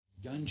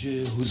گنج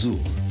حضور،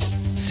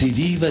 سی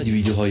دی و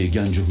دیویدیوهای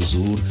گنج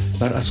حضور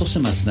بر اساس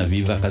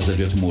مثنوی و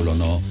غزلیات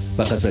مولانا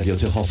و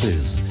غزلیات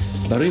حافظ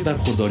برای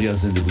برخورداری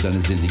از زنده بودن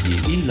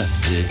زندگی این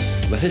لحظه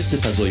و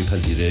حس فضای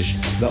پذیرش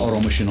و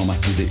آرامش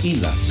نامحدود این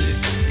لحظه،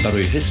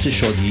 برای حس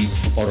شادی،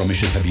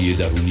 آرامش طبیعی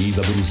درونی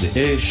و بروز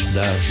عشق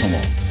در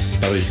شما،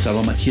 برای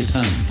سلامتی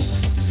تن،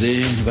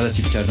 ذهن و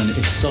لطیف کردن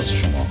احساس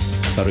شما،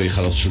 برای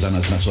خلاص شدن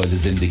از مسائل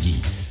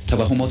زندگی،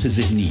 توهمات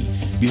ذهنی،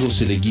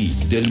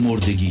 بی‌حوصلگی،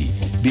 دلمردگی،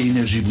 بی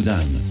انرژی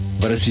بودن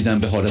و رسیدن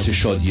به حالت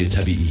شادی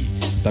طبیعی،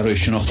 برای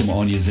شناخت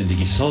معانی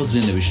زندگی ساز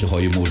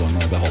نوشته‌های مولانا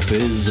و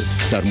حافظ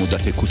در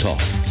مدت کوتاه.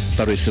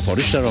 برای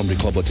سفارش در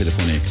آمریکا با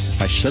تلفن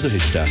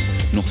 818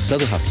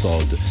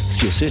 970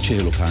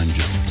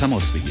 3345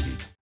 تماس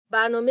بگیرید.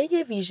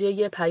 برنامه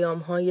ویژه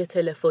پیام‌های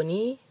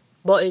تلفنی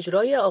با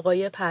اجرای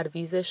آقای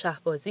پرویز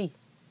شهبازی.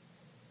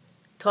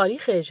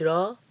 تاریخ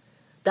اجرا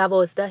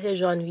 12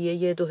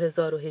 ژانویه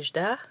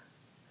 2018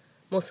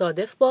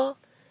 مصادف با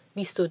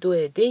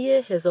 22 دی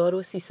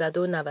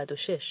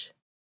 1396.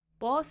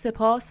 با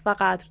سپاس و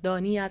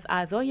قدردانی از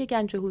اعضای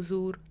گنج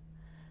حضور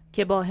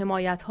که با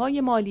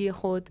حمایت‌های مالی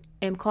خود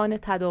امکان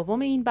تداوم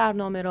این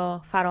برنامه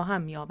را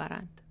فراهم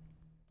می‌آورند.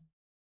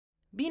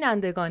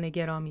 بینندگان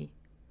گرامی،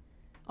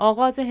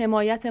 آغاز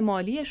حمایت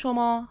مالی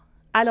شما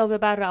علاوه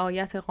بر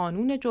رعایت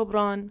قانون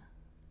جبران،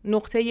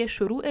 نقطه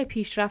شروع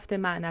پیشرفت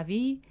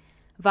معنوی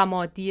و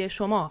مادی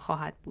شما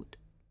خواهد بود.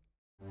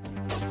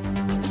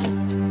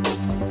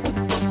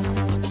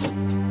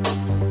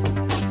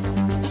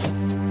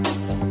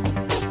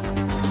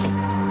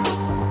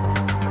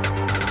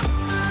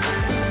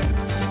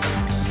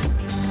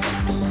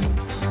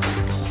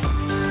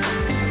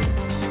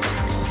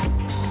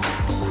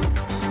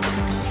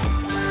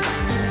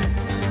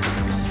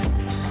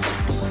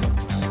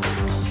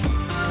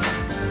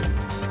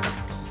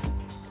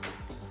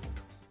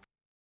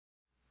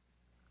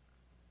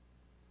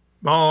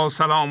 با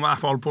سلام و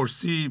احوال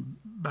پرسی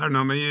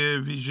برنامه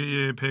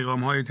ویژه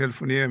پیغام های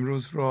تلفنی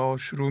امروز را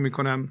شروع می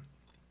کنم.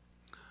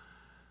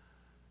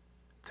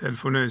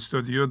 تلفن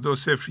استودیو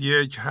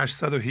 201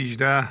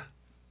 818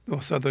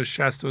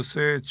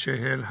 263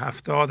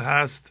 4070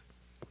 هست.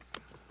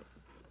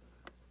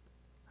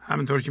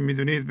 همونطور که می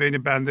دونید بین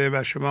بنده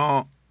و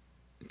شما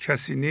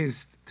کسی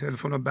نیست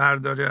تلفن رو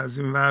برداره، از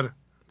این ور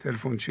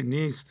تلفن چی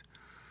نیست.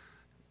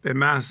 به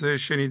محض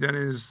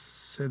شنیدن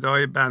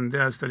صدای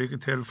بنده از طریق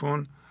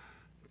تلفن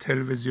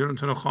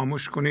تلویزیونتون رو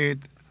خاموش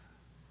کنید،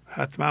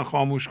 حتما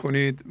خاموش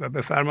کنید و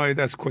بفرمایید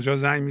از کجا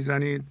زنگ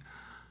میزنید.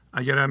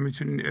 اگر هم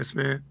میتونید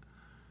اسم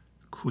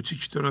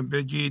کوچیکتون رو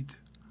بگید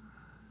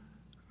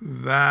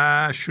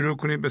و شروع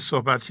کنید به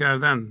صحبت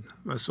کردن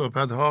و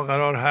صحبت ها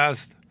قرار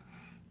هست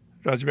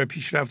راجع به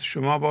پیشرفت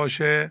شما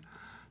باشه.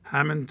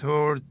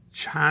 همینطور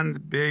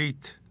چند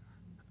بیت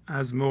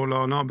از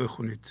مولانا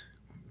بخونید،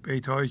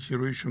 بیت هایی که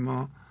روی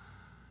شما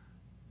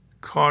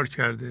کار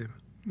کرده.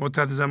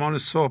 مدت زمان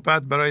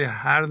صحبت برای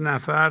هر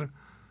نفر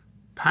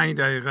 5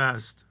 دقیقه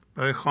است،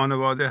 برای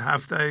خانواده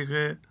 7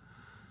 دقیقه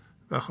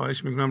و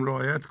خواهش میکنم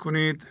رعایت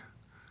کنید.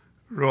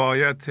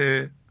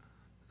 رعایت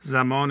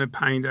زمان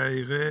 5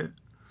 دقیقه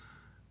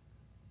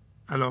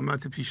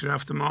علامت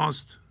پیشرفت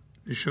ماست،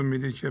 نشون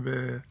میده که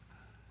به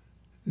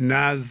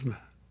نظم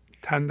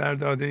تن در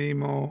داده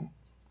ایم و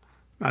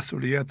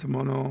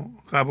مسئولیتمون رو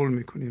قبول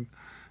میکنیم.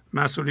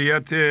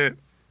 مسئولیت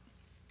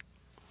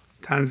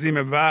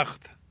تنظیم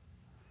وقت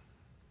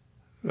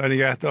و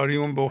نگهداری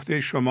اون به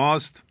عهده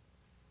شماست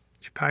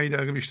که 5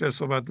 دقیقه بیشتر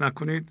صحبت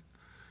نکنید،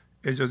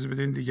 اجازه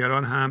بدین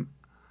دیگران هم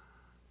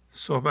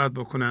صحبت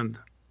بکنند.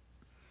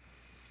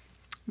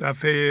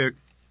 دفعه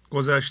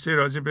گذشته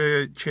راجع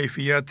به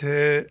کیفیت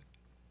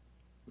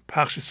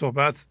پخش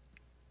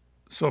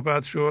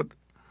صحبت شد.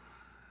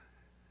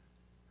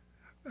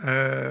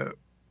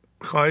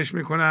 خواهش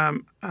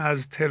میکنم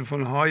از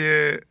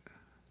تلفن‌های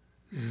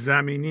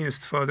زمینی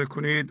استفاده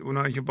کنید،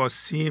 اونایی که با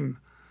سیم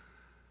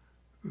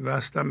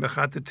وصلن به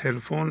خط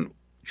تلفن،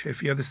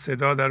 کیفیت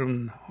صدا در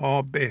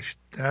اونها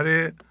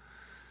بهتره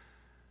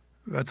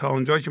و تا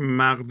اونجا که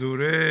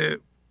مقدوره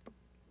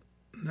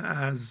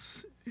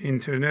از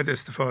اینترنت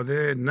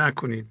استفاده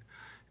نکنید.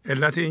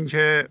 علت این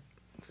که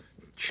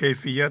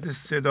کیفیت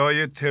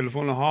صدای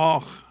تلفن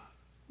ها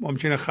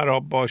ممکنه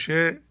خراب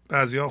باشه،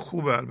 بعضیا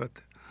خوبه،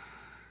 البته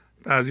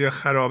بعضیا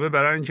خرابه،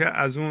 برای اینکه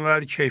از اون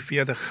ور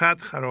کیفیت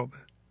خط خرابه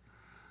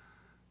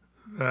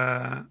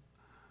و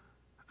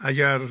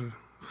اگر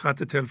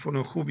خط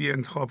تلفن خوبی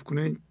انتخاب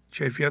کنید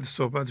کیفیت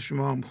صحبت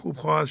شما هم خوب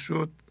خواهد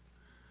شد.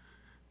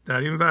 در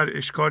این ور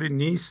اشکالی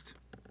نیست،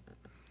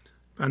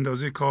 به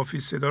اندازه کافی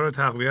صدا رو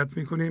تقویت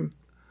میکنیم.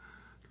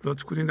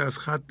 لطف کنید از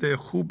خط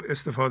خوب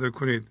استفاده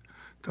کنید.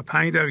 تا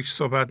 5 دقیقه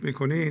صحبت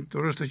میکنید،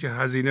 درسته که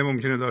هزینه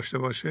ممکنه داشته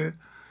باشه،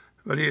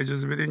 ولی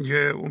اجازه بدین که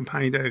اون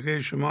 5 دقیقه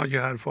شما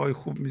که حرفای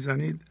خوب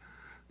میزنید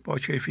با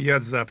کیفیت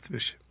ضبط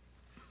بشه.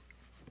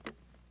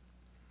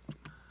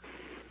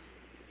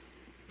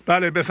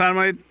 بله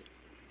بفرمایید.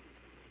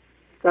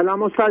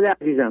 سلام استاد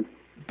عزیزم.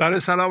 بله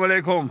سلام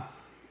علیکم.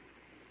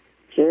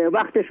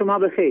 وقت شما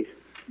بخیر.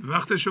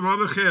 وقت شما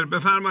بخیر،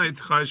 بفرمایید.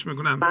 خواهش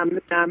میکنم.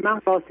 من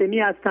قاسمی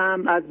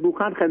هستم، از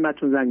بوکان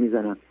خدمتتون زنگ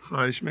میزنم.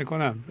 خواهش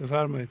میکنم،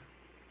 بفرمایید.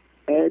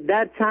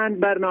 در چند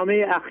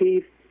برنامه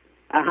اخیر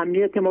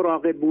اهمیت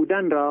مراقب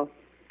بودن را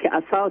که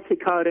اساس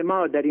کار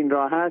ما در این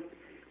راه است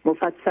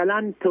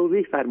مفصلا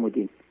توضیح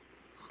فرمودیم.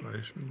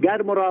 خواهش میکنم.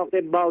 گر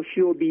مراقب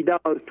باشی و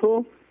بیدار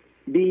تو،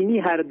 بینی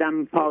هر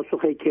دم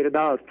پاسخ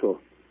کردار تو.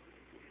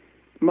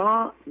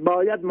 ما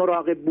باید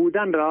مراقب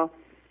بودن را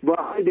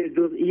وارد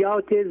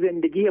جزئیات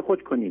زندگی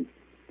خود کنیم،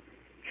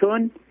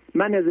 چون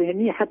من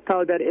ذهنی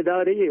حتی در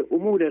اداره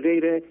امور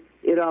غیر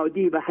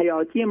ارادی و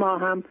حیاتی ما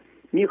هم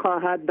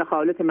می‌خواهد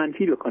دخالت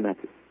منفی بکند.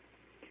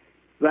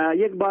 و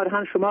یک بار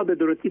هم شما به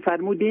درستی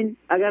فرمودین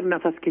اگر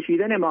نفس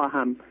کشیدن ما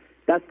هم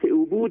دست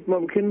او بود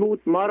ممکن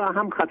بود ما را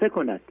هم خفه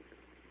کند.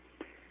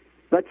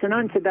 و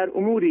چنانچه در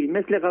اموری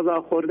مثل غذا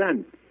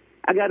خوردن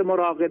اگر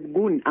مراقب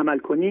گون عمل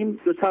کنیم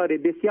دچار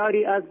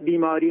بسیاری از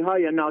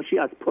بیماری‌های ناشی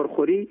از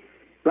پرخوری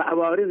و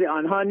عوارض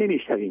آنها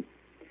نمی‌شویم،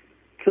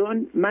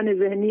 چون من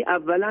ذهنی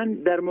اولا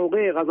در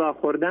موقع غذا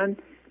خوردن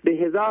به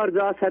 1000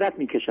 جا سرک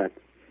می‌کشد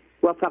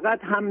و فقط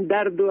هم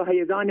درد و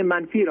هیجان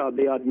منفی را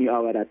به یاد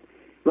می‌آورد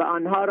و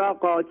آنها را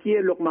قاطی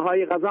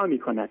لقمه‌های غذا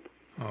می‌کند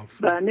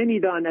و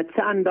نمی‌داند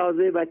چه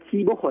اندازه و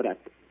چی بخورد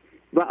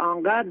و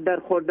آنقدر در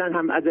خوردن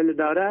هم عجله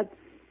دارد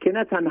که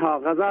نه تنها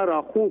غذا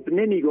را خوب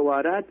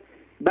نمی‌گوارد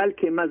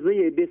بلکه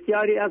مزه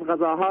بسیاری از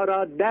غذاها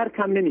را درک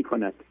هم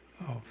نمی‌کند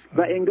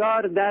و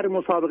انگار در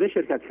مسابقه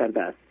شرکت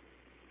کرده است.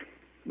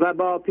 و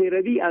با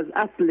پیروی از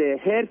اصل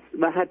حرص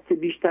و هرچه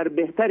بیشتر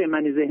بهتر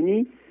من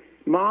ذهنی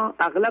ما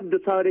اغلب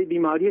دچار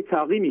بیماری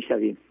چاقی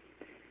می‌شویم.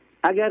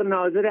 اگر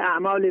ناظر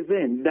اعمال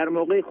ذهن در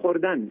موقع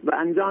خوردن و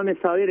انجام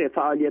سایر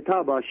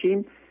فعالیت‌ها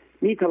باشیم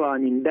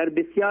می‌توانیم در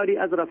بسیاری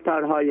از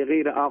رفتارهای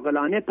غیر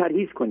عاقلانه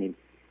پرهیز کنیم.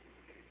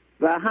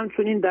 و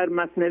همچنین در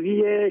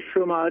مثنوی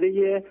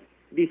شماره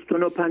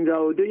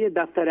 2952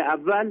 دفتر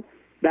اول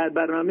در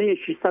برنامه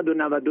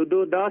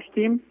 692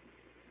 داشتیم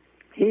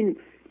این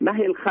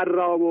مهل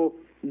خرا و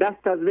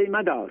دست از وی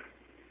مدار،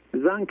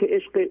 زن که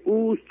عشق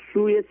اوست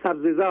سوی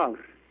سبززار.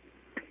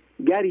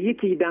 گر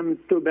یکی دم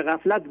تو به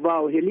غفلت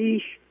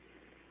واهلیش،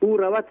 او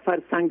روت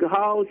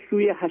فرسنگها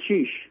سوی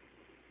حشیش.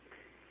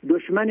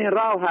 دشمن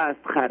راه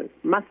است خر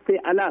مست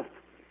علف،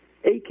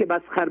 ای که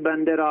بس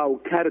خربنده را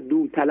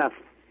کردو تلف.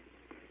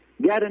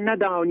 گر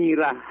ندانی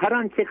ره هر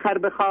آنچه خر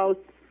بخواست،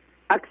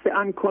 عکس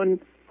آن کن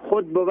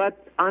خود بود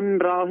آن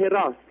راه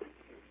راست.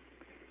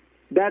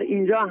 در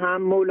اینجا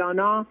هم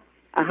مولانا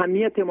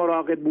اهمیت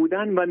مراقب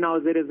بودن و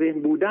ناظر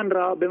ذهن بودن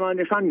را به ما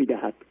نشان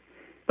می‌دهد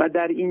و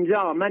در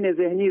اینجا من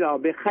ذهنی را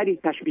به خری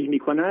تشبیه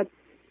می‌کند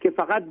که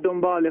فقط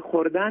دنبال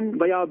خوردن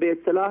و یا به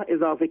اصطلاح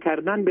اضافه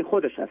کردن به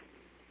خودش است.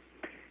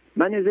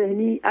 من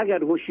ذهنی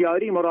اگر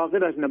هوشیاری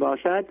مراقبش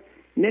نباشد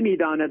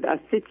نمی‌داند از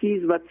چه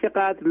چیز و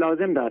چقدر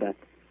لازم دارد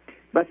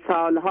و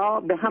سالها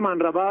به همان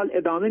روال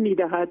ادامه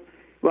می‌دهد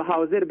و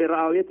حاضر به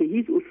رعایت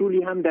هیچ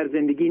اصولی هم در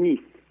زندگی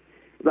نیست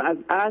و از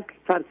اصل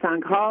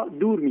فرسنگ‌ها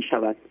دور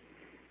می‌شود.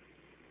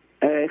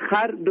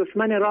 خر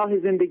دشمن راه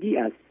زندگی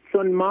است،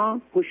 چون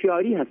ما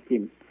هوشیاری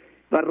هستیم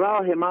و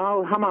راه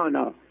ما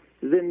همانا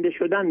زنده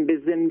شدن به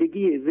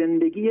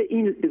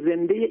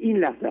زنده این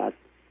لحظه است.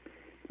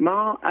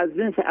 ما از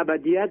جنس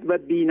ابدیت و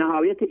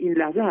بی‌نهایت این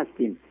لحظه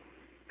هستیم.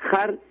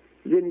 خر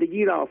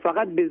زندگی را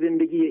فقط به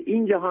زندگی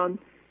این جهان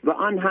و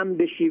آن هم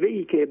به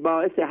شیوهی که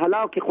باعث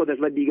هلاک خودش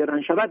و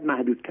دیگران شود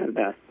محدود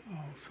کرده است.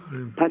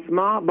 پس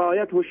ما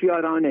باید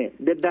هوشیارانه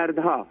به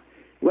دردها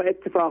و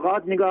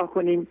اتفاقات نگاه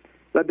کنیم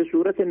و به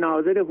صورت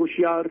ناظر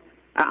هوشیار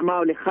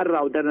اعمال خر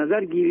را در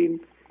نظر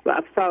گیریم و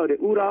افسار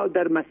او را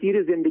در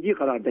مسیر زندگی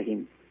قرار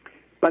دهیم.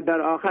 و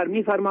در آخر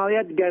می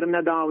فرماید گر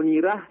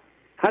ندانی ره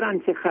هر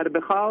آنچه خر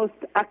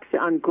بخواست، عکس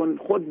آن کن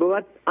خود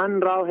بود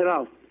آن راه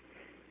راست.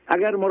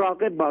 اگر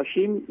مراقب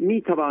باشیم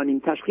می توانیم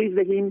تشخیص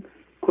دهیم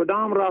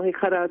کدام راه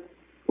خر است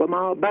و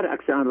ما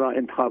برعکس آن را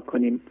انتخاب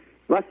کنیم.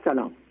 و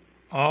سلام.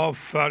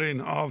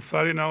 آفرین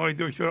آفرین آقای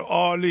دکتر،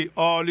 عالی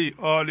عالی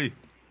عالی.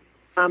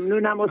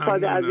 ممنونم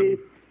استاد عزیز،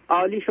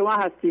 عالی شما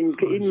هستین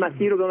که این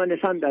مسیر رو به من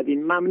نشان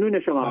دادین. ممنون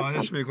شما هستم.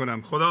 خواهش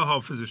میکنم. خدا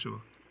حافظ شما.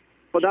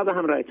 خدا به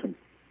همراهتون.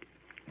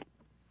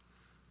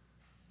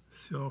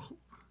 بسیار خوب.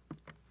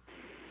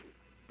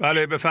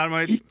 بله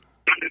بفرمایید.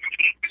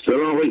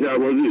 سلام آقای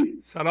شهبازی.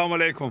 سلام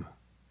علیکم.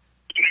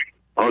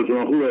 حال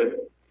شما خوبه؟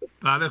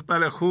 بله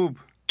بله خوب.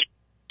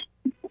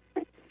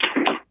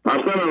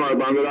 حسن هم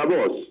بندر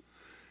عباس.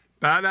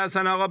 بله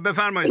حسن آقا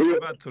بفرمایید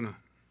صحبتتون.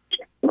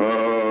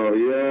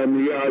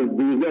 میگه از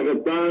دوزخ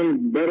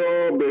تن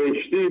برا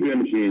بهشتی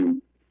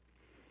بنشین،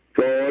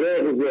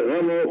 فارغ ز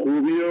غم و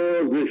خوبی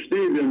و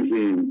زشتی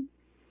بنشین.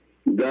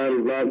 در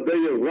ورطه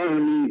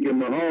وهمی که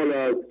محال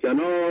است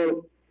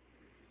کنار،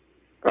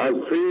 از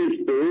خویش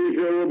تهی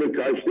شو به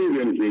کشتی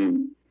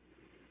بنشین.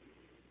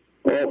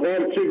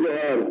 آخر چه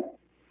گوهر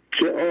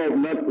چه آب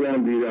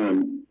نتوان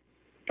دیدن،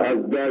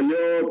 از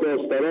دریا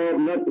تا سراب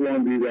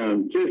نتوان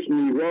دیدن.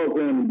 چشمی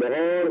واکن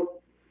بهار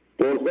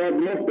فرصت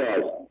مفت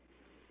است،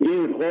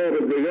 این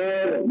خواب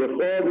دیگر به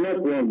خواب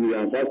نتونم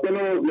دیدم. خسته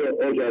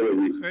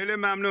نباشید. خیلی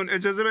ممنون.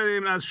 اجازه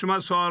بدیم از شما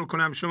سوال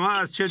کنم. شما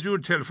از چه جور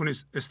تلفنی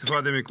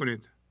استفاده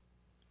میکنید؟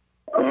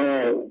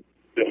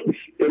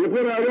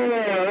 تلفن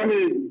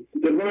همین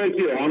تلفن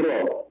چیه؟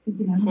 همراه.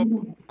 خب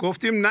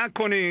گفتیم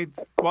نکنید،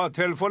 با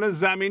تلفن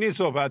زمینی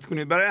صحبت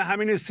کنید، برای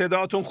همین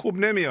صداتون خوب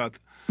نمیاد.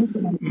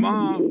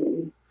 ما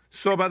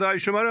صحبت‌های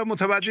شما رو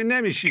متوجه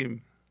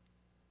نمیشیم.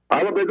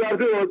 اما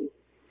بذارید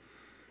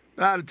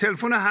بله،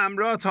 تلفن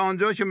همراه تا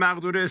آنجا که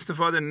مقدور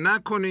استفاده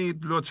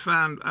نکنید.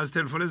 لطفاً از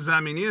تلفن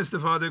زمینی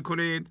استفاده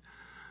کنید.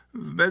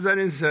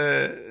 بذارین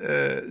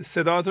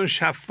صداتون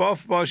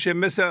شفاف باشه،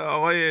 مثل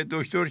آقای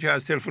دکتر که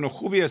از تلفن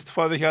خوبی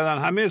استفاده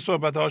کردن، همه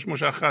صحبت‌هاش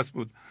مشخص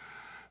بود.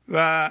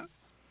 و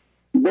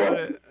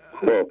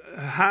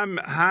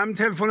هم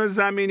تلفن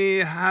زمینی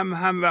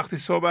هم وقتی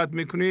صحبت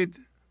میکنید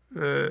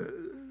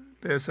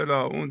به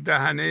اصطلاح اون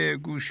دهنه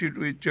گوشی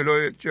روی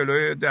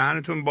جلوی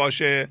دهنتون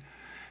باشه.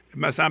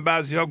 مثلا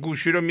بعضی ها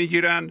گوشی رو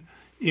میگیرن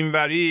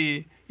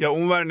اینوری یا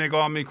اونور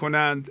نگاه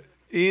میکنند.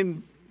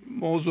 این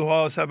موضوع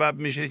ها سبب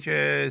میشه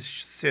که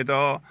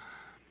صدا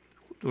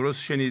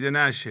درست شنیده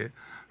نشه.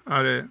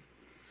 آره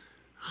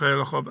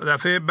خیلی خوب.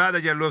 دفعه بعد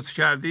اگر لطف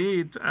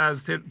کردید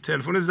از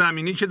تلفن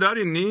زمینی که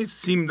دارین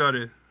نیست، سیم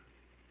داره.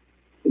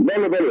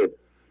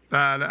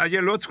 بله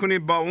اگر لطف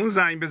کنید با اون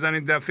زنگ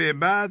بزنید دفعه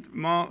بعد،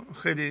 ما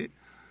خیلی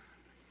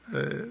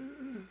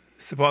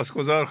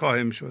سپاسگزار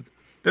خواهیم شد.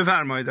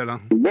 بفرمایید. الان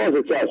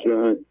باشه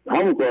چشم،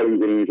 همون کار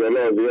میکنیم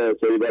انشاءالله. دیگه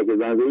سری بعد که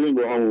زنگ بزنیم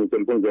با همون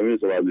تلفن زمینی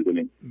صحبت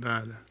میکنیم.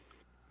 بله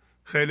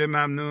خیلی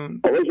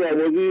ممنون. آقای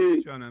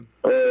شهبازی جانم،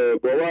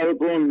 باور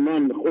کن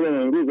من خودم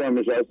امروز هم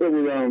نشسته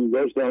بودم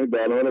داشتم این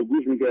برنامه رو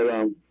گوش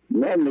میکردم،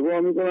 من نگاه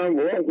میکنم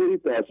واقعا خیلی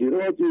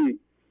تاثیراتی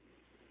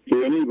که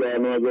یعنی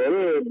برنامه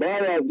داره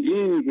بعد از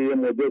این که یه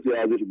مدتی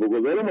ازش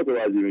بگذاره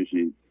متوجه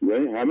میشی.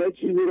 یعنی همه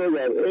چیزی رو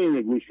در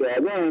عین گوش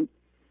کردن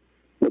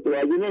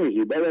متوجه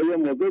نمیشی. بعد از یه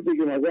مدتی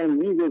که مثلا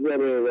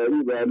میگذره و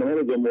این برنامه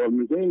رو دنبال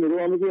میکنی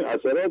نگاه میکنی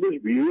اثراتش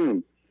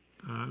بیرون.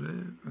 بله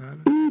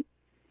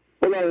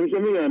خدا همیشه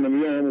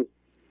میگن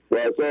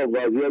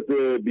وضعیت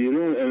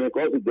بیرون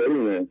انعکاس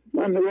درونه.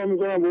 من نگاه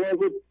میکنم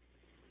باید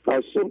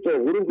از صبح تا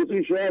غروب که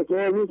توی شهر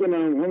کار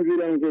میکنم،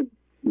 همجوری هم که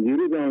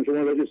دیروز هم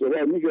شما داشتی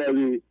صحبت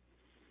میکردی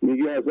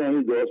میگی اصلا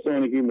این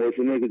داستانی که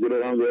ماشینه که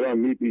جلو هم دارم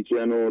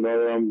میپیچن و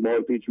نادارم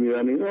مال پیچ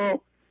میرن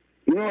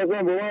اینا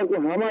اصلا باور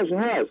کن همش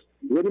هست،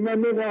 ولی من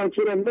نمیدونم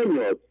چرا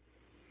نمیاد.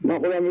 من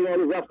خودم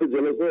میگم وقت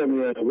جلسه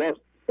وقت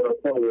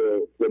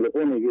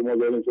تلفنی که ما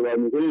داریم صحبت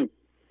میکنیم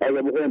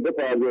اگر بخوایم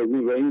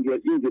بپردازیم و این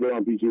جلو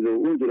هم پیچیده و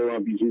اون جلو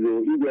هم پیچیده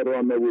و این جلو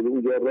هم نبود و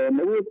اون جلو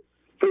هم نبود،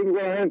 فکر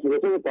میکنم هم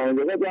صورته به 5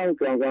 دقیقه هم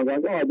کم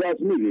از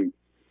دست میدیم.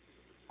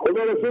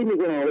 خدا رو فکر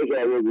میکنم آقای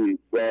شهبازی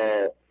و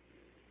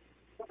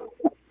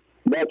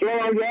بچه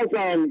ها هم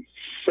هستن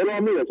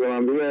سلام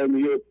میرسونم دیگه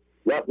میگه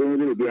وقت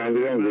میدونی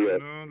بیانگیرم دیگه.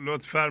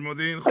 لطف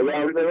فرمودین.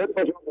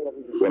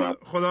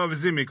 خدا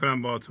حافظی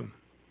میکنم باهاتون.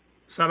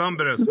 سلام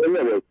برسون.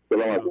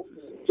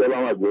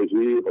 سلامت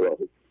باشی.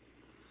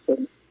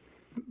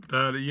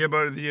 بله یه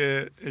بار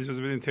دیگه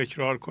اجازه بدین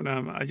تکرار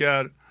کنم.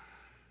 اگر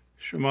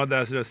شما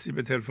دسترسی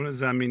به تلفن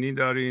زمینی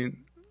دارین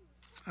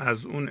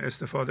از اون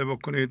استفاده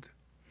بکنید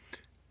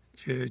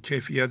که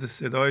کیفیت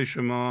صدای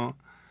شما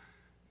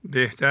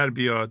بهتر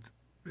بیاد.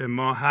 به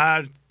ما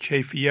هر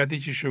کیفیتی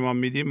که شما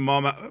میدیم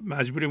ما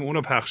مجبوریم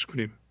اونو پخش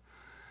کنیم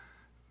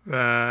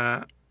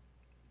و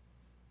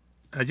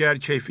اگر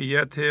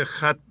کیفیت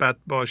خط بد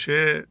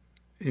باشه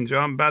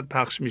اینجا هم بد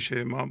پخش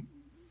میشه. ما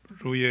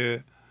روی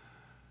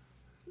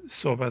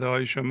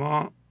صحبت‌های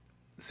شما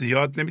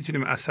زیاد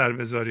نمیتونیم اثر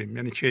بذاریم،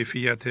 یعنی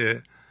کیفیت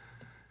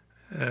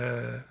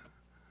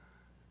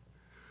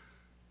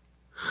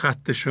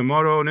خط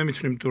شما رو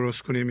نمیتونیم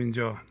درست کنیم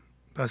اینجا.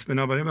 پس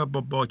بنابراین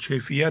با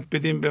کیفیت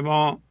بدیم به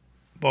ما،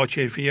 با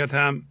کیفیت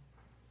هم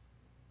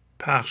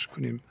پخش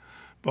کنیم.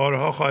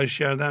 بارها خواهش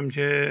کردم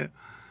که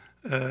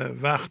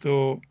وقت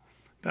و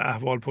به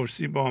احوال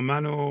پرسی با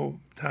من و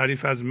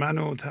تعریف از من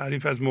و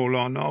تعریف از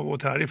مولانا و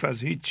تعریف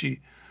از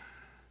هیچی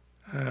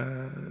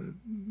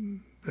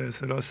به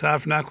اصطلاح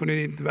صرف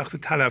نکنید وقت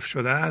تلف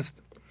شده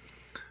است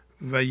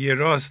و یه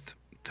راست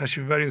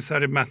تشریف برین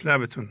سر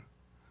مطلبتون.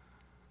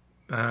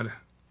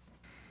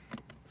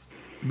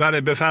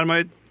 بله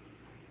بفرمایید.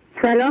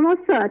 سلام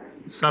استاد.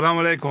 سلام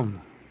علیکم.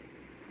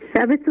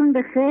 شبتون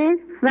بخیر،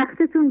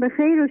 وقتتون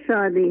بخیر و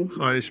شادی.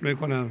 خواهش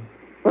میکنم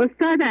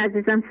استاد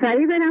عزیزم.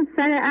 سریع برم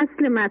سر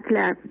اصل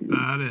مطلب.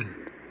 بله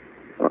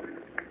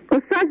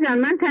استاد جان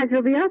من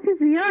تجربیات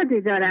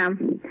زیادی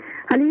دارم،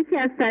 حالا یکی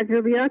از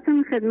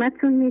تجربیاتم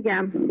خدمتتون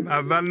میگم.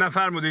 اول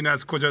نفرمودین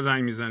از کجا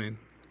زنگ میزنین؟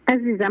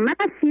 عزیزم من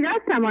از شیراز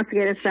تماس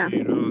گرفتم.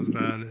 شیراز.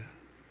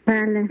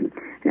 بله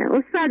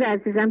استاد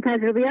عزیزم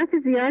تجربیات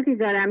زیادی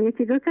دارم،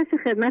 یکی دو تاش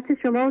خدمت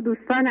شما و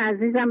دوستان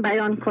عزیزم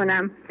بیان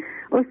کنم.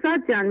 استاد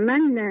جان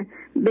من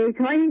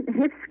بیت‌های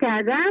حفظ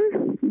کردم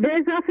به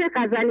اضافه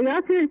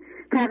غزلیات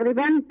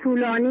تقریبا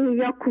طولانی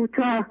یا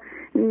کوتاه،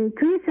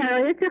 توی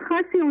شرایط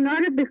خاصی اونا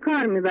رو به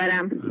کار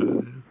میبرم.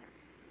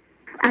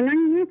 الان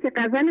یک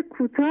غزل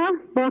کوتاه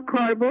با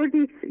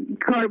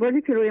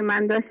کاربردی که روی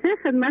من داشته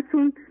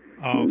خدمتتون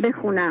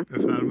بخونم.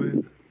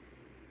 بفرمایید.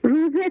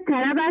 روز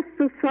طرب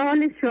است و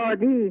سال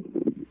شادی،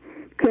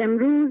 که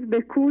امروز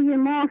به کوی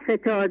ما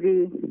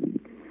فتادی.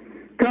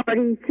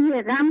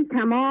 تاریکی غم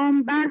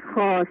تمام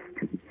برخاست،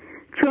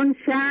 چون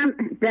شمع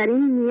در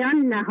این میان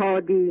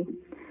نهادی.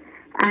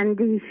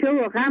 اندیشه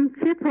و غم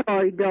چه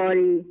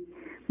پایداری،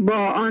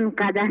 با آن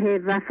قدح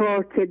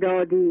وفا که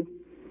دادی.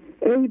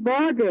 ای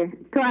باده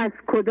تو از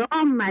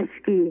کدام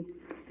مشکی،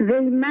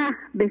 وی مه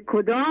به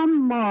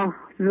کدام ماه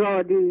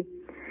زادی.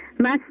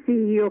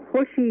 مستی و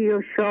خوشی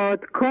و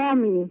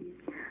شادکامی،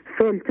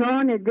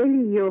 سلطان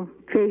دلی و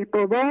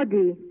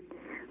کیقبادی.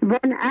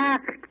 وان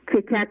عقل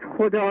که کت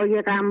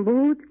خدای غم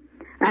بود،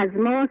 از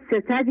ما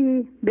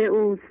ستدی به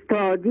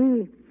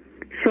اوستادی.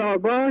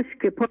 شاباش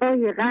که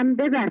پای غم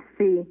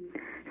ببستی،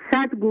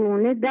 100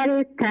 گونه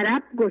در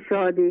طرب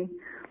گشادی.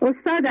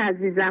 استاد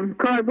عزیزم،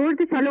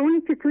 کاربردش حالا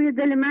اونی که توی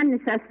دل من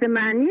نشسته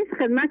معنیست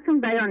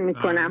خدمتتون بیان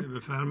میکنم.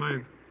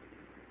 بفرمایید.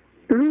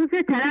 روز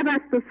طرب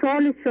است و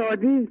سال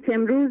شادی، که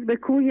امروز به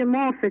کوی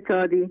ما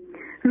فتادی.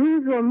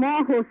 روز و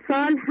ماه و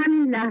سال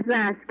همین لحظه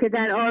است، که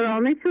در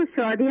آرامش و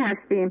شادی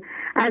هستیم.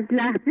 از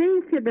لحظه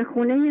ای که به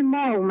خونه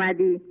ما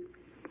اومدی.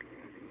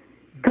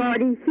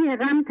 تاریکی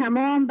غم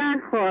تمام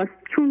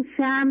برخاست، چون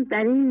شمع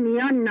در این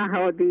میان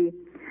نهادی.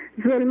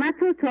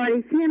 ظلمت و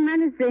تاریکی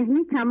من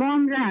ذهنی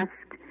تمام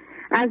رفت،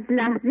 از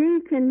لحظه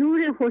ای که نور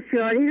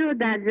هوشیاری رو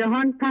در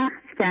جهان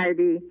پخش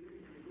کردی.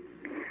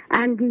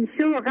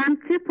 اندیشه و غم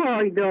چه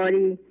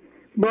پایداری،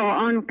 با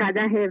آن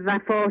قدح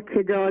وفا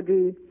که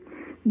دادی.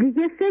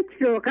 دیگه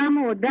فکر و غم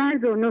و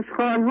درد و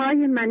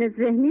نشخوارهای من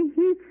ذهنی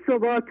هیچ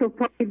ثبات و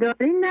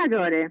پایداری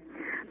نداره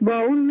با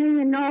اون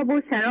می ناب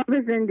و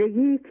شراب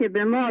زندگی که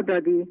به ما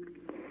دادی.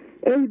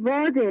 ای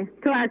باده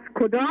تو از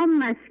کدام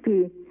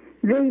مشکی،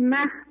 وی مه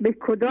به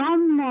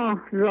کدام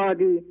ماه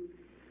زادی.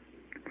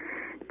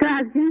 تو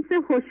از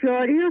جنس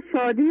هوشیاری و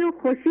شادی و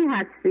خوشی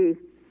هستی.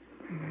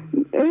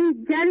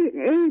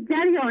 ای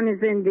جریان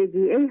زندگی،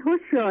 ای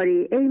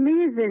هوشیاری، ای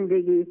می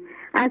زندگی،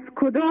 از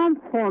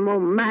کدام خم و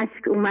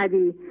مشک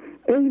اومدی.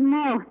 ای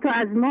ماه تو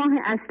از ماه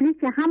اصلی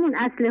که همون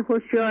اصل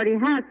هوشیاری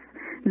هست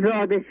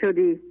زاده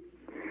شدی.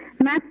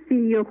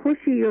 مستی و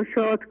خوشی و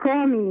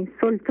شادکامی،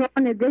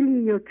 سلطان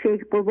دلی و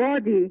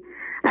کیقبادی.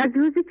 از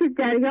روزی که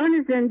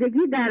جریان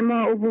زندگی در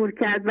ما عبور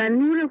کرد و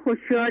نور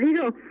هوشیاری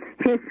رو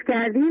حس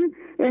کردیم،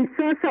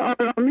 احساس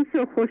آرامش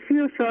و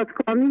خوشی و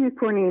شادکامی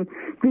میکنیم.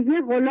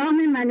 دیگه غلام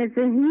من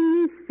ذهنی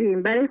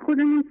نیستیم، برای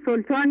خودمون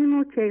سلطانیم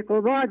و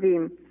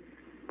کیقبادیم.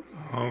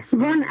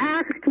 وان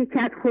عقل که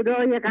کت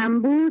خدای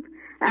غم بود،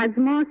 از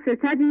ما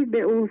ستدی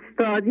به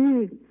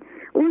اوستادی.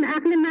 اون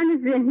عقل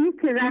من ذهنی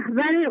که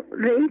رهبر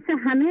رئیس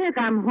همه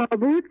غمها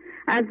بود،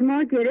 از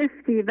ما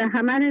گرفتی و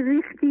همه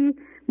ریختی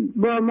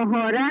با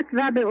مهارت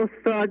و به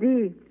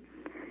استادی.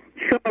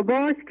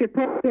 شاباش که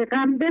پای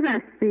غم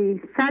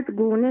ببستی، 100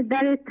 گونه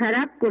در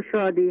طرب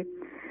گشادی.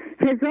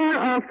 1000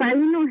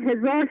 آفرین و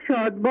 1000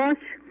 شادباش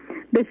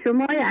به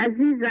شمای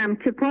عزیزم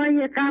که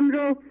پای غم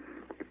رو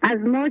از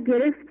ما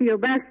گرفتی و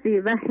بستی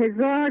و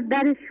 1000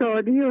 در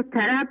شادی و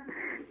طرب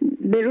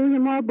به روی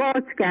ما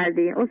باز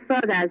کردی.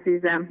 استاد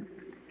عزیزم،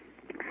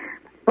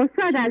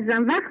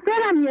 وقت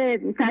دارم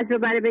یه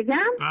تجربه رو بگم؟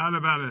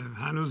 بله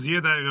هنوز 1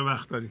 دقیقه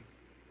وقت داریم.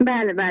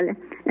 بله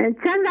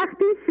چند وقت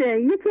پیش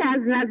یکی از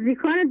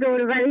نزدیکان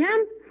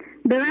دوروریم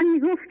به من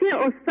میگفت که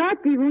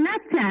استاد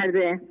دیوونت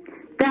کرده.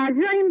 در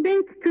جا این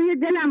بیت توی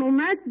دلم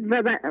اومد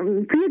و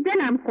توی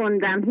دلم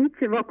خوندم،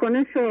 هیچ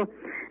واکنش و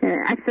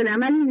عکس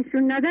العملی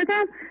نشون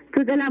ندادم.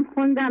 تو دلم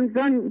خوندم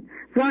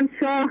زان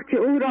شاه که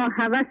او را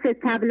هوس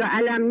طبل و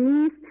علم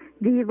نیست،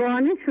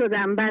 دیوانه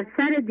شدم بر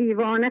سر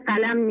دیوانه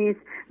قلم نیست.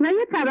 و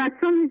یه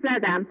تبسمی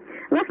زدم.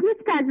 وقت یک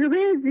تجربه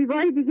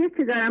زیبای دیگه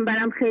که دارم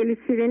برام خیلی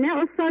شیرینه.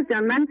 استاد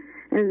جان، من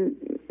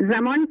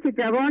زمانی که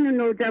جوان و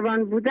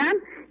نوجوان بودم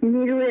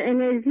نیروی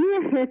انرژی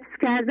حفظ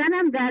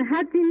کردنم در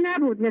حدی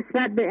نبود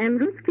نسبت به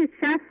امروز که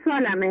 60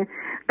 سالمه.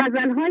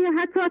 غزلهای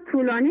حتی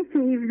طولانی که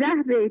 17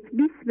 بیت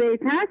 20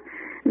 بیت هست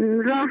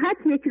راحت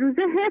یک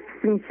روزه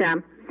حفظ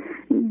میشم.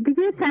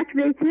 دیگه تک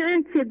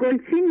بیتی که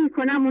گلچین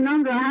میکنم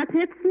اونام راحت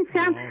حفظ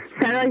میشم.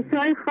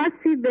 شرایطهای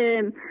خاصی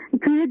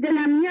توی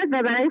دلم میاد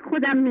و برای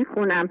خودم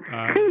میخونم.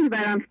 خیلی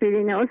برام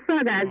شیرینه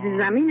استاد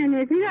عزیزم. این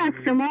انرژی رو از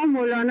شما و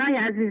مولانای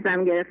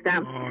عزیزم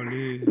گرفتم.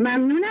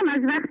 ممنونم از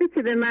وقتی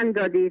که به من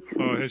دادید.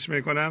 خواهش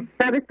میکنم.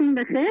 شبتون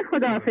بخیر.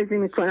 خداحافظی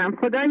میکنم.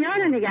 خدا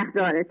یار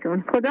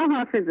نگهدارتون. خدا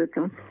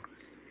حافظتون.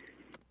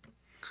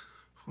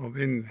 خب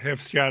این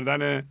حفظ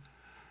کردن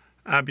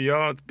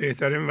ابیات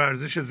بهترین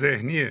ورزش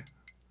ذهنیه.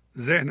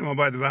 ذهن ما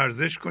باید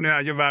ورزش کنه.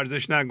 اگه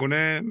ورزش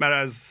نکنه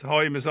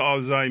مرض‌های مثل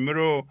آلزایمر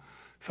و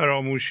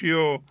فراموشی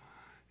و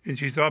این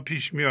چیزها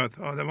پیش میاد.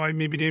 آدمایی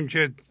میبینیم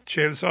که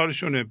 40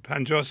 سالشونه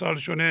 50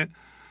 سالشونه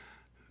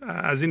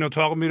از این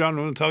اتاق میرن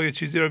اون اتاق یه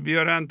چیزی رو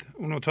بیارند،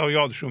 اون اتاق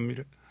یادشون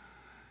میره.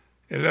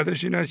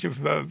 علتش اینه که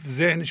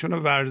ذهنشون رو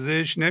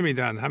ورزش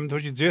نمیدن.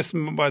 همینطور که جسم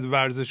ما باید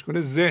ورزش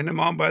کنه، ذهن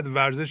ما هم باید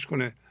ورزش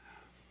کنه.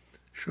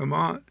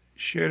 شما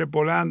شعر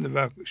بلند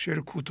و شعر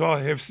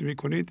کوتاه حفظ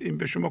میکنید، این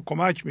به شما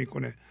کمک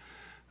میکنه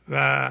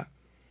و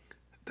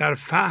در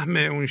فهم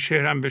اون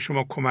شعر هم به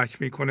شما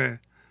کمک میکنه.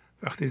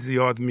 وقتی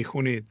زیاد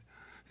میخونید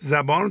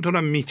زبانتون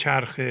هم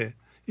میچرخه.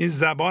 این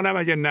زبان هم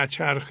اگه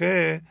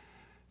نچرخه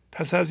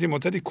پس از این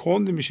مدتی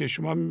کند میشه.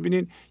 شما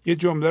میبینین یه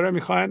جمله رو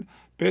میخواین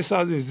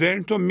بسازین،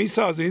 ذهنتون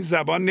میسازه، این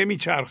زبان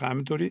نمیچرخه،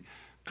 همینطوری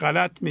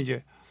غلط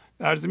میگه.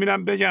 در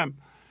ضمنم بگم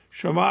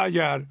شما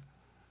اگر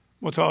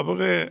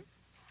مطابق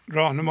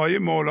راهنمایی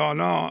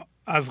مولانا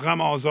از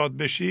غم آزاد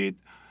بشید،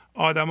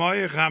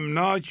 آدمای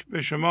غمناک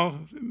به شما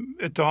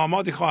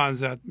اتهاماتی خواهند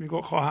زد،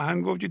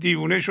 خواهند گفت که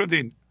دیوونه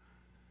شدین.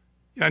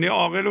 یعنی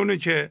عاقل اونه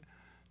که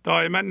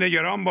دائما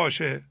نگران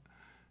باشه،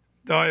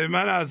 دائما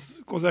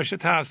از گذشته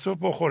تأسف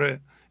بخوره،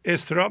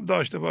 اضطراب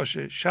داشته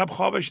باشه، شب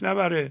خوابش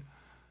نبره.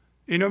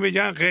 اینو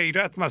میگن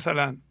غیرت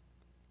مثلا.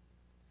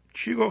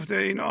 کی گفته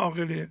این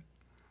عاقلیه؟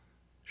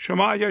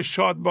 شما اگر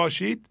شاد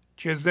باشید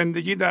که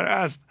زندگی در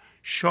اصل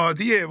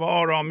شادیه و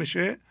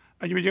آرامشه،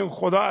 اگه بگیم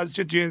خدا از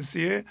چه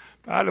جنسیه،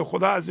 بله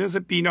خدا از جنس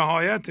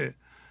بی‌نهایته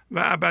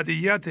و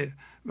ابدیته،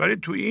 ولی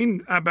تو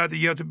این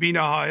ابدیت و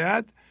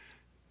بی‌نهایت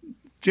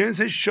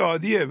جنس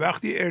شادیه.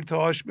 وقتی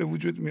ارتعاش به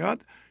وجود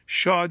میاد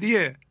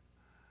شادیه.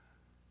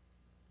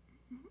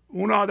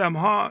 اون آدم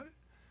ها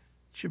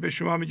که به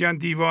شما میگن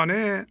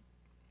دیوانه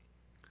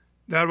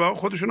در واقع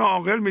خودشون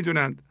عاقل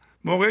میدونند.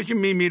 موقعی که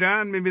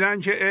میبینن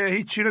که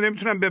هیچ چی رو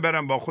نمیتونن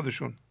ببرن با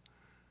خودشون،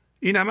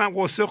 این هم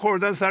قصه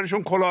خوردن،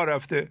 سرشون کلاه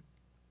رفته،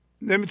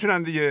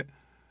 نمیتونن دیگه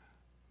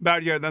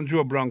برگردن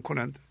جبران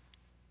کنند.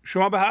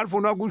 شما به حرف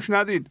اونا گوش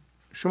ندید،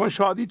 شما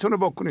شادیتون رو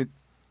بکنید،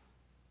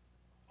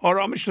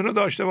 آرامشتون رو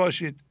داشته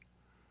باشید،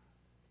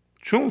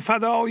 چون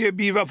فدای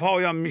بی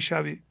وفایم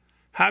میشوی.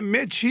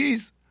 همه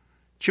چیز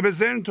که به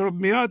ذهنتون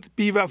میاد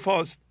بی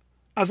وفاست.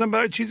 اصلا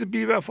برای چیز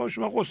بی وفا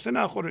شما قصه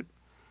نخورید،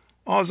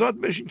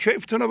 آزاد بشین،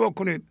 کیفتون رو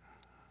بکنید.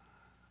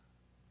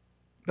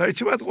 برای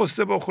چی باید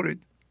قصه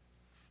بخورید؟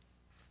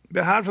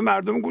 به حرف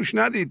مردم گوش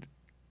ندید.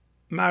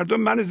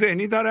 مردم من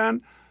ذهنی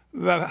دارن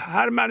و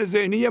هر من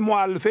ذهنی یه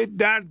مؤلفه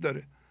درد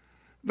داره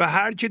و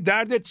هر کی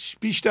دردت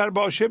بیشتر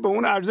باشه به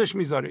اون ارزش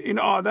میذاره. این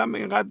آدم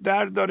اینقدر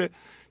درد داره،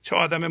 چه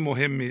آدم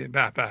مهمیه،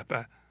 به به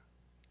به،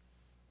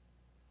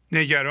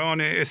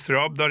 نگران،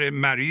 اضطراب داره،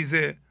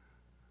 مریضه.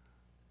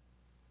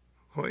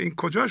 خب این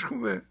کجاش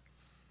خوبه؟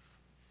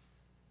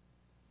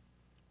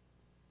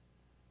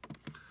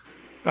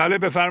 بله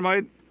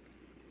بفرمایید.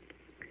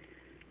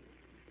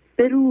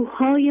 به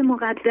روح‌های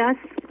مقدس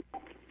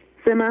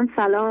ز من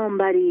سلام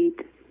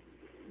برید،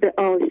 به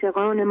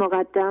عاشقان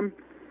مقدم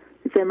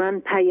ز من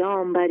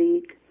پیام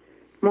برید.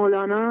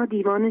 مولانا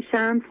دیوان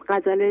شمس،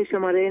 غزل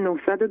شماره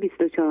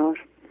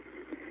 924.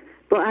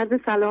 با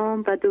عرض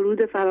سلام و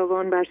درود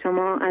فراوان بر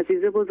شما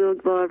عزیز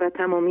بزرگوار و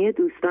تمامی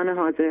دوستان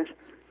حاضر،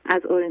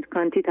 از اورنج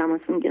کانتی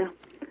تماس میگیرم.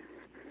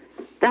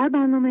 در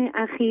برنامه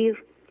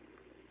اخیر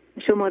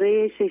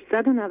شماره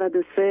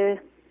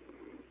 693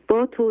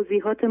 با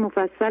توضیحات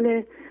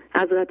مفصل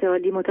حضرت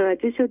عالی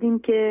متوجه شدیم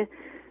که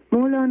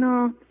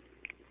مولانا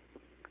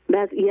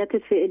وضعیت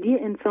فعلی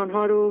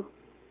انسانها رو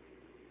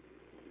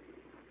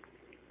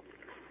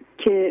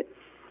که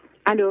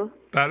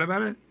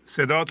بله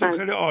صداتون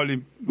خیلی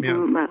عالی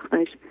میاد.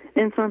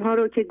 انسانها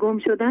رو که گم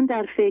شدن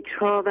در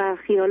فکرها و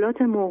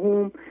خیالات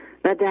موهوم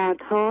و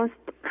دردهاست،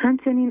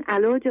 همچنین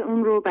علاج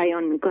اون رو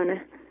بیان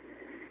میکنه.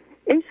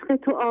 عشق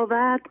تو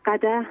آورد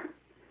قدح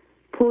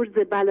پر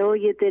ز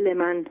بلای دل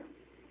من،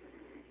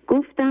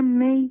 گفتم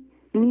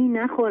می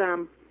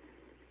نخورم،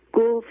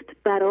 گفت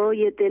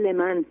برای دل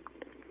من.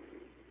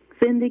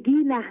 زندگی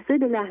لحظه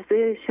به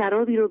لحظه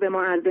شرابی رو به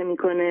ما عرضه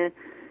میکنه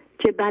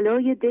که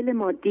بلای دل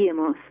مادی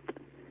ماست.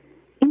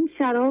 این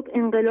شراب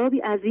انقلابی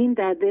عظیم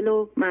در دل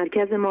و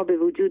مرکز ما به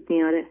وجود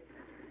میاره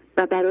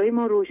و برای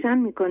ما روشن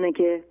میکنه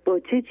که با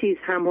چه چیز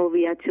هم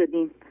هویت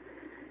شدیم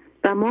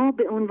و ما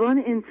به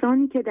عنوان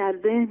انسانی که در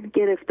ذهن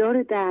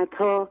گرفتار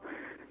دردها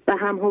و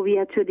هم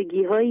هویت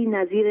شدگی‌هایی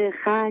نظیر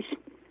خشم،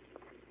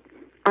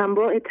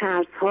 انواع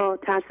ترس‌ها،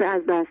 ترس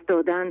از دست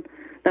دادن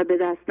و به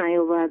دست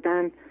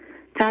نیاوردن،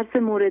 ترس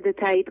مورد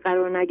تایید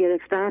قرار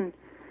نگرفتن،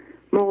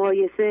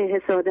 مقایسه،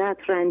 حسادت،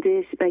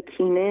 رنجش و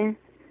کینه،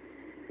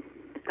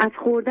 از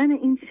خوردن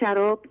این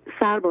شراب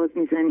سر باز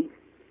میزنیم.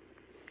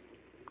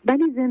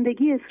 ولی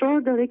زندگی اصرار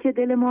داره که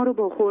دل ما رو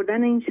با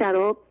خوردن این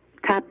شراب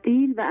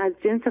تبدیل و از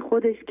جنس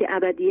خودش که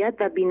ابدیت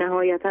و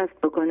بی‌نهایت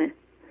است بکنه.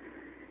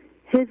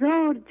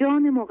 1000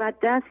 جان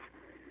مقدس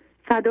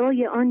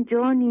فدای آن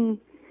جانی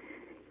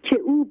که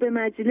او به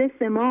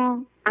مجلس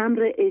ما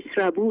امر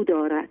اشربو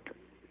دارد.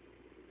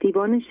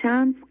 دیوان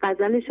شمس،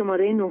 غزل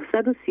شماره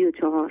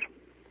 934.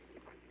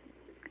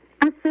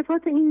 از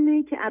صفات این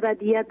می که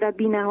ابدیت و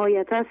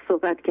بی‌نهایت است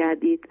صحبت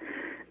کردید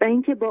و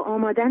اینکه با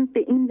آمدن به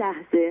این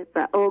لحظه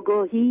و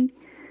آگاهی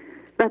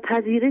و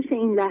پذیرش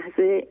این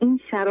لحظه این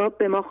شراب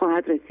به ما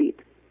خواهد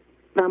رسید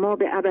و ما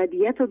به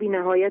ابدیت و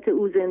بی‌نهایت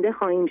او زنده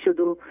خواهیم شد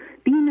و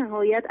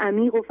بی‌نهایت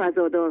عمیق و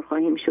فضادار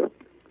خواهیم شد.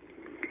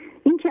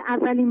 اینکه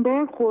اولین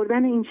بار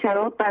خوردن این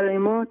شراب برای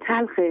ما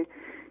تلخه،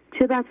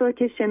 چه بسا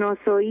که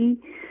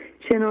شناسایی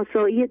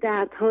شناسایی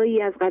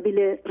دردهایی از قبیل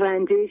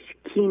رنجش،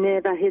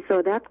 کینه و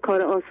حسادت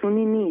کار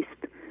آسونی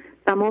نیست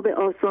و ما به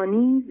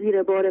آسانی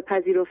زیر بار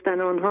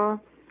پذیرفتن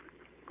آنها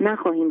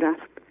نخواهیم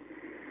رفت.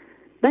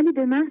 ولی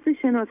به محض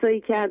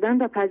شناسایی کردن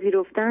و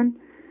پذیرفتن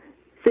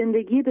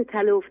زندگی به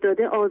تله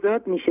افتاده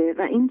آزاد میشه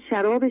و این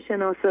شراب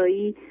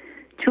شناسایی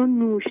چون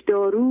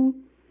نوشدارو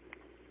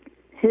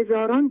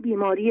هزاران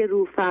بیماری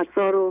روح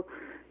فرسا رو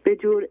به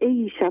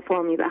جرعه‌ای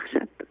شفا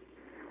میبخشد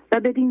و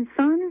بدین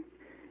سان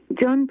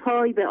جان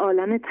پای به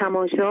عالم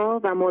تماشا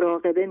و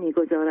مراقبه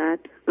میگذارد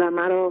و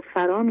مرا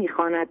فرا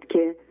میخواند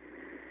که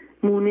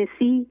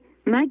مونسی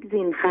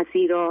مگزین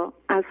خسی را،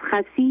 از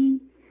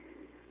خسی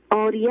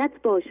عاریت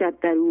باشد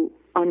در او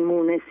آن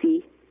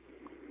مونسی.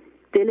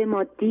 دل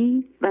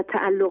مادی و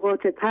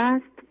تعلقات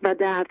پست و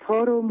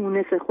دردها رو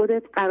مونس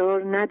خودت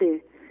قرار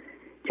نده،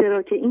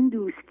 چرا که این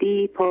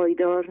دوستی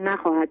پایدار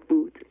نخواهد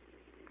بود.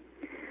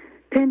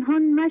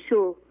 پنهان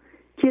مشو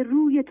که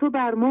روی تو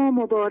بر ما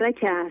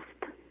مبارک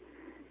است،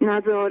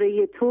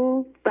 نظاره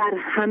تو بر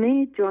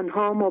همه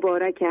جانها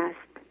مبارک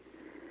است.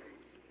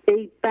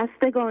 ای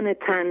بستگان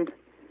تن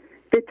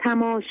به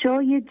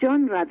تماشای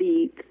جان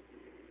روید،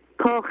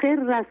 کآخر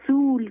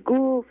رسول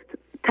گفت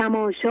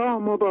تماشا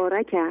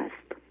مبارک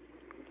است.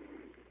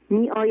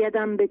 می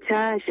آیدم به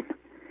چشم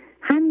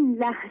همین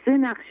لحظه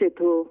نقش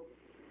تو،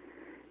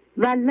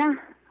 والله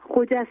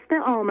خجسته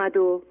آمد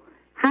و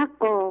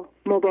حقا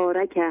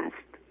مبارک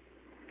است.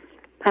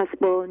 پس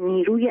با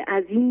نیروی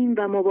عظیم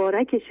و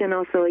مبارک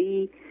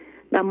شناسایی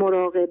و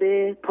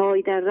مراقبه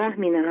پای در ره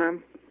می نهم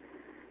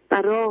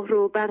و راه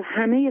رو بر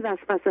همه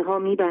وسوسه ها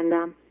می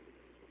بندم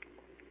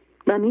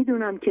و می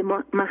دونم که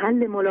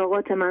محل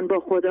ملاقات من با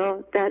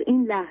خدا در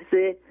این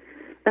لحظه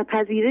و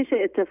پذیرش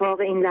اتفاق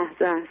این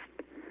لحظه است.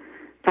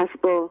 پس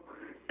با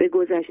به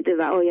گذشته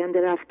و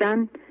آینده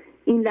رفتن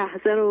این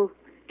لحظه رو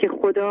که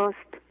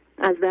خداست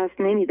از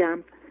دست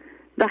نمیدم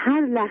و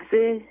هر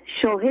لحظه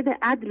شاهد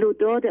عدل و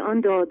داد آن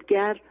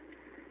دادگر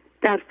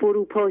در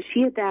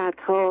فروپاشی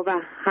دردها و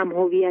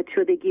هم‌هویت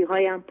شدگی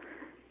هایم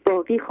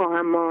باقی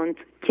خواهم ماند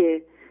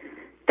که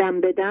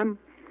دم به دم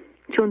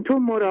چون تو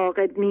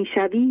مراقب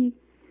میشوی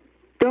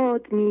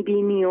داد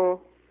میبینی و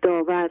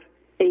داور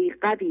ای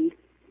قوی.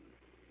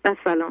 و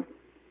سلام.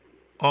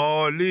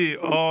 عالی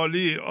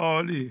عالی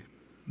عالی،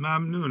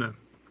 ممنونم.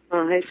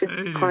 خواهش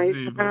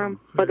می‌کنم.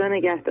 خدا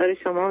نگهدار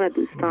شما و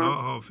دوستان. خدا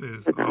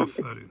حافظ.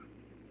 آفرین.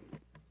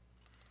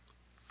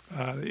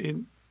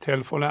 این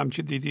تلفن هم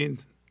که دیدین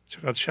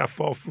چقدر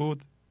شفاف بود،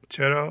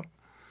 چرا؟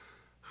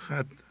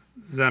 خط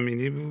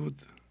زمینی بود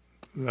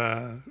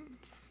و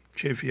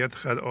کیفیت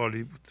خط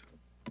عالی بود.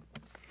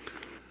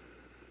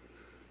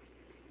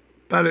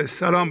 بله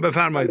سلام،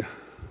 بفرمایید.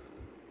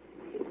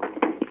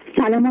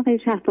 سلام آقای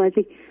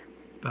شهبازی.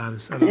 بله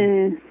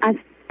سلام. از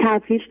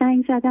تبریز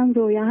زنگ زدم،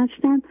 رویا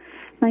هستم.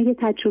 من یه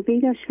تجربه‌ای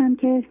داشتم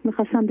که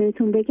میخواستم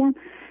بهتون بگم.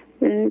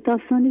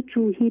 داستان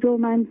جوهی رو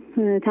من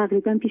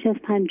تقریبا بیش از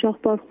 50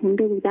 بار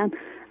خونده بودم،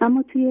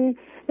 اما توی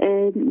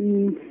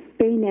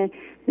بین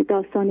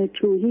داستان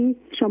جوهی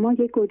شما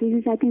یه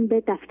گریزی زدین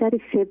به دفتر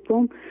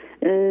سوم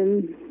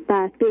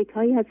و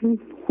بیت‌هایی از این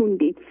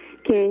خوندید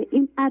که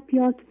این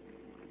ابیات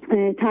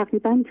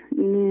تقریبا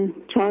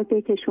 4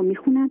 بیتش رو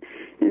میخونم.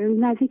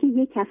 نزدیک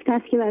 1 هفته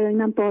است که برای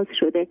من باز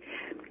شده.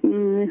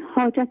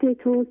 حاجت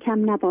تو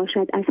کم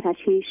نباشد از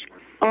حشیش،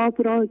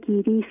 آب را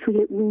گیری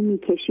سوی او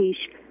میکشیش.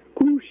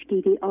 گوش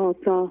گیری آب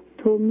را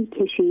تو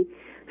میکشی،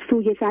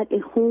 سوی زرع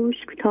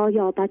خشک تا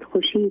یابد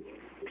خوشی.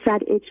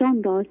 زرع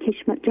جان را که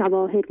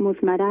جواهر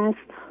مزمر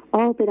است،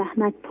 آب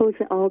رحمت پوز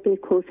آب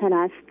کوثر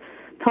است.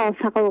 تا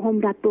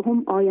سقاهم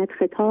ربهم آید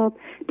خطاب،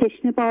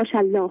 تشنه باش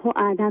الله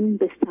اعلم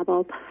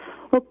بالصواب.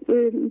 خب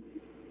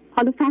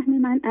حالا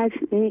فهم من از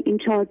این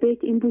 4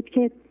 بیت این بود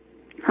که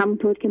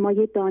همونطور که ما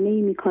یه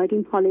دانه‌ای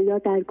میکاریم، حالا یا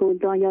در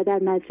گلدان یا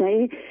در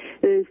مزرعه،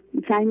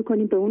 سعی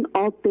میکنیم به اون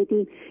آب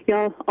بدیم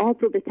یا آب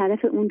رو به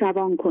طرف اون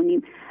روان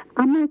کنیم،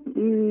 اما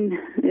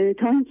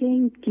تا اینکه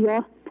این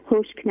گیاه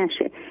خشک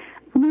نشه.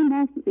 اما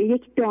ما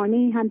یک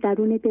دانه هم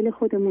درون دل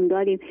خودمون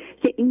داریم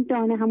که این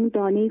دانه همون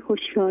دانه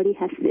هوشیاری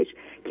هستش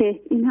که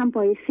این هم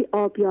بایستی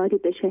آبیاری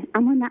بشه،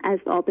 اما نه از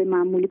آب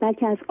معمولی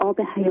بلکه از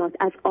آب حیات،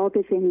 از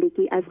آب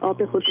زندگی، از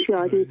آب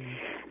هوشیاری.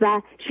 و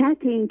شرط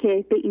این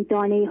که به این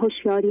دانه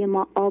هوشیاری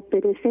ما آب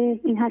برسه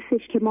این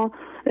هستش که ما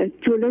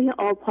جلوی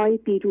آبهای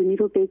بیرونی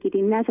رو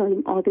بگیریم،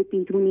 نذاریم آب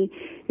بیرونی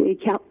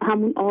که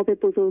همون آب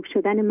بزرگ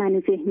شدن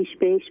من ذهنیش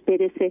بهش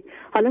برسه.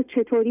 حالا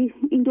چطوری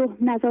این رو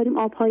نذاریم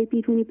آبهای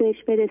بیرونی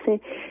بهش برسه؟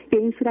 به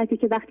این صورتی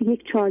که وقتی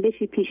یک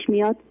چالشی پیش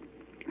میاد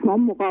ما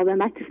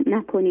مقاومت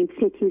نکنیم،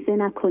 ستیزه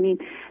نکنیم،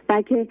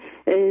 بلکه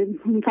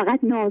فقط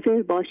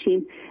ناظر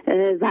باشیم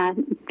و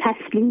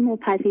تسلیم و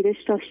پذیرش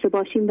داشته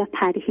باشیم و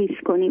پرهیز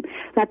کنیم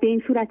و به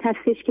این صورت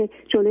هستش که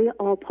جلوی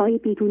آبهای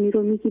بیرونی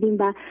رو میگیریم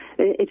و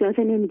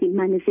اجازه نمیدیم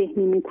من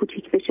ذهنیمون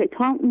کوچیک بشه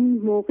تا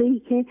اون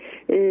موقعی که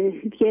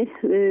دیگه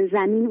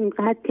زمین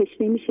اونقدر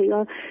تشنه میشه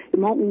یا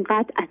ما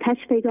اونقدر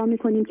آتش پیدا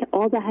میکنیم که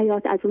آب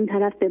حیات از اون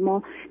طرف به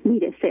ما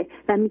میرسه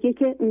و میگه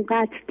که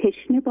اونقدر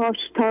تشنه باش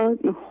تا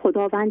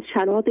خداوند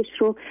شراب شرابش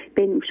رو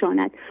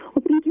بنوشاند.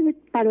 خب این که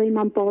برای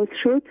من باز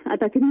شد،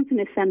 البته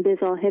میتونستم به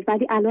ظاهر،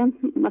 ولی الان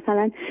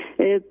مثلا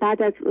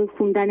بعد از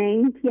خوندن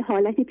این یه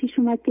حالتی پیش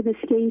اومد که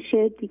مثل این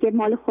شعر دیگه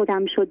مال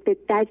خودم شد، به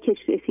درکش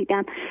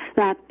رسیدم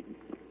و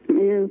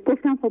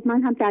گفتم خب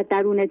من هم در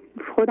درون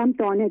خودم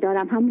دانه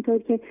دارم، همونطور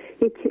که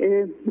یک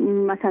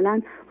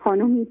مثلا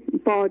خانمی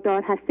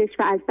باردار هستش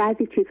و از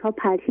بعضی چیزها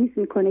پرهیز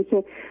میکنه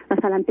که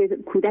مثلا به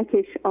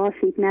کودکش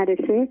آسیب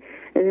نرسه،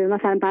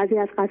 مثلا بعضی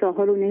از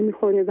غذاها رو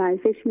نمیخوره،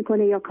 ورزش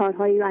میکنه یا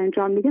کارهایی رو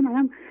انجام میده.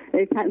 منم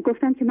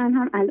گفتم که من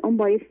هم الان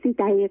بایستی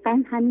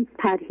دقیقاً همین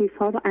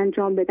پرهیزها رو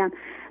انجام بدم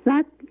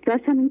و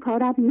داشتم این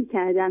کارم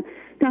میکردم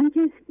تا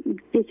اینکه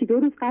یکی دو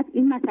روز قبل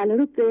این مسئله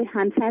رو به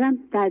همسرم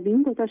در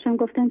بین گذاشتم.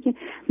 گفتم که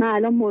من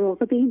الان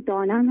مراقب این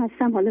دانم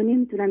هستم، حالا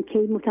نمیدونم کی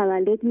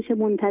متولد میشه،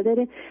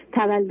 منتظر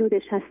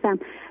تولدش هستم.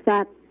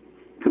 و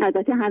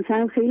البته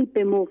همسرم خیلی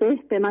به موقع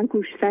به من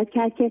گوشزد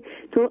کرد که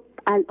تو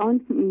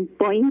الان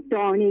با این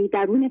دانه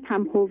درون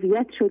هم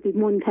هویت شدی،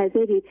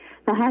 منتظری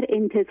و هر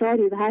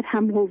انتظاری و هر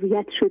هم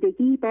هویت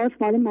شدگی باز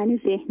مال من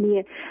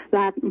ذهنیه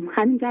و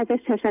همینجا ازش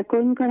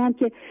تشکر میکنم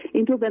که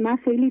این رو به من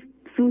خیلی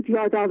زود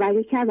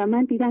یادآوری کرد و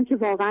من دیدم که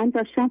واقعا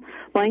داشتم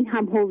با این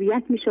هم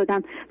هویت می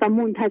شدم و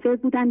منتظر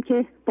بودم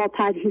که با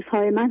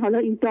پرهیزهای من حالا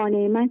این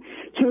دانه من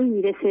کی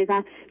میرسه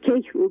و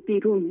کی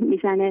بیرون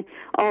میزنه.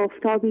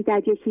 آفتابی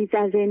در یکی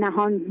ذره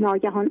نهان،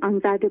 ناگهان آن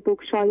ذره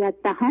بگشاید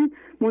دهان.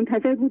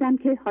 منتظر بودم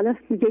که حالا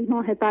یه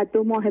ماه بعد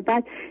 2 ماه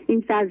بعد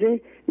این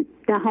ذره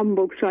دهان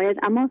بگشاید.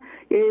 اما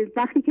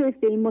وقتی که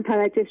به این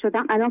متوجه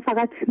شدم الان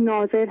فقط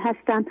ناظر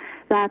هستم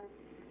و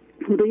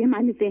روی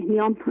من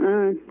ذهنیام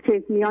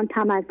که میان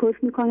تمرکز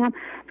میکنم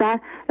و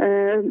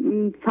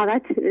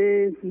فقط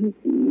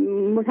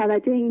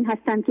متوجه این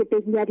هستم که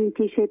بگیری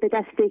تیشه به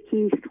دست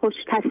کیست، خوش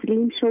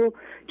تسلیم شو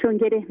چون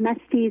گره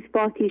مستیز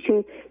با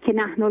تیشه که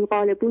نحن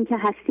الغالبون، که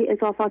هستی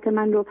اضافات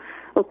من رو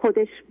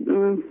خودش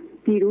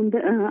بیرون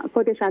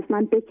خودش از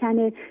من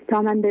بکنه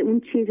تا من به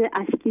اون چیز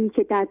اصلی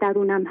که در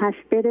درونم هست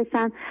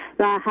برسم.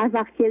 و هر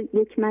وقت که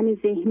یک من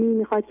ذهنی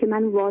میخواد که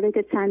من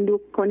وارد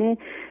صندوق کنه،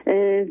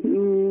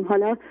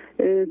 حالا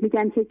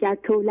میگم که گر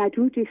تو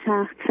لجوجی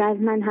سخت سر،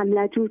 من هم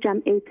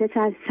لجوجم ای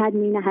پسر، سر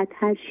می نهد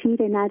هر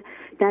شیر نر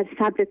در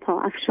صبر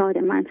پا افشار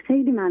من.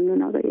 خیلی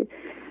ممنون آقای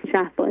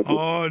شهبازی.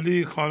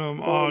 عالی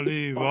خانم،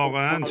 عالی،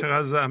 واقعا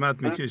چقدر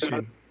زحمت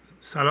میکشین.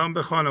 سلام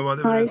به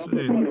خانواده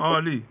برسونید.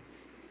 عالی،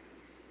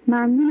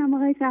 ممنونم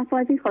آقای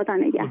شهبازی. خدا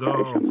نگهدار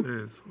شما.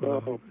 خداحافظ.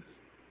 خداحافظ.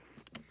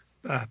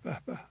 به به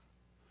به،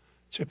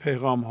 چه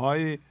پیغام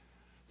های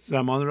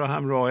زمان رو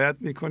هم رعایت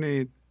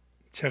میکنید،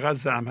 چقدر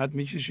زحمت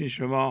میکشین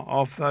شما.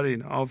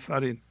 آفرین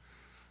آفرین،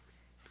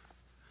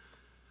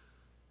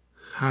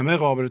 همه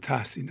قابل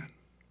تحسینن.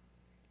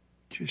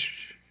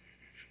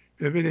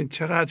 ببینید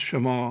چقدر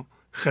شما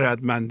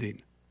خردمندین،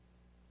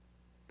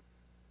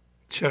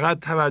 چقدر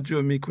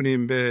توجه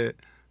میکنیم به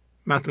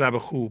مطلب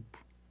خوب،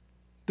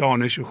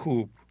 دانش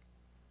خوب،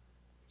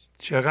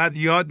 چقدر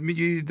یاد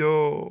میگیرید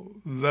و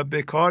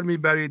به کار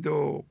میبرید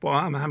و با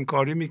هم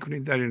همکاری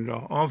میکنید در این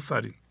راه.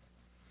 آفرین.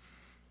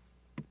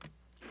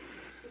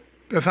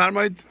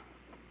 بفرمایید.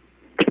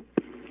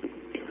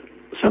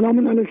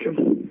 سلام علیکم.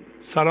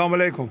 سلام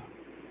علیکم.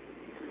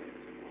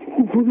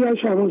 خوبی از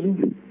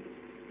شهبازی؟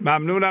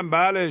 ممنونم.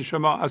 بله،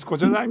 شما از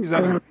کجا زنگ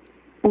میزنید؟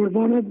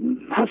 قربان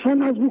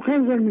حسن از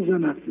بوکان زنگ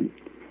میزند.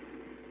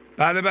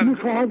 بله بله.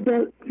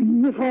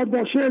 میخواد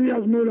با شعری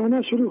از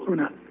مولانا شروع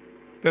کنه.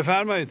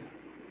 بفرمایید.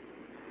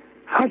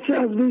 هرچه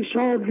از وی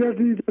شاد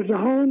گردی در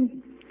جهان،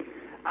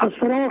 از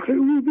فراخ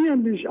او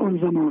بیندیش آن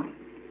زمان.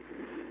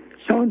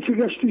 آنچه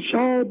گشتی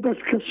شاد بس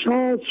کس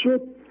شاد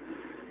شد،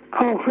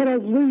 آخر از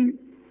وی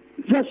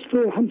جست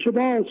و همچو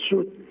باز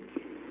شد.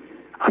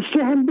 از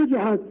تو هم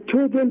بجهد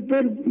تو دل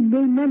بر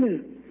وی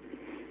منه،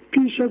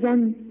 پیش از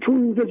آن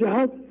تو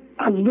بجهد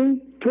از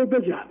وی تو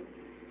بجهد.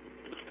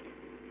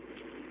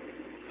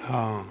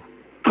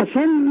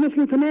 اصلا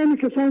مثل تمام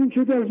کسانی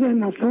که در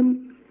ذهن هستن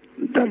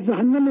در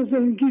جهنم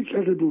ذهن گیر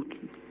کرده بود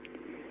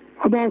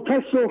و با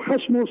ترس و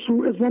خشم و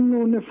سوء ظن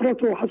و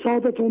نفرت و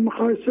حسادت و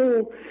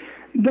مخایسه و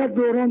درد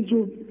و رنج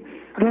و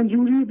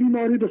رنجوری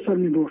بیماری به سر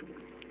می برد.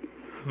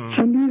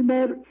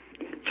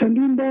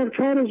 چندین بار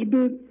کارش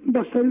به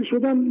بستری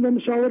شدن و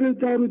مشاوره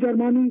دارو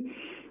درمانی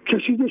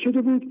کشیده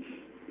شده بود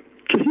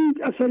که هیچ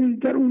اثری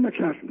در اون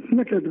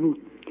نکرده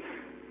بود.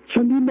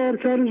 چندین بار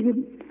کارش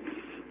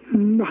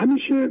به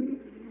همیشه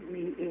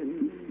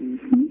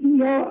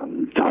یا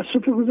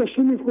تأسف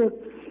گذشته میخورد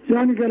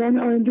یا نگران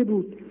آینده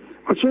بود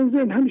و چون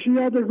ذهن همیشه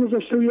یاد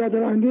گذشته و یاد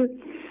آینده،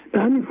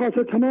 به همین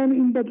خاطر تمام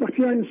این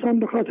بدبختی انسان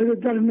به خاطر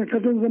درک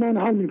نکردن زمان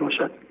حال می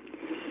باشد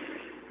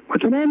و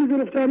تمام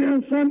گرفتاری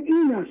انسان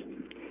این است.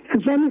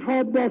 انسان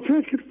میخواد با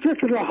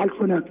فکر را حل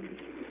کند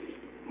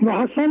و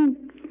حسن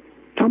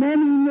تمام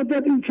این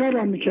مدت این کار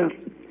را میکرد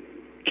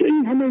که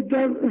این همه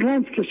در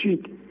رنج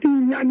کشید.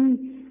 این یعنی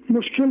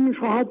مشکل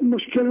میخواهد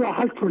مشکل را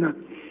حل کند.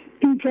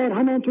 این کار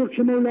همانطور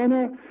که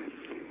مولانا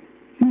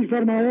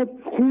میفرماید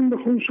خون به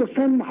خون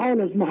شستن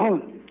محال از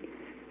محال.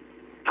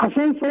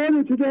 حسن سوال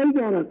ابتدایی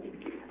دارد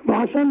و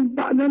حسن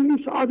بعدا این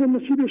سعادت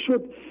نصیب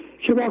شد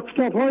که با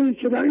کتاب‌هایی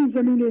که در این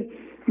زمینه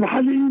و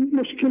حل این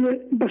مشکل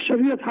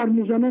بشریت حرف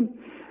می‌زنند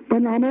به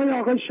نامه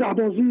آقای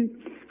شهبازی،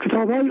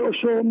 کتاب‌های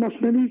اوشو،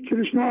 مثنوی،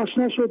 کریشنا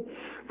آشنا شد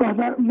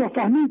و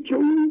فهمید که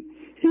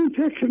این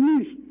فکر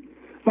نیست.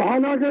 و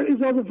حالا اگر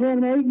اجازه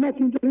فرمایید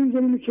متن در این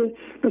زمینه که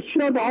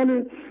بسیار به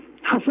حال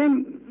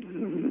حسن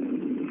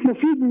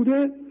مفید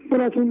بوده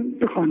براتون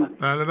بخوانم.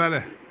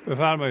 بله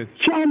بفرمایید.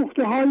 چه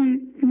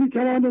نکته‌هایی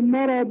می‌تواند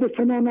ما را به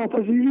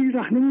فناناپذیری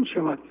راهنمود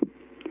شود؟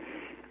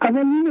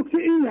 اولین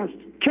نکته این است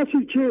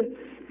کسی که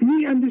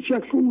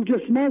می‌اندیشد که او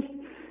جسم است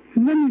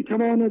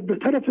نمی‌تواند به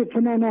طرف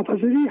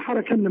فناناپذیری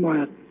حرکت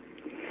نماید.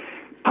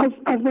 از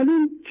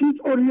اولین چیز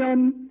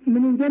عریان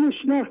نمودن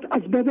شناخت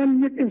از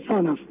بدن یک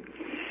انسان است.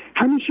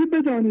 همیشه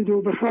بدانید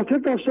و به خاطر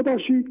داشته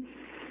باشید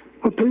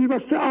و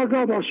پیوسته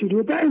آگاه باشید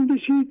و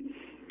بیندیشید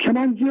که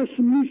من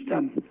جسم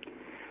نیستم.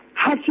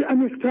 هرچی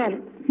عمیق‌تر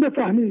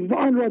بفهمید و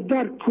آن را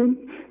در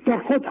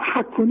خود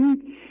حق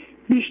کنید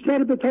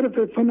بیشتر به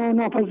طرف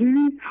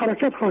فناناپذیری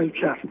حرکت خواهید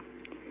کرد.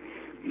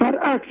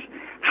 برعکس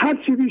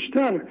هرچی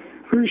بیشتر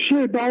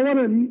ریشه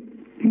باور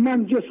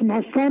من جسم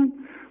هستم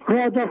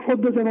را در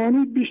خود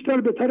بدانید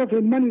بیشتر به طرف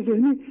من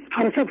ذهنی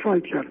حرکت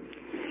خواهید کرد،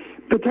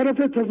 به طرف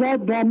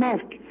تضاد با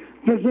مرگ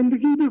و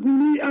زندگی به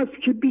گونه‌ای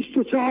است که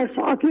 24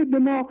 ساعته به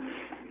ما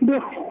به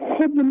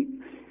خود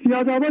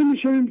یادآور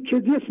می‌شویم که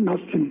جسم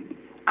هستیم.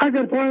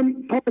 اگر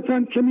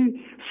پایتان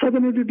کمی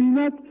صدمه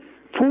ببیند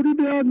فوری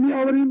به یاد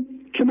می‌آوریم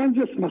که من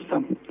جسم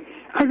هستم.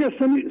 اگر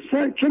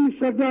کمی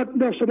سردرد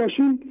داشته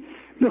باشیم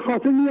به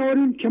خاطر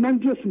می‌آوریم که من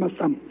جسم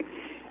هستم.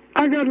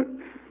 اگر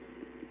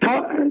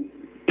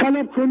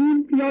طلب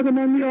کنیم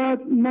یادمان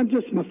میاد من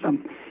جسم هستم.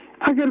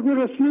 اگر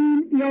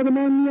گرسنه‌ایم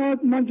یادمان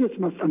میاد من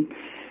جسم هستم.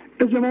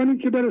 به زمانی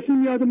که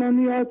برسیم یادمان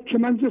میاد که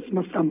من جسم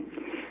هستم.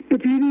 به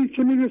پیری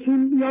که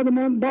میرسیم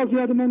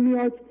یادمان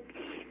میاد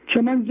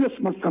که من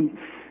جسم هستم.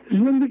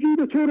 زندگی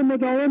به طور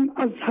مداوم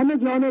از همه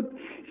جانب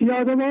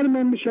یادآور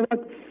من میشود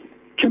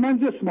که من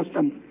جسم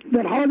هستم،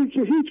 در حالی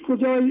که هیچ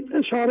کجای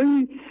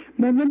اشاره‌ای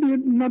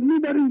مبنی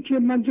بر این که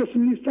من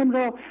جسم نیستم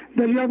را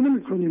دریافت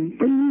نمی‌کنیم.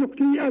 و این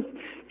نکته‌ای است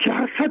که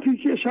خطی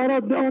که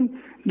اشارات به آن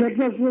در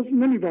دسترس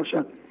نمی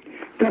باشد،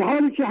 در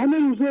حالی که همه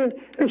روزه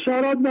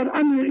اشارات در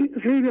امر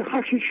غیر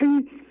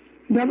حقیقی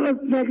در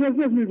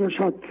دسترس می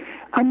باشد.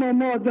 اما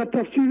ما در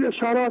تفسیر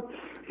اشارات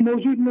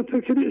موجود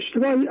متفکر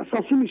اشتباهی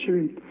اساسی می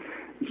شویم.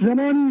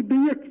 زمانی به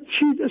یک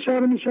چیز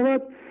اشاره می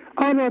شود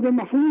آن را به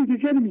مفهوم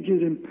دیگر می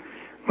گیریم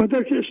و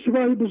درک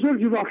اشتباهی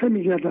بزرگی واقع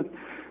می گردد.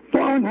 با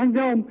آن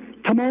هنگام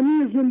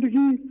تمامی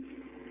زندگی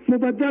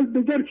مبدل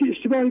به درک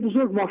اشتباهی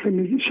بزرگ واقع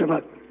می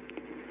شود.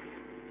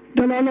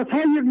 دلالت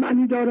های یک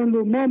معنی دارند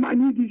و ما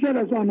معنی دیگر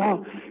از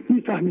آنها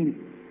می فهمیم.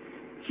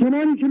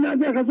 زمانی که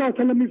معده غذا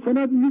طلب می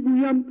کند می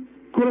گویم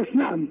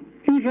گرسنه‌ام.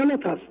 این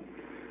غلط است.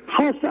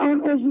 خواست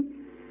آن عضو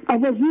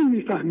عوضی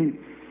می فهمیم.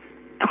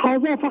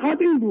 تقاضا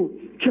فقط این بود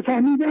که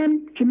فهمیدم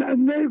که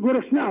معده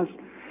گرسنه است،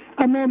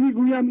 اما می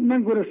گویم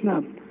من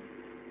گرسنه‌ام.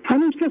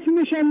 هنوز کسی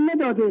نشان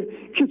نداده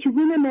که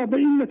چگونه ما به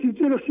این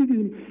نتیجه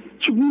رسیدیم،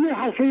 چگونه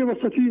حلقه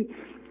وسطی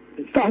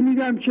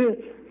فهمیدم که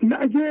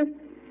معده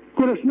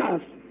گرسنه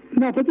است.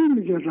 ناپدید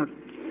می‌گردد.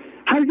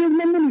 هرگز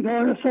من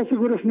نمی‌توانم احساس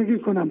گرسنگی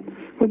کنم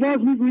و باز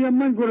می‌گویم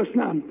من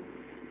گرسنه‌ام.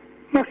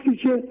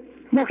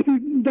 وقتی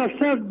در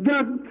سر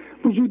درد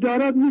وجود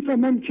دارد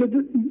می‌فهمم که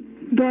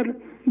در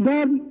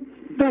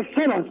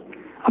سر است،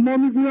 اما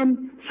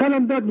می‌گویم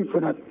سرم درد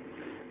می‌کند.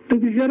 به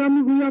دیگران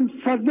می‌گویم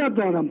سردرد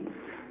دارم.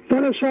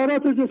 در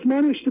اشارات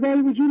جسمانی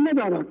اشتباهی وجود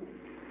ندارد،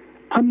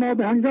 اما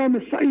به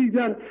هنگام سعی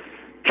در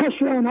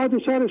کشف آنها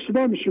دچار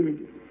اشتباه می‌شویم.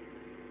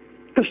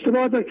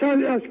 اشتباه در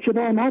کاری است که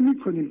با آنها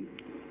میکنیم.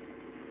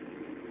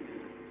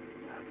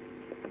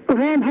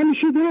 رام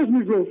همیشه درست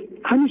میگفت،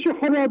 همیشه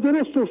خود را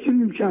درست توصیف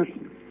میکرد.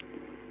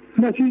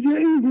 نتیجه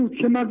این بود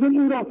که مردم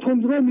او را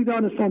تندرو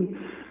میدانستند.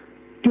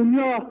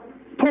 دنیا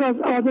پر از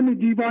آدم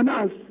دیوانه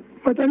است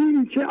و در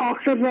این که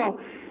آخر را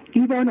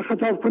دیوانه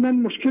خطاب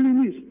کنند مشکلی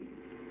نیست.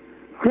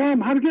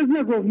 رام هرگز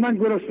نگفت من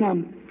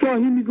گرسنه‌ام.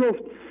 گاهی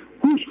میگفت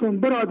گوش کن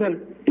برادر،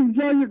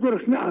 اینجا یک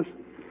گرسنه است.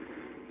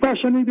 با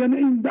شنیدن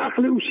این به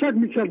عقل او شک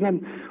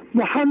می‌کردند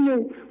و هر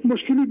نوع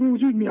مشکلی به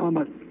وجود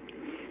می‌آمد.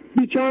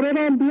 بیچاره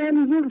رام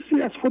بیان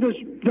زرسی از خودش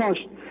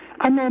داشت،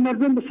 اما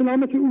مردم به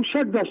سلامت او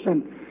شک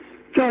داشتند.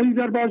 گاهی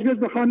در بازگشت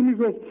به خانه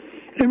می‌گفت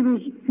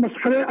امروز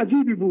مسخره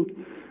عجیبی بود.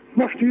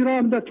 وقتی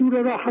رام در طور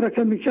راه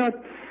حرکت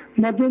می‌کرد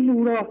مردم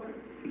او را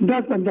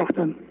دست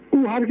انداختند.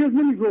 او هرگز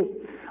نمی‌گفت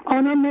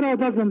آنان مرا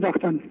دست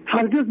انداختند.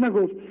 هرگز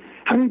نگفت.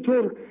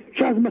 همینطور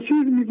که از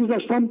مسیر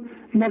می‌گذشتم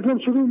مردم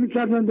شروع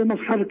می‌کردند به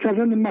مسخره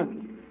کردن من.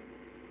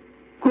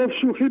 گفت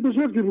شوخی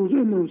بزرگی بود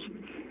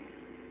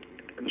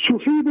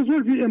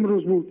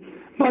امروز بود.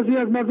 بعضی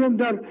از مردم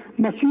در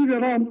مسیر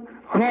رام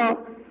را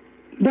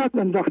دست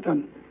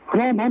انداختند.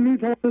 رام هم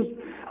می‌توانست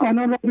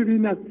آنان را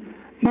ببیند.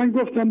 من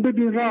گفتم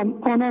ببین رام،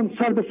 آنان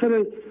سر به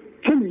سر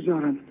چه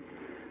می‌گذارند؟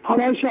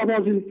 حالا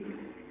شهبازی،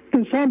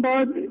 انسان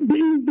باید به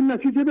این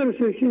نتیجه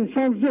برسه که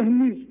انسان ذهن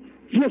نیست،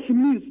 جسم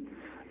نیست.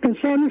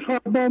 انسانی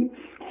خواهد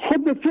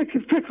خود به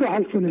فکر را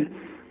حل کنه.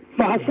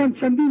 و حسن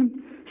چندین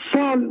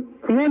سال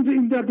رنج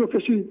این درد رو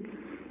کشید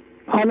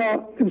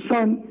حالا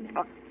انسان.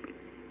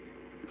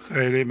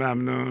 خیلی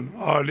ممنون.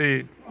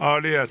 عالی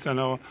عالی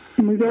اصلا.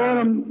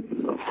 امیدوارم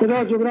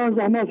خدا جبران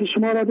زحمات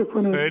شما را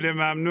بکنه. خیلی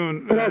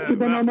ممنون. برای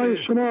برنامه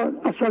شما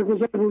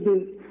اثرگذار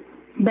بوده.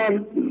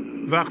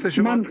 وقت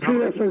شما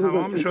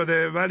تمام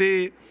شده،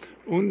 ولی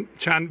اون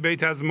چند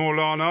بیت از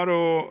مولانا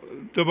رو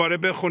دوباره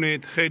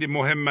بخونید، خیلی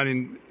مهم.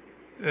 این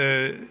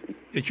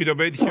یکی دو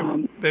بیتی که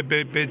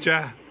به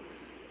جه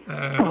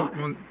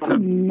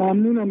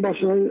ممنونم.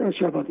 باشه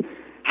شبت.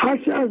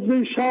 هرچه از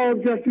وی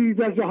شاد گردی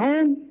در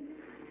جهان،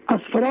 از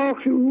فراخ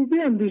او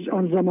بیندیش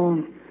آن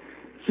زمان.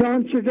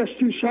 زان چه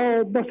گشتی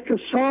شاد بس که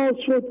شاد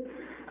شد،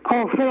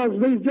 آخر از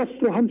وی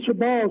جست و همچه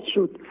باز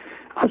شد.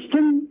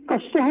 از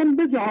تو هم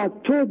بجهد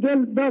تو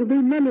دل بر وی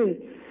مله،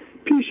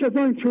 پیش از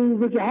آن که او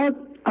بجهد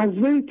از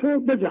وی تو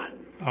بجهد.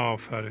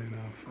 آفرین.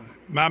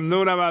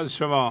 ممنونم از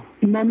شما.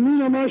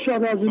 ممنونم از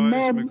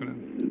ما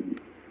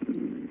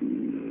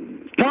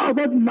تا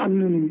ابد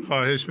ممنونیم.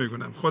 خواهش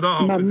میکنم. خدا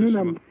حافظ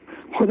شما.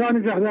 خدا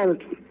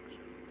نگهدارتون.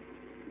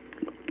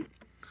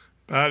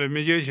 بله،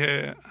 میگه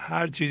که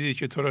هر چیزی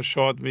که تو را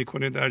شاد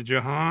میکنه در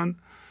جهان،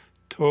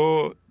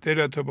 تو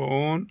دلتو به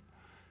اون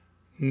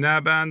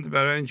نبند،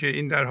 برای اینکه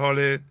این در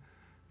حال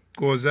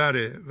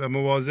گذره و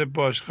مواظب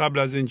باش قبل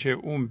از اینکه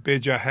اون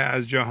بجهه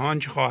از جهان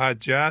چه خواهد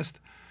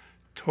جست،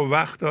 تو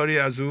وقت داری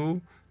از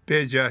او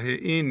بجهه.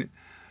 این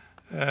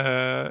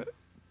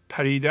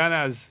پریدن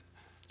از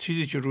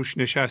چیزی که روش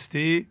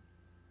نشستی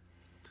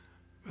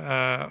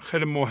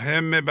خیلی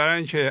مهمه، برای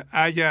اینکه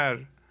اگر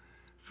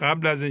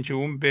قبل از اینکه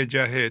اون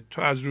بجهه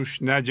تو از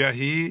روش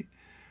نجهی،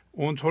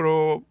 اون تو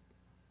رو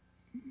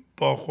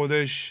با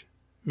خودش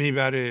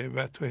میبره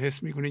و تو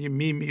حس میکنی که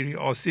میمیری،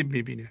 آسیب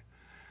میبینه.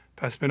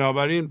 پس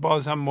بنابراین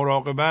باز هم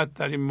مراقبت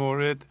در این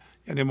مورد،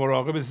 یعنی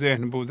مراقب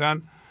ذهن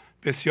بودن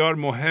بسیار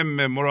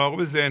مهمه.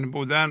 مراقب ذهن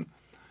بودن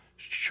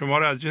شما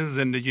رو از جنس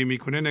زندگی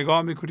میکنه.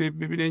 نگاه میکنید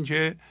ببینید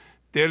که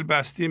دل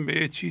بستیم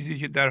به یه چیزی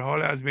که در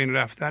حال از بین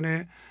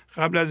رفتنه،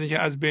 قبل از اینکه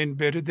از بین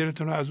بره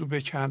دلتون رو از او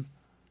بکن،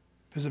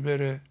 بذار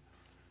بره.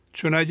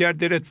 چون اگر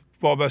دلت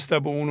وابسته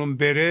به اونم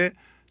بره،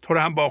 تو رو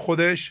هم با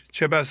خودش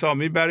چه بسا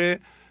میبره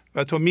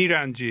و تو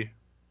میرنجی.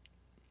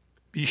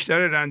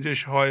 بیشتر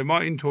رنجش های ما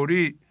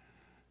اینطوری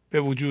به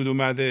وجود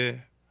اومده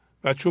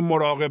و چون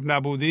مراقب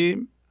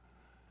نبودیم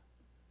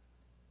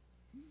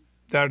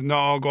در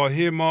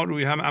ناآگاهی ما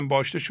روی هم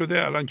انباشته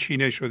شده، الان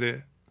کینه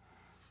شده.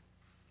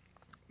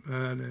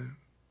 بله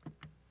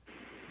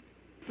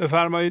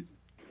بفرمایید.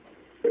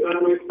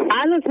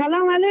 الو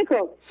سلام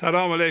علیکم.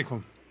 سلام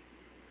علیکم.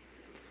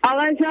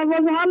 آقای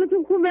شهباز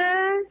حالتون خوبه؟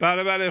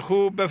 بله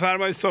خوب.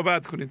 بفرمایید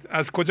صحبت کنید.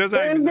 از کجا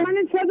زنگ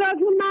میزنید؟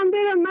 من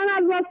برم. من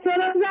از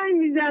آستارا زنگ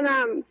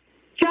میزنم،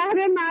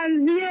 شهر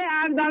مرزی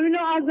اردبیل و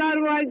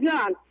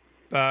آذربایجان.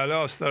 بله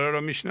آستارا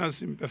رو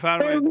میشناسیم.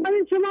 بفرمایید.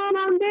 شما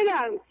من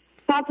برم.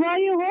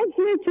 صفای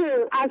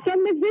حسنتون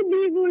اصلا مثل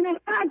دیوونه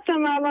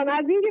خرچم الان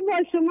از اینکه با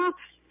شما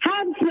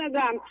حرف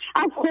زدم.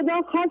 از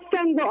خدا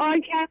خواستم، دعا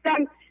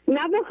کردم،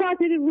 نه به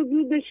خاطر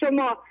وجود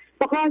شما،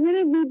 به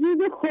خاطر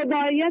وجود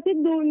خدایت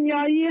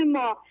دنیایی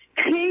ما.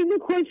 خیلی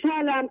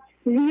خوشحالم.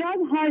 زیاد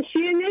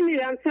حاشیه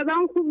نمیرم.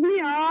 صدام خوب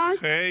میاد؟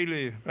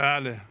 خیلی.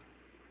 بله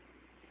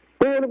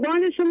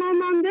قربان شما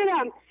من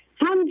برم.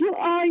 همجور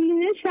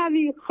آینه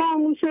شوی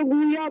خاموش و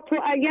گویا تو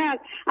اگر.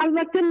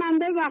 البته من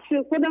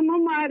ببخشید خودم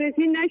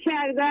معرفی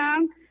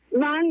نکردم.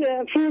 من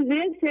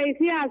فوزیه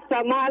سیفی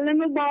هستم،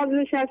 معلم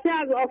بازنشسته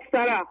از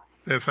آستارا.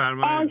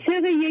 بفرمایید.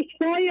 عاشق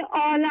یکتای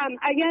عالم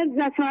اگر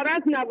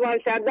جسارت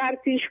نباشد در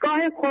پیشگاه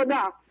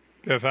خدا.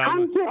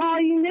 بفرمایید. هم تو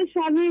آینه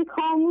شوی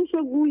خاموش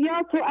و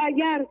گویا تو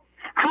اگر.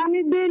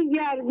 همه دل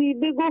گردی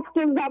به گفت و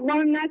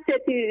زبان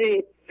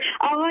نستیزی.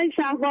 آقای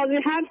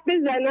شهبازی حرف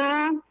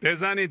بزنم؟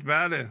 بزنید.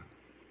 بله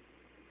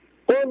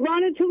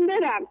قربانتون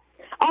برم.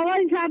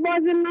 آقای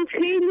شهبازی من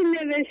خیلی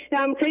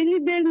نوشتم، خیلی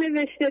دل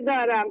نوشته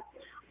دارم.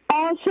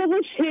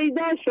 عاشق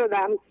شیدا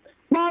شدم،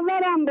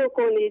 باورم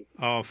بکنید.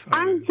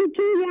 انت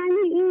تو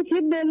یعنی این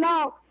که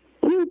بلا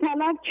این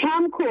طلب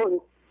کم کن،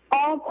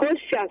 آب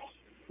خوش است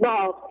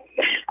باغ.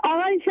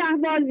 آقای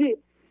شهبازی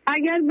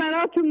اگر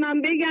براتون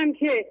من بگم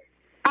که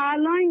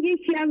الان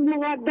یکی از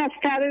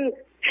مقدسترین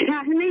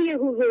صحنه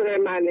حضور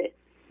منه.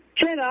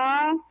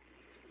 چرا؟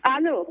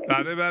 الو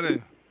بله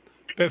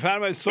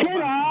بفرمایید صحبت.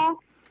 چرا؟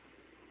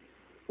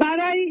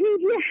 برای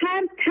اینکه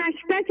هر تک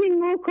تک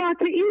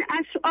نکات این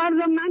اشعار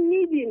رو من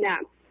میبینم،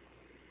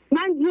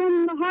 من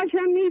جمله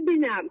هاشم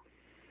میبینم.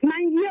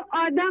 من یه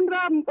آدم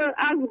را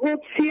از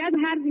قدسیت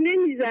حرف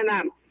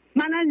نمیزنم،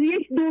 من از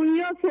یک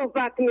دنیا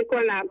صحبت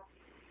میکنم.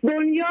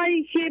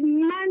 دنیایی که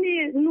من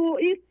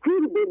نوعی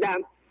کور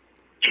بودم،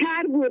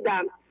 کر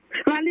بودم،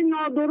 ولی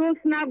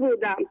نادرست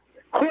نبودم.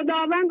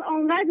 خداوند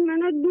آنقدر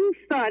منو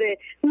دوست داره،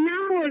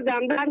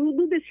 نمردم. در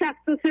حدود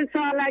 63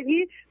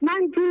 سالگی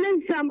من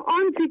تونستم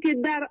آنچه که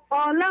در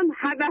عالم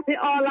هدف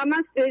عالم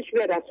است بهش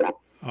برسم.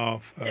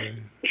 آفرین.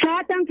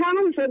 ساعتم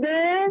تمام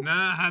شده؟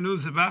 نه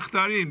هنوز وقت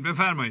دارین.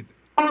 بفرمایید.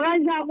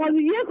 آقای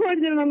جوادی یه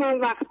خورده به من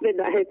وقت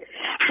بدهید.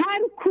 هر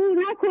کو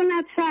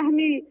نکند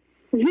فهمی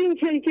زین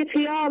که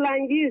خیال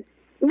انگیز،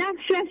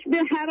 نقشش به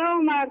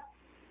حرام است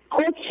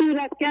خود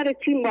صورتگر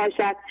تیم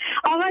باشد.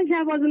 آقای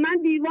شهبازی،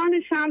 من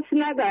دیوان شمس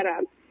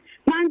ندارم،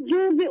 من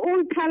جز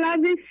اون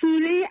طلب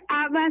سوره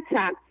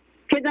عبسم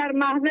که در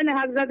محفل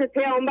حضرت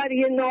پیامبر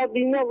یه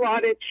نابینا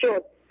وارد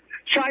شد،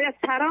 شاید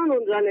سران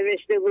اونجا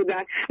نوشته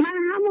بودن.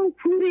 من همون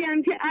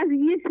پوریم که از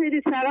یه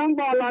سری سران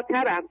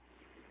بالاترم.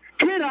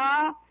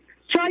 چرا؟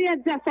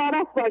 شاید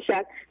جسارت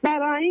باشد،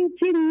 برای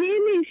اینکه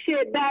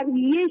نمیشه در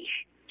یک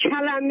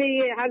کلمه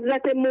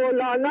حضرت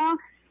مولانا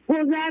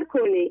گذر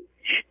کنی.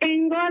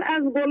 انگار از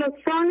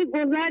گلستان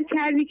گذر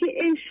کردی که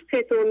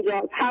عشقت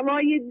اونجاست،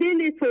 هوای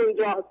دلت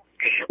اونجاست،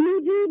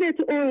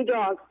 وجودت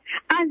اونجاست،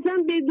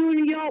 ازم به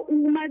دنیا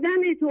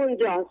اومدنت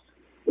اونجاست.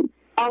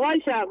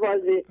 آقای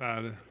شهبازی،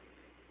 بله.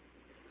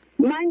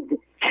 من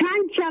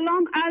چند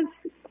کلام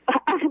از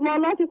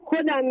احوالات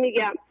خودم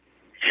میگم.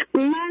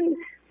 من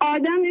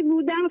آدمی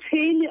بودم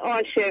خیلی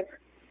عاشق،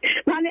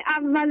 ولی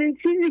اولین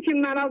چیزی که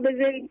منو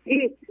به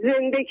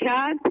زنده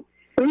کرد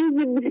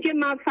روزی بود که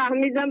من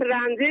فهمیدم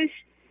رنجش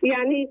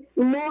یعنی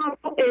ما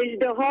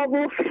اژدها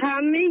و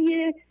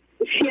همه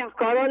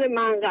شیعه‌کاران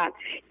منقل،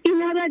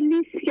 اینا را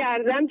لیست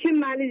کردم که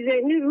منی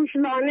ذهنی روش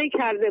لانه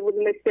کرده بود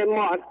مثل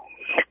مار،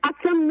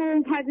 اصلا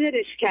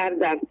منفجرش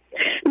کردم.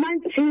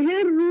 من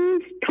 40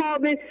 روز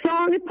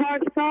تابستان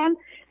پارسال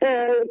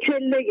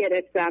چله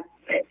گرفتم،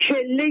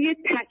 چله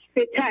تک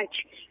به تک.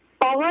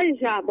 آقای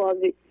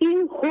شهبازی،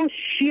 این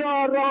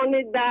هوشیاران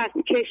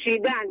دست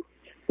کشیدن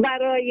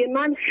برای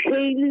من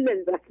خیلی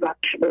لذت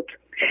بخش بود.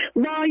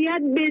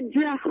 باید به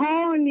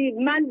جهانی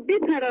من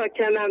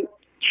بپراکنم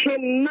که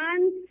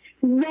من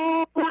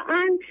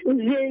واقعا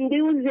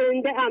زنده و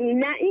زنده هم،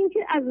 نه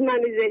اینکه از من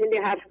ذهنی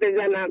حرف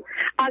بزنم،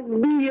 از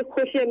بوی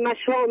خوش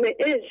مشام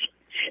عشق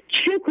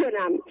چه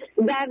کنم،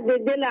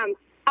 درد دلم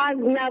از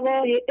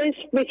نوای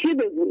عشق به کی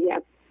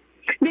بگویم؟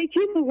 به کی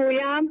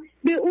بگویم؟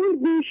 به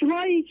اون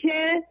گوشهایی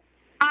که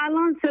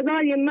الان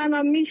صدای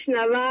منو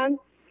میشنون.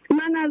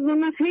 من از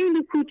اون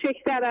خیلی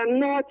کوچکترم،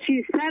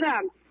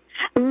 ناچیزترم،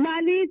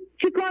 ولی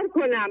چیکار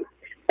کنم؟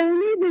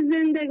 امید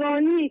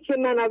زندگانی که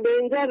منو به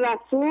اینجا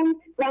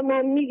رسون و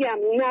من میگم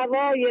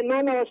نوای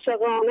من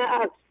عاشقانه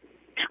است،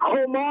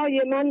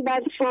 همای من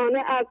بر شانه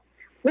است،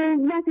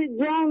 قوت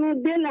جان و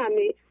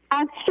دلمی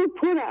از تو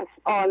پر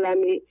است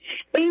عالمی،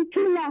 ای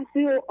تو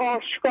لحظه و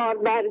آشکار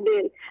بر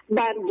دل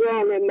بر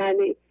جان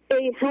منی،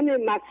 ای همه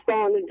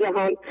مستان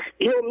جهان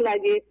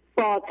جملگی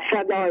باد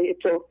صدای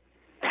تو،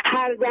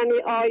 هر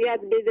دمی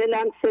آید به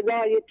دلم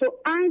صدای تو،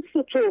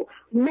 انس تو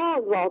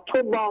بازا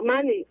تو با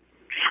منی.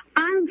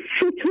 انس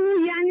تو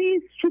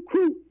یعنی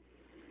سکوت.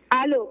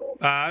 الو،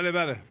 بله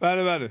بله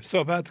بله بله،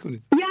 صحبت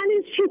کنید.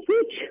 یعنی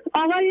سکوت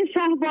آقای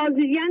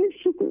شهبازی، یعنی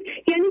سکوت،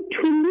 یعنی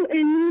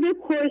طلوع نور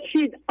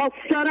خورشید.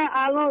 آفتار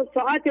الان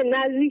ساعت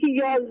نزدیک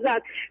 11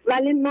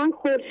 ولی من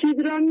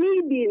خورشید را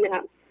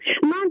میبینم.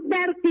 من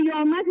در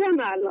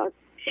قیامتم الان.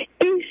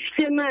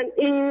 عشق من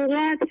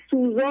اینقدر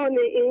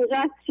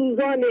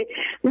سوزانه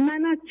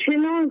من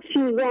چنان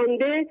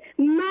سوزانده،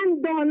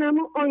 من دانم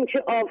و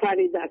آنکه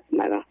آفریدت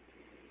مرا.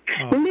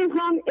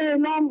 میخوام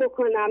اعلام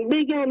بکنم،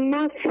 بگم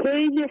من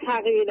خیلی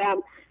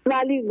حقیرم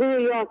ولی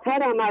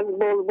گویاترم از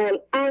بلبل،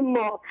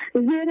 اما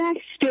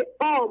زرشت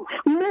عام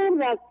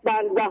مهر است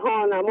بر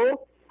دهانم و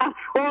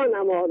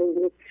افغانم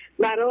آرزو.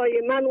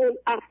 برای من اون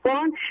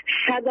افغان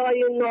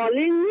صدای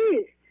ناله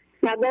نیست،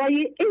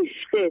 صدای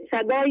عشق،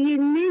 صدای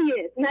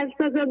نیه، نه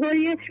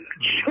صدای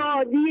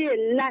شادی،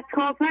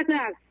 لطافت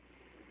است.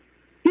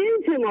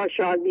 جنس ما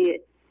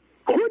شادیه.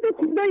 خود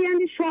خدا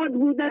یعنی شاد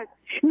بودن.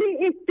 به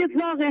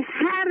اتفاق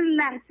هر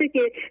لحظه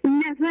که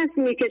نفس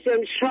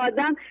میکشم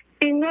شادم،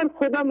 انگار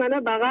خدا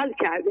منو بغل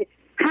کرده،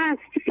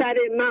 هست سر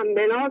من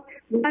بناس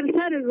بر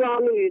سر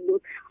زانوی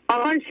دود.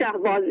 آقای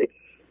شهبازی،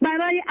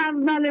 برای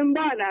اولین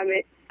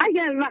بارمه،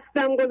 اگر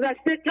وقتم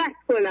گذشته قطع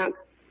کنم،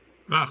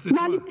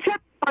 ولی چند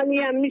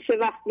ثانیه هم میشه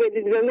وقت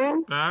بدید به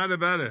من؟ بله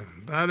بله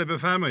بله،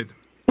 بفرمایید.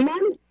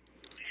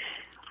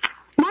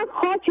 من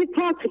خاک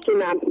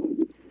پاکتونم.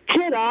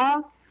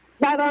 چرا؟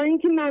 برای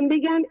اینکه من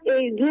بگم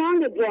ای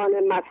جان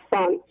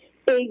مستان،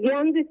 ای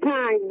گنج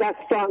تنگ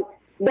دستان،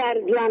 در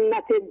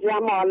جنت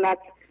جمالت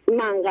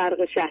من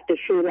غرق شهد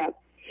شورم.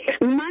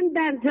 من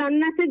در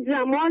جنت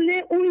جمال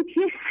اون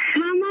که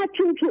همه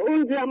تو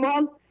اون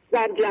جمال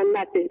در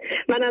جنته.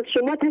 من از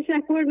شما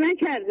تشکر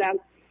نکردم،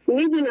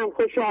 میدونم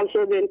خوشحال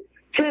شدین.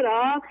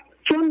 چرا؟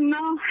 چون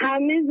ما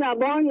همه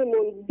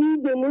زبانمون،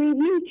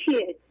 دیدمون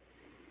یکیه.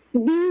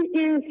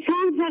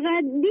 انسان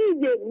فقط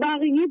دیده،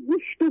 بقیه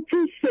گوشت و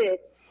پوسته.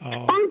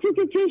 آنچه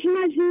که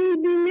چشمش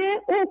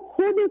میبینه او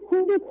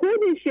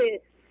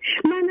خودشه.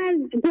 من از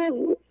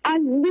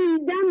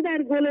دیدن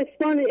در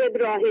گلستان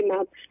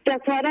ابراهیمم،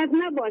 جسارت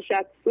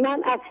نباشد،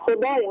 من از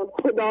خدایم،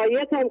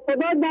 خدایتم،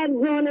 خدا در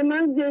جان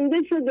من زنده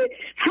شده.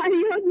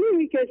 حیات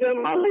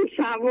نمیکشم آقای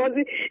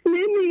شهبازی،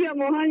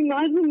 نمیگم آهای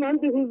من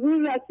به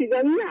حضور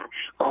رسیدم، نه،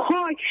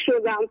 خاک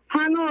شدم،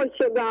 پناه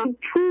شدم،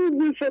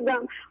 پود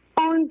شدم،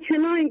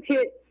 آنچنان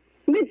که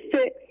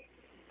مثل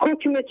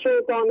حکم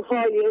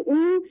چوگانهای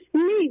او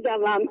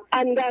میدوم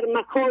اندر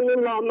مکان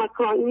و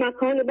لامکان.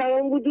 مکان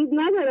برام وجود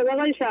نداره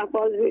آقای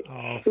شهبازی،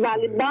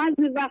 ولی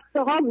بعضی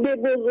وقتها به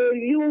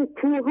بزرگی اون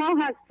کوها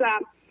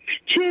هستم.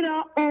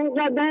 چرا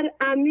آنقدر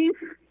عمیق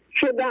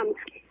شدم؟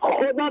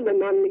 خدا به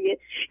من میگه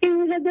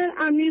اینقدر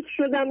عمیق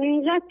شدم،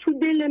 اینقدر تو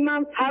دل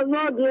من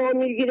فضا جا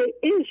میگیره،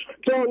 عشق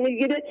جا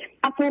میگیره،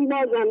 اصلا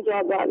بازم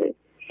جا داره.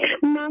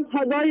 من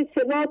فدای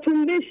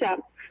صداتون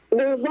بشم،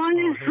 قربان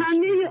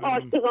همه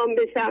عاشقان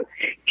بشم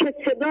که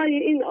صدای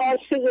این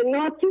عاشق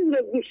ناچیز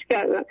رو گوش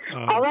کردن.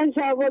 آقای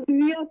شهبازی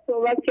بیا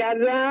صحبت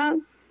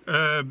کردم.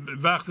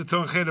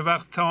 وقتتون خیلی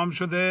وقت تمام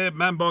شده،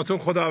 من با تون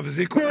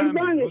خداحافظی کنم.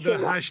 حدود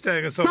 8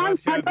 دقیقه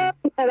صحبت کردم.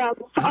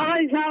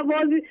 آقای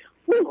شهبازی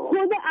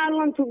خود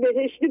الان تو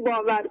بهشتی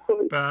باور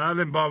کن.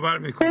 بله باور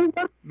میکنم.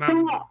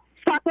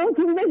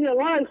 سلامتون بشه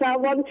آقای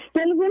شهبازی.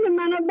 تلفن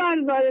منو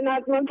بردارین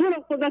حتما، تو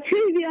رو خدا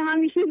خیلی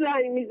همیشه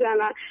زنگ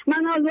میزنن.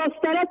 من از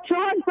آستارا 4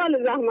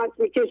 سال زحمت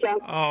میکشم.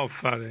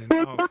 آفرین.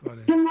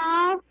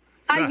 شما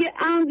اگه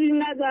امری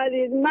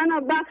ندارید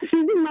منو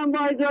بخشیدید، من با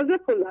اجازه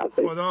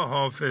خدا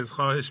حافظ.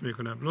 خواهش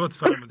میکنم، لطف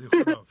فرمودید.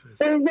 خدا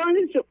حافظ.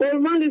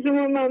 قربان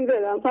شما من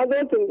برم،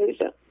 فداتون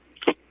بشم.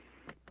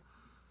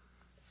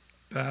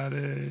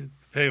 بله،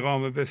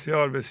 پیغام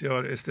بسیار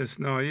بسیار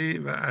استثنایی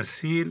و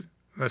اصیل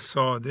و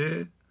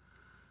ساده.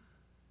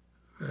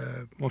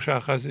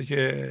 مشخصه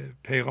که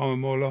پیغام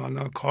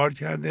مولانا کار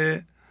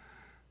کرده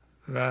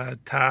و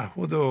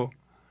تعهد و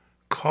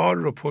کار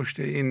رو پشت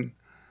این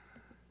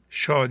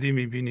شادی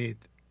میبینید.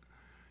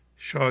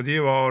 شادی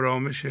و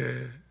آرامش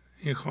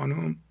این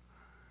خانم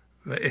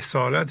و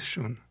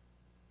اصالتشون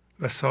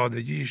و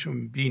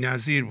سادگیشون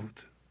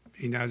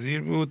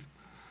بی‌نظیر بود.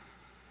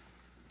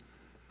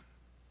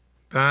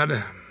 بله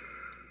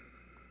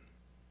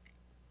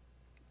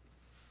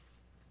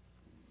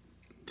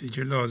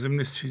دیگه لازم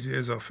نیست چیزی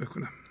اضافه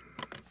کنم.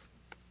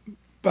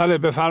 بله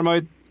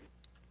بفرمایید.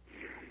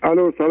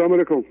 الو سلام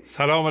علیکم.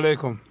 سلام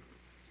علیکم.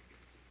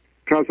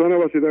 خسته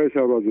نباشید آقای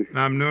شهبازی.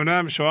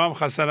 ممنونم، شما هم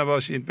خسته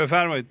نباشید.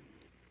 بفرمایید.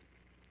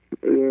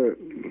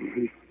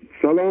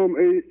 سلام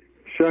ای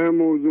شه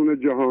موزون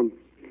جهان،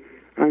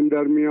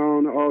 اندر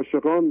میان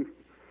عاشقان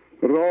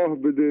راه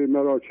بده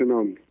مرا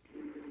چنان.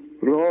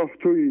 راه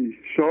تویی،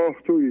 شاه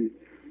تویی،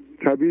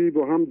 طبیب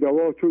و هم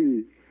دوا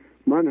تویی،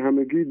 من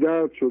همگی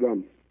درد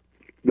شدم،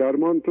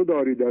 درمان تو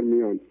داری در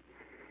میان.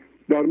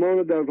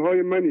 درمان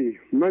دردهای منی،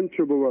 من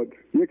چه بود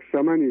یک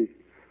سمنی،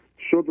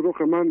 شد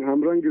رخ من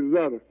همرنگ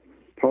زر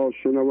تا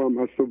شنوم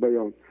از تو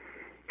بیان.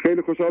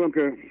 خیلی خوشحالم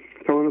که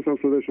توانستم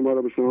صدای شما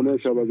را بشنوم.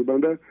 شهبازی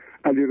بنده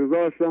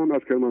علیرضا هستم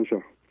از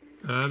کرمانشاه.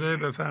 بله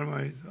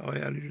بفرمایید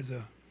آقای علیرضا.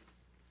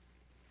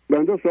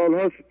 بنده سال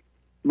هست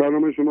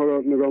برنامه شما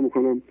را نگاه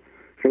میکنم،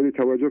 خیلی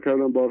توجه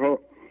کردم، بارها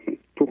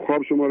تو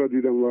خواب شما را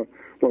دیدم و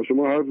با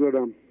شما حرف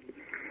زدم.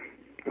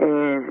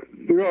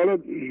 دیگه حالا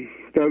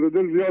درد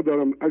دل زیاد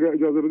دارم، اگر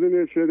اجازه بدین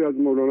یه شعری از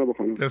مولانا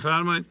بخونم.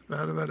 بفرمایید.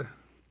 بله.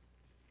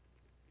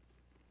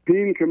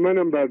 بین که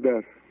منم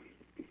بر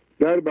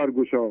در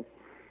برگشا،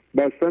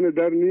 بستن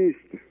در نیست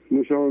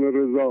نشان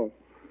رضا،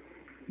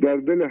 در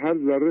دل هر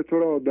ذره تو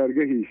را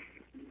درگهیست،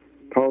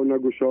 تا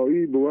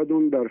نگشایی بود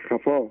اون در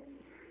خفا.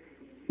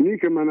 نی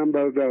که منم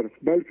بر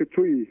بلکه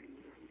تویی،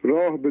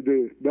 راه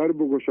بده در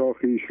بگشا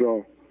خویش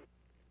را.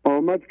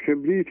 آمد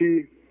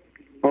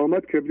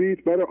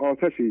کبریت بر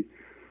آتشی،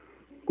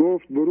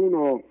 گفت برون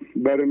آ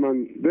بر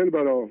من دل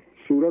برا.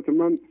 صورت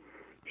من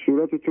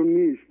صورت تو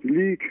نیست،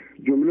 لیک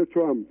جمله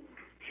تو هم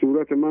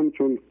صورت من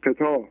چون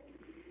قطع.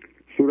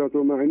 صورت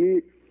و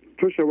معنی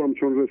تو شوم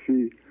چون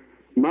رسی،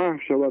 محو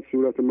شود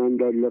صورت من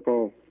در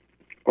لقا.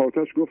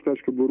 آتش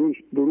گفتش که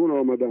برون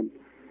آمدم،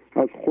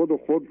 از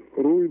خود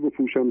روی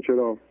بپوشم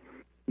چرا.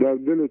 در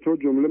دل تو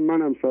جمله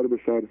منم سر به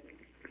سر،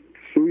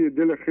 سوی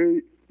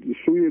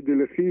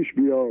دل خیش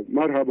بیا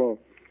مرحبا.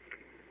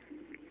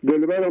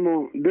 دلبرم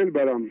و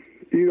دلبرم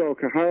ایرا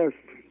که هست،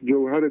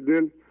 جوهر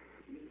دل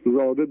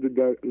زاده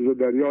ز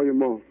دریای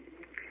ما.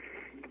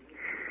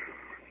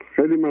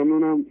 خیلی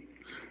ممنونم،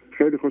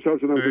 خیلی خوشحال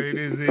شدم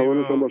که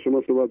توانستم با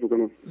شما صحبت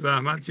بکنم.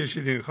 زحمت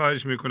کشیدین،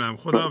 خواهش میکنم.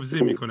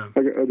 خداحافظی میکنم.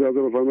 اگر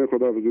اجازه بفرمایید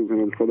خداحافظی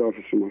میکنم.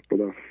 خداحافظ شما.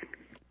 خداحافظ.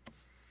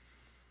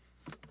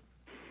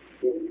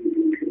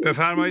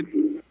 بفرمایید.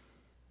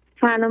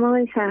 سلام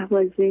آقای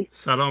شهبازی.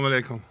 سلام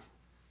علیکم.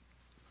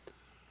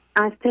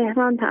 از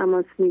تهران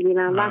تماس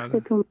میگیرم.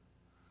 وقتتون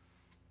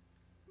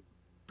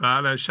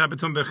بله،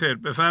 شبتون بخیر.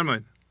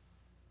 بفرمایید.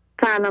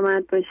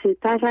 سلامت باشید.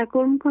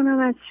 تشکر میکنم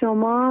از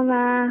شما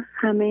و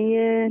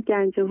همه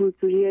گنج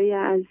حضوریای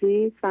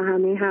عزیز و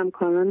همه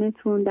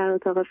همکارانتون در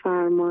اتاق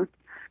فرمان.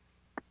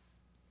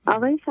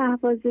 آقای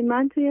شهبازی،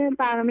 من توی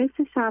برنامه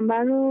سه‌شنبه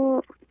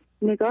رو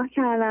نگاه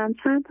کردم،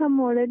 چند تا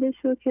موردش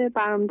رو که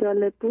برام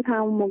جالب بود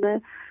همون موقع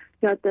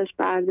یادداشت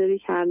برداری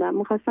کردم.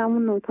 میخواستم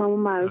اون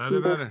نوتامو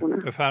براتون بخونم.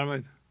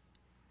 بفرمایید.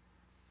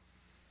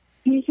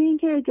 یکی این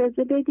که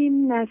اجازه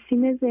بدیم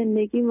نسیم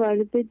زندگی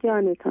وارد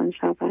جانتان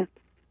شود.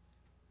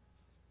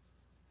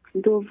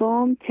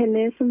 دوم،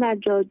 طلسم و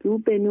جادو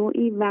به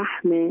نوعی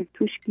وهمه،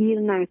 توش گیر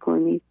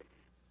نکنید.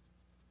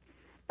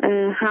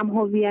 هم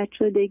هویت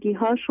شدگی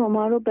ها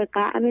شما رو به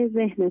قعر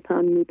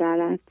ذهنتان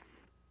میبرد.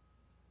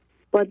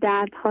 با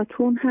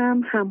دردهاتون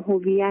هم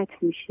هویت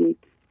میشید.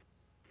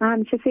 من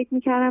همیشه فکر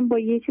میکردم با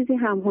یه چیزی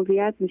هم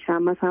هویت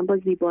میشم، مثلا با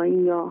زیبایی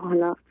یا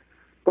حالا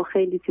با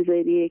خیلی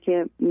چیزای دیگه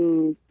که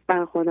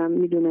برای خودم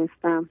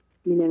میدونستم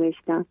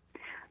مینوشتم،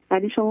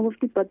 ولی شما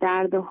گفتید با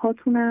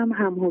دردهاتون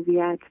هم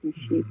هویت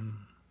میشید.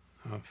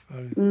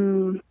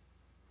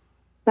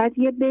 بعد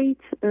یه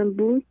بیت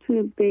بود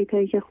توی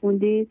بیتایی که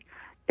خوندید،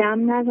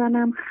 دم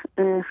نزنم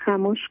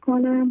خموش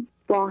کنم،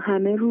 با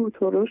همه رو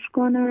ترش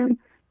کنم،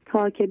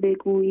 تا که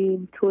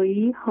بگوییم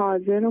تویی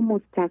حاضر و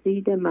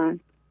مستقید من.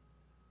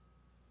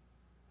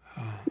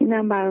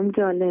 اینم برام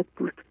جالب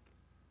بود.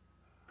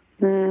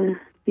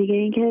 دیگه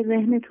اینکه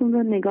ذهنتون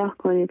رو نگاه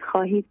کنید،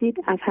 خواهید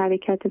دید از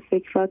حرکت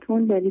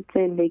فکراتون دارید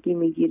زندگی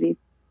میگیرید.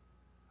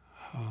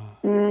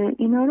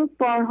 اینا رو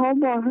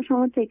بارها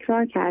شما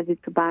تکرار کردید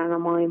تو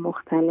برنامه‌های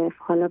مختلف،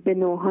 حالا به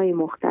نوع‌های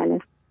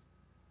مختلف،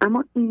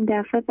 اما این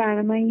دفعه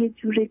برای من یه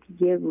جور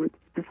دیگه بود.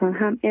 مثلا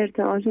هم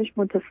ارتعاشش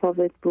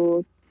متفاوت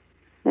بود،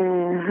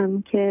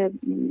 هم که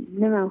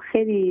نمیم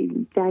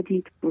خیلی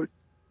جدید بود.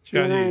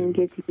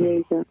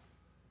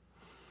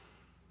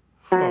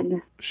 خب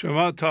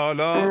شما تا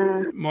حالا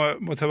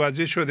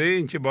متوجه شده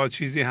این که با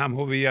چیزی هم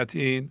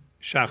هویتین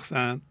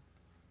شخصا؟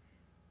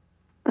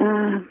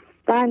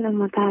 بله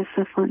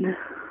متاسفانه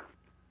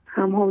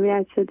هم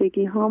هویت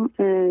شدگی هم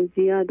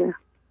زیاده.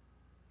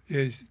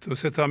 دو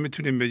سه تا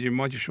میتونیم بگیم،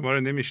 ما که شما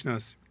رو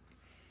نمیشناسیم.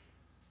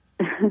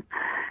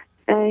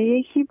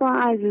 یکی با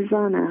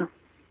عزیزانم،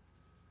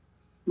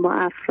 با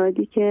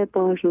افرادی که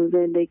باشون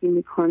زندگی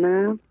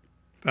میکنم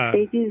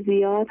خیلی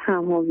زیاد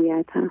هم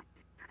هویتم.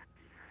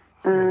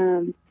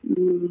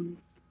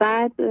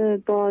 بعد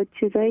با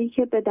چیزایی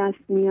که به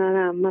دست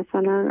میارم،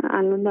 مثلا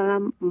الان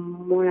دارم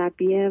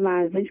مربی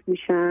ورزش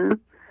میشم،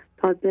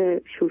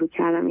 تازه شروع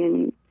کردم،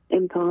 یعنی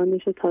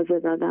امتحانش رو تازه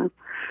دادم.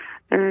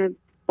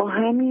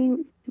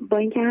 با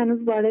اینکه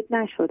هنوز وارد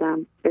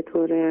نشدم به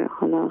طور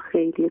حالا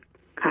خیلی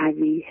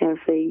قوی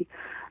حرفه‌ای،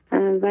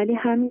 ولی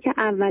همین که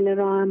اول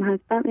راهم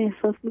هستم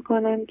احساس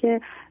میکنم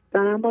که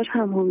دارم باش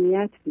هم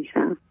هویت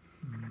میشم.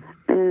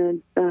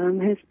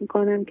 دارم حس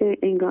میکنم که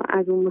انگار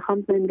از اون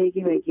میخوام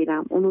زندگی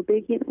بگیرم،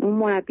 اون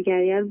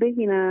مربیگری رو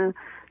بگیرم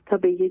تا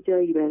به یه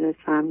جایی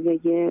برسم، یا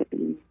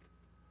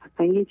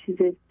یه چیز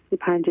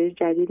پنجره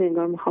جدید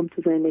انگار میخوام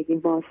تو زندگی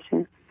باز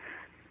شه.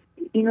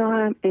 اینو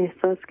هم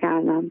احساس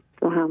کردم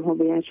تو هم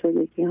هویت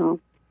شدگی ها.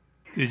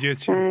 دیگه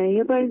چی؟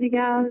 یه بار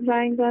دیگه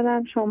زنگ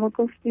زدم، شما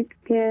گفتید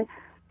که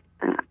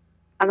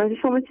البته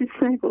شما چیزی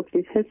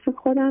نگفتید، حس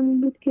خودم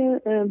این بود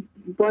که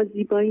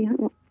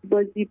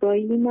با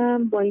زیبایی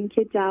من، با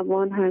اینکه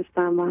جوان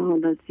هستم و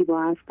حالا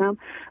زیبا هستم،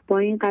 با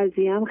این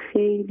قضیه هم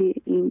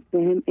خیلی این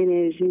بهم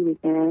انرژی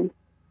میده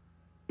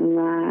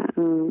و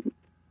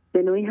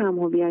به نوعی هم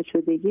هویت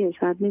شدگیه،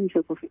 شاید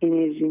نمیشه گفت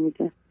انرژی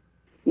میده،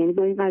 یعنی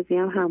با این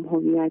قضیه هم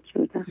هویت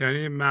شدم.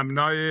 یعنی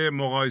مبنای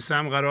مقایسه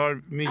هم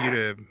قرار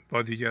میگیره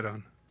با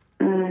دیگران؟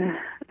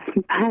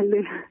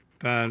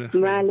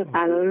 بله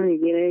قرار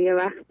میگیره. یه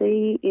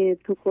وقتی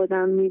تو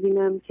خودم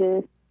میبینم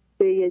که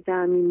به یه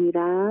جمعی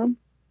میرم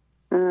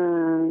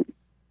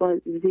با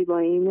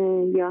زیباییم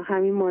یا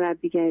همین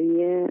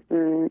مربیگری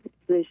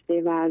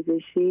رشته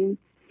ورزشی،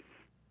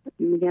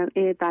 میگم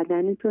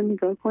بدن تو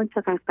نگاه کن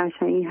چقدر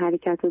قشنگ این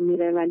حرکت رو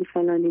میره ولی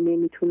فلانی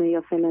نمیتونه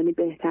یا فلانی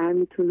بهتر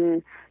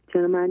میتونه،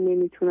 چرا من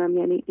نمیتونم.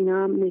 یعنی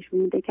اینا هم نشون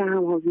میده که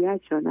هم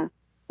هویت شدم،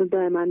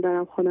 دائما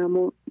دارم خودم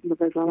رو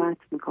قضاوت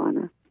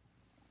میکنم.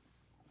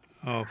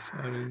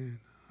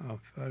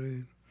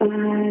 آفرین.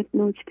 بعد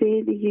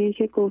نکته دیگه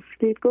که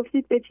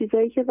گفتید به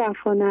چیزایی که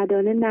وفا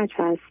نداره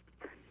نچسب.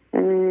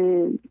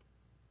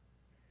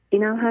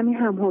 این هم همین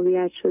هم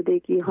هویت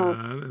شدگی ها.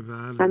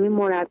 بله. همین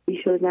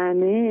مربی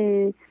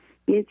شدنه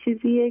یه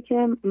چیزیه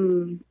که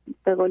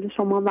به قول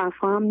شما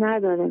وفا هم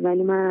نداره،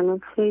 ولی من الان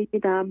خیلی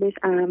دارم بهش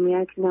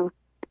اهمیت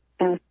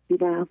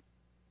میدم.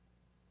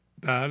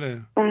 بله.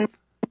 بعد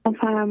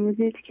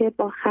فرمودید که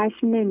با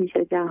خشم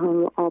نمیشه جهان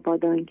رو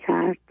آبادان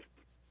کرد.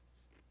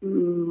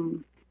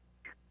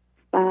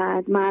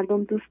 بعد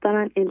مردم دوست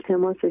دارن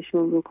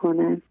التماسشون رو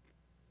کنن.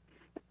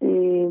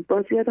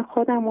 باز یاد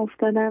خودم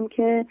افتادم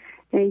که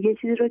یه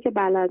چیزی رو که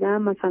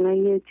بلدم، مثلا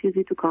یه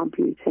چیزی تو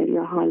کامپیوتر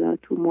یا حالا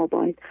تو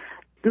موبایل،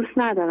 دوست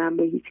ندارم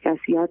به هیچ کس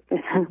یاد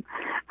بدم.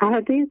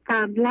 البته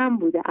قبلا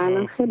بوده،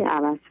 الان خیلی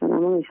عوض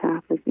شدم.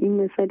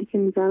 این مثالی که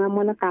میزنم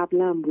مال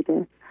قبلا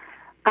بوده.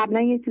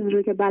 قبلا یه چیزی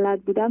رو که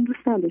بلد بودم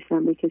دوست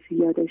نداشتم به کسی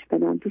یادش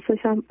بدم، دوست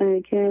داشتم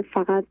که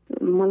فقط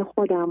مال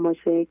خودم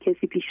باشه،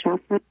 کسی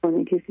پیشرفت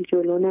نکنه، کسی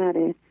جلو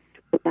نره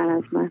در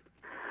از من.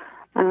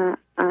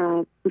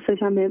 دوست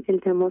داشتم بهم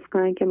التماس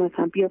کنن که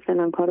مثلا بیا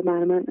فلان کارو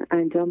برای من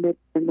انجام بده،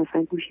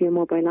 مثلا گوشی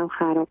موبایلم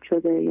خراب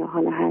شده یا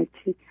حالا هر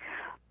چی.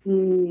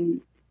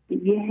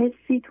 یه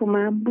حسی تو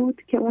من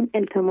بود که اون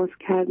التماس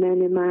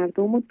کردن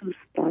مردم رو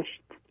دوست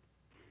داشت،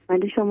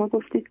 ولی شما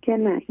گفتید که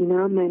نه،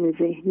 اینا من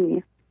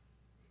ذهنیه.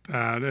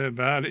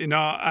 بله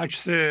اینا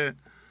عکس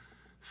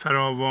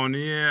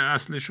فراوانی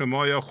اصل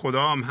شما یا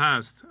خدا هم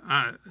هست،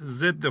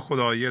 ضد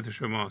خداییت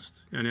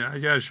شماست. یعنی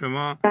اگر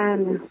شما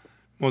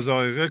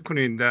مضایقه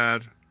کنید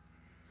در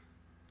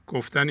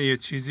گفتن یه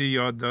چیزی،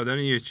 یاد دادن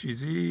یه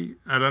چیزی،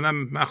 الان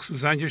هم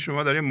مخصوصا که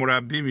شما دارید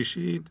مربی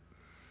میشید،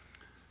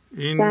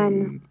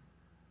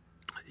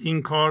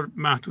 این کار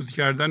محدود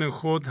کردن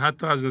خود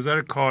حتی از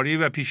نظر کاری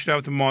و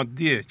پیشرفت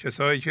مادیه.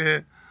 کسایی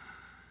که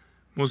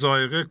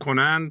مضایقه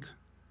کنند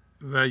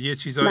و یه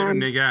چیزایی رو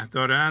نگه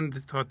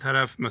دارند تا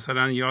طرف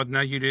مثلا یاد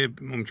نگیره،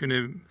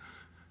 ممکنه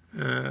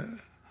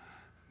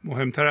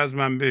مهمتر از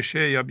من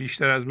بشه یا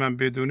بیشتر از من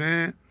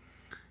بدونه،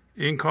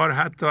 این کار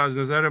حتی از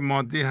نظر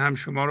مادی هم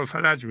شما رو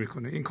فلج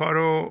میکنه. این کار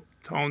رو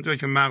تا اونجا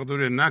که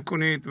مقدور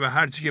نکنید و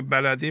هرچی که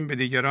بلدین به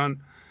دیگران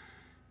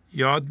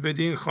یاد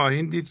بدین،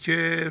 خواهید دید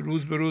که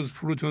روز به روز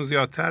پولتون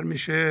زیادتر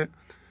میشه،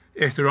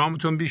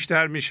 احترامتون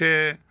بیشتر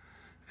میشه،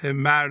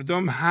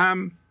 مردم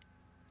هم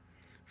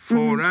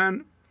فوراً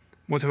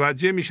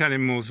متوجه میشن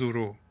این موضوع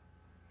رو.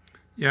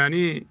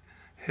 یعنی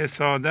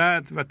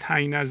حسادت و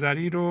تنگ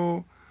نظری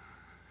رو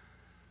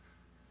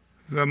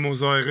و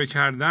مضایقه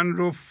کردن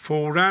رو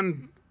فوراً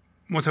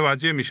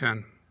متوجه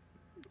میشن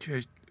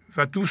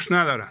و دوست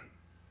ندارن.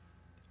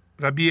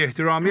 و بی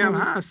احترامی هم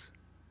هست،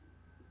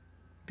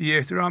 بی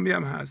احترامی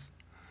هم هست.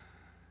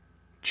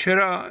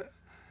 چرا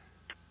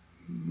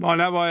ما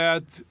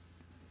نباید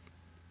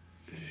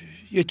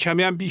یک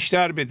کمی هم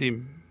بیشتر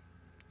بدیم؟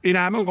 این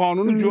همه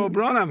قانون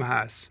جبران هم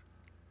هست.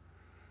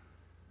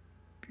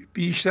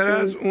 بیشتر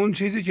از اون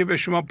چیزی که به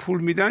شما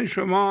پول میدن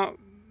شما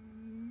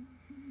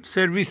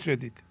سرویس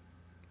بدید،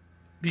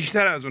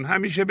 بیشتر از اون.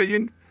 همیشه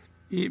بگین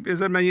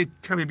بذار من یک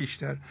کمی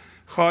بیشتر،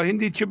 خواهید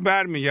دید که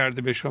بر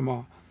میگرده به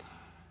شما.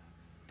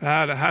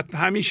 بله،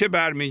 همیشه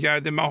بر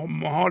میگرده،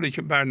 محاله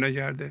که بر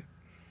نگرده.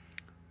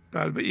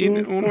 بله،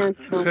 این اون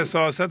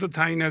خساست و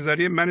تنگ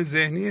نظری من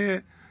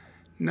ذهنیه.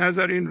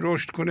 نظرین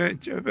رشد کنه.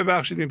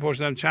 ببخشید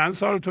میپرسم چند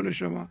سالتونه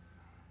شما؟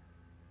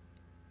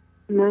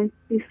 من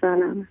 30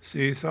 سالم.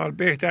 30 سال،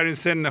 بهترین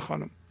سن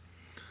خانم.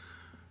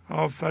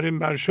 آفرین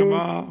بر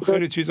شما،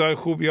 خیلی چیزهای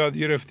خوب یاد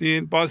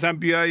گرفتین. بازم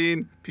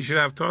بیاین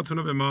پیشرفتاتون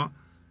رو به ما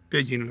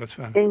بگین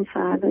لطفا.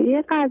 انشاءالله.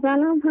 یه غزل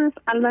هم هست،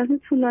 البته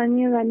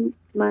طولانیه ولی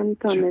من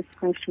تا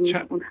نصفش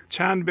میخونم.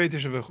 چند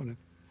بیتشو بخونید.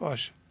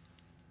 باشه.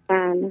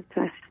 بله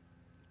چشم.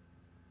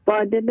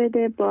 باده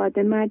بده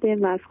باده مده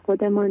و از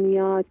خودمان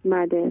یاد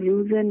مده،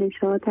 روز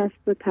نشاط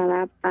است و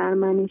طرب بر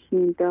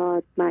منشین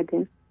داد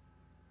مده.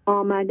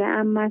 آمده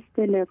ام مست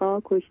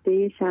لقا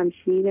کشته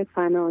شمشیر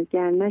فنا،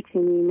 گر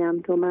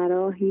نچنینم تو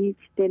مرا هیچ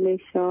دل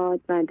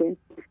شاد مده.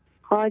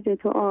 خواجه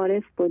تو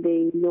عارف بوده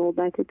ای،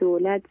 نوبت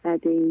دولت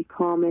زده ای،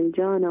 کامل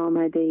جان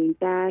آمده ای،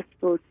 درس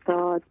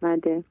استاد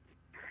مده.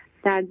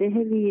 در ده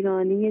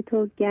ویرانی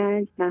تو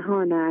گنج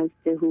نهان از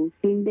دهو،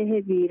 این ده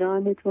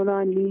ویران تو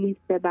را نیز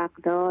به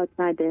بغداد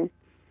مده.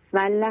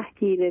 والله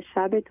تیر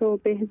شب تو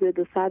به ز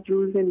 200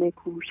 روز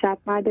نکو، شب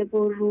مده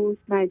بر روز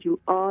مجو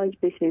آج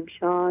به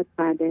شمشاد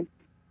مده.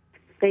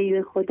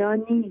 غیر خدا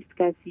نیست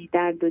کسی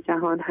در دو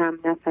جهان هم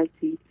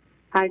نفسی،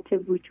 هرچه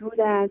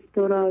وجود است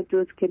تو را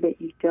جز که به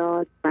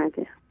ایجاد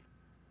مده.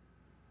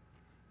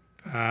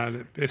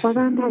 بله،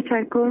 خودم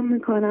تشکر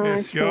میکنم.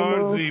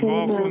 بسیار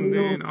زیبا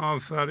خوندین.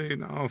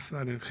 آفرین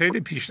آفرین، خیلی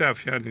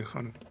پیشرفت کردین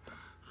خانم.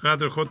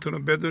 قدر خودتون رو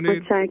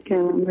بدونید.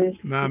 تشکرم.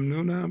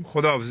 ممنونم.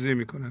 خداحافظی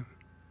میکنم.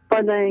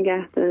 خدا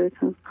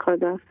نگهدارتون.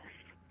 خدا.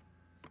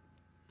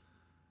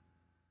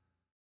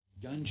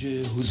 گنج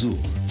حضور،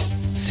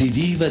 CD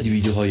و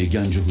دیویدیوهای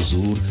گنج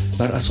حضور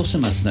بر اساس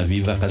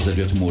مثنوی و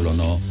غزلیات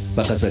مولانا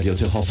و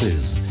غزلیات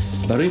حافظ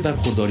برای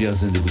برخورداری از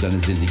زنده بودن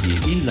زندگی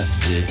این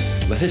لحظه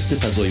و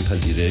حس فضای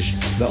پذیرش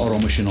و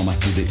آرامش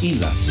نامحدود این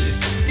لحظه،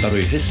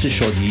 برای حس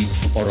شادی،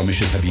 آرامش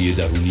طبیعی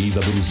درونی و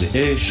بروز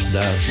عشق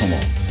در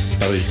شما،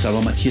 برای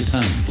سلامتی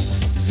تن،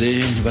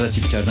 ذهن و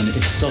لطیف کردن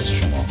احساس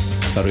شما،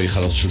 برای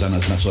خلاص شدن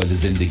از مسائل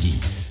زندگی،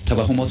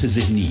 توهمات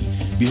ذهنی،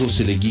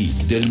 بی‌حوصلگی،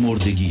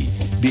 دلمردگی،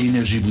 بی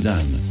انرژی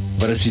بودن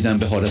و رسیدن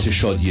به حالت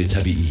شادی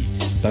طبیعی،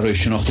 برای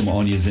شناخت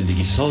معانی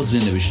زندگی ساز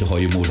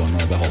نوشته‌های مولانا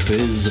و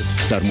حافظ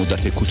در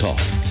مدت کوتاه.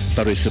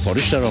 برای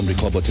سفارش در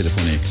آمریکا با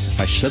تلفن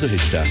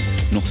 818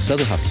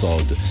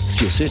 970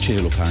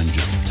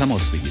 3345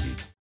 تماس بگیرید.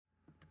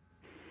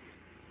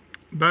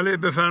 بله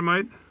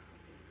بفرمایید.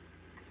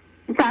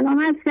 سلام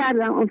عرض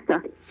کردم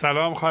استاد.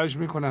 سلام، خواهش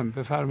میکنم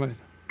بفرمایید.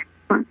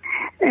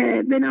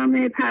 به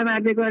نام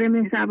پروردگار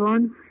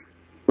مهربان،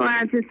 با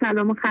عرض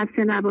سلام و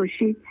خسته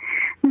نباشید.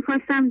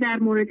 میخواستم در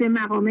مورد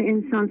مقام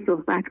انسان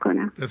صحبت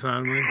کنم.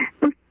 بفرمایید.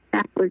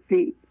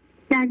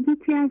 در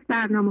یکی از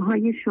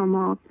برنامه‌های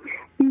شما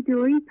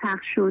ویدئویی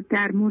پخش شد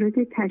در مورد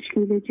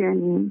تشکیل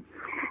جنین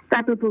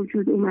و به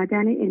وجود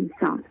اومدن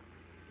انسان.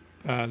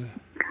 بله.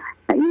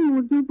 و این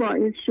موضوع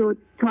باعث شد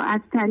تا از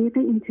طریق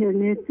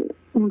اینترنت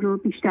اون رو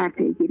بیشتر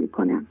پیگیری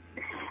کنم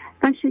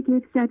و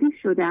شگفت زده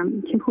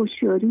شدم که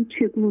هوشیاری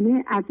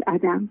چگونه از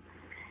عدم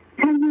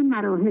طی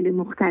مراحل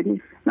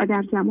مختلف و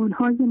در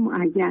زمانهای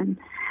معین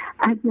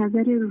از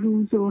نظر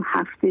روز و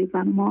هفته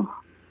و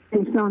ماه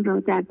انسان را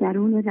در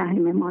درون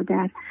رحم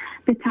مادر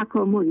به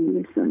تکامل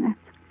می‌رساند.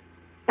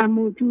 و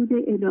موجود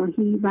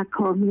الهی و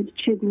کامل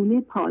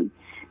چگونه پای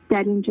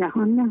در این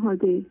جهان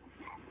نهاده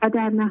و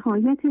در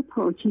نهایت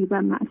پاکی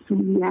و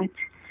معصومیت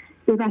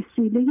به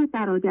وسیله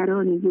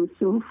برادران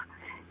یوسف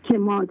که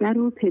مادر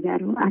و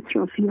پدر و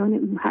اطرافیان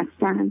او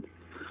هستند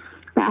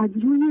و از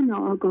روی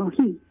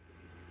ناآگاهی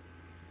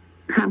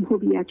هم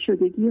هویت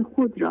شدگی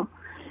خود را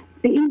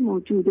به این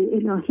موجود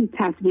الهی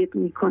تطبیق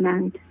می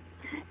کنند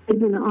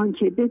بدون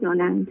آنکه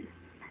بدانند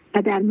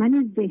و در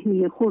من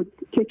ذهنی خود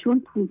که چون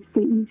پوسته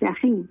این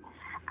زخیم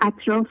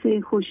اطراف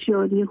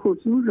هوشیاری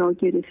حضور را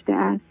گرفته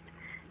است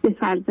به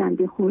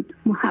فرزند خود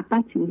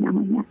محبت می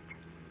نماید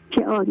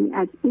که آری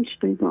از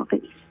عشق واقعی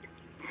است.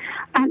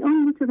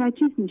 الان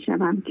متوجه می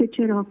شوم که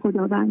چرا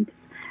خداوند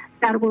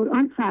در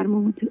قرآن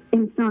فرمود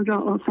انسان را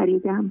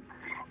آفریدم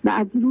و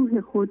از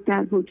روح خود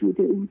در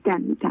وجود او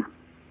دمیدم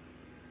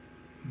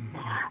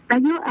و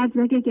یا از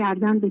رگ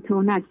گردن به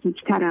تو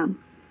نزدیکترم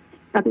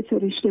و به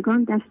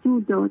فرشتگان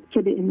دستور داد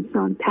که به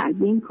انسان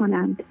تعیین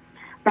کنند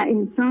و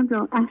انسان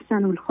را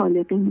احسن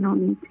الخالقین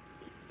نامید،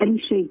 ولی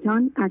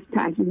شیطان از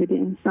تعیین به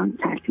انسان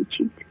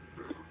سرپیچید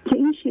که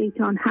این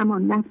شیطان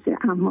همان نفس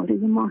اماره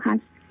ما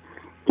هست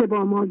که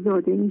با ما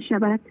زاده می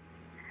شود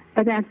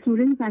و در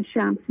سوره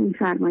والشمس می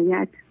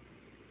فرماید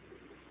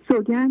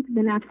سوگند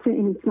به نفس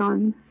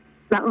انسان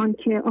و آن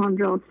که آن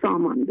را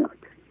سامان داد.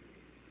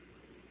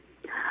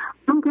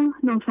 آنگاه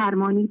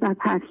نافرمانی و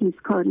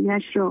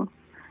پرهیزکاریش را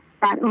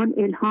در آن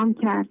الهام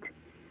کرد،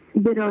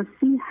 به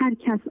راستی هر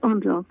کس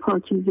آن را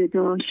پاکیزه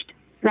داشت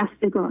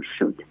رستگار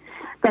شد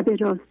و به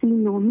راستی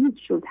نومید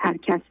شد هر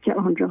کس که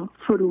آن را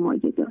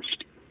فرومایه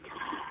داشت.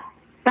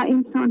 و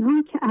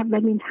انسان‌ها که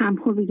اولین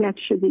هم‌هویت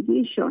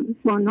شدگیشان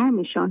با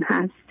نامشان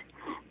هست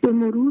به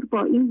مرور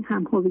با این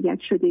هم‌هویت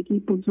شدگی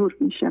بزرگ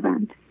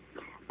می‌شوند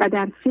و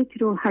در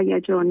فکر و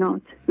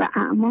هیجانات و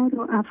اعمال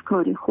و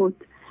افکار خود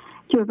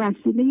که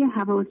وسیله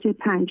حواس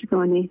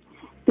پنجگانه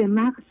به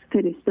مغز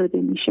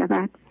فرستاده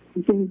می‌شود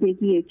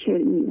زندگی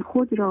کرمی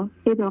خود را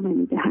ادامه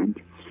می‌دهند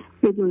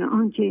بدون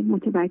آنکه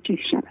متوجه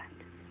شوند.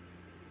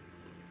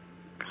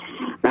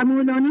 و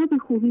مولانا به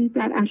خوبی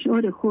در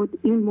اشعار خود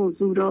این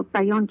موضوع را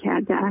بیان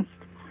کرده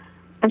است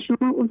و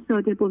شما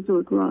استاد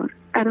بزرگوار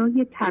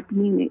برای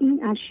تبیین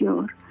این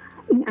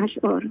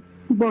اشعار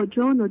با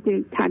جان و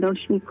دل تلاش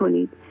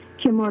می‌کنید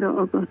که ما را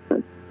آگاه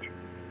سازید.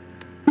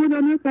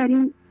 مولانا در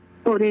این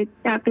مورد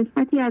در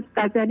قسمتی از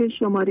غزل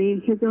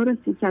شماره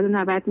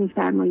 1390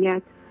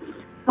 می‌فرماید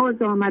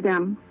باز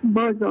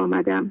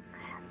آمدم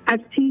از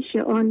پیش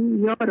آن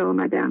یار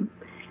آمدم،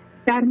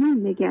 در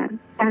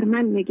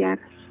من نگر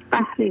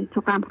بحر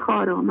تو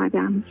غمخوار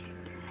آمدم،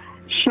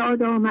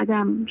 شاد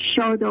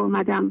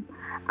آمدم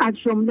از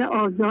جمله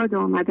آزاد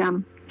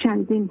آمدم،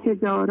 چندین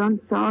هزاران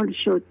سال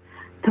شد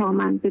تا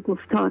من به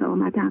گفتار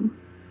آمدم.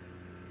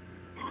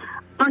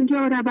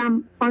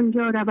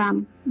 آنجا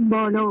روم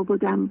بالا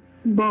بودم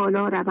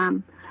بالا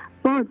روم،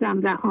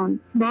 بازم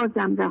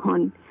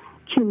رهان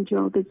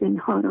کینجا به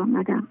زنهار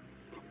آمدم.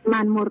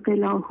 من مرغ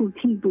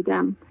لاهوتی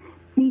بودم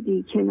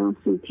دیدی که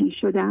ناسوتی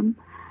شدم،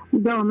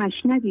 دامش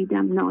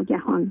ندیدم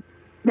ناگهان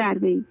در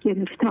وی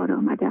گرفتار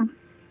آمدم.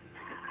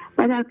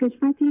 و در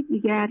قسمتی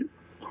دیگر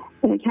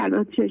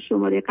که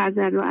شماره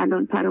غزل رو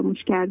الان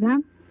فراموش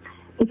کردم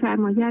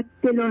می‌فرماید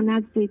دلا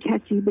نزد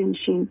کسی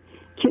بنشین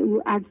که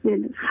او از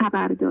دل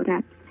خبر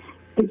دارد،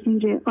 به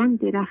زیر آن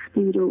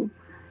درختی رو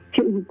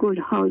که او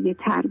گلهای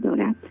تر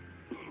دارد.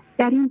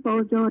 در این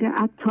بازار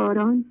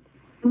عطاران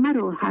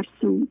مرو هر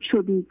سو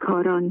چو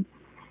بیکاران،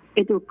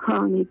 به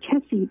دکان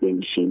کسی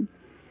بنشین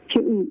که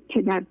او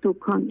که در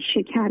دکان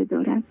شکر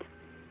دارد.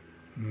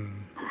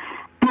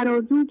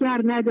 ترازو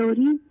گر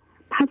نداری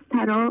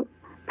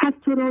پس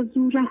تو را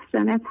زو ره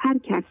زند هر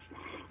کس،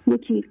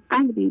 یکی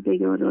قلبی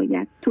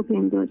بیاراید تو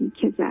پنداری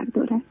که زر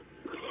دارد.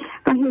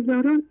 و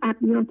هزاران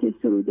ابیات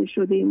سروده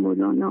شده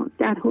مولانا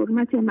در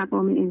حرمت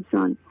مقام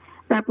انسان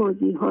و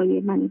بازی‌های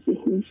من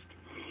ذهنی است.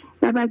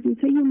 و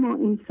وظیفه ما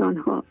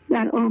انسان‌ها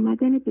در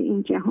آمدن به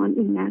این جهان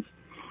این است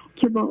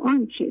که با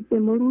آنچه به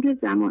مرور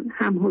زمان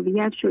هم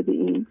هویت شده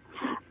ایم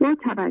با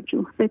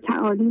توجه به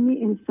تعالیم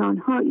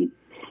انسان‌هایی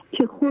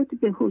که خود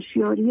به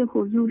هوشیاری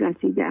حضور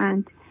رسیده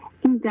اند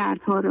این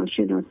دردها را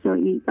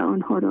شناسایی و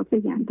آنها را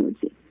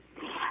بیندازیم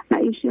و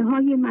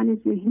اشتهای من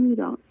ذهنی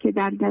را که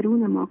در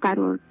درون ما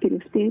قرار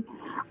گرفته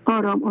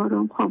آرام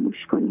آرام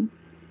خاموش کنیم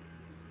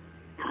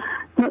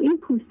تا این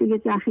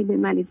پوسته زخیم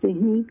من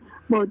ذهنی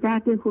با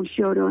درد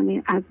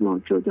هوشیارانه از ما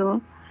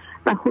جدا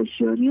و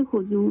هوشیاری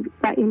حضور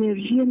و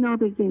انرژی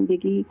ناب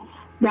زندگی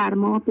در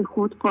ما به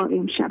خود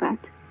قائم شود.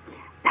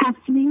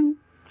 تسلیم،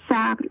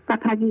 صبر و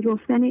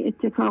پذیرفتن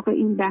اتفاق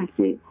این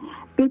لحظه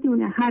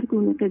بدون هر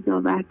گونه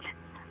قضاوت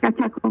و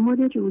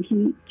تکامل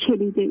روحی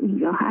کلید این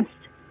راه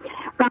است.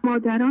 و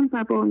مادران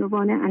و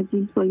بانوان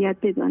عزیز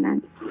باید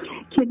بدانند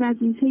که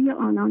وظیفه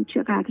آنان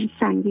چقدر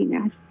سنگین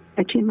است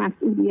و چه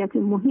مسئولیت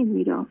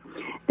مهمی را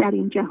در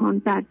این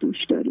جهان بر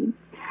دوش داریم.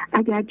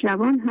 اگر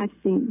جوان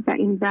هستیم و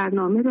این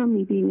برنامه را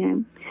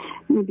می‌بینیم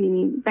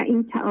و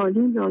این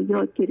تعالیم را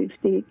یاد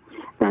گرفته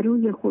و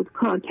روی خود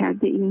کار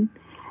کرده ایم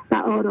و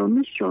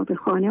آرامش را به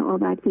خانه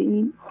آورده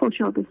ایم،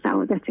 خوشا به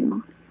سعادت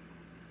ما.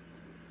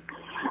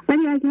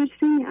 اگر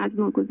سنی از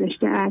ما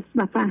گذشته است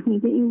و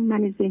فهمیده این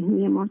من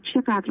ذهنی ما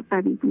چقدر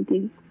قوی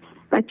بوده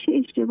و چه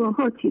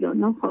اشتباهاتی را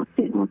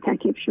ناخواسته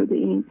مرتکب شده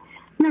ایم،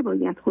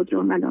 نباید خود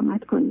را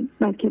ملامت کنیم،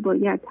 بلکه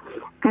باید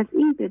از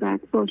این به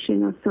بعد با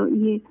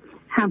شناسایی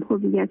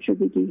هم‌هویت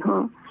شدگی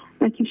ها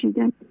و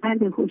کشیدن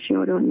درد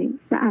هوشیارانه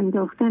و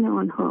انداختن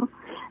آنها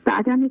و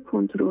عدم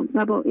کنترل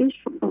و با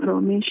عشق و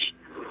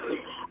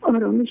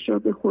آرامش را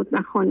به خود و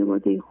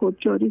خانواده خود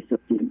جاری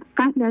سازیم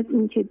قبل از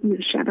اینکه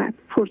دیر شود.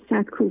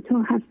 فرصت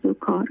کوتاه هست و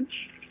کار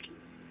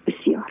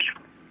بسیار.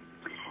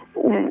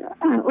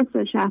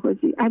 استاد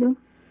شهبازی الو.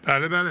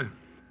 بله بله.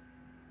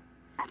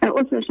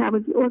 استاد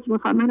شهبازی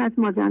میخوام، من از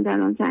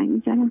مازندران زنگ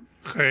میزنم.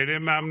 خیلی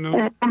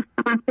ممنون.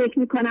 من فکر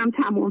میکنم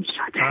تموم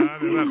شد.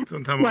 بله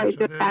وقتون تمام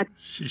شده.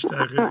 6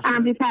 دقیقه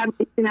امری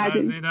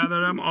فرمایید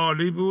ندارم.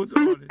 عالی بود.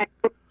 عالی.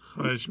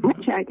 خواهش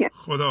میکنم.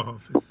 خدا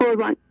حافظ.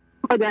 قربان.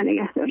 خدا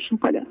نگهدارشون.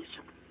 خدا.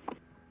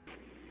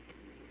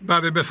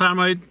 بله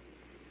بفرمایید.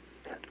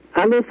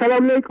 الو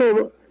سلام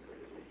علیکم.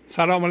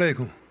 سلام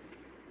علیکم.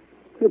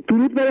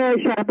 درود بر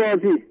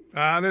شهبازی.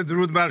 بله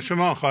درود بر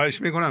شما.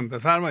 خواهش میکنم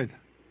بفرمایید.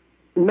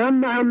 من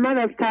محمد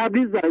از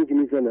تبریز زنگ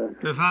میزنم.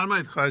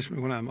 بفرمایید. خواهش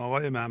میکنم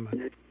آقای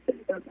محمد.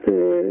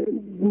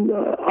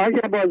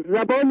 آقا باز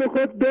زبان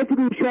خود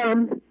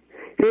بفروشم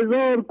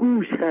 1000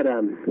 گوش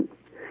خرم،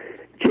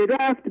 که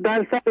رفت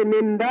بر سر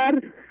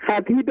منبر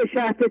خطیب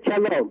شهر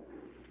کلام.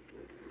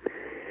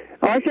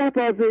 آقا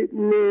باز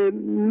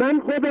من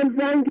خودم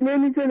زنگ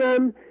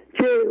نمیزنم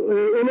که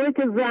اونایی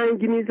که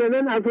زنگ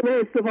میزنن از اونها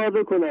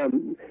استفاده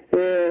کنم،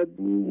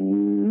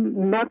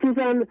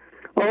 مخصوصا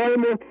آقای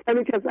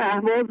محترمی که از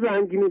اهواز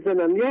زنگ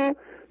میزنن یا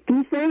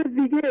دوستان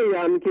دیگه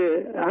هم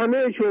که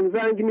همهشون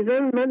زنگ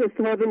میزنن من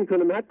استفاده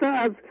میکنم. حتی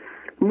از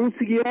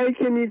موسیقی هایی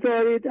که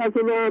میذارید از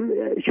اونها هم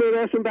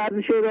شعرهاشون،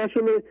 بعضی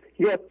شعرهاشون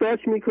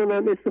یادداشت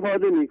میکنم،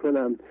 استفاده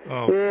میکنم.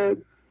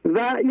 و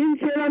این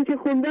شعرم که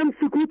خوندم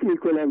سکوت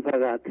میکنم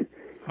فقط.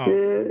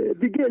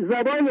 دیگه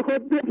زبان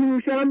خود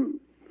بفروشم،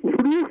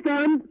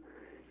 فروختم،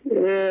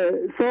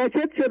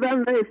 ساکت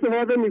شدم و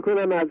استفاده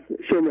میکنم از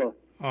شما.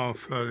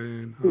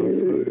 آفرین.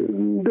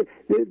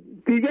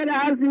 دیگر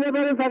عرضی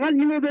ندارم، فقط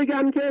اینو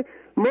بگم که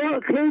ما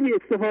خیلی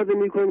استفاده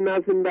میکنیم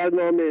از این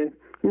برنامه.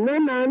 نه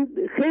من،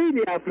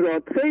 خیلی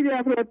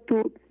افراد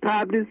تو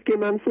تبریز که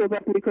من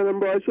صحبت میکنم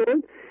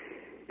باشون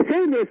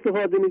خیلی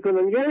استفاده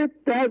میکنن. یعنی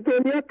در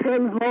دنیا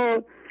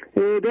تنها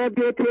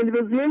رادیو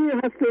تلویزیونی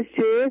هستش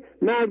که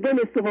مردم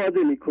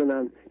استفاده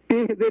میکنن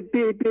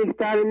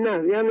بهترین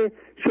نه. یعنی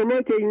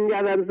شما که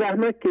اینقدر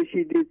زحمت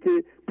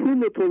کشیدید،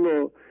 پولتون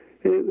و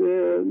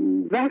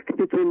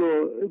وقتتون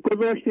رو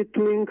گذاشتید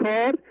تو این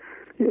کار،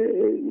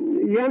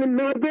 یعنی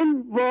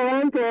مردم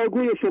واقعا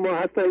دعاگوی شما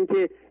هستن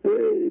که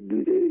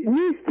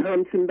نیست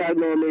همچین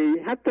برنامه‌ای.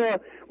 حتی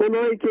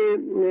اونایی که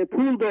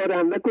پول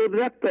دارن و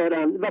قدرت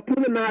دارن و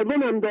پول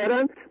مردم هم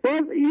دارن،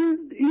 باز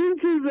این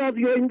چیز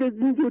رادیو، این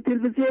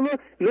تلویزیون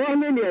راه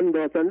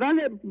نمیاندازن.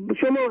 ولی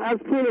شما از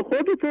پول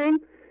خودتون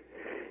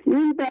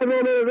این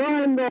برنامه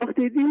راه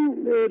انداختید،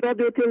 این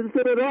رادیو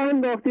تلویزیون راه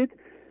انداختید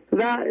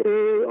و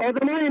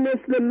آدمای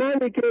مثل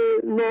من که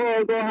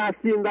ناآگاه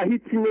هستیم و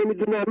هیچی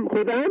نمیدونم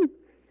خودم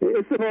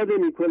استفاده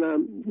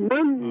میکنم.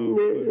 من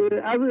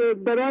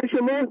برای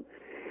شما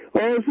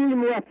آرزوی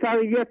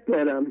موفقیت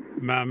دارم.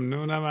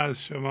 ممنونم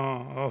از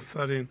شما.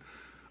 آفرین.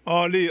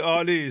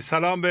 عالی.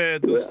 سلام به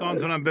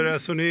دوستانتونم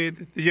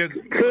برسونید دیگه.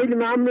 خیلی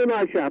ممنون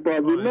از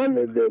شهبازی. من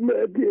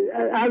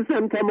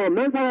عرضم تمام.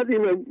 من فقط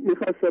اینو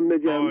میخواستم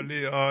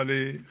بگم.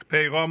 عالی.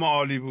 پیغام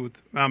عالی بود.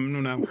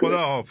 ممنونم. خدا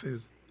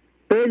حافظ.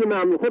 خیلی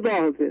ممنون. خدا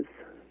حافظ.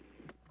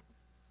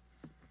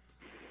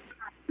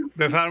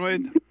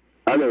 بفرمایید.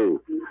 الو.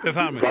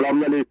 بفرمایید.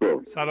 سلام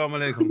علیکم. سلام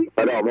علیکم.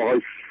 سلام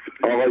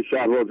آقای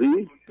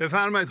شهبازی.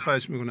 بفرمایید.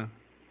 خواهش میکنم.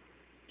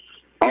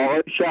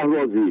 آقای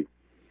شهبازی.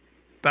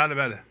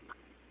 بله.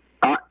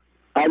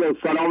 الو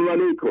سلام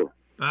علیکم.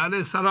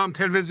 بله سلام.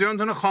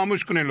 تلویزیونتون رو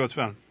خاموش کنین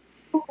لطفا.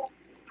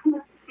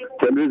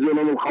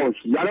 تلویزیونمون خاموش.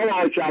 یعنی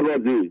آقای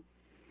شهبازی.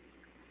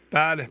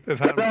 بله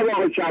بفرمایید.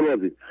 آقای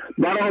شهبازی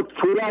برای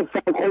پورا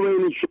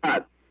سرخومینی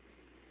شد.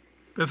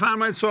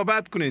 بفرمایید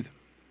صحبت کنید.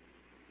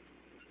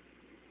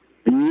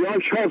 یا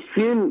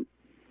شاسین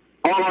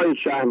آقای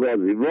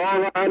شهبازی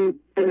واقعا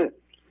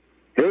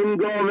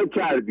هنگام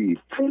کردید.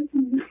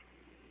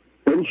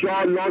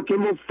 انشاءالله که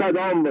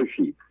مستدام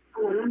باشید.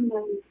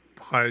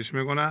 خواهش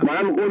میکنم.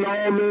 من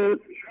غلام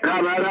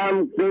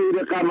قمرم،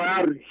 غیر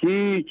قمر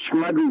هیچ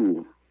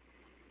مگو.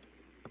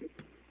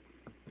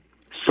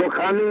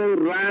 سخن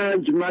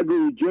رنج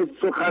مگو جز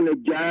سخن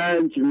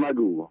گنج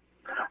مگو.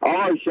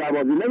 آقای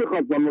شهبازی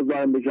نمیخواستم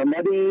مزاحم بشم،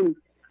 ولی این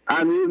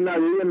امیر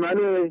نوی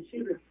منه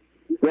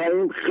و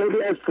این خیلی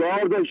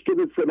اصرار داشت که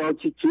به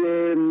صلاحی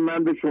که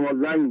من به شما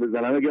زنگ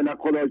بزنم. اگه نه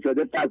خدا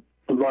شده پس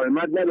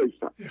مزاحمت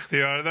نداشتم.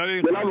 اختیار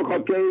دارید. دلم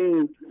میخواد که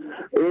این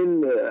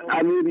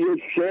امیر یه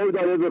شعر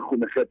داره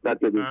بخونه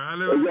خدمتتون.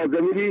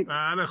 اجازه میدی؟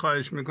 بله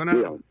خواهش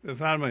میکنم.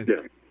 بفرمایید.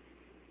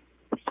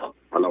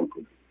 سلام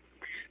کن.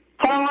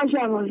 سلام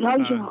شهبازی.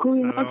 حال شما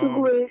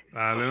خوبه؟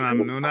 بله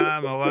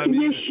ممنونم. آقا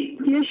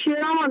یه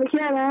شعر آماده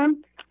کردم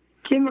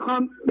که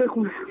میخوام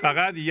بخونم.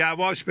 فقط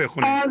یواش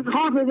بخونید. از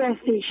حافظ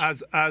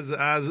هستش.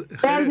 از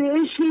درد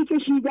عشقی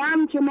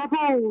کشیدم که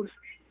مپرس،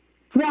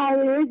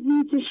 زهر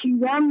عزی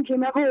کشیدم که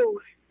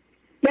مپرس،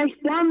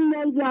 گشتم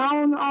در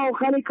جهان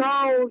آخر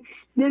کار،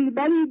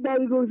 دلبری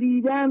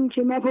برگزیدم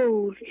که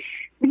مپرس،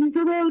 بی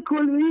تو بر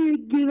کلبه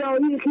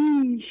گرایی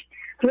خویش،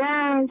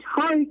 رنج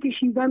های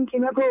کشیدم که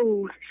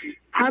مپرس،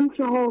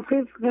 همچو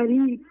حافظ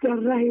غریب در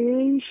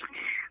ره عشق،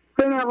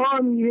 به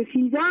مقامی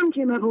رسیدم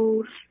که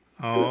مپرس.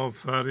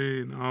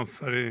 آفرین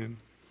آفرین،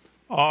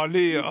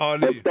 عالی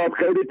عالی. استاد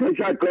خیلی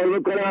تشکر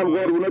میکنم،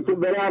 قربونتون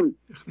برم.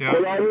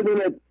 خدا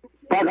میدونه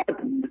فقط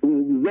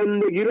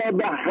زندگی را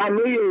به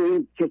همه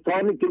این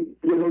کسانی که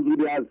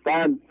حضوری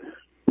هستن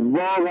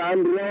واقعا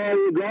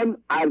رایگان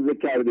عرض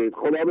کردید.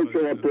 خدا به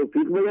شما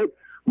توفیق بده،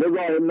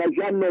 مزاحم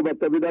نشم، نوبت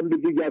بدم به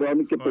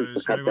دیگرانی که پشت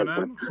خط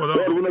هستن.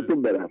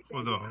 قربونتون برم.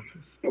 خدا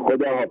حافظ.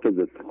 خدا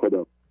حافظت.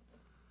 خدا.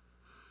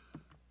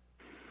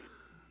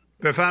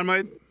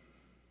 بفرمایید.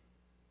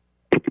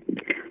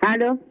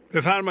 الو،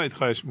 بفرمایید.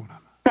 خواهش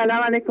میکنم.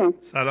 سلام علیکم.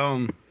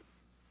 سلام.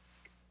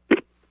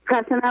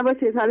 خسته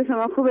نباشید، حال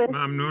شما خوبه؟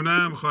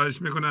 ممنونم،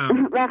 خواهش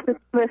میکنم. وقتتون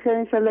بخیر،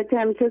 انشالله که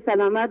همیشه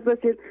سلامت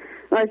باشید.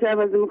 آقای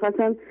شهبازی،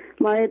 میخواستم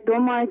ما 2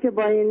 ماه که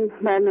با این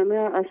برنامه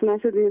آشنا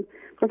شدیم،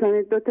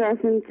 خواستم 2 تا از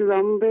این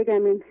چیزامو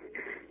بگم، این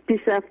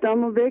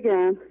پیشرفتامو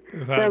بگم.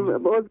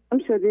 عضو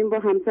شدیم با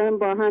همسرم،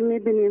 با هم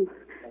میبینیم،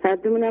 هر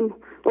دومونم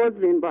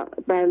عضویم با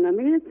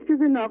برنامه. یه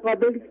چیز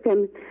ناقابل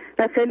کنید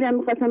و خیلی هم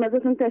میخواستم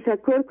ازتون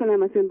تشکر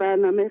کنم از این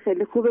برنامه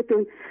خیلی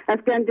خوبتون. از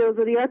گنج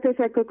حضوریات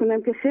تشکر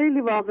کنم که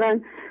خیلی واقعا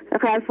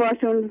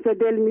حرفاشون به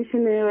دل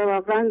میشینه و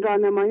واقعا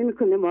راهنمایی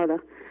میکنه ما را.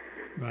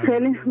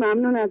 خیلی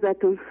ممنون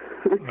ازتون.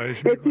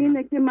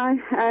 اینه که من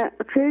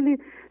خیلی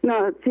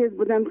چیز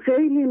بودم،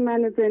 خیلی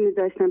من ذهنی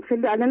داشتم،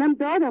 خیلی الانم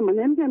دارم و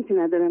نمیگم که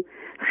ندارم،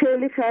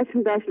 خیلی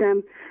خشم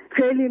داشتم،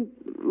 خیلی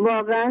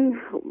واقعا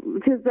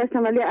چیز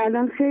داشتم، ولی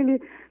الان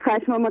خیلی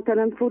خشمم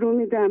دارم فرو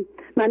میدم،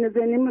 من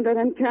ذهنیمو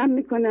دارم کم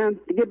میکنم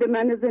دیگه، به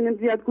من ذهنیم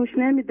زیاد گوش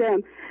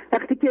نمیدم.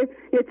 وقتی که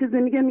یه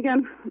چیزی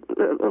میگم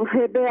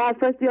به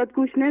حرفاش زیاد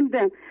گوش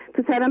نمیدم،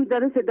 تو سرم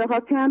داره صداها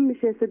کم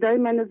میشه، صدای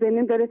من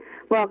ذهنیم داره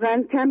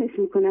واقعا کمش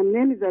میکنم،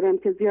 نمیذارم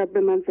که زیاد به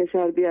من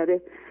فشار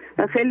بیاره.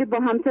 خیلی با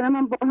همسرم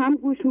هم با هم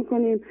گوش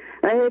میکنیم.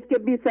 حیف که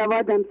بی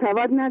سوادم،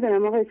 سواد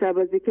ندارم آقای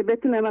شهبازی که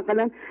بتونم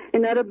اقلا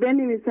اینا رو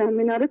بنویسم،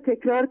 اینا رو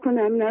تکرار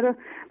کنم، اینا رو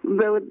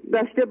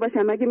داشته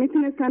باشم. اگه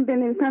میتونستم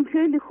بنویسم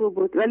خیلی خوب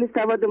بود، ولی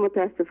سواد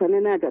متاسفانه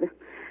ندارم،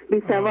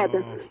 بی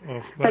سوادم.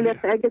 ولی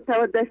اگه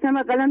سواد داشتم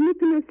اقلا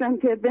میتونستم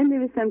که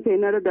بنویسم که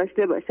اینا رو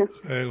داشته باشم.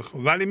 خیلی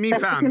خوب، ولی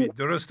میفهمید،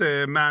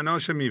 درسته؟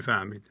 معناشو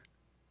میفهمید؟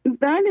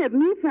 بله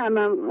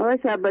میفهمم آقای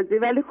شهبازی،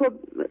 ولی خب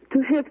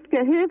تو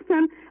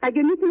حفظم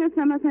اگه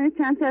میتونستم مثلا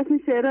چند تا از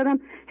این شعرارم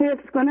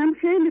حفظ کنم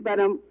خیلی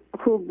برام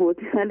خوب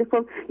بود، ولی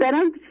خب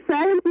دارم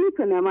سعی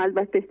میکنم،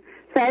 البته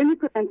سعی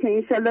میکنم که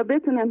انشالله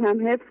بتونم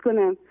هم حفظ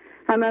کنم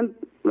هم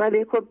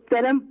ولی خب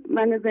دارم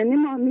من ذهنی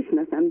ما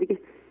میشناسم دیگه،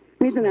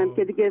 میدونم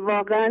که دیگه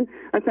واقعا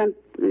اصلا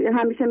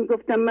همیشه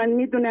میگفتم من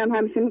میدونم،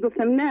 همیشه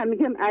میگفتم نه،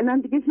 میگم الان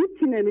دیگه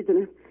هیچی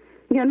نمیدونم،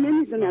 میگم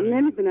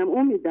نمیدونم،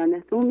 اون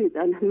میدانه،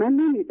 من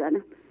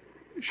نمیدانم.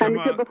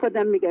 همیشه به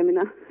خودم میگم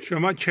اینا.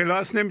 شما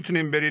کلاس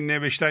نمیتونین برین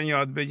نوشتن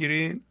یاد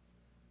بگیرین؟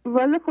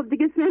 والا خب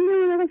دیگه سن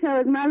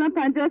نمیشه، من الان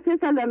 53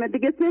 سالمه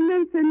دیگه،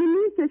 سن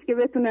نیستش که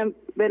بتونم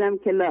برم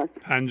کلاس.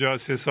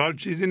 53 سال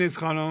چیزی نیست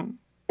خانم.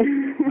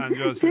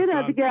 53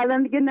 سال دیگه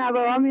الان دیگه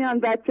نوه‌ها میان،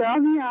 بچه‌ها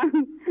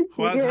میان.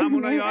 خب از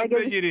همونا یاد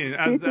بگیرین.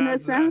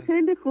 از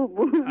خیلی خوب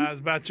بود.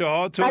 از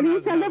بچه‌هاتون. ولی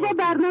انشالله با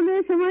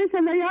برنامه شما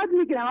انشالله یاد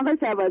میگیرم آقای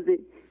شهبازی.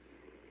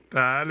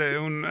 بله،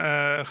 اون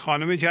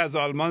خانمی که از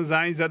آلمان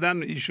زنگ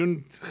زدن، ایشون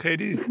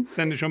خیلی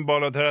سنشون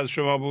بالاتر از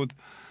شما بود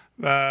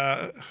و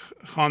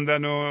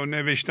خواندن و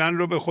نوشتن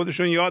رو به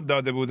خودشون یاد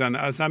داده بودن،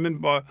 از همین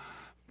با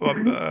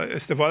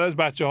استفاده از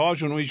بچه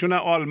هاشون. ایشون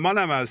آلمان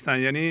هم هستن،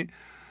 یعنی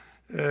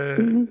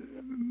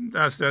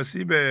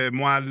دسترسی به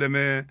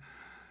معلم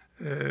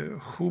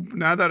خوب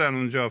ندارن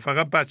اونجا،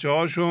 فقط بچه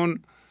هاشون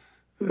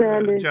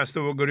جسته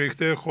و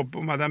گریخته خب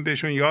اومدن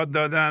بهشون یاد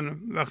دادن.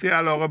 وقتی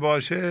علاقه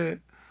باشه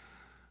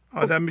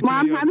آدم میتونه ما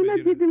هم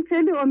همین دیدیم،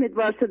 خیلی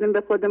امیدوار شدیم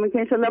به خودمون که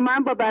انشالله ما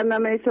هم با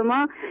برنامه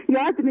شما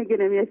یاد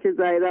میگیریم یه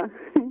چیزایی را.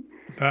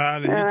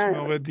 بله، هیچ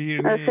موقع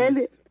دیر نیست.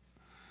 خیلی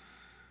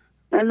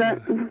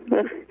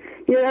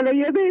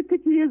یه بیتی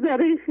که یه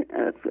ذره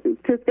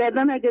چیز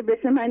کردن اگه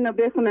بشه من اینو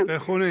بخونم.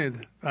 بخونید.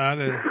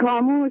 بله.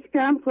 خاموش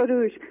کم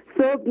خروش،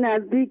 صبح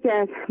نزدیک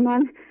است،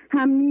 من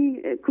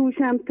همی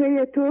کوشم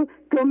پی تو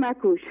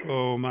مکوش.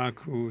 تو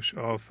مکوش.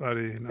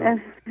 آفرین.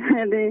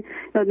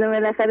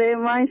 بالاخره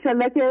ما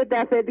انشالله که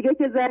دفعه دیگه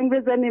که زنگ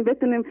بزنیم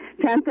بتونیم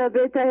چند تا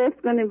بیت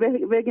حفظ کنیم،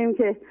 بگیم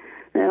که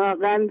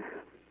واقعا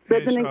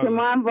بدونیم که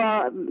ما هم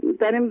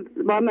داریم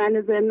با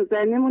معنی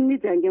ذهنیمون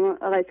میجنگیم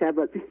آقای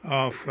شهبازی.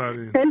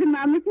 آفرین. خیلی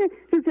ممنون که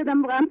چیز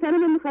شدم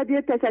همسرم میخواد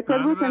یه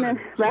تشکر بکنه،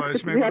 وقت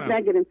زیاد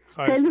نگیریم.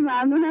 خیلی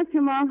ممنون از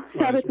شما،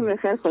 شبتون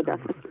بخیر،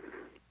 خداحافظ.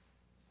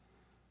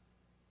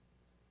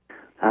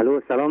 الو،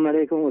 سلام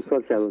علیکم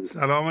استاد شهبازی.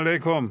 سلام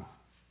علیکم.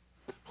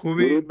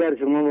 خوبی؟ درود بر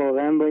شما،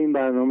 واقعا با این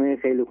برنامه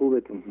خیلی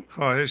خوبتون.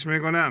 خواهش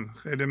میکنم،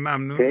 خیلی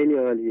ممنون. خیلی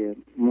عالیه.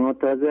 ما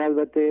تازه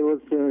البته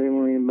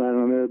این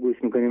برنامه رو گوش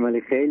میکنیم،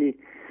 ولی خیلی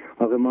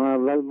آخه ما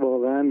اول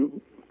واقعا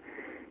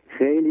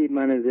خیلی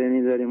من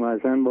ذهنی داریم،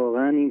 اصلا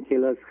واقعا این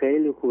کلاس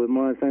خیلی خوبه.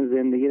 ما اصلا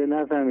زندگی رو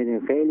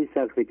نفهمیدیم، خیلی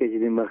سخت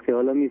کشیدیم، وقتی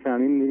حالا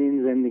میفهمیم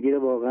میبینیم زندگی رو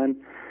واقعا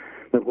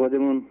به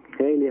خودمون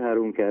خیلی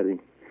حروم کردیم.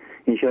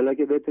 انشالله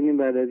که بتونیم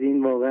بعد از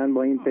این واقعا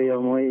با این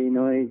پیام‌های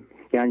اینای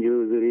گنج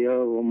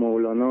حضوری‌ها و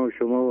مولانا و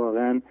شما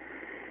واقعا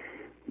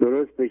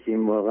درست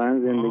بشیم، واقعا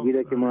زندگی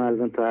رو که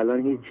ما تا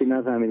الان هیچی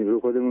نفهمیدیم رو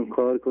خودمون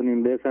کار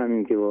کنیم،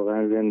 بفهمیم که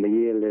واقعا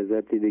زندگی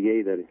لذتی دیگه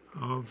ای داره.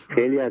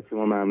 خیلی از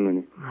شما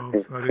ممنونیم.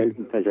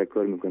 خیلی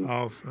تشکر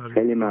میکنم.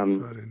 خیلی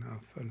ممنون.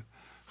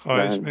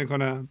 خواهش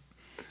میکنم.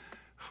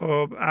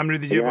 خب امری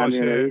دیگه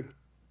باشه.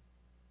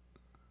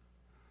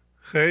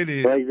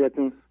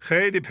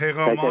 خیلی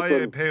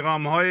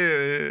پیغام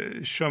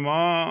های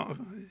شما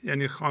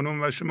یعنی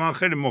خانم و شما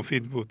خیلی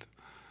مفید بود.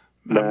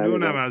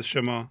 ممنونم از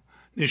شما.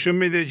 نشون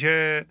میده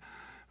که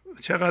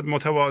چقدر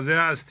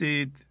متواضع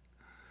هستید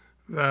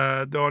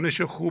و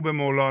دانش خوب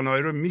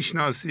مولانایی رو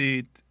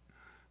میشناسید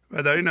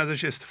و دارین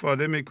ازش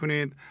استفاده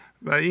میکنید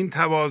و این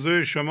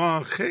تواضع شما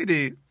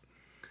خیلی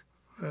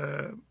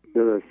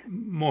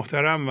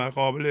محترم و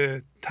قابل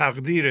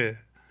تقدیره.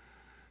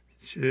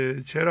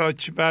 چرا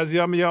بعضی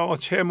ها میگه آقا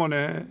چه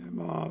مونه،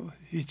 ما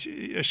هیچ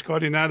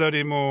اشکالی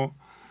نداریم و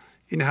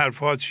این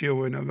حرفات چیه و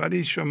اینا،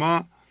 ولی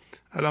شما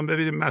الان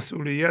ببینید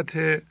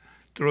مسئولیت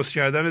درست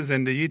کردن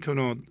زندگیتون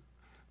رو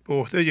به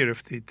عهده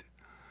گرفتید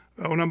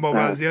و اونم با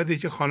وضعیتی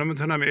که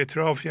خانمتون هم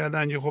اعتراف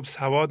کردن که خب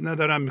سواد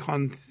ندارن،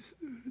 میخوان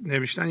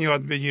نوشتن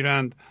یاد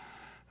بگیرند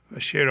و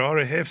شعرها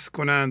رو حفظ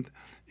کنند.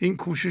 این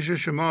کوشش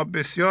شما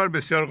بسیار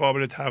بسیار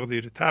قابل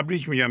تقدیره.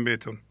 تبریک میگم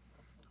بهتون.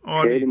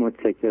 عالی. خیلی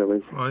متشکرم.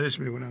 خواهش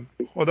میکنم.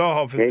 خدا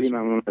حافظ. خیلی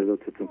ممنون از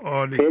لطفتون.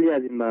 خیلی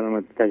از این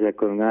برنامه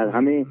تشکر میکنم.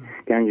 همه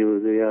گنج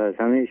حضوری،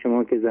 همه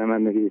شما که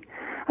زحمت میکشید،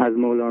 از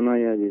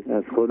مولانای عزیز،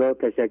 از خدا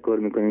تشکر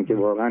میکنیم که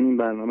واقعا این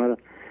برنامه رو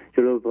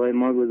جلو پای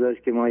ما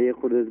گذاشت که ما یه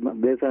خود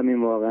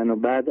بفهمیم واقعا و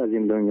بعد از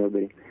این دنیا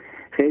بریم.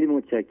 خیلی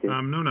متشکرم.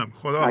 ممنونم.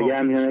 خدا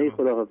حافظ.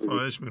 خدا حافظ.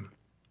 خواهش میکنم.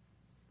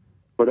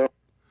 خدا.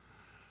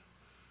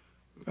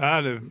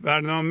 بله،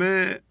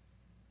 برنامه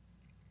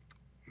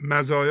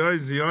مزایای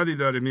زیادی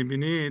داره.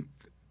 میبینید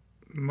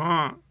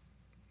ما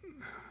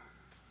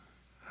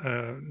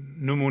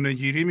نمونه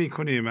گیری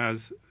میکنیم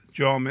از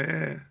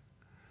جامعه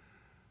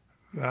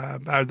و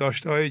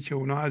برداشتهایی که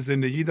اونها از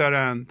زندگی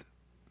دارند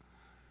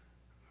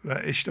و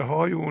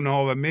اشتهای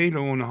اونها و میل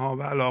اونها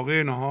و علاقه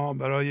اونها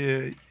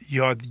برای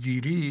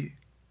یادگیری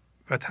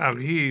و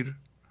تغییر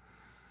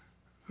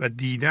و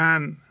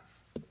دیدن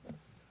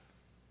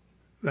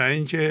و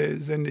اینکه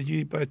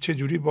زندگی باید چه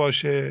جوری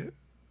باشه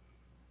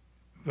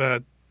و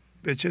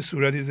به چه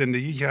صورتی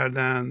زندگی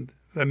کردند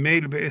و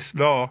میل به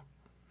اصلاح.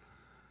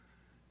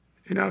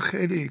 اینا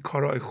خیلی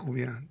کارهای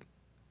خوبی هستند.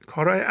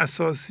 کارهای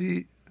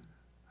اساسی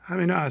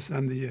همینا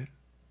هستند دیگه،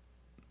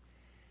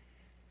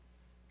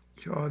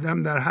 که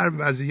آدم در هر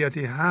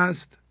وضعیتی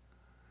هست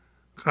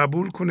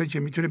قبول کنه که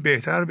میتونه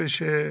بهتر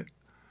بشه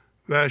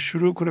و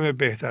شروع کنه به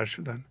بهتر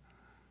شدن.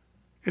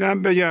 این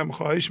هم بگم،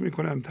 خواهش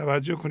میکنم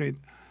توجه کنید،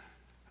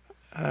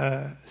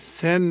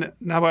 سن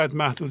نباید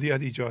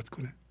محدودیت ایجاد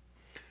کنه.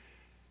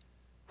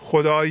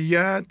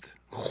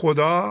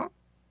 خدا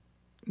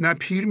نه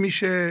پیر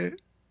میشه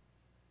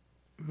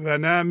و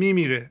نه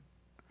میمیره.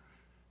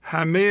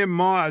 همه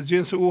ما از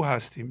جنس او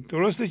هستیم.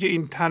 درسته که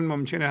این تن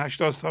ممکنه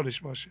 80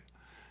 سالش باشه،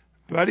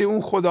 ولی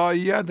اون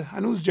خداییت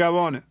هنوز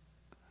جوانه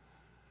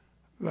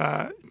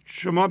و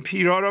شما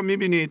پیرا را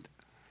میبینید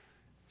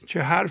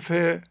که حرف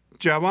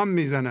جوان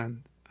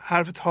میزنند،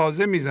 حرف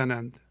تازه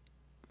میزنند.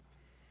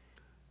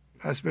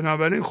 پس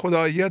بنابراین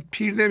خداییت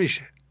پیر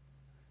نمیشه.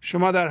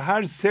 شما در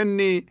هر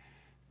سنی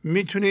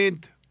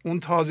میتونید اون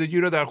تازگی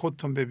رو در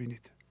خودتون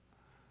ببینید.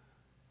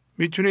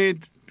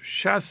 میتونید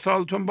 60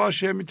 سالتون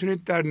باشه،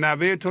 میتونید در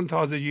نوهتون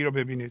تازگی رو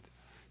ببینید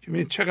که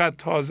میبینید چقدر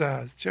تازه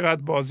هست،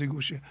 چقدر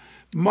بازیگوشه.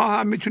 ما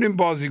هم میتونیم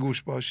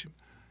بازیگوش باشیم.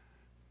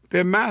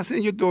 به محض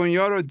اینکه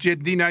دنیا رو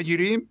جدی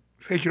نگیریم،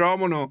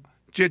 فکرامون رو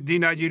جدی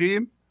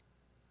نگیریم،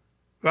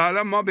 و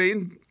الان ما به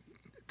این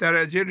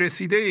درجه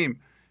رسیده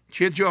ایم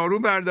که جارو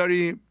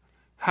برداریم،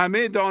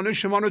 همه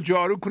دانشمان رو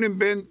جارو کنیم،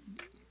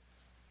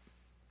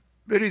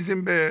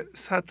 بریزیم به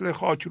سطل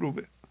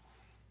خاکروبه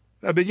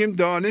و بگیم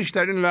دانش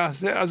در این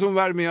لحظه از اون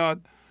ور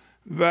میاد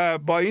و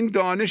با این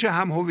دانش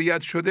هم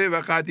هویت شده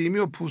و قدیمی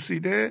و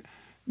پوسیده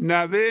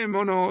نوه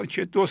منو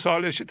که 2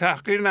 سالشه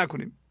تحقیر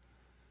نکنیم.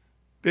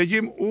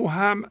 بگیم او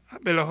هم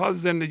به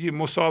لحاظ زندگی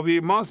مساوی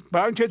ماست،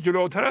 برای اینکه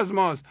جلوتر از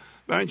ماست،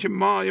 برای اینکه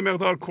ما یه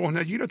مقدار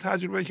کهنگی رو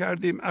تجربه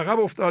کردیم، عقب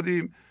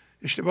افتادیم،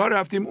 اشتباه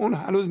رفتیم، اون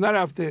هنوز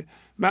نرفته.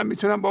 من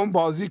میتونم با اون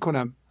بازی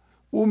کنم،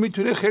 او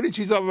میتونه خیلی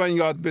چیزا به من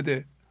یاد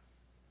بده،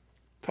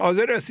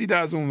 تازه رسیده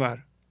از اون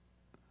ور،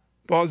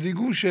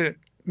 بازیگوشه،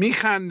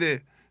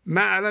 میخنده.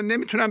 من الان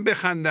نمیتونم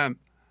بخندم،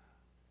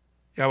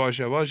 یواش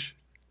یواش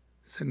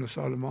سن و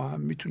سال ما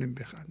هم میتونیم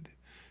بخندیم.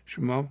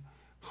 شما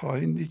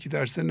خواهید دید که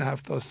در سن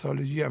 70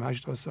 سالگی هم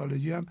 80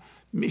 سالگی هم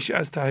میشه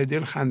از ته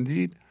دل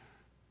خندید،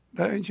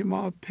 برای اینکه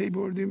ما پی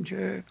بردیم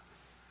که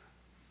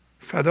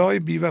فدای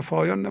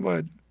بیوفایان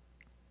نباید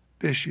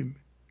بشیم.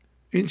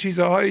 این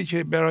چیزهایی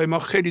که برای ما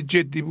خیلی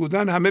جدی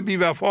بودن همه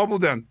بیوفا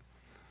بودن،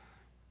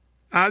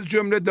 از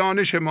جمله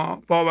دانش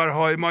ما،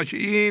 باورهای ما که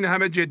این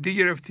همه جدی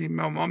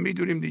گرفتیم. ما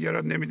میدونیم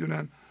دیگران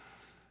نمیدونن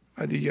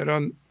و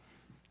دیگران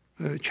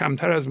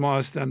کمتر از ما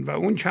هستن و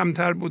اون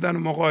کمتر بودن و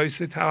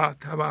مقایسه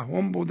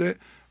توهم بوده،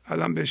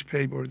 الان بهش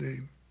پی برده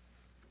ایم.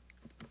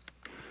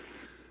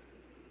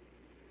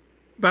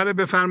 بله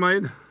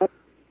بفرمایید.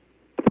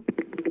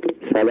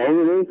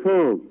 سلام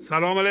علیکم.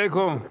 سلام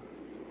علیکم.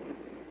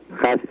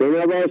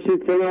 خسته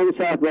نباشید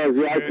جناب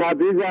شهبازی، از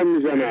تبریز هم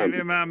میزنم.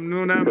 خیلی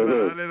ممنونم.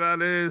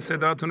 بله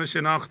صداتون رو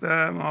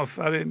شناختم.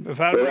 آفرین.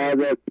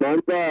 بفرمایید.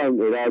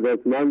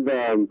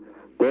 ارادتمندم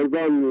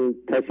قربان،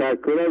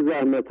 تشکر از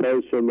زحمت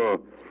های شما.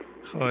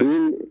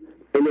 این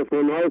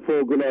تلفن های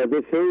فوق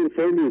العاده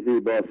خیلی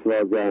زیباست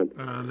واقعا.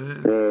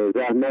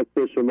 زحمت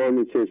به شما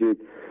میچشید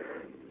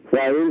و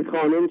این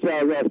خانم که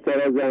از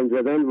استرا زنگ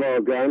زدن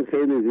واقعا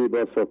خیلی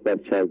زیبا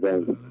صحبت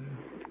کردن.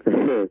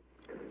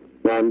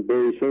 من به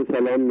ایشون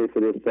سلام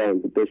میفرستم،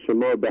 به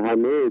شما به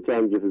همه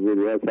جنج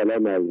حضوری ها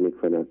سلام عرض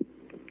میکنم.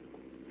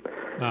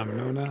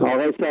 ممنونم.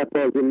 آقای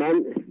شهبازی،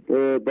 من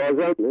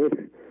بازم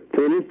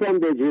تونستم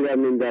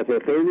بگیرم این دفعه،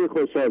 خیلی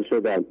خوشحال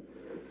شدم.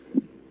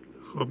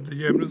 خب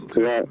دیگه امروز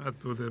قسمت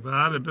بوده.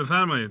 بله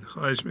بفرمایید،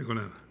 خواهش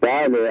میکنم.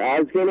 بله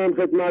عرض کنم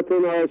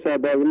خدمتون آقای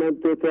شهبازی، من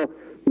 2 تا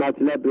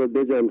مطلب رو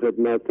بگم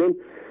خدمتون.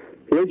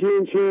 یکی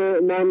این که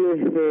من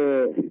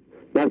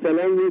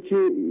مثلا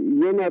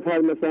یه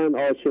نفر مثلا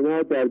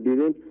آشنا در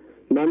بیرون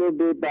منو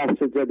به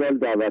بحث جدل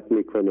دعوت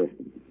میکنه.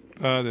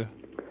 بله.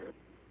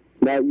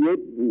 و یه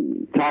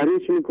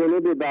تحریش میکنه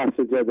به بحث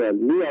جدل،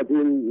 میاد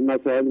این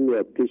مسائل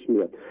میاد پیش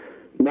میاد.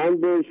 من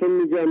بهشون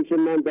میگم که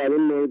من در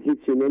این مورد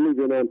هیچی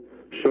نمیدونم،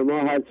 شما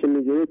هرچی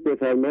میدونید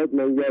بفرمایید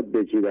من یاد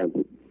بگیرم.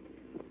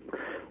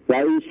 و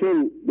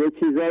ایشون به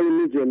چیزایی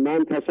میگه،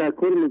 من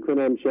تشکر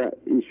میکنم که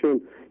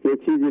ایشون یه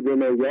چیزی به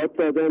من یاد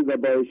دادن و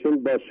با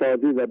ایشون با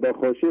شادی و با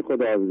خوشی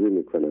خداحافظی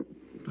میکنم.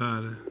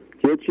 بله.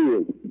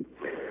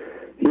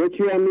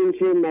 یکی هم این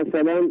که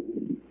مثلا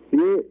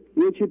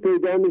یه چی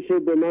پیدا میشه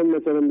به من،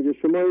 مثلا میگه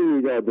شما این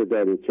ایراد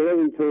دارید، چرا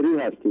اینطوری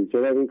هستی،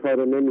 چرا این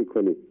کارو نمی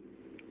کنی،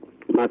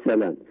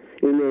 مثلا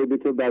این عیبی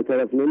تو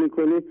برطرف نمی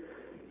کنی.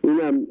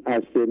 اینم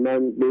هست.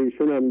 من به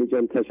ایشون هم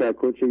میگم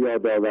تشکر که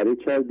یادآوری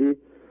کردی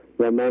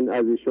و من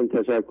از ایشون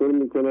تشکر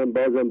میکنم،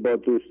 بازم با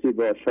دوستی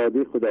با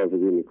شادی خداحافظی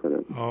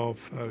میکنم.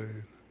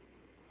 آفرین.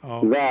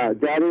 و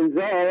در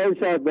اینجا آقای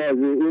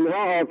شهبازی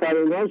اینها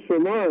آفرین ها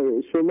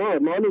شما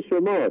مال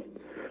شماست،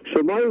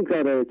 شما این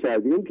کار رو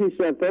کردید، این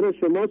پیشرفت رو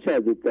شما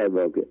کردید در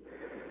واقع.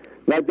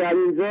 و در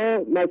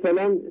اینجا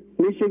مثلا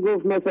میشه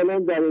گفت مثلا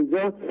در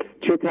اینجا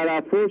چه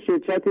طرف و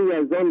شرکت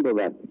یزدان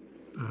بود.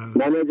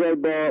 من اگر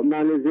با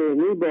من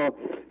ذهنی با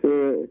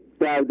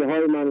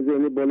دردهای من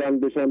ذهنی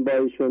بلند بشم با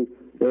ایشون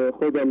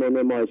خودم رو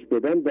نمایش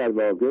بدم، در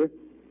واقع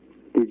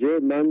دیگه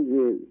من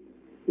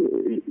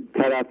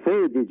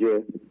طرفه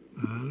دیگه.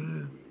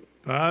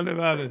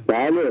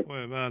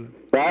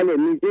 بله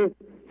میگه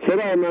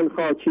چرا من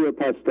خاکی و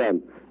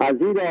پستم، از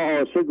این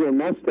عاشق و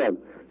مستم،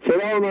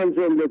 چرا من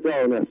جمله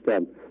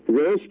جانستم، ز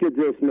عشق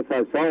جسم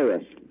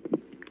فرسایش.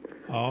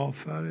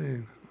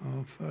 آفرین.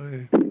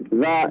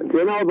 و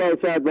جناب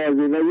شهبازی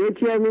و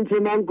یکی هم این که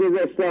من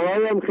گذشته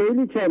هایم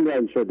خیلی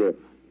کمرنگ شده.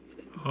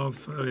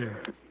 آفرین.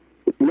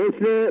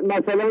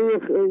 مثلا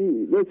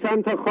یه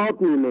چند تا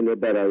خواب میمونه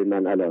برای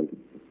من الان،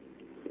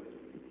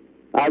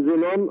 از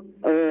اونام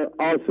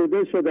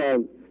آسوده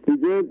شدم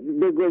دیگه،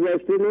 به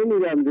گذشته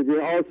نمیرم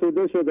دیگه،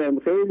 آسوده شدم،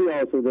 خیلی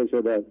آسوده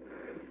شدم.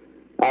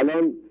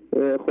 الان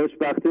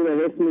خوشبختی رو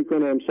حس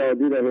میکنم،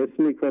 شادی رو حس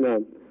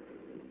میکنم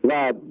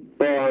و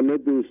با همه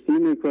دوستی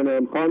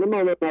میکنم. خانم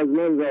هم از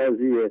من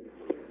راضیه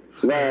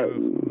و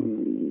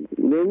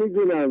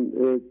نمیدونم.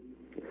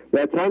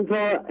 و چند تا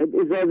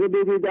اجازه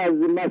بدید از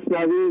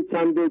مثنوی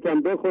چند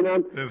بیتم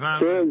بخونم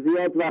که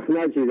زیاد وقت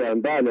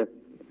نگیرم. بله.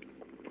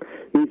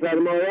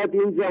 می‌فرماید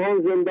این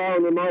جهان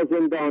زندان ما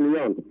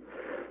زندانیان،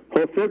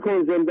 حفره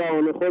کن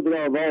زندان خود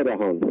را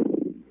وارهان.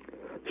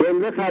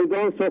 جمله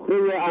خلقان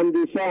سخره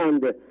اندیشه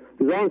اند،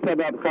 زان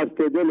سبب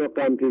خسته دل و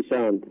غم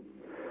پیشند.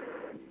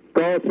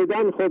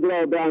 قاصدان خود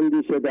را به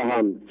اندیشه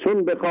دهم،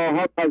 چون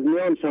بخواهم از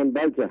میانشان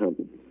برجهم.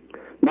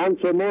 من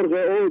چو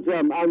مرغ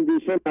اوجم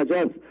اندیشه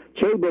مجس،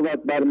 چه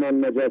بود بر من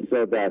مجس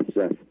را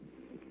دسترس.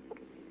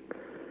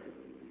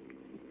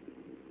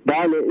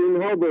 بله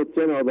اینها بود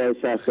جناب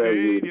شهبازی.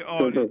 خیلی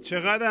عالی.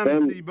 چقدر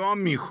زیبا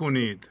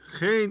میخونید،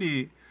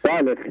 خیلی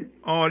بله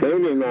عالی.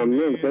 خیلی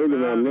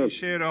ممنون.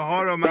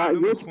 شعرها رو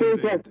معلوم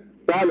خوندید.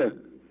 بله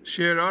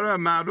شعرها رو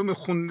معلوم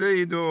خونده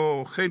اید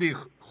و خیلی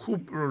خوب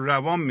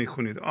روان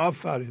میخونید.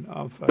 آفرین.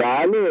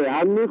 بله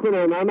هم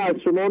میخونم، هم از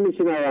شما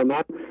میشنوم،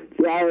 هم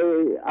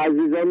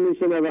عزیزان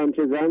میشنوم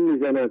که زن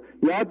میزنن،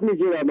 یاد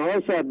میگیرم. آقا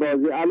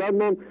شهبازی الان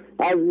من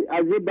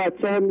از یه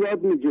بچه هم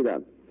یاد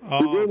میگیرم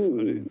دیگه.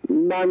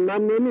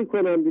 من نمی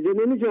کنم دیگه،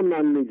 نمیگم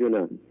من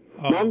میدونم.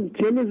 من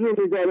چه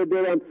لزومی داره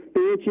برم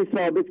به یه چیز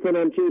ثابت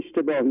کنم که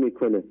اشتباه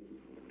میکنه؟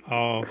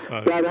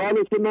 در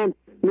حالی که من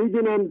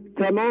میدونم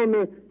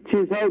تمام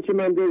چیزهایی که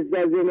من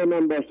در ذهن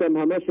من باشم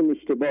همشون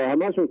اشتباه،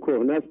 همشون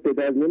کهنه است، به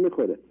درد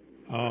نمیخوره.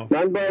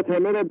 من باید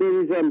همه را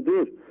بریزم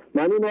دور.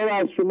 من اینا را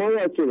از شما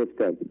یاد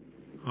گرفتم.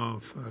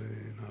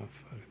 آفرین.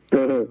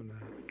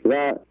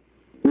 و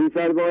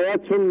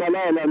می‌فرماید چون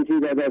ملالم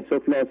جیده در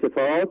سفلا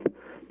صفات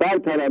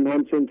برپرم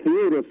همچون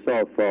طیور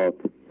صافات.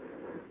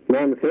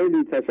 من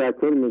خیلی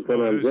تشکر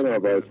میکنم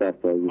جناب آقای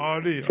شهبازی.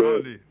 عالی.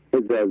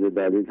 اجازه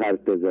دارید حرف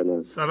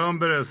بزنم. سلام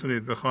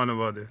برسونید به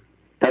خانواده.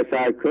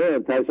 تشکر.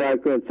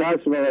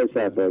 چشم آقای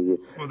شهبازی.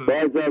 با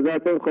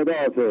اجازهتون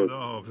خداحافظ.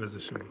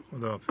 خداحافظ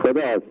شما.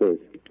 خداحافظ.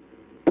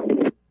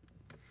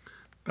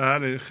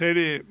 بله،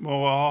 خیلی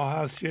موقع ها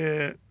هست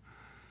که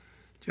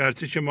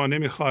گرچه که ما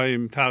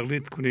نمیخوایم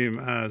تقلید کنیم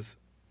از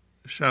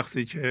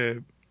شخصی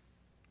که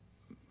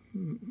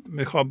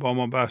میخواد با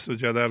ما بحث و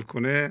جدل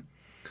کنه،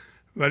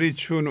 ولی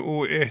چون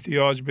او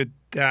احتیاج به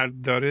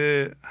درد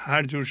داره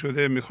هر جور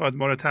شده میخواد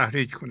ما رو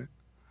تحریک کنه.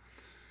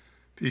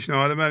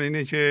 پیشنهاد من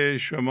اینه که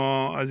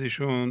شما از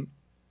ایشون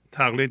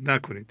تقلید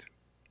نکنید.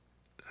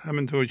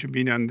 همینطور که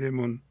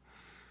بیننده‌مون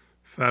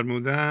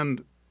فرمودن،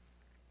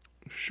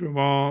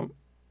 شما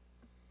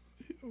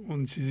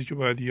اون چیزی که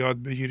باید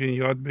یاد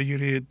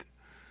بگیرید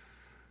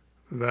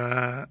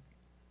و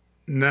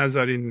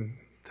نذارین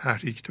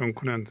تحریکتون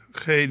کنند.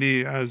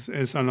 خیلی از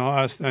انسان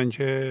ها هستند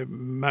که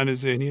من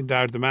ذهنی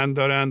دردمند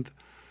دارند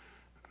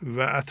و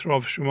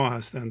اطراف شما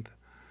هستند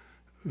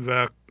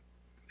و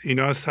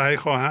اینا سعی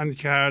خواهند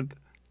کرد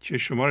که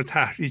شما رو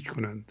تحریک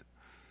کنند.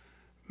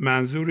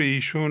 منظور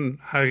ایشون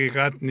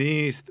حقیقت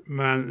نیست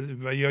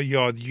و یا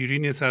یادگیری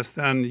نیست،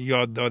 هستن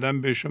یاد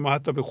دادن به شما،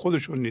 حتی به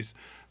خودشون نیست.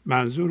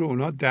 منظور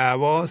اونها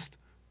دعواست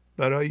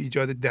برای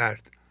ایجاد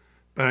درد،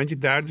 برای اینکه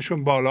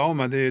دردشون بالا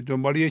آمده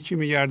دنبال یکی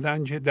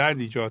میگردن که درد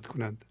ایجاد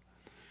کنند.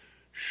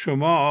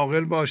 شما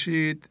عاقل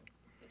باشید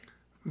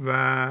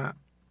و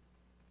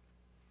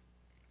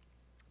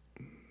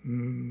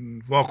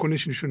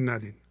واکنش نشون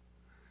ندین،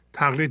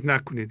 تقلید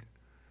نکنید.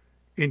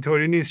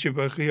 اینطوری نیست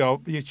که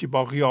یکی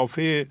با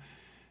قیافه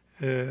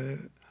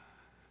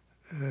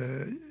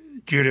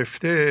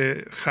گرفته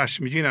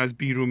خشمگین از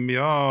بیرون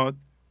میاد،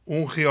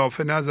 اون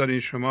قیافه نذارین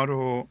شما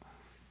رو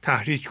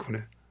تحریک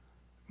کنه.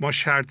 ما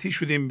شرطی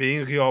شدیم به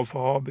این قیافه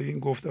ها، به این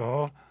گفته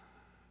ها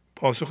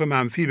پاسخ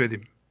منفی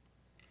بدیم،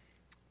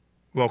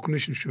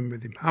 واکنش نشون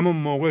بدیم. همون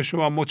موقع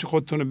شما مچ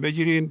خودتون رو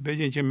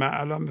بگین که من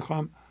الان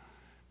میخوام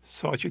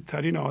ساکت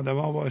ترین آدم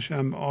ها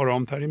باشم،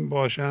 آرام ترین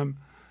باشم،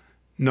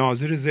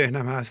 ناظر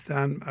ذهنم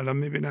هستم. الان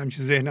میبینم که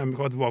ذهنم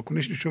میخواد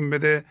واکنش نشون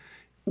بده،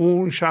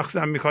 اون شخص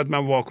هم میخواد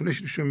من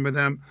واکنش نشون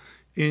بدم.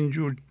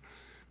 اینجور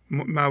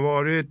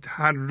موارد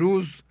هر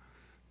روز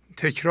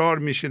تکرار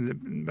میشه.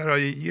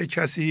 برای یه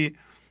کسی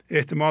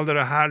احتمال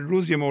داره هر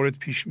روز یه مورد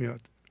پیش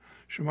میاد.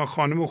 شما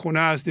خانم خونه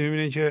هستی،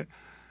 میبینید که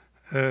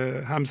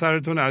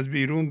همسرتون از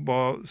بیرون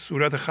با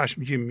صورت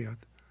خشمگین میاد.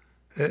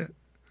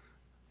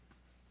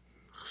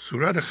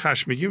 صورت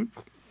خشمگین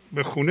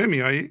به خونه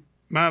میایی؟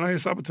 من الان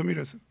حساب تو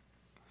میرسم.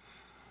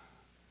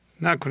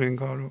 نکنه این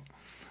کارو.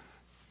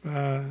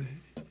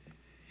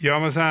 یا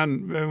مثلا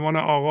به عنوان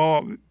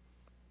آقا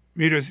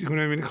میرسی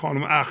کنه میبینی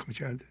خانم اخم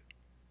میکرده،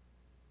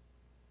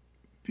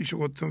 پیش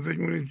خودتون فکر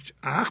میکنید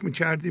اخم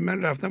میکردی؟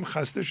 من رفتم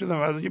خسته شدم.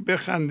 از اینکه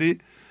بخندی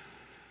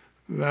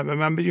و به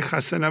من بگی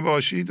خسته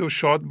نباشید و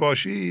شاد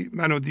باشی،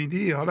 منو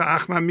دیدی حالا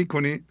اخمم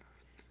میکنی.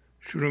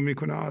 شروع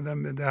میکنه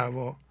آدم به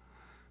دعوا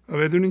و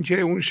بدونین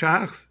که اون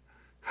شخص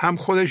هم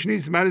خودش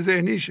نیست، من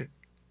ذهنیشه.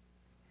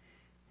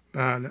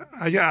 بله،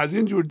 اگه از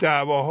این جور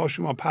دعواها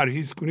شما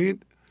پرهیز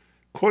کنید،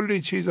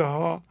 کلی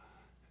چیزها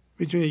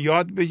میتونید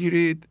یاد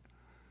بگیرید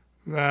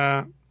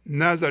و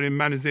نذارید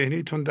من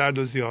ذهنیتون درد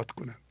و زیاد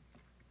کنه.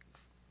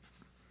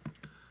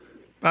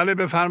 بله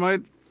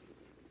بفرمایید.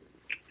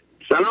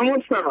 سلام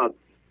استاد.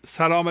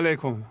 سلام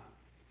علیکم.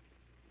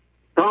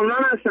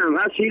 کامران هستم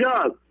از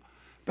شیراز.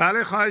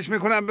 بله خواهش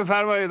میکنم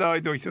بفرمایید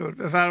آقای دکتر،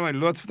 بفرمایید،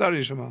 لطف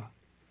دارید شما.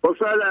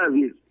 استاد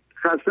عزیز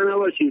خسته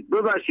نباشید.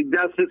 ببخشید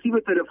دسترسی به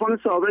تلفن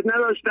ثابت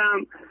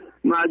نداشتم،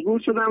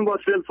 مجبور شدم با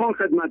تلفن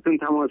خدمتتون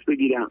تماس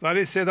بگیرم.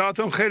 ولی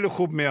صداتون خیلی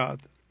خوب میاد.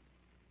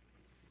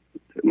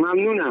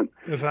 ممنونم.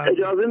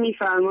 اجازه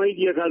میفرمایید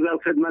یه غزل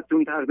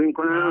خدمتتون تقدیم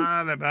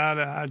کنم؟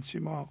 بله هرچی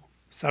ما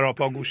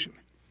سراپا گوشیم.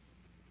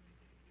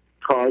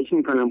 خواهش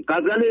میکنم.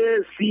 غزل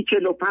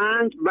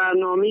 3045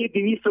 برنامه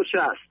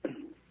 260.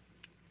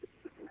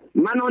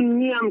 من آن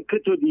نیم که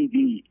تو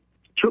دیدی،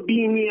 چو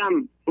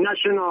بینیم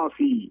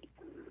نشناسی،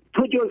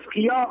 تو جز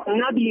خیال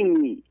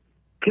نبینی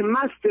که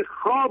مست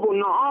خواب و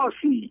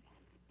نعاسی.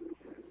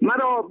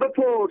 مرا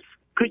بپرس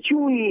که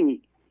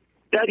چونی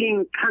در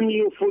این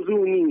کمی و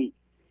فزونی،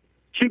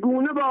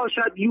 چگونه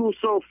باشد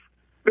یوسف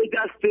به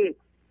دست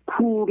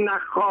کور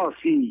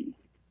نخاسی.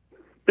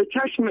 به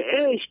چشم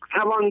عشق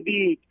توان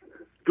دید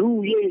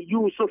روی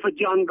یوسف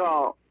جان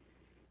را،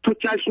 تو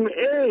چشم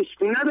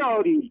عشق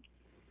نداری،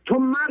 تو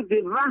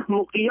مرد وهم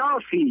و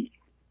قیاسی.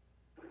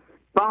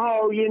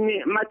 بهای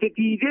نعمت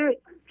دیده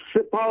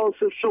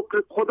سپاس و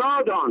شکر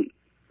خدا دان،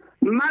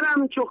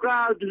 مرم چو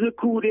قلب ز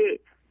کوره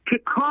که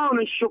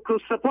کان شکر و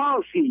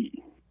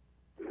سپاسی،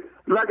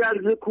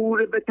 وگر ز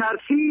کوره به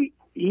ترسی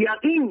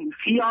یقین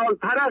خیال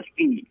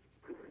پرستی.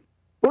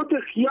 بت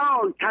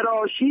خیال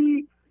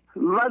تراشی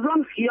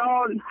وزان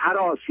خیال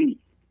هراسی،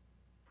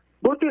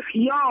 بت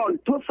خیال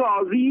تو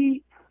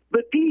سازی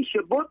به پیش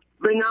بت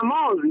به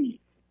نمازی.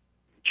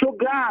 چو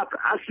گبر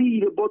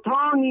اسیر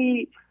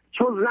بتانی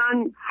چو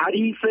زن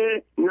حریف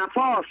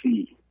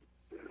نفاسی.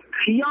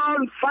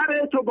 خیال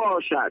فرع تو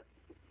باشد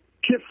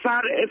که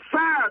فرع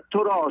فرع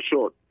تو را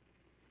شد.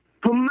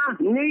 تو مه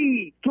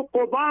نی تو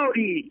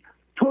غباری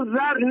تو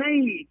زر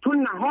نی تو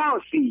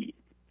نحاسی.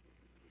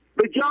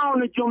 به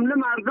جان جمله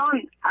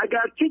مردان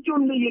اگرچه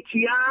جمله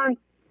یکی‌اند،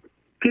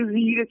 که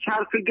زیر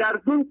چرخ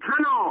گردون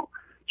تنا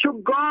چو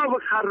گاو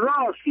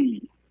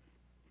خراسی.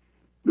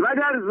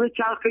 وگر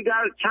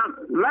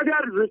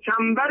ز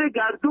چنبر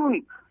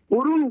گردون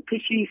برون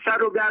کشی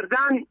سر و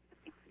گردن،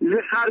 ز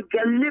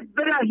خرگله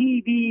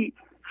برهیدی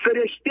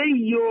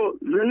فرشته‌ای و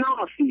ز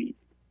ناسی.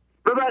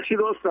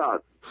 ببخشید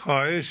استاد.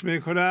 خواهش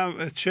میکنم.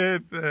 چه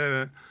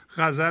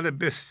غزل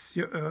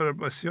بسیار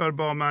بسیار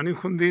با معنی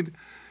خوندید.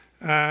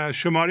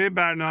 شماره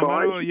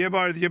برنامه رو یه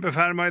بار دیگه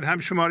بفرمایید، هم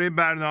شماره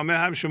برنامه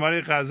هم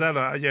شماره غزل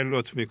رو اگر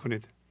لطف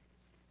میکنید.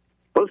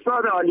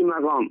 استاد عالی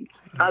مقام،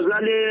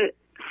 غزل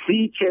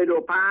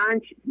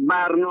 3045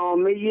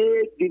 برنامه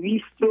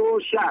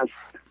 260.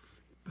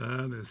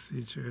 بله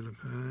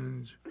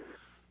 3045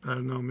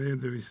 برنامه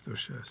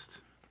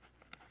 260.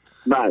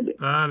 بله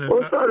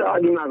استاد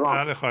عالی مقام.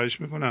 بله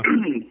خواهش میکنم.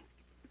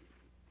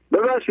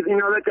 ببخشید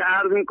اینا رو که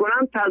عرض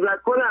میکنم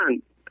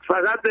تذکرن،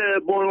 فقط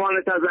به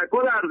عنوان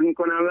تذکر عرض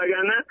میکنم،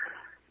 وگرنه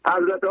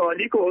حضرت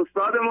عالی که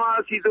استاد ما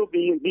هستید و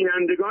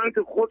بینندگان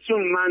که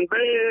خودشون منبع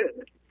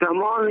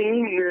تمام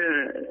این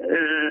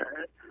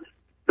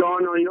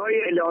دانایی‌های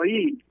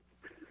الهی.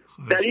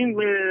 در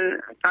این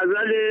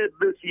غزل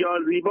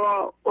بسیار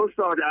زیبا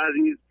استاد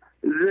عزیز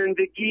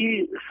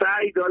زندگی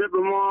سعی داره به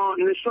ما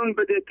نشون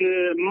بده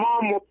که ما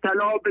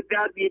مبتلا به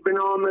دردی به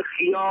نام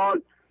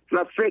خیال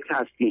و فکر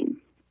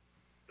هستیم،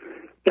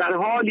 در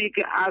حالی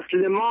که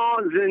اصل ما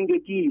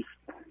زندگی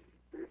است.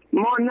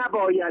 ما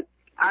نباید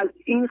از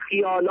این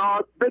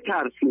خیالات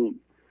بترسیم.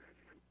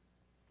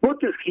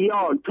 بت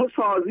خیال تو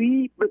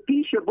سازی به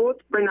پیش بت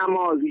به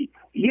نمازی.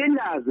 یه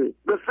لحظه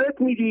به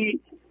فکر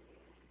میدی،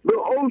 به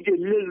اوج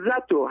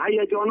لذت و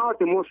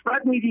هیجانات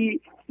مثبت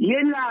میدی،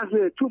 یه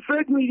لحظه تو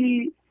فکر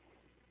میدی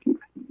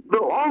به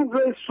عمق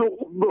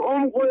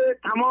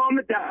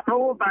تمام دردها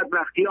و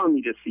بدبختی ها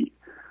میرسی.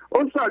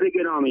 استاد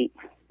گرامی،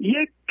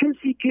 یک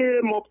کسی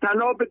که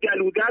مبتلا به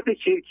گلودرد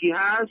چرکی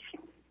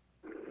هست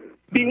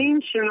به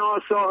این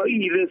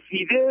شناسایی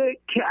رسیده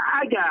که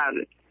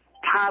اگر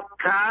تب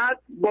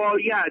کرد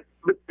باید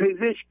به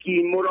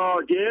پزشکی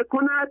مراجعه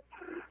کند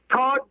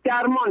تا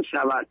درمان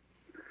شود،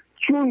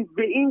 چون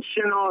به این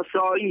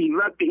شناسایی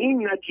و به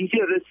این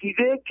نتیجه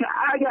رسیده که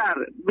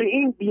اگر به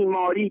این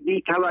بیماری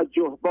بی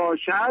توجه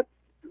باشد،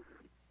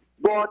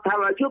 با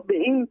توجه به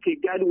این که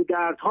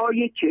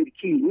گلودردهای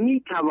چرکی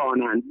می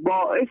توانند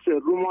باعث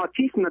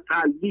روماتیسم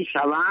قلبی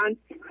شوند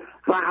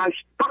و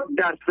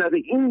 80%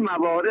 این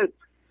موارد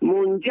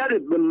منجر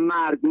به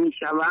مرگ می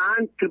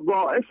شوند که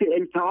باعث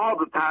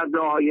التهاب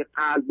پرده‌های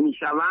قلب می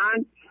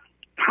شوند،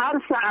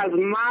 ترس از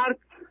مرگ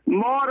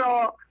ما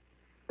را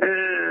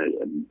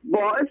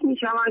باعث می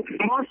شوند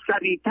که ما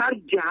سریعتر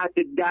جهت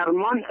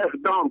درمان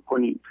اقدام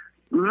کنیم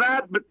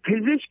و به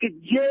پزشک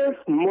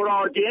جسم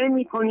مراجعه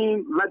می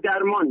کنیم و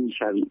درمان می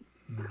شویم.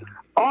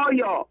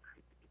 آیا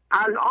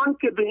الان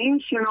که به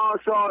این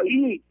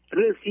شناسایی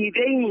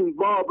رسیده ایم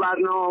با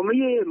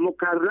برنامه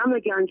مکرم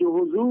گنج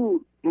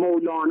حضور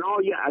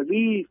مولانای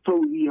عزیز،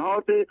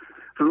 توضیحات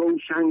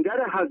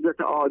روشنگر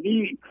حضرت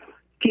عالی،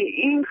 که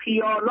این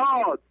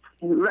خیالات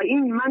و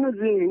این من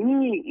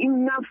ذهنی،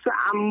 این نفس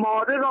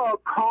اماره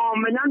را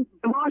کاملا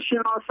به ما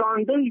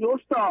شناسانده ای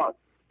استاد،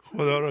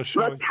 خدا را شکر.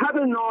 و تب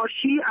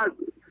ناشی از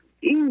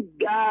این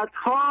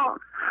دردها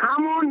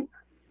همون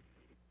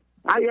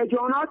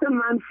هیجانات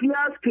منفی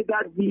است که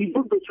در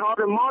دیدن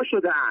دچار ما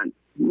شدند،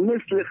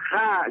 مثل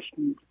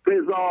خشم،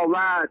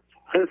 قضاوت،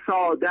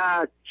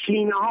 حسادت،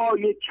 کینه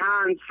های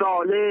چند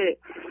ساله،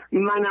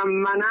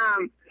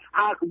 منم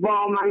حق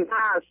با من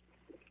هست.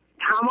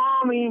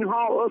 تمام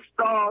اینها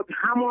استاد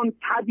همون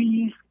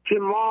تبی است که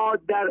ما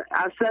در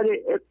اثر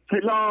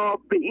ابتلا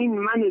به این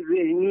من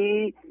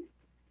ذهنی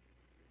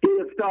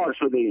گرفتار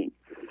شده ایم.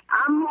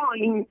 اما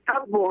این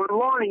تب به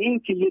عنوان این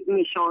که یک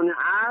نشانه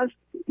است،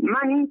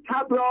 من این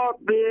تب را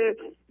به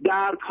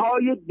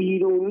دردهای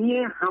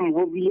بیرونی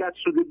هم‌هویت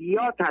شدگی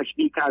ها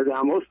تشبیه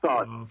کردم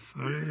استاد.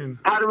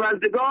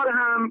 پروردگار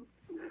هم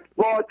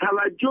با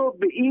توجه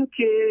به این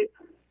که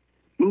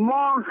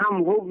ما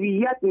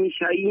هم‌هویت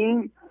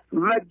میشیم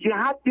و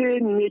جهت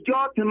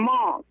نجات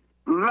ما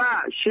و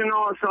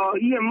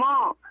شناسایی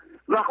ما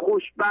و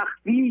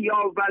خوشبختی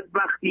یا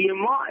بدبختی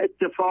ما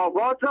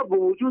اتفاقات را به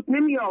وجود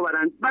نمی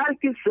آورند،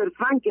 بلکه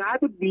صرفاً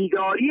جهت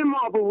بیداری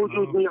ما به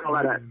وجود می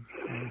آورند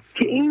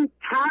که این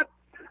تب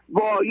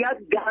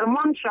باید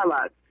درمان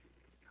شود.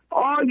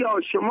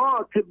 آیا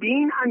شما که به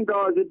این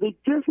اندازه به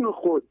جسم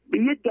خود به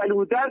یک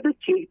گلودرد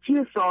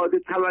چرکی ساده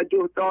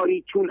توجه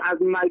دارید چون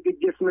از مرگ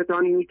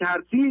جسمتان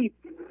میترسید؟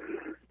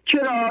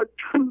 چرا؟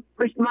 چون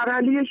به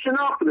مرحله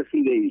شناخت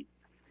رسیده اید.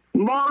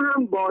 ما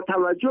هم با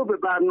توجه به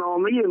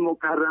برنامه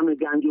مکرم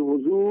گنج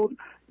حضور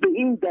به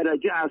این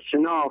درجه از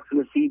شناخت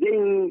رسیده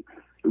ایم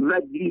و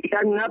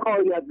دیگر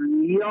نباید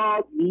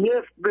یاد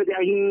لفت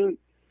بدهیم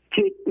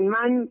که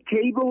من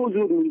کی به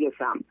حضور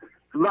میرسم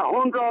و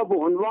آن را به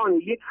عنوان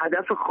یک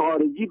هدف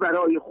خارجی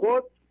برای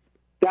خود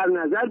در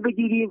نظر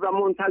بگیریم و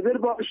منتظر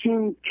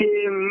باشیم که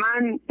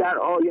من در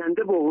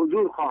آینده به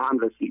حضور خواهم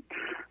رسید،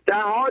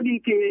 در حالی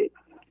که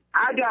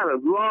اگر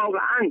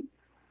واقعا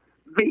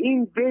به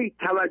این بیت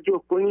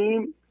توجه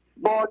کنیم،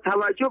 با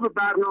توجه به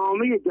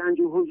برنامه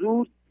گنج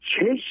حضور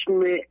چشم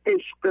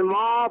عشق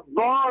ما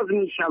باز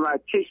می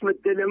شود، چشم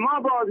دل ما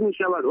باز می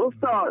شود.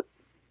 استاد،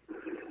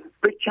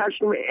 به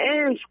چشم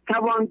عشق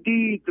توان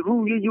دید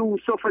روی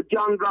یوسف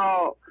جان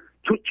را،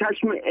 تو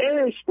چشم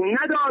عشق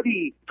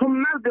نداری، تو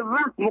مرد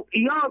وهم و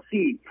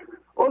قیاسی.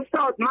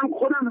 استاد، من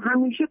خودم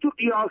همیشه تو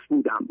قیاس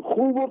بودم،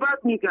 خوب و بد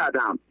می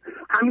کردم،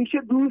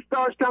 همیشه دوست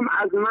داشتم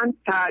از من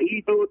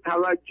تایید و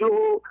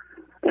توجه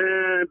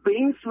به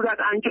این صورت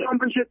انجام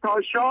بشه تا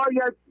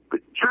شاید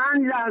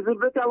چند لحظه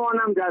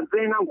بتوانم در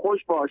ذهنم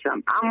خوش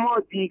باشم، اما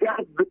دیگر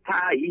به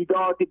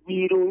تاییدات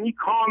بیرونی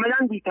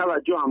کاملا بی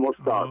توجه هم.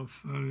 استاد،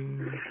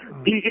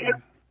 دیگر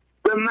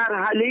به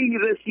مرحله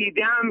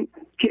رسیدم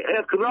که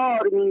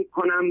اقرار می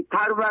کنم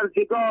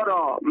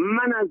پروردگارا،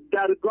 من از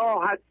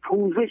درگاهت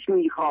پوزش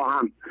می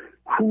خواهم،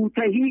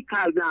 کوتهی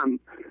کردم،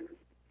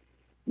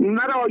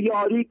 مرا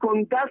یاری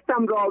کن،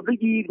 دستم را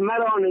بگیر،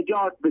 مرا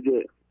نجات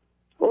بده.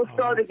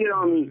 استاد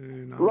گرامی،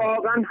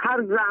 واقعا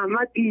هر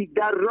زحمتی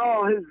در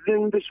راه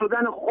زنده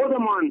شدن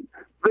خودمان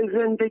به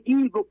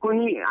زندگی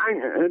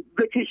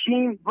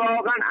بکشیم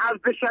واقعا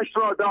ارزشش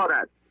را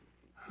دارد.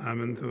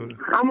 همینطور،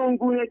 همون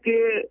گونه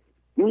که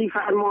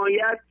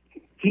میفرماید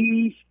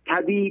هیچ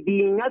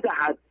طبیبی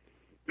ندهد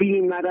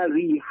بی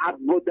مرضی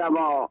حب و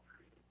دوا،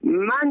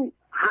 من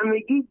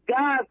همگی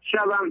درد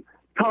شوم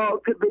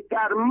تا که به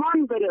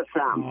درمان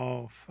برسم.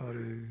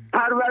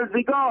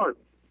 پروردگار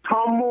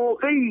تا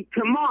موقعی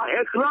که ما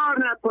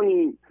اقرار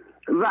نکنیم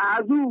و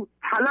از او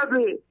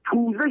طلب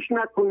پوزش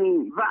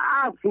نکنیم و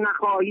عفو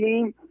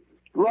نخواهیم،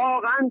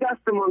 واقعا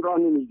دستمان را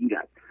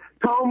نمیگیرد.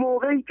 تا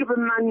موقعی که به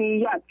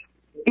منیت،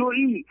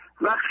 دویی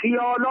و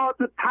خیالات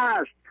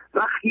پست و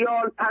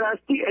خیال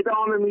پرستی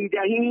ادامه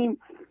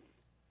میدهیم،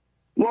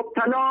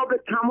 مبتلا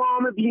به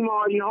تمام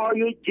بیماری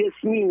های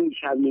جسمی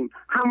میشویم.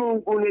 همون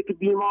گونه که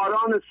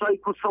بیماران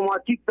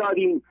سایکوسوماتیک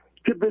داریم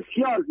که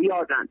بسیار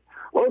زیادند.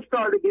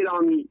 استاد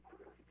گرامی،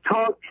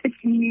 تا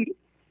کسی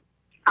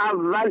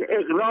اول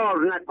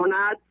اقرار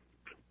نکند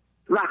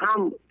و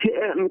هم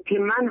که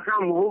من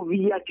هم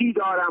هویتی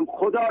دارم،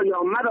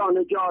 خدایا مرا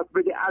نجات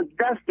بده از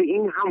دست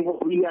این هم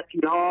هویتی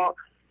ها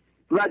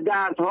و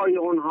دردهای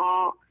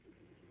اونها.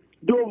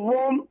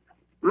 دوم،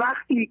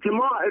 وقتی که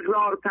ما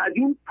اقرار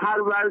کردیم،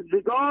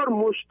 پروردگار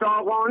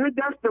مشتاقانه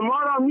دست ما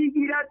را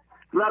میگیرد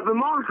و به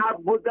ما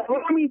حب و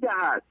دوا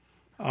میدهد.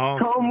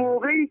 تا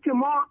موقعی که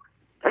ما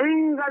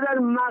اینقدر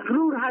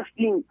مغرور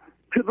هستیم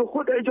که به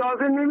خود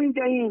اجازه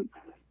نمیدهیم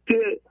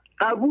که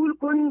قبول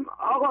کنیم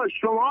آقا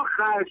شما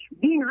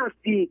خشمگین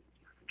هستید،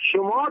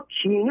 شما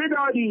کینه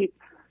دارید،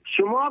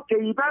 شما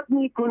غیبت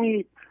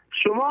میکنید،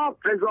 شما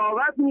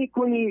قضاوت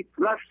میکنید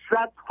و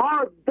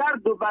صدها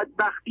درد و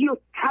بدبختی و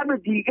تب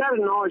دیگر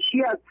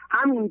ناشی از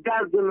همین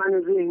درد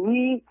من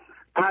ذهنی،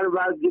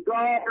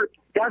 پروردگار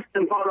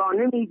دست ما را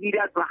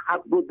نمیگیرد و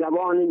حب و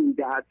دوا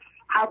نمیدهد.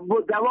 حب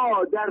و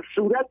دوا در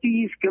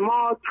صورتی است که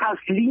ما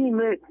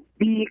تسلیم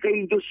بی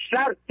قید و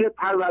شرط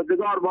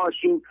پروردگار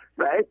باشیم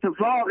و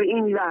اتفاق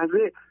این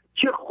لحظه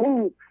چه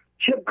خوب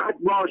چه بد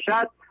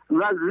باشد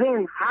و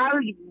ذهن هر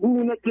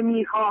گونه که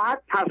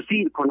میخواهد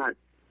تفسیر کند.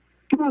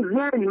 چون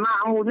ذهن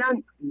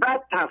معمولا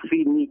بد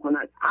تفسیر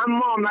میکند،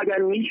 اما مگر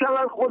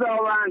میشود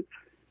خداوند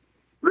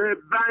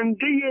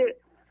بنده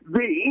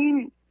به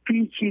این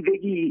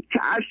پیچیدگی که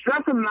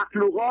اشرف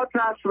مخلوقات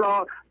است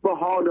را به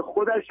حال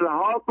خودش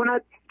رها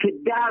کند که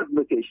درد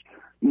بکش؟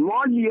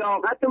 ما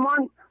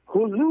لیاقتمان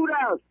حضور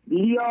است،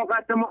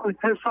 لیاقتمان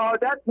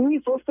حسادت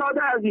نیست. استاد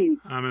عزیز،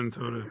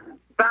 همینطوره.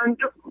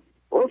 بنده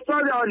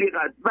استاد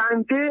عالیقدر،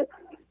 بنده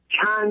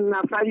چند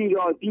نفری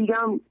را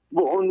دیدم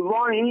به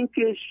عنوان این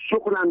که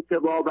شغلم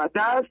طبابت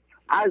است،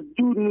 از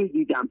دور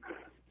میدیدم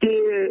که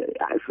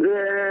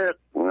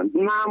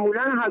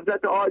معمولا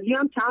حضرت عالی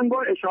هم چند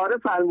بار اشاره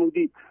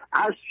فرمودید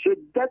از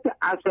شدت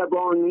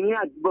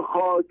عصبانیت به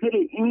خاطر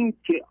این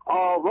که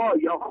آقا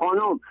یا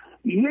خانم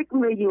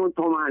 1,000,000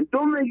 تومان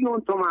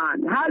 2,000,000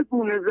 تومان هر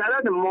گونه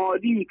ضرر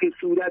مالی که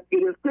صورت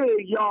گرفته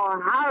یا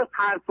هر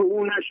حرف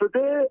او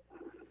نشده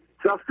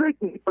و فکر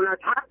میکند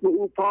حق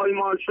او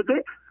پایمال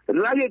شده،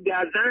 رگ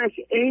گردنش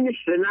عین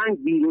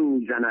شلنگ بیرون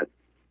میزند.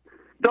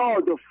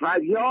 داد و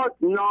فریاد،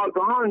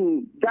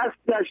 ناگهان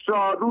دستش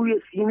را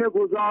روی سینه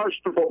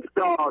گذاشت و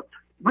افتاد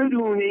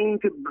بدون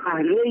اینکه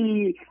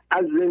بهره‌ای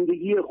از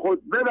زندگی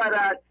خود ببرد.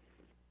 1,000,000 تومان 2,000,000 تومان هر گونه ضرر مالی که صورت گرفته یا هر حرف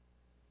او نشده و فکر میکند حق او پایمال شده، رگ گردنش عین شلنگ بیرون میزند. داد و فریاد، ناگهان دستش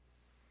را روی سینه گذاشت و افتاد بدون اینکه بهره‌ای از زندگی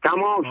خود ببرد.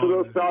 تمام شد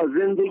استاد.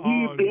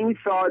 زندگی به این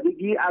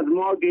سادگی از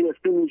ما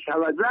گرفته می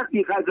شود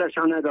وقتی قدرش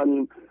را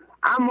ندانیم.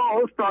 اما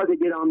استاد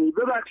گرامی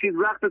ببخشید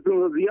وقتتون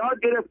رو زیاد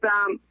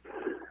گرفتم.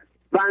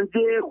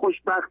 بنده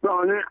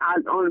خوشبختانه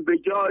الان به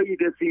جایی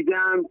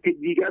رسیدم که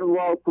دیگر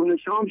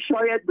واکنشام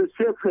شاید به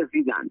صفر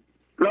رسیدن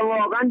و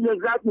واقعا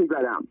لذت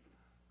میبرم.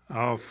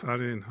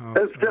 آفرین.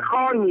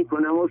 افتخار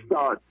میکنم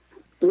استاد.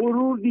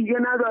 غرور دیگه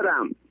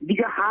ندارم.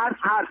 دیگه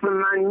حرف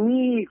من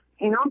نیست.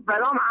 اینا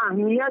برام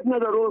اهمیت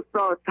نداره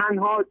استاد.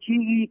 تنها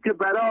چیزی که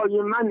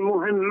برای من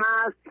مهم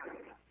است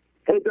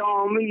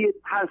ادامه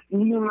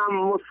تسلیمم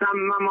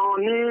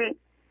مصممانه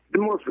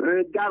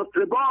در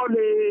قبال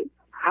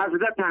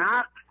حضرت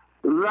حق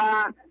و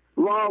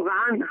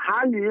واقعا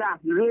هر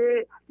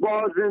لحظه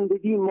با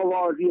زندگی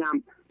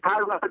موازیم.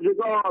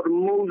 پروردگار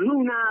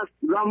موزون است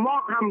و ما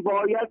هم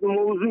باید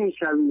موزون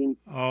شویم.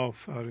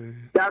 آفرین.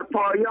 در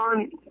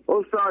پایان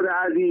استاد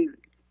عزیز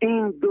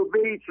این دو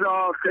بیت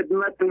را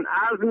خدمتتون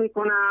عرض می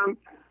کنم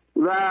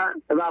و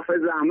رفع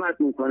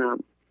زحمت می کنم.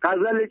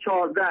 غزل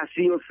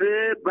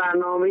 1433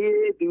 برنامه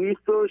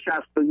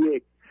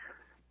 261.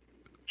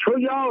 چو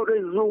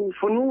یار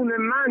ذوفنون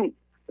من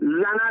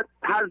زند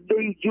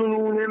پرده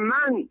جنون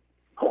من،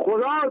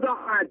 خدا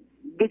داند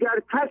دیگر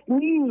کس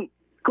نی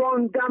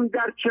گندم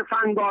در چه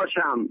فن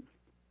باشم.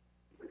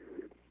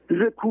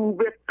 ز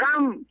کوب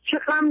غم چه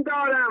غم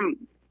دارم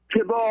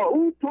که با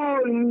او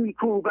پای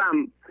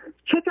میکوبم،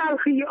 چه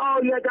تلخی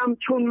آیدم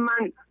چون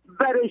من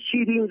بر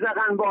شیرین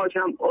زغن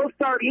باشم.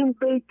 استاد این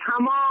بیت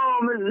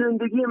تمام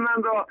زندگی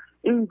من را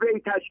این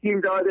بیت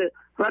تشکیل داده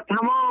و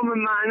تمام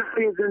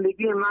معنای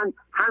زندگی من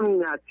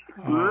همین است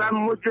و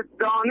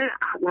مجدانه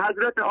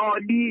حضرت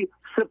عالی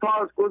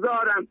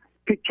سپاسگزارم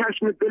که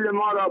چشم دل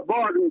ما را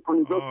باز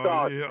میکنید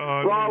استاد.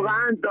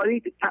 واقعا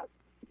دارید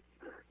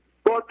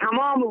با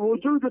تمام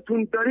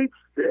وجودتون دارید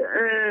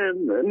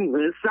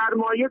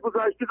سرمایه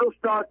گذاشتید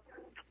استاد،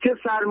 که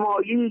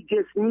سرمایه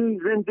جسمی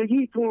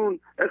زندگیتون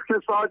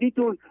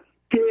اقتصادیتون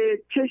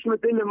که چشم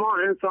دل ما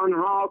انسان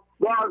ها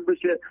باز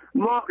بشه.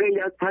 ما غیر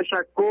از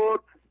تشکر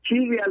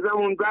چیزی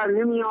ازمون بر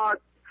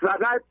نمیاد.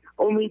 فقط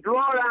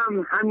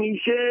امیدوارم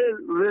همیشه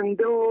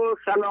زنده و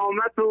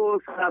سلامت و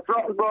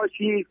سرفراز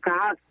باشید که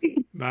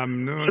هستید.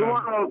 ممنونم.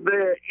 شما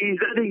به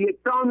ایزد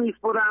یکتا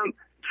میسپرم،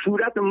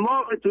 صورت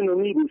ماهتون رو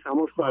میبوسم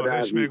استاد.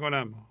 خواهش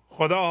میکنم.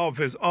 خدا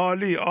حافظ.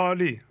 عالی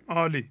عالی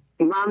عالی.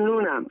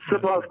 ممنونم.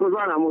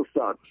 سپاسگزارم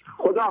استاد.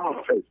 خدا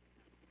حافظ.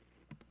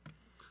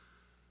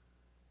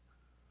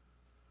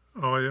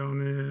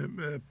 آقایان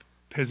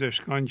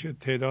پزشکان که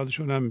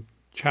تعدادشون هم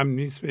کم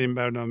نیست به این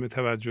برنامه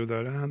توجه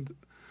دارند،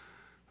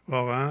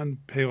 واقعا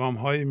پیغام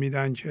هایی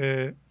میدن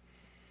که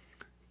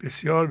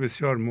بسیار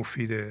بسیار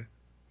مفیده.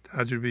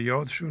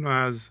 تجربیاتشون رو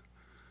از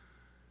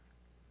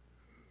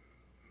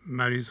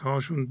مریض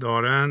هاشون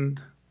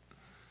دارند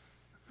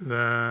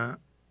و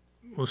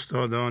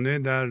استادانه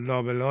در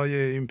لابلای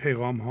این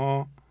پیغام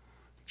ها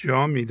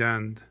جا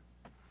میدند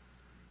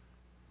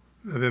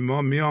و به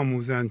ما می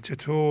آموزند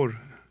چطور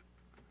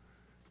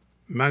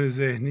من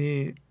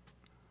ذهنی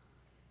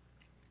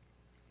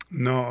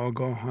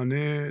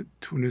ناآگاهانه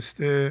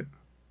تونسته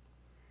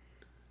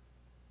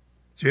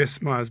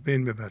جسم رو از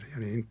بین ببره،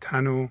 یعنی این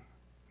تن رو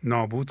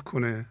نابود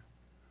کنه،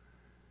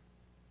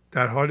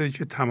 در حالی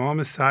که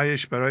تمام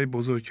سعیش برای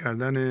بزرگ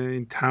کردن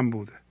این تن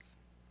بوده.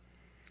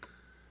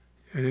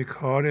 یعنی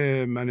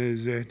کار من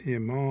ذهنی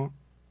ما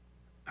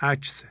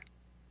عجزه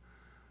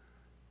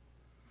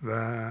و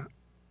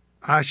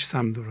عجز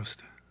هم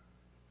درسته.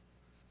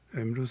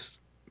 امروز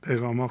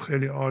پیغام ها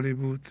خیلی عالی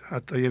بود.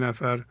 حتی یه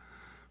نفر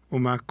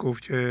اومد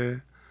گفت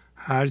که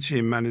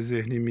هرچی من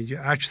ذهنی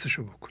میگه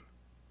عکسشو بکن،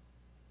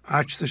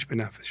 عکسش به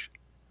نفعش.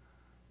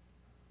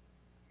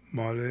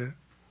 مال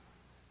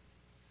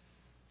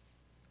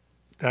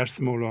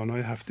درس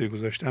مولانای هفته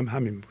گذاشتم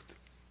همین بود.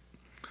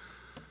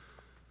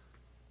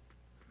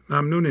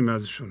 ممنونیم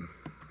ازشون.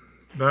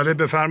 بله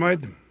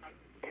بفرمایید.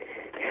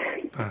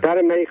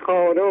 در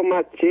میخانه و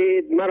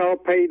مسجد مرا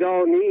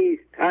پیدا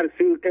نیست، هر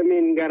سو که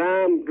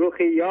منگرم رخ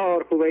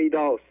یار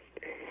هویداست.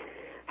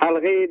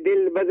 حلقه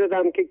دل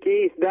بزدم که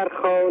کیست در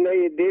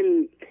خانه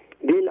دل،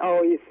 دل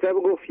آیسته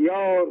گفت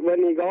یار و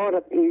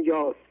نگارت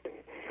اینجاست.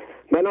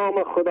 به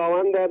نام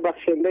خداوند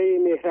بخشنده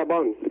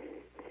مهربان.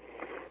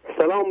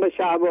 سلام به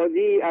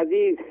شعبازی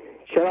عزیز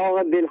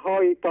چراغ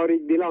دلهای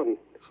تاریک دلان.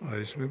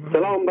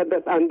 سلام به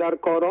دست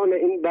اندرکاران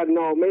این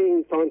برنامه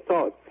انسان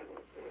ساز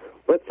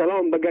و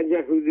سلام به گنج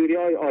حضوری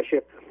های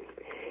عاشق.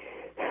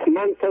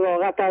 من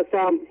صداقت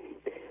هستم.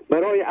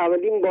 برای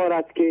اولین بار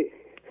است که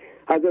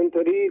از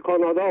اونطوری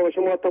کانادا و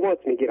شما تماس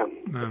میگیرم.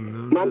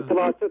 من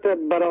توسط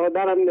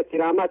برادرم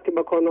نصیر احمد که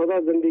به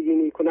کانادا زندگی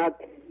میکند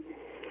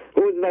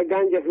عضو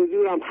گنج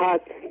حضورم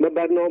هست، به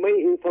برنامه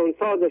انسان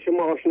ساز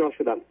شما آشنا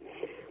شدم.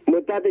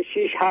 مدت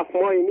 6-7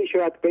 ماه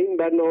میشود به این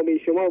برنامه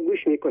شما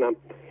گوش میکنم.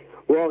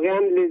 واقعا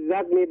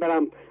لذت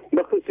میبرم.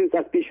 به خصوص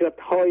از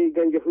پیشرفت‌های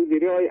گنج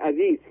حضوری های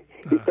عزیز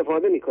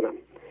استفاده میکنم.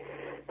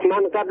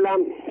 من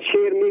قبلا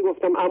شعر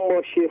میگفتم،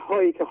 اما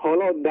شعرهایی که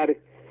حالا در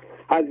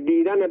از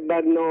دیدن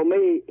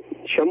برنامه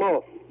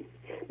شما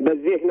به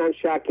ذهنم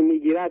شکل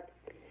میگیرد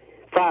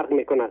فرق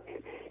می کند.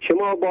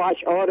 شما با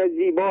اشعار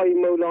زیبای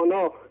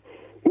مولانا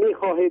می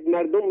خواهید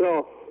مردم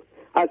را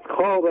از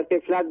خواب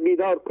غفلت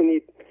بیدار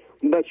کنید،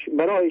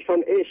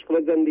 برایشان عشق و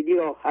زندگی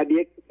را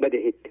هدیه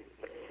بدهید.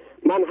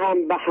 من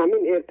هم به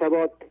همین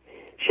ارتباط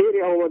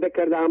شعری آماده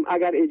کردم،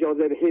 اگر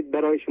اجازه دهید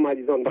برای شما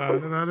عزیزان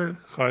بخونم. بله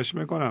خواهش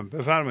میکنم،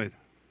 بفرمایید.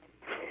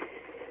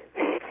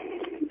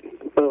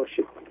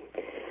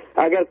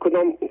 اگر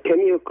کدام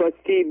کمی و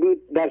کاستی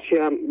بود در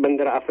شعرم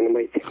بنده را عفو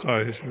نمایید.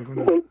 خواهش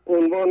میکنم.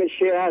 عنوان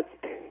شعر است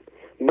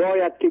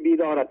باید که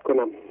بیدارت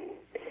کنم.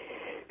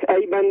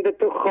 ای بنده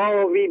تو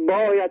خوابی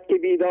باید که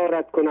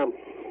بیدارت کنم،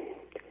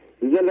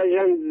 ز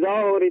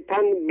لجنزار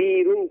تن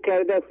بیرون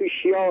کرده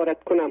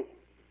هوشیارت کنم.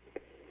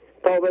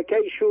 تا به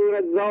کی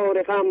شور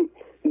زار غم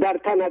در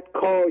تنت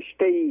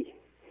کاشته ای،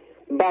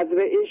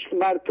 بذر عشق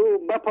بر تو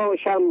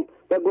بپاشم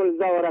و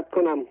گلزارت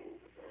کنم.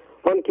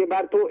 آن که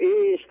بر تو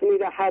عشق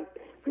می‌دهد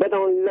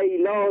بدان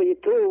لیلای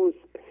توست،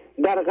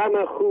 در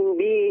غم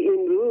خوبی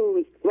این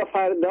روز و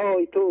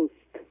فردای توست.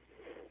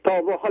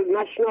 تا به حال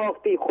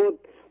نشناختی خود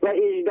و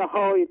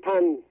اژدهای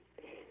تن،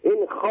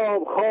 این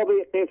خواب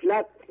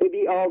غفلت به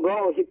بی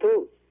آگاه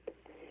توست.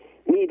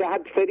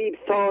 می‌دهد فریب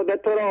ساده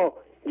تو را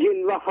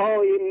جلوه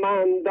های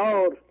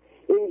مندار،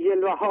 این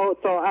جلوه ها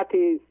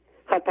ساعتی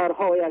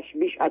خطرهایش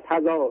بیش از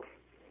 1000.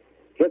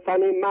 رسن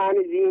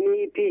معنی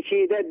زینی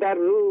پیچیده در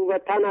رو و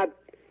تنت،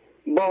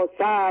 با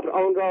صبر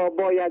آن را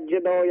باید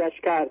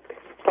جدایش کرد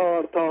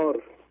تار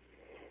تار.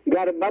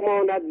 گر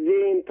بماند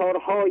زین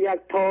تارها یک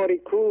تار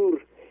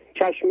کور،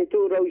 چشم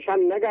تو روشن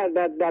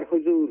نگردد در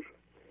حضور.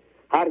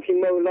 حرف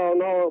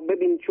مولانا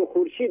ببین چو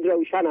خورشید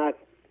روشن است،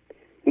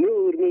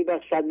 نور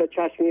میبخشد به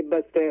چشم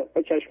بسته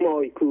و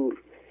چشمای کور.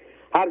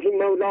 حرف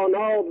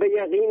مولانا به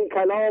یقین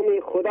کلام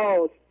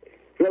خداست،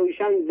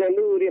 روشن ز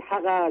نور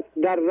حق است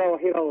در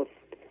راه راست.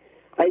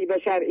 ای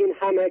بشر این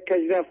همه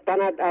کج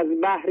رفتنت از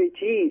بحر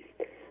چیست،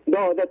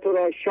 داده تو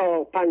را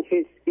شاه 5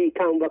 حس بی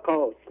کم و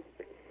کاست.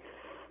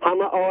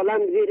 همه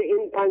عالم زیر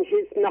این 5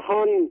 حس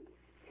نهان،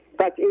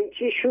 پس این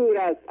چی شور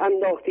است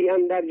انداختی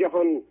اندر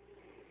جهان.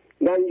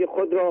 گنج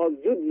خود را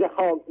زود ز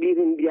خاک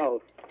بیرون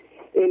بیار،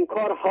 این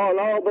کار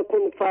حالا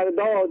بکن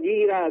فردا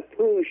دیر است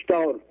هوش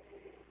دار.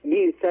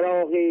 گیر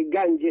سراغ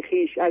گنج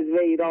خیش از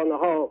ویرانه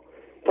ها،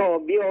 تا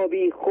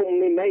بیابی خم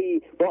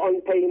می با آن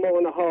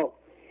پیمانه ها.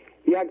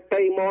 یک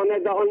پیمانه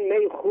ز آن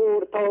می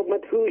خور تا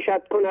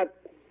مدهوشت کند،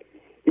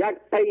 یک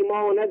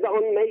پیمانه ز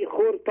آن می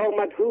خور تا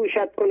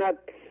مدهوشت کند.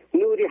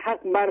 نوری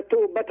حق بر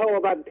تو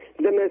بتابد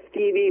ز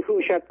مستی بی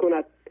هوشت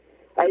کند.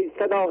 ای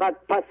صداقت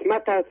پس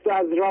مترس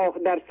از راه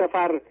در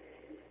سفر،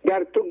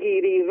 گر تو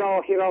گیری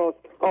راه راست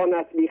آن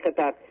است بی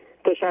خطر.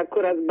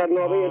 تشکر از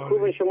برنامه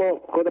خوب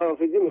شما.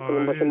 خداحافظی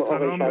میکنم با شما.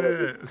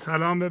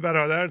 سلام به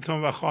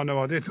برادرتون و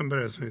خانوادهتون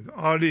برسونید.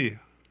 عالی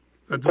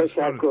و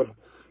دوستانتون.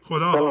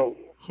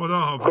 خدا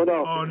حافظ.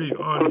 عالی.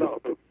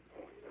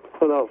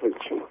 خدا حافظ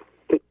شما.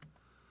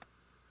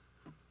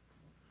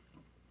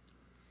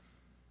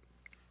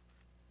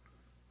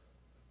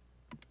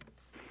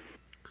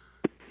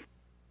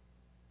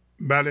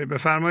 بله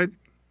بفرمایید.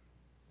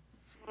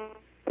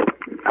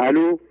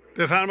 الو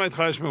بفرمایید،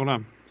 خواهش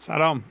میکنم.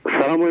 سلام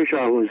آقای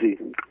شهبازی.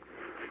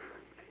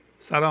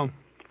 سلام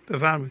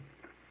بفرمایید.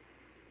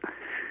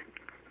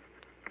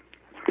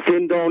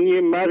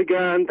 زندانی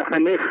مرگند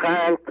همه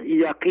خلق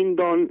یقین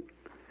دان،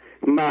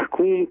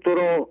 محکوم تو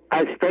را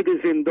از تگ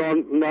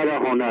زندان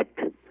نرهاند.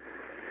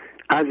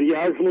 از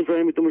یزد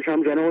مزاحمتون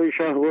میشم جناب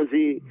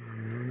شهبازی.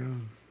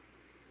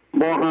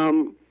 ما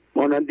هم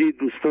مانندی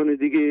دوستان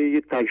دیگه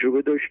یه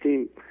تجربه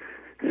داشتیم.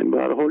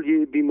 به هر حال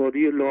یه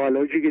بیماری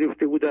لاعلاجی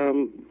گرفته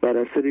بودم بر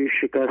اثر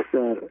شکست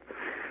در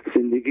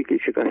زندگی که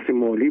شکست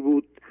مالی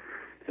بود.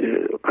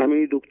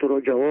 همه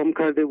دکترها جواب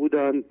کرده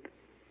بودند،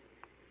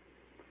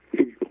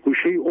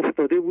 گوشه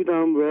افتاده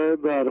بودم و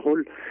به هر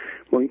حال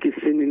با اینکه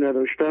سنی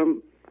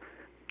نداشتم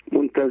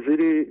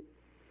منتظر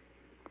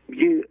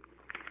یه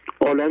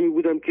عالمی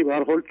بودم که به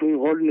هر حال تو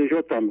این حال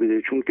نجاتم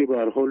بده، چون که به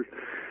هر حال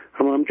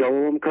هم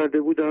جوابم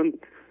کرده بودند.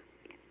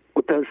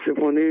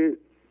 متاسفانه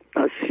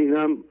از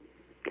سینم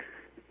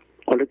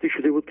حالتی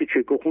شده بود که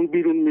چکه خون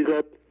بیرون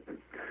میزد.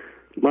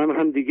 من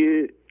هم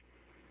دیگه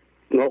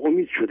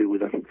ناامید شده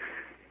بودم.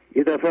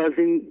 یه دفعه از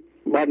این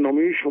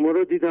برنامه شما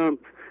رو دیدم،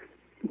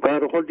 به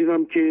هر حال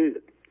دیدم که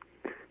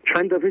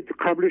چند دفعه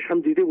قبلش هم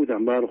دیده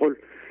بودم، به هر حال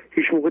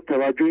هیچ موقع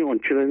توجه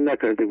آنچنانی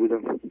نکرده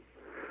بودم.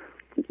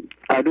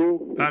 الو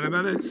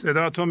بله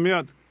صداتون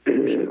میاد.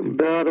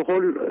 به هر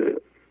حال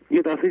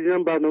یه دفعه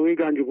دیدم برنامه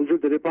گنج حضور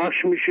داره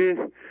پخش میشه،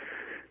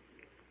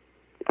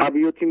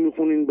 ابیاتی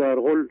میخونین. به هر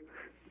حال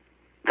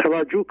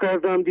توجه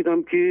کردم،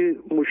 دیدم که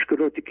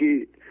مشکلاتی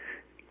که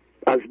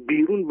از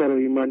بیرون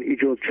برای من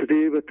ایجاد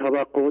شده و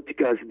توقعاتی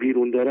که از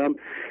بیرون دارم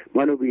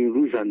منو به این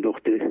روز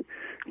انداخته.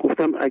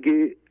 گفتم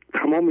اگه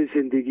تمام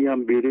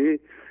زندگیم بره،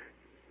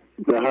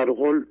 به هر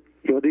حال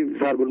یاد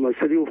ضرب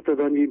المثلی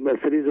افتادم. یه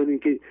مسئله زدیم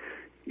که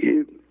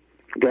یه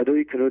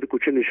گدای کنار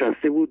کوچه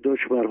نشسته بود،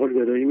 داشت به هر حال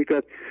گدایی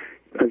میکرد.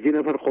 از یه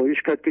نفر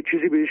خواهش کرد که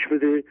چیزی بهش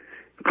بده،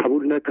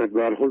 قبول نکرد.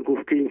 به هر حال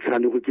گفت که این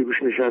صندوقی که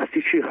روش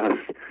نشستی چی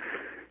هست؟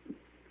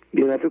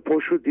 یه دفعه پا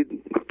شد،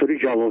 دید همینطوری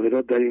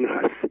جواهرات در این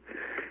هست.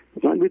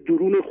 من به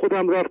درون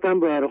خودم رفتم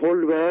به هر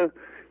حال و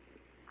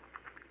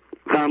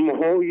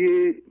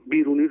غمهای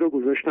بیرونی رو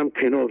گذاشتم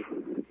کنار،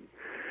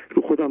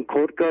 رو خودم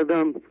کار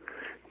کردم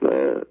و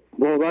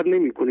باور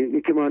نمی‌کنید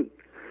این که من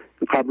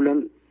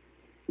قبلا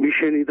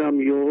میشنیدم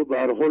یا به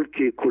هر حال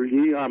که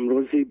کلیه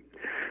امراض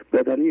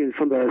بدنی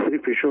انسان در اثر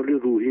فشار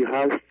روحی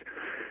هست،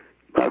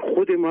 بر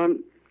خود من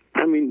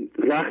همین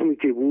زخمی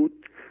که بود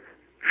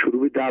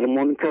شروع به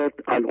درمان کرد.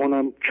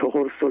 الانم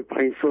 4 سال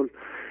 5 سال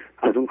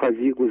از اون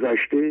قضیه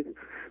گذشته،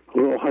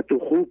 راحت و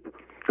خوب.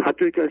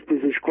 حتی یکی از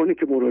پزشکانی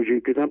که مراجعه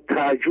کردم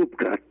تعجب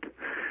کرد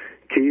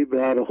که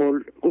به هر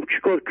حال گفت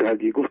چیکار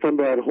کردی؟ گفتم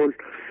به هر حال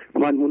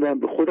من موندم،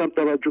 به خودم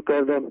توجه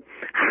کردم،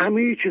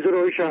 همه چیز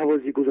رو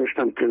شهبازی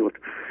گذاشتم کنار.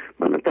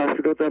 من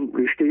تحصیلاتم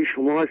رشته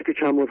شما هست که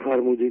چند بار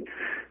فرمودین،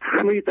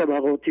 همه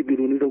طبقاتی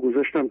بیرونی رو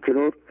گذاشتم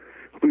کنار،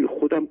 روی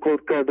خودم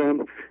کار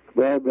کردم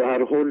و به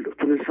هر حال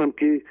تونستم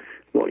که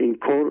با این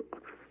کار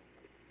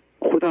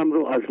خودم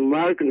رو از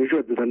مرگ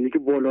نجات بدم. دیگه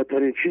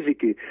بالاترین چیزی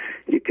که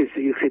یک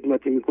کسی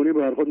خدمتی میکنه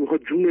به هر حال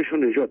میخواد جونش رو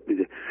نجات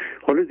بده.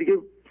 حالا دیگه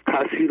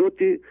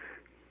تاثیرات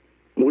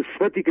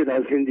مثبتی که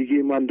در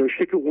زندگی من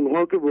داشته که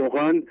اونها که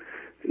واقعا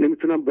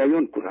نمیتونم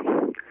بیان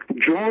کنم.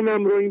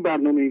 جانم رو این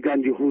برنامه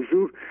گنج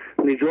حضور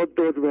نجات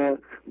داد و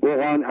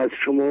واقعا از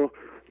شما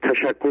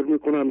تشکر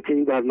میکنم که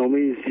این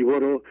برنامه زیبا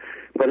رو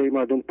برای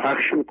مردم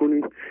پخش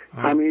میکنید.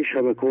 همه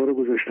شبکه‌ها رو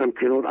گذاشتم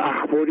کنار،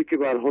 اخباری که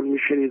به هر حال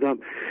میشنیدم،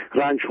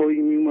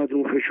 رنج‌هایی میومد،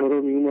 اون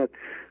فشارها میومد،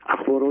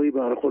 اخبارهایی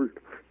به هر حال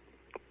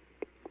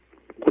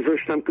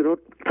گذاشتم کنار،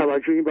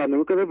 توجه این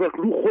برنامه کردم و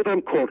رو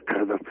خودم کار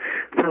کردم.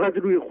 فقط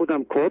روی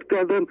خودم کار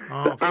کردم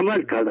و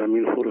عمل کردم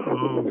این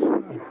خورا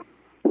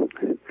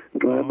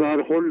و به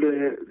هر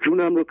حال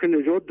جونم رو که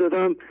نجات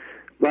دادم.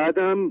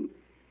 بعدم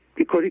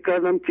یک کاری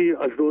کردم که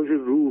از لحاظ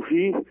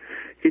روحی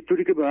یک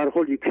طوری که به هر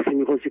حال یک کسی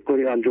میخواست یک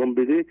کاری انجام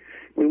بده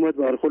میومد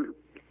به هر حال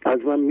از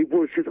من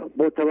میپرسید،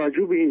 با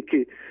توجه به این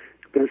که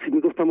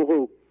میگفتم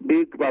آقا به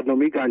یک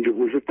برنامه گنج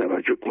حضور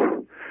توجه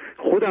کن،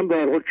 خودم به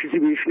هر حال چیزی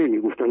بهش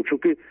نمیگفتم چون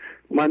که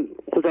من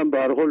خودم به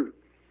هر حال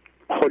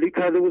خالی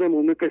کرده بودم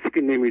اون کسی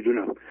که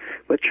نمیدونم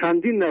و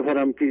چندین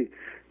نفرم که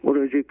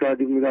مراجعه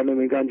کردیم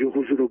برنامه گنج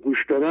حضور رو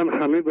گوش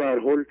دادن همه به هر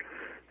حال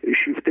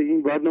شیفته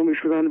این برنامه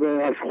شدن و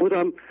از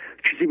خودم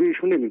چیزی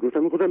بهشون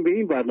نمیگفتم، میگفتم به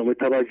این برنامه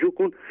توجه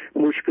کن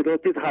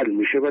مشکلاتت حل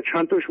میشه و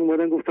چند تاش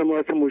اومدن گفتم ما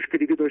اصلا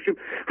مشکلی که داشتیم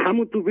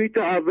همون تو بیت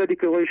اولی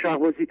که آقای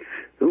شهبازی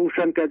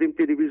روشن کردیم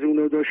تلویزیون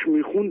رو داشت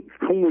میخون،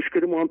 همون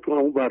مشکل ما هم تو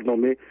همون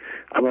برنامه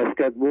عوض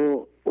کرد.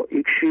 با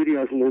یک شعری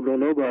از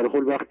مولانا به هر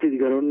حال وقتی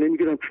دیگران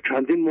نمیگیرم،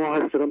 چندین ماه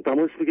هست دارم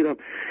تماس میگیرم،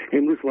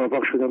 امروز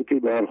موفق شدم که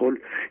به هر حال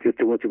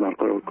ارتباطی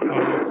برقرار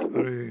کنم.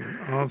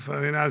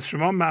 آفرین از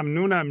شما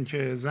ممنونم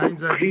که زنگ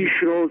زدید.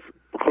 پیش راز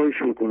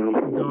خواهش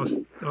میکنم.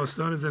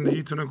 داستان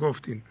زندگیتون رو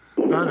گفتین.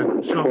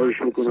 بله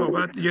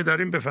صحبت دیگه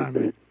داریم،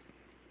 بفرمایید.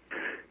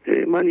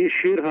 من یه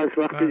شعر هست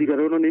وقتی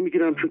دیگران رو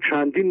نمیگیرم چون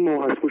چندین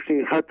ماه هست پشت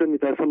این خط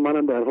میترسم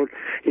منم به هر حال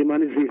یه من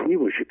ذهنی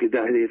باشه که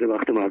 10 دقیقه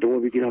وقت مردم رو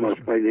بگیرم از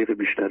 5 دقیقه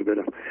بیشتر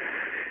برم.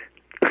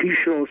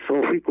 خویش را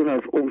صافی کن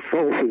از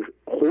اوصاف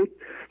خود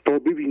تا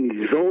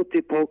ببینی ذات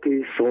پاک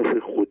صاف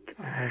خود.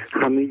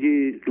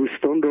 همه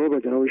دوستان را به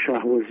جناب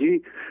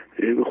شهبازی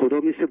به خدا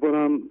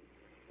میسپارم،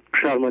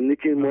 شرمنده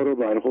که ما رو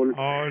به هر حال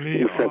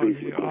عالی.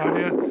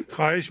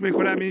 خواهش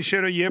میکنم این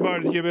شعر رو یه بار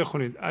دیگه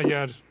بخونید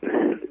اگر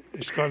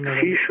اشکال نداره.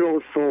 خویش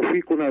را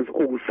صافی کن از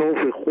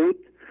اوصاف خود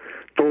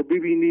تا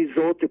ببینی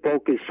ذات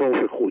پاک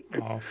صاف خود.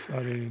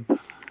 آفرین.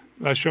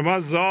 و شما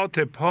ذات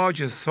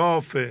پاک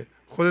صاف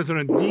خودتون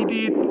رو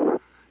دیدید،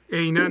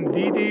 عیناً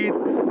دیدید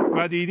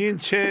و دیدین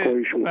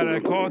چه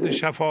برکات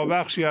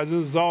شفابخشی از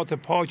اون ذات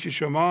پاک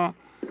شما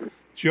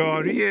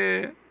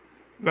جاریه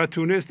و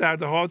تونست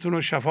دردهاتون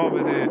رو شفا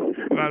بده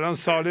و الان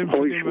سالم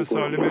شدین و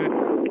سالم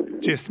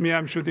جسمی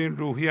هم شدین،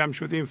 روحی هم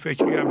شدین،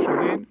 فکری هم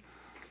شدین.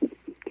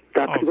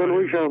 تقریبا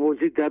های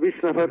شهبازی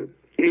 20 نفر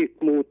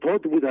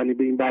معتاد بودن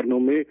به این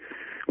برنامه،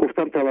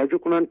 گفتم توجه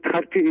کنن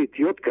ترک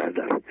احتیاط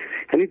کردن،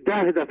 یعنی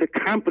 10 دفعه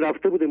کمپ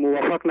رفته بوده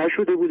موفق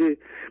نشده بوده،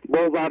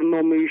 با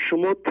برنامه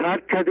شما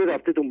ترک کرده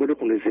رفته دنبال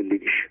خونه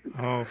زندگیش.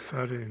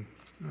 آفرین.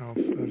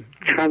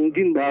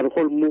 چندین به هر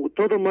حال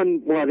معتاد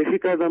من معرفی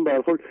کردم، به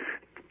هر حال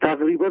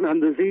تقریبا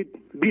اندازه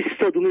 20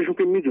 تا دونشون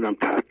که میدونم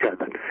ترک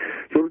کردن.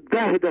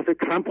 10 دفعه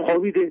کمپ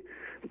خوابیده،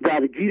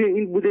 درگیر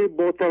این بوده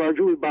با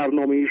توجه به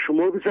برنامه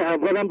شما. بس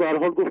اولم به هر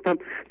حال گفتم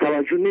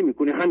توجه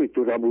نمی‌کنی،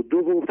 همینطور بود.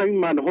 دو گفتم این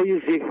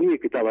منهای ذهنیه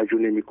که توجه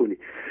نمی‌کنی،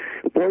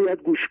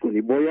 باید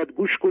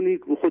گوش کنی،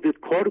 خودت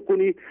کار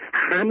کنی،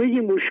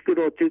 همه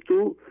مشکلات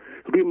تو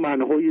روی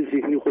منهای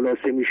ذهنی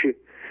خلاصه میشه.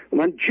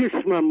 من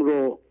جسمم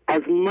رو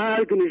از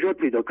مرگ نجات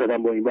پیدا کردم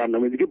با این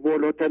برنامه. دیگه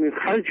بالاترین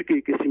خرجی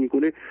که کسی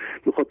میکنه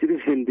به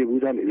خاطر زنده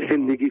بودن،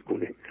 زندگی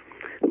کنه.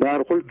 به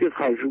هر حال که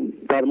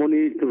درمان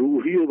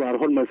روحی و به هر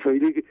حال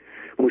مسائلی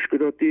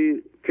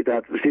مشکلاتی که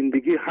در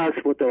زندگی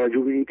هست با توجه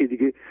به این که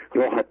دیگه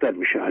راحت‌تر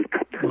میشه حل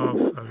کرد.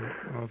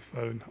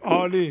 آفرین.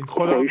 عالی.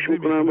 خواهش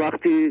میکنم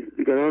وقتی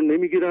دیگران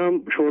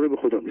نمیگیرم، شما رو به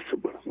خدا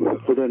میسپارم.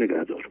 خدا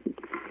نگهدار.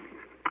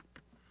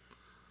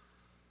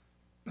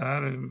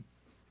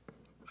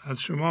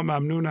 از شما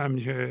ممنونم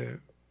که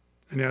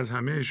یعنی از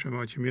همه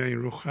شما که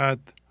میایین رو خط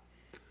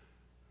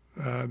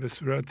و به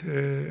صورت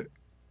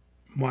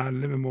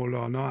معلم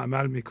مولانا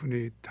عمل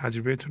میکنید،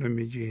 تجربهتون رو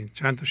میگین،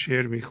 چند تا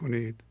شعر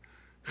میکنید،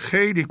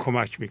 خیلی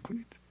کمک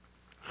میکنید،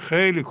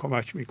 خیلی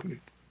کمک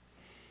میکنید.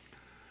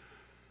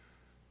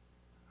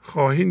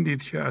 خواهید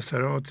دید که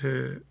اثرات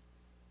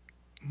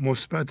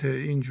مثبت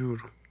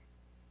اینجور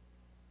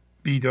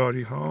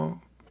بیداری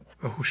ها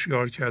و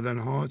هوشیار کردن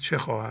ها چه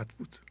خواهد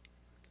بود.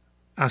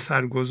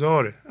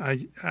 اثرگذاره.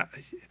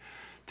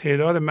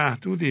 تعداد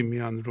محدودی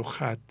میان رو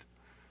خط،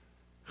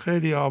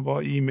 خیلی ها با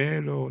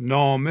ایمیل و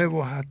نامه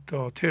و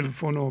حتی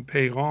تلفن و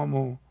پیغام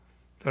و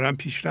دارن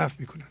پیشرفت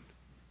میکنند.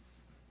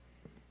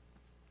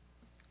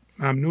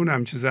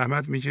 ممنونم که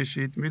زحمت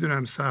میکشید.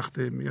 میدونم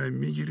سخته، میایید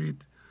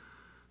میگیرید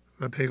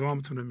و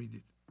پیغامتون رو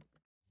میدید.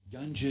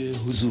 گنج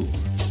حضور،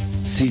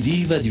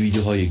 CD و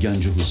دیویدیوهای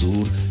گنج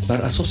حضور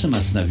بر اساس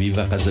مثنوی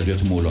و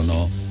غزلیات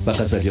مولانا و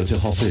غزلیات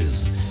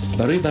حافظ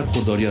برای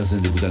برخورداری از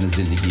زنده بودن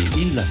زندگی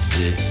این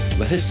لحظه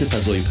و حس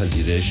فضای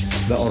پذیرش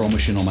و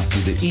آرامش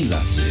نامحدود این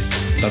لحظه،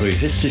 برای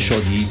حس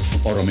شادی،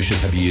 آرامش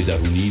طبیعی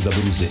درونی و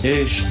بروز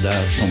عشق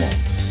در شما،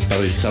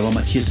 برای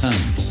سلامتی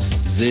تن،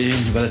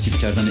 ذهن و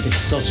لطیف کردن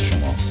احساس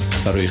شما،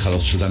 برای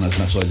خلاص شدن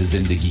از مسائل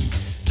زندگی،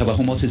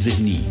 توهمات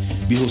ذهنی،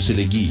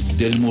 بی‌حوصلگی،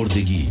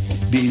 دلمردگی،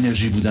 بی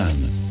انرژی بودن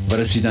و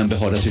رسیدن به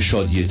حالت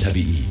شادی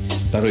طبیعی،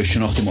 برای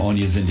شناخت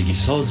معانی زندگی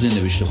ساز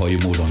نوشته‌های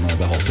مولانا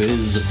و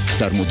حافظ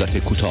در مدت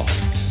کوتاه.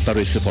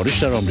 برای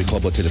سفارش در آمریکا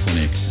با تلفن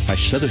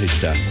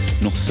 818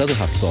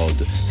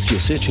 970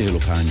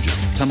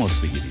 3345 تماس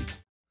بگیرید.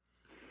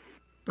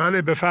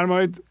 بله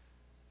بفرمایید.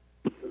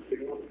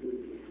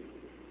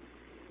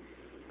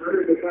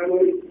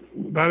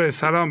 بله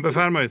سلام،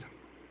 بفرمایید.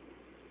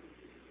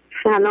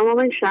 سلام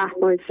آقای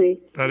شهبازی.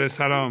 بله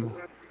سلام.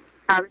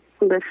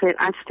 بخیر،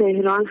 از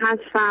تهران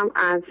هستم.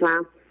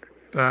 ازم.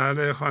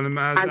 بله خانم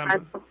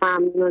اعظم،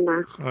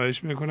 ممنونم.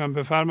 خواهش میکنم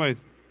بفرمایید.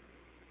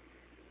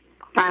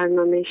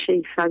 برنامه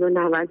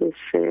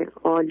 693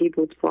 عالی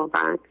بود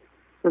واقعا.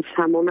 از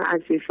تمام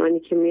عزیزانی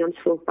که میان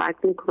صحبت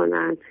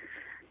میکنن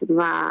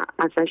و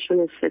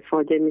ازشون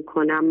استفاده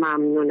میکنم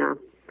ممنونم.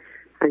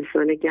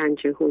 عزیزان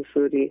گنج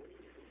حضوری.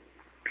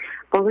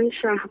 آقای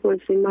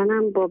شهبازی،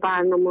 منم با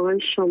برنامه‌های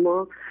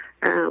شما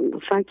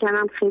فکر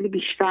کردم خیلی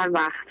بیشتر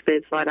وقت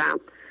بذارم.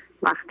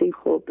 وقتی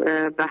خب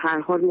به هر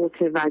حال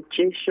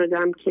متوجه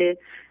شدم که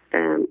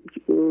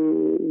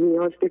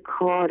نیاز به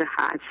کار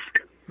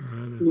هست،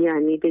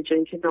 یعنی به جای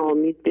اینکه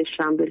ناامید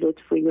بشم به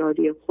لطف و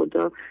یاری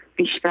خدا،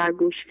 بیشتر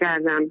گوش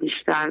کردم،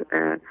 بیشتر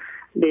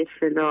به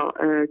اصطلاح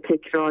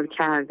تکرار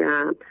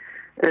کردم.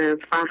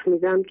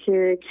 فهمیدم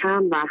که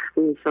کم وقت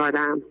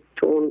میذارم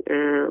تو اون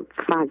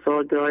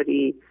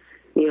فضاداری.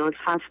 نیاز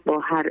هست با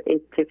هر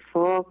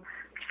اتفاق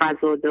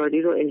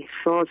فضاداری رو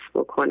احساس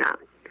بکنم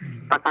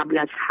و قبل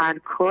از هر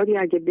کاری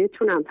اگه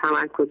بتونم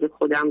تمرکز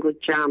خودم رو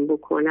جمع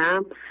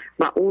بکنم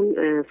و اون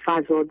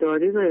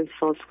فضاداری رو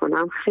احساس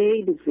کنم،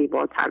 خیلی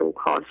زیباتر اون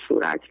کار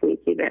صورت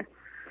میگیره.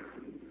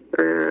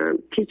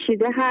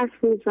 پیچیده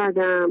حرف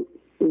میزدم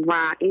و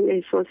این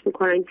احساس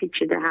میکنم این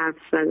پیچیده حرف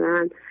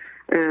زدن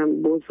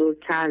بزرگ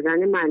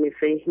کردن من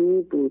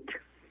ذهنی بود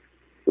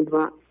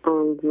و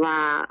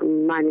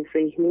من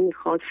ذهنی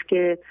میخواست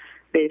که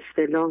به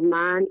اصطلاح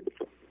من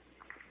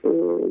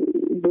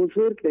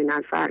بزرگ به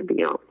نظر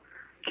بیام،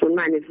 چون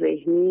من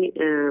ذهنی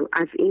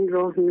از این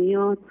راه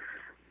میاد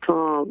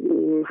تا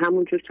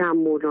همونجور که هم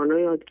مولانا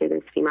یاد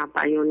گرفتیم از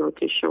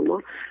بیانات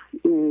شما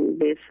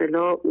به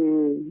اصطلاح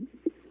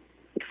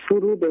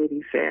فرو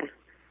بریزه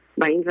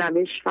و این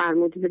روش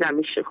فرمودید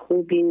روش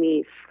خوبی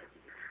نیست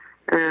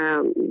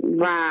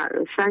و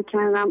سعی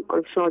کردم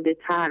ساده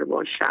تر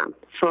باشم،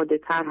 ساده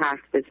تر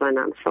حرف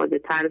بزنم، ساده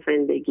تر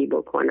زندگی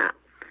بکنم.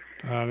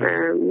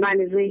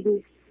 من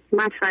ذهنی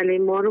مسئله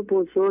ما رو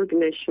بزرگ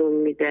نشون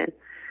میده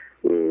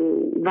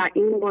و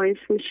این باعث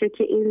میشه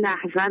که این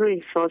لحظه رو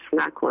احساس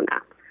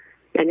نکنم.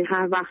 یعنی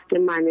هر وقت که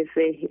من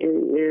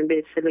ذهن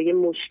به اصطلاح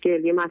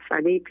مشکل، یه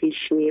مسئله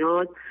پیش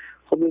میاد،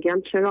 خب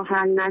میگم چرا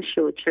حل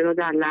نشد، چرا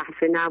در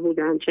لحظه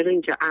نبودم، چرا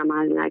اینجا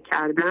عمل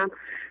نکردم.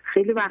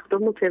 خیلی وقتا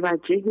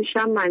متوجه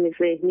میشم من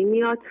ذهنی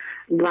میاد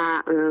و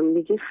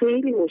میگه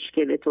خیلی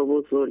مشکل تو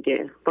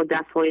بزرگه، با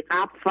دفعه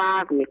قبل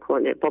فرق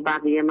میکنه، با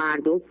بقیه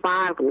مردم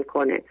فرق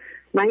میکنه.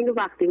 و اینو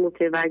وقتی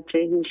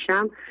متوجه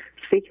میشم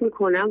فکر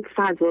میکنم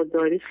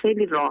فضاداری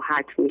خیلی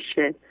راحت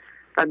میشه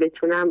و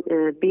بتونم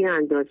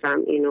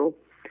بیاندازم اینو.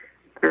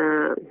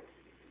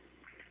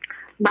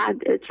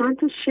 بعد چند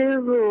تا شعر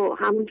رو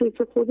همونجور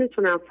که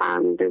خودتونم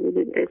فرموده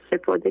بودید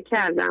استفاده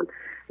کردم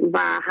و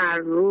هر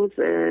روز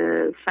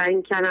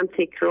سعی کردم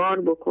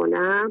تکرار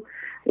بکنم.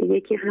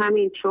 یکی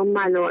همین چون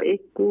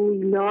ملائک گوی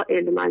لا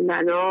علم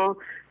لنا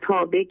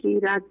تا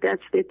بگیرد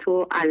دست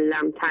تو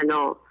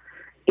علمتنا.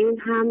 این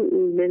هم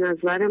به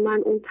نظر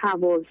من اون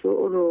تواضع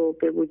رو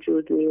به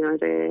وجود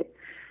میاره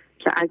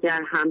که اگر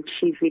هم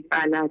چیزی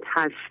بلد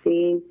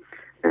هستیم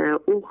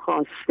اون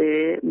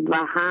خواسته و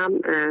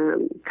هم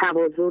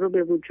تواضع رو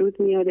به وجود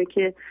میاره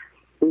که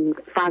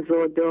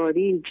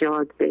فضاداری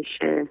ایجاد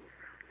بشه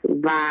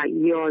و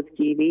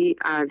یادگیری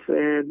از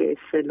به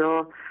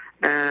اصطلاح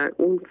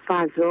اون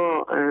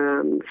فضا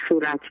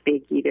صورت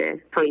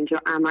بگیره تا اینجا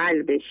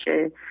عمل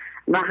بشه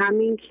و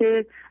همین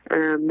که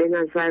به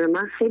نظر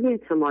من خیلی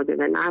اعتماد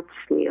به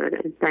نفس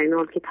میاره، در این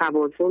حال که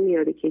تواضع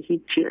میاره که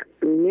هیچ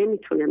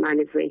نمیتونه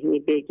من ذهنی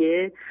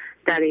بگه،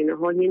 در این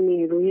حال یه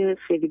نیروی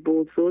خیلی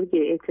بزرگ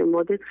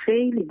اعتمادت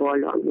خیلی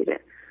بالا میره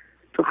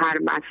تو هر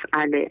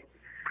مسئله.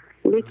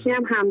 یکی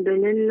هم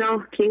حمدالله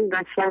که این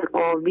قشنگ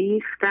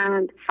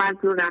آویختند،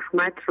 فضل و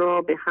رحمت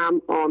را به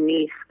هم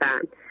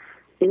آمیختند.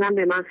 این هم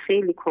به من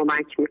خیلی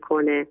کمک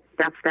میکنه.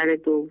 دفتر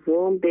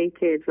دوم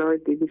بیت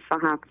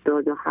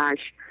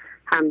 1278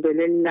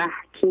 حمدالله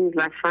که این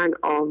قشنگ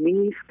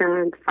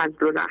آویختند،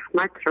 فضل و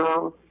رحمت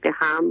را به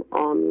هم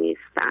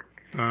آمیختند.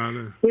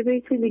 یه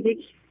بیت دیگه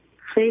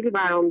خیلی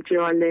برام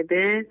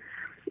جالبه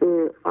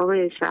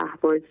آقای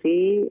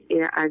شهبازی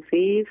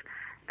عزیز،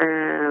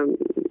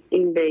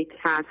 این بیت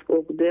هست: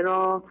 عقده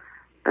را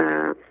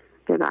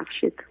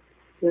ببخشید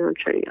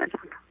چرا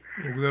یادم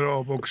عقده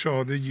را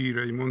بگشاده گیر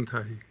ای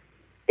منتهی،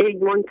 ای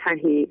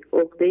منتهی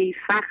عقده ای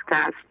سخت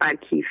است بر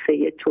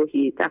کیسه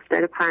تهی.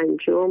 دفتر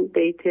پنجم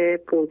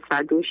بیت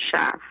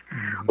 560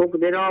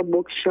 عقده را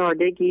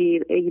بگشاده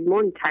گیر ای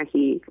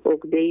منتهی،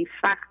 عقده ای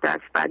سخت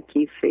است بر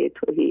کیسه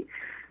تهی.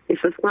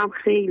 احساس کنم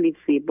خیلی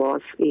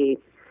زیباست این،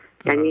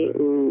 یعنی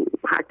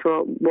حتی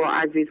با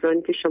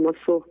عزیزانی که شما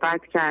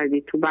صحبت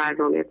کردید تو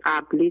برنامه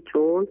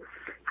قبلیتون،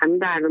 همین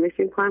برنامه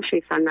فکر کنم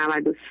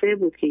 693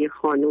 بود که یه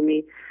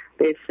خانومی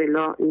به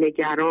اصطلاح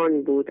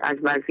نگران بود از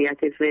وضعیت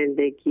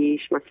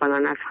زندگیش، مثلا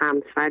از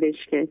همسرش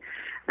که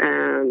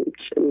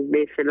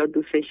به اصطلاح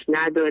دوستش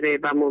نداره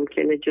و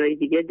ممکنه جای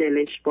دیگه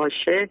دلش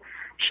باشه.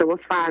 شما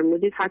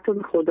فرمودید حتی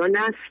به خدا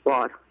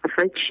نسپار،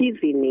 اصلا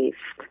چیزی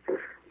نیست.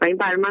 و این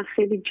برای من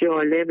خیلی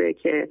جالبه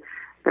که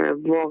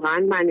واقعا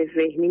من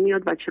ذهنی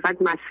میاد و چقدر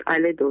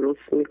مسئله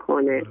درست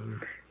میکنه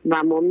و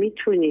ما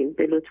میتونیم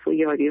به لطف و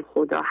یاری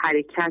خدا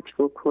حرکت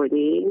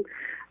بکنیم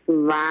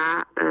و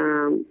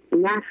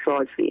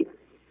نسازیم،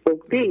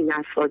 عقده‌ای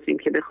نسازیم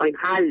که بخوایم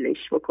حلش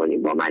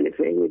بکنیم با من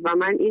ذهنی. و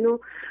من اینو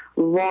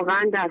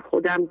واقعا در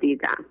خودم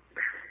دیدم.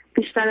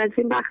 بیشتر از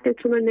این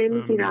وقتتون رو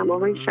نمیگیرم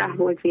آقای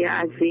شهبازی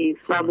عزیز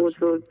و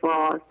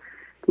بزرگوار.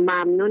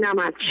 ممنونم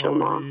از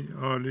شما.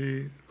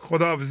 عالی.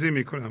 خداحافظی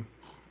میکنم.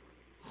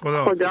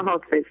 خدا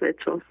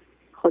حافظتون.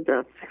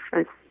 خدا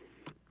حافظ.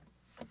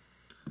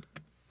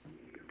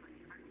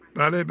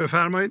 بله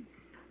بفرمایید.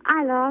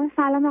 الو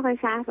سلام آقای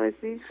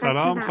شهبازی.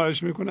 سلام،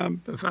 خواهش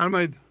میکنم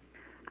بفرمایید.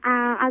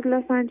 از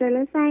لس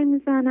آنجلس زنگ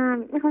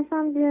میزنم.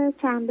 میخواستم یه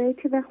چند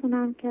بیتی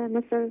بخونم که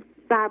مثل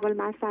ضرب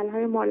المثل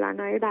های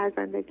مولانایی در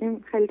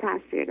زندگیم خیلی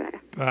تاثیر داره.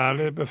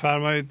 بله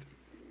بفرمایید.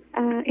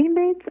 این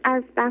بیت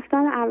از دفتر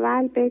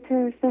اول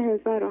بیت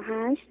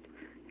 3008: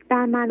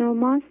 در من و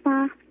ما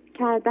سخت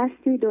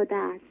کردستی دو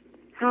دست،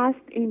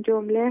 هست این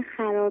جمله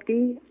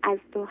خرابی از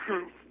دو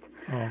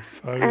هست.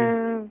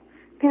 آفرین.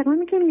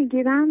 پیغامی که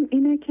میگیرم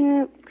اینه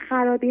که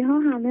خرابی ها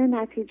همه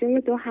نتیجه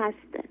دو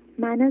هسته،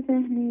 من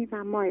ذهنی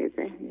و مای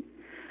ذهنی.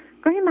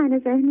 گاهی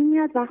من ذهنی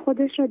میاد و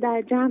خودش رو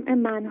در جمع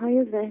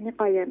منهای ذهنی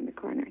قایم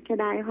میکنه که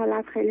در این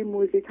حالت خیلی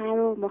موزیتر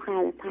و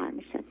مخربتر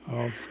میشه.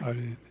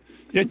 آفرین.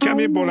 یک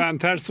کمی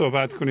بلندتر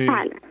صحبت کنید.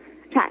 بله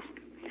چشم.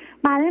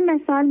 برای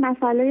مثال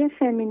مسئله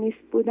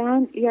فمینیست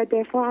بودن یا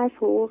دفاع از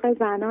حقوق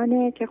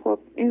زنانه که خب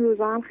این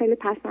روزا هم خیلی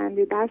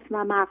پسندیده است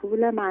و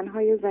مقبول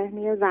منهای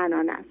ذهنی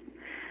زنان است.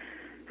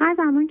 هر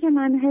زمان که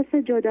من حس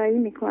جدایی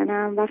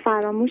میکنم و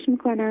فراموش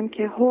میکنم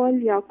که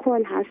هول یا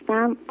کل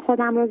هستم،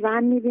 خودم رو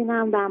زن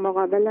میبینم در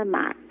مقابل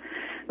مرد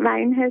و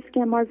این حس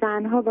که ما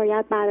زنها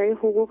باید برای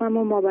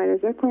حقوقمون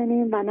مبارزه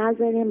کنیم و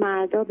نذاریم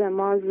مردا به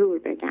ما زور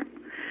بگن.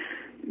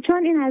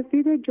 چون این از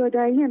دید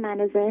جدایی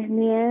من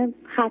ذهنیه،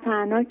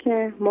 خطرناک،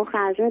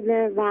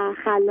 مخربه و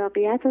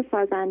خلاقیت و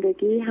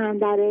سازندگی هم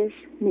درش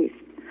نیست.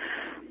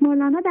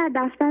 مولانا در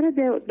دفتر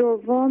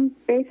دوم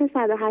بیت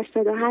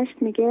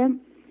 188 میگه: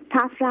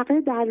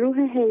 تفرقه در روح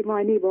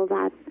حیوانی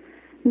بود،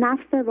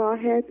 نفس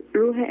واحد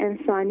روح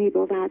انسانی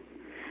بود.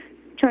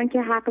 چون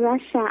که حق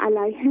رش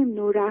علیهم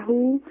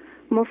نورهو،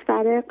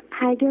 مفترق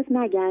هرگز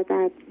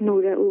نگردد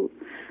نور او.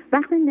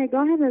 وقتی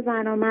نگاه به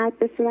زن و مرد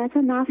به صورت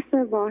نفس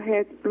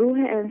واحد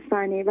روح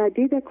انسانی و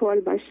دید کل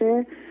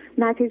باشه،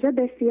 نتیجه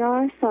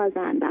بسیار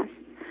سازنده است.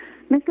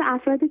 مثل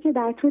افرادی که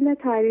در طول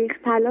تاریخ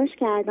تلاش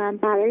کردن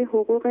برای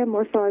حقوق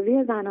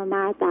مساوی زن و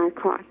مرد در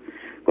کار.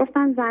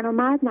 گفتن زن و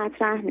مرد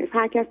مطرح نیست،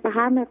 هر کس به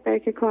هر مقداری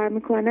که کار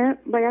میکنه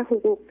باید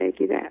حقوق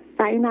بگیره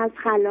و این از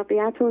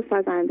خلاقیت و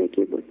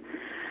سازندگی بود.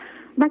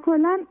 و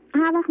کلا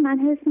هر وقت من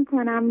حس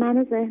میکنم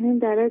من ذهنیم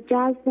داره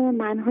جذب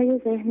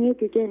منهای ذهنی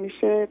دیگه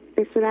میشه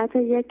به صورت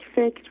یک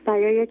فکر و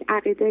یا یک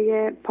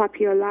عقیده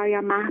پاپیولار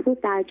یا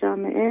محبوب در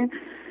جامعه،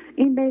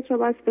 این بیت رو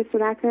باز به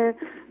صورت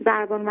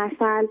ضرب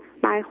المثل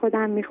برای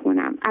خودم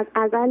میخونم از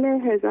غزل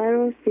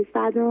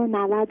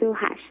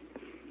 1398: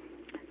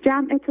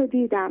 جمع تو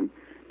دیدم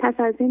پس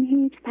از این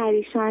هیچ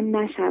پریشان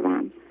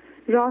نشوم،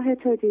 راه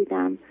تو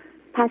دیدم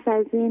پس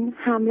از این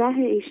همراه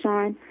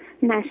ایشان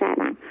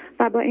نشوم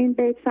و با این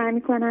بیت سعی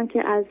می‌کنم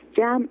که از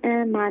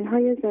جمع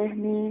منهای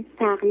ذهنی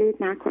تقلید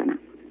نکنم.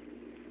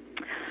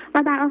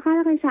 و در آخر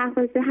آقای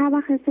شهبازی هر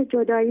وقت حس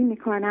جدایی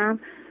می‌کنم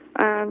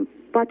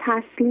با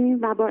تسلیم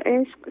و با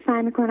عشق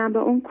سعی می‌کنم به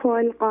اون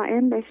کل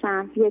قائم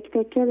بشم، یک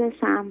تکه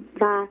بشم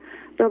و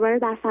دوباره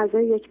در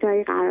فضای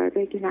یکتایی قرار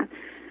بگیرم.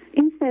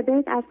 این سه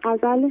بیت از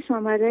غزل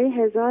شماره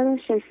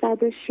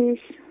 1606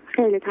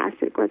 خیلی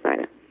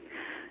تاثیرگذاره.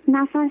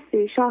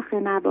 نفسی شاخ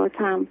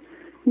نباتم،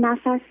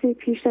 نفسی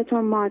پیش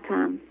تو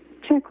ماتم،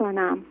 چه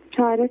کنم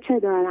چاره چه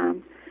دارم،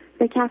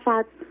 به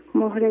کفت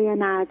مهره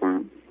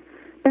نردم،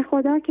 به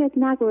خدا که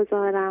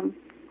نگذارم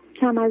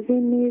کم از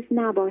این نیز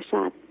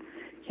نباشد،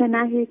 که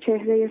نهی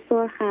چهره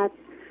سرخت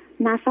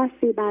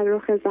نفسی بر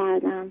رخ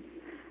زردم،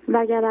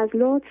 وگر از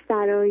لطف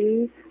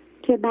درایی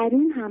که بر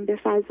این هم به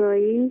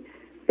فضایی،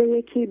 به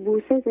یکی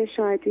بوسه ز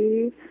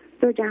شادی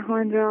دو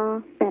جهان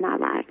را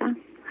بنوردم.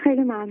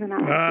 خیلی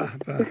ممنونم.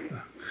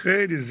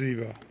 خیلی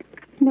زیبا.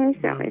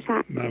 مرسی آقای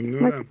شهر.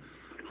 ممنونم.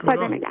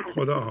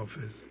 خدا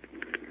حافظ.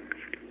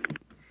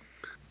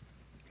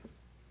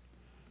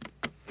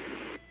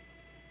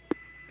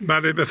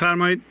 بله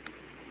بفرمایید.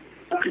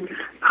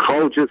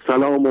 خواجه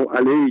سلام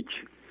علیک،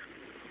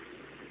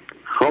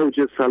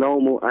 خواجه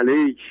سلام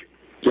علیک،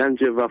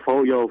 گنج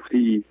وفا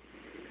یافتی،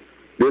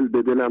 دل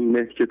به دلم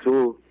نه که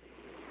تو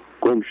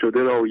گم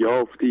شده را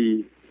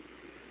یافتی،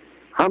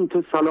 هم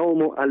تو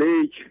سلام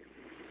علیک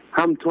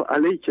هم تو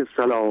علیک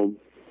سلام،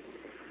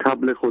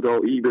 طبل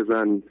خدایی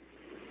بزن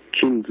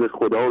کین ز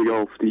خدا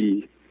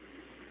یافتی،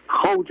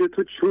 خواجه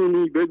تو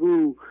چونی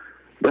بگو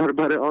در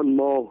بر آن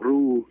ماه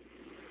رو،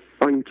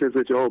 آن که ز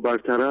جا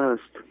برتر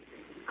است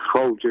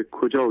خواجه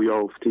کجا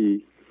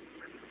یافتی،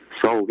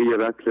 ساقی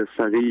رطل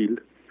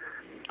ثقیل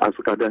از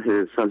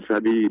قدح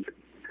سلسبیل،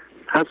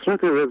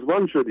 حسرت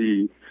رضوان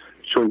شدی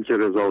چون که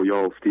رضا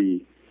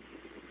یافتی،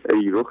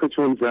 ای رخ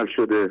چون زر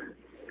شده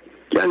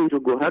گنج و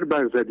گوهر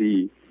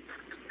برزدی،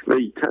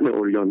 وی تن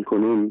عریان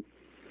کنون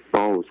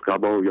باز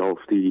قبا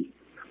یافتی،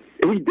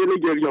 ای دل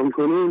گریان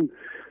کنون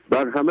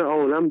بر همه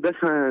عالم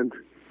بخند،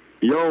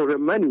 یار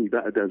منی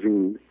بعد از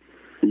این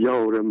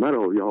یار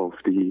مرا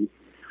یافتی،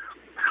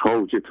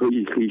 خواجه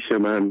تویی خویش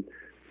من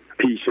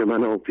پیش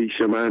من و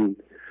پیش من،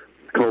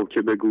 تا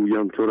که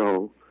بگویم تو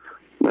را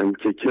من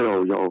که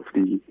کرا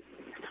یافتی،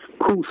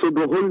 کوس و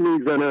دهل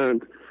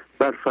میزنند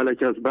بر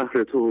فلک از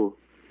بحر تو،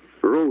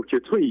 رو که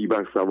تویی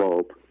بر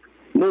ثواب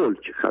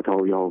ملک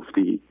خطا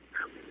یافتی،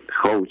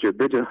 خواجه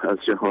بجه از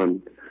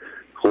جهان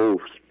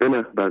قفل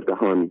بنه بر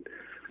دهان،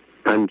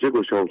 پنجه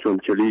گشا چون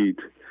کلید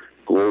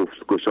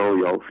قفل گشا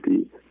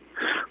یافتی.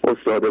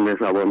 استاد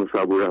مهربان و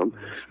صبورم،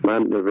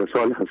 من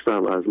وصال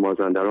هستم، از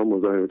مازندران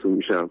مزاحمتون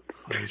میشم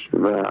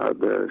و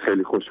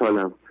خیلی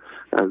خوشحالم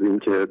از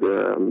اینکه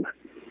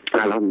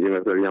الان یه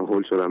مقداری هم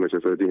هول شدم،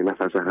 اجازه دیگه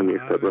نفس همی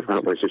افتاد.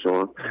 بفرمایید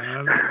شما.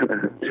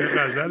 چه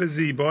غزل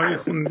زیبایی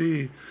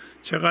خوندی،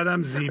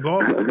 چقدرم زیبا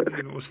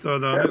خوندین،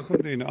 استادانه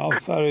خوندین.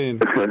 آفرین.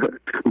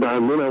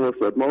 ممنونم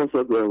استاد. ما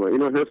استاد ما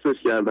اینو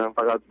حفظش کردم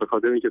فقط به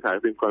خاطر اینکه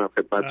تقدیم کنم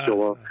خدمت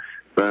شما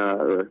و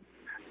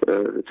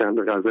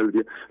چند غزل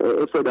دیگه.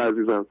 استاد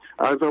عزیزم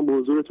عرضم به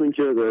حضورتون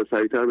که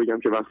سریعتر بگم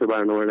که وقت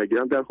برنامه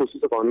نگیرم، در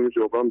خصوص قانون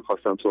جبران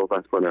میخواستم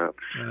صحبت کنم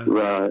و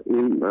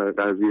این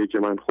قضیه که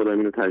من خودم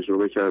اینو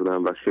تجربه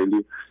کردم و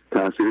خیلی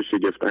تأثیر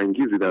شگفت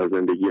انگیزی در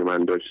زندگی من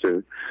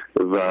داشته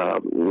و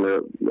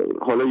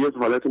حالا یه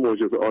حالت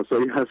معجزه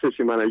آسایی هستش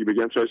که من اگه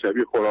بگم شاید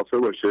شبیه خرافه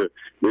باشه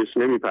بهش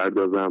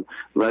نمیپردازم،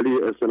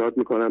 ولی استناد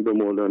میکنم به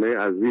مولانا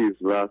عزیز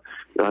و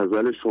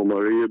غزل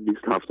شماره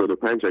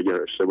 2075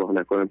 اگر اشتباه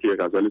نکنم که یه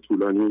غزل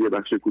طولانی، یه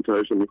بخش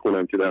کوتاهش رو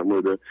میخونم که در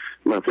مورد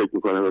من فکر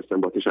میکنم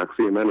استنباط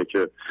شخصی منه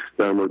که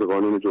در مورد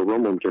قانون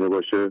جبران ممکنه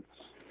باشه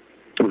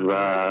و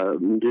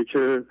میگه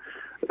که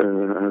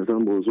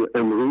ارزم به حضور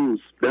امروز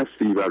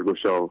دستی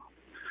برگشا،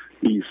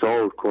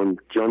 ایثار کن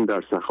جان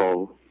در سخا،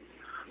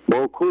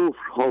 با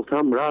کفر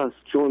حاتم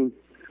رست چون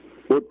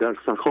بود در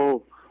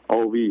سخا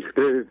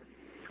آویخته،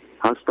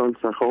 هستان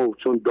سخا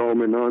چون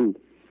دام نان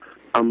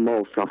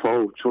اما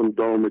صفا چون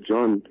دام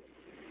جان،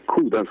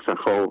 کو در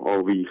سخا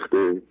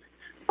آویخته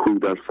کو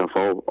در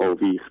صفا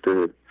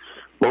آویخته،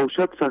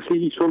 باشد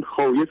سخی چون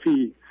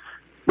خایفی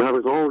در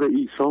غار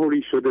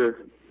ایثاری شده،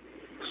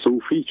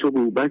 صوفی چو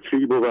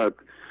بوبکری بود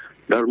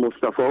در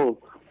مصطفی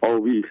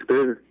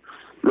آویخته.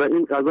 و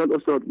این غزل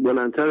استاد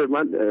بلندتر،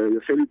 من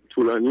خیلی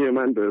طولانیه،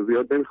 من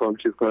زیاد نمیخوام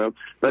چیز کنم،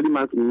 ولی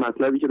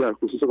مطلبی که در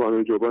خصوص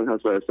قانون جبران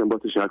هست و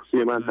استنباط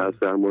شخصی من هست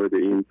در مورد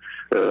این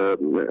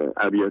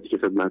ابیاتی که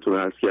خدمتتون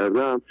عرض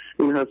کردم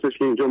این هستش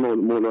که اینجا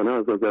مولانا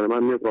از نظر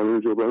من میاد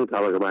قانون جبران رو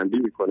طبقه بندی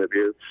میکنه،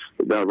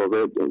 در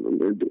واقع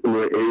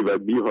نوع A و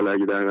B حالا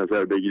اگه در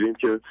نظر بگیریم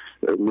که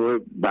نوع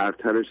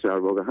برترش در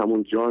واقع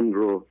همون جان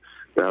رو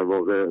در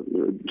واقع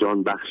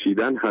جان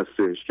بخشیدن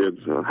هستش که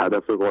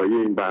هدف غایی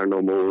این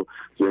برنامه و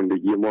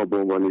زندگی ما به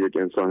عنوان یک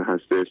انسان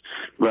هستش.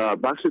 و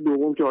بخش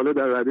دوم که حالا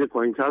در رده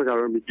پایین‌تر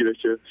قرار میگیره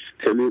که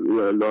خیلی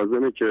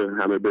لازمه که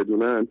همه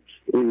بدونن،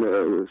 این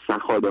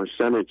سخا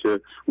داشتنه که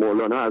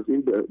مولانا از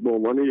این به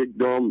عنوان یک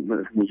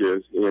دام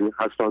میگه، یعنی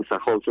هستان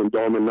سخاوتون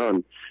دام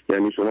نان،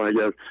 یعنی شما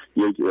اگر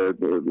یک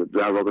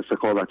در واقع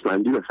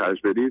سخاوتمندی به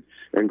خرج بدید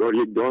انگار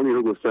یک دامی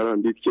رو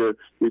گستراندید که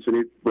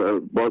میتونید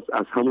باز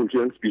از همون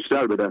جنس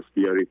بیشتر به دست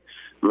بیارید.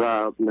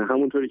 و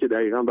همونطوری که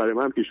دقیقا برای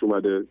من پیش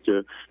اومده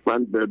که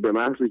من به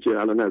محضی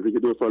که الان نزدیک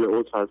 2 سال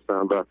عضو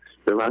هستم و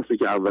به محضی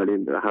که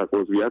اولین حق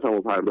عضویتم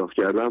رو پرداخت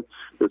کردم،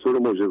 به طور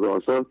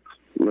معجزه‌آسا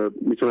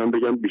میتونم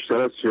بگم بیشتر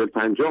از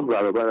 40-50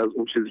 برابر از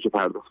اون چیزی که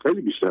پرداخت،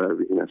 خیلی بیشتر از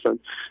این، اصلا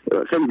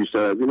خیلی بیشتر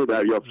از این رو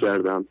دریافت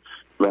کردم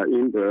و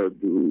این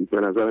به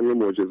نظرم یه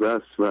معجزه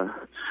است. و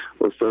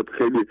استاد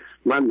خیلی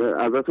من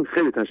ازتون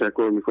خیلی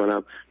تشکر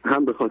میکنم،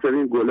 هم به خاطر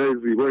این گلای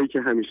زیبایی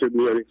که همیشه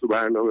میارید تو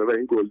برنامه و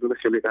این گلدون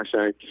خیلی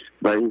قشنگ،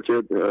 و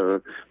اینکه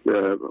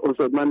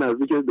استاد من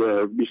نزدیک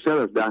بیشتر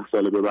از 10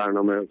 ساله به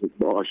برنامه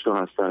آشنا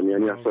هستم،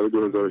 یعنی از سال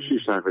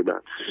 2006 تقریبا.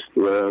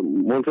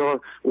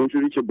 منتها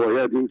اونجوری که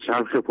باید این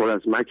چرخ پر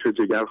از مکر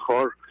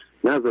جگرخوار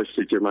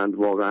نذاشته که من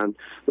واقعا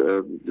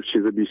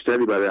چیز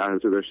بیشتری برای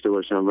عرضه داشته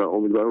باشم و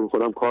امیدوارم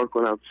خودم کار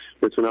کنم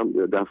بتونم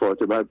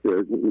دفعات بعد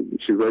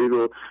چیزایی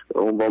رو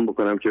عنوان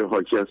بکنم که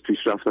حاکی از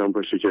پیشرفتم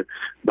باشه، که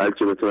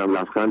بلکه بتونم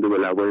لبخند به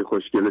لبای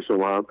خوشگل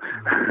شما هم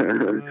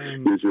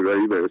یه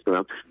جورایی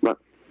برسونم.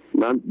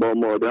 من با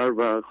مادر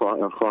و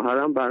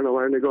خواهرم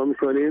برنامه رو نگاه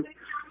میکنیم،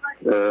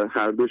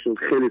 هر دوشون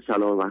خیلی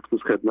سلام و مخصوص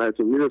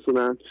خدمتتون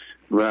میرسونن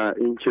و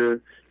اینکه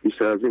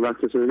بیشتر از این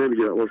وقتتون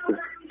نمیگیرم.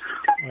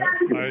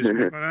 خواهش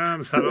میکنم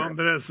سلام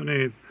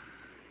برسونید.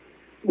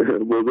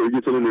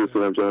 بزرگیتون رو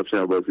میرسونم جناب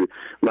شهبازی،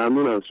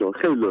 ممنون از شما،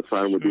 خیلی لطف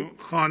فرمودید.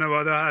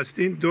 خانواده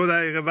هستین، 2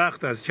 دقیقه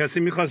وقت هست، کسی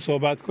میخواد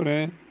صحبت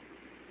کنه؟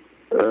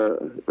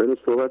 بله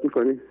صحبت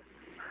میکنی؟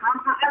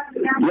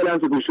 یه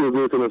لحظه گوشی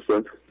حضورتون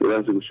استاد، یه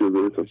لحظه گوشی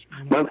حضورتون.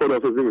 من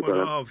خداحافظی میکنم.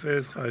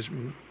 خداحافظ. خواهش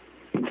میکنم.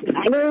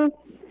 الو.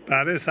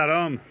 بله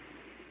سلام.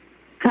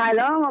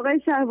 سلام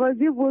آقای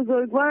شهبازی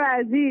بزرگوار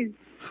عزیز.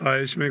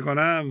 خواهش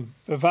میکنم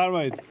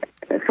بفرمایید.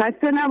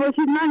 خسته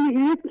نباشید. من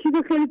یه چیز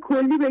خیلی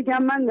کلی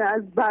بگم. من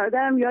از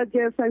برادرم یاد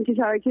گرفتم که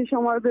شبکه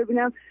شما رو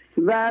ببینم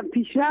و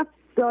پیشرفت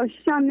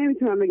داشتم،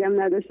 نمیتونم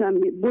بگم نداشتم.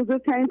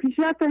 بزرگترین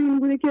پیشرفت این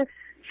بوده که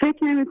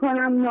فکر نمی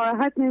کنم،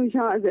 ناراحت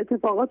نمیشم از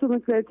اتفاقات رو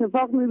مثل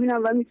اتفاق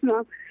میبینم و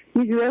میتونم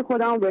یه جوری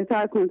خودم رو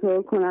بهتر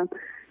کنترل کنم.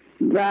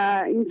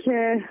 و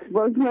اینکه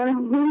باز من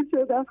هول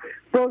شدم،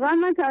 واقعا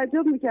من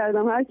تعجب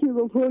میکردم. هر کی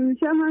گفت هول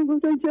میشم من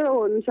گفتم چرا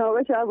هول میشم؟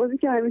 آقای شهبازی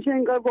که همیشه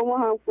انگار با ما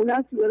هم خونه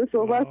است داره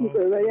صحبت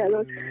میکنه، ولی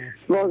الان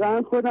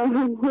واقعا خودم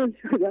هم هول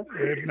شدم.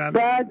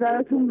 بعد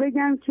براتون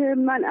بگم که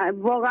من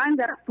واقعا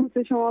در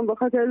پوست شما به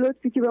خاطر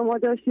لطفی که به ما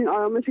داشتین،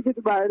 آرامشی که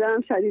تو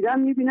برادرم شدیداً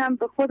میبینم،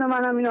 به خود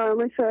منم این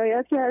آرامش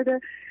سرایت کرده.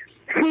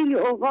 خیلی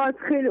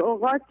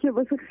اوقات که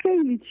واسه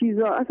خیلی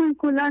چیزا اصلا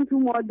کلا تو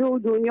ماده و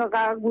دنیا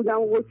غرق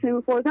بودم و غصه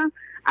می‌خوردم،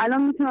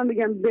 الان میتونم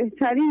بگم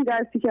بهترین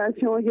درسی که از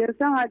شما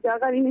گرفتم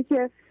حداقل اینه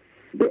که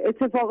به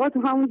اتفاقات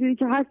همونجوری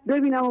که هست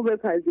ببینم و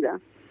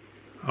بپذیرم.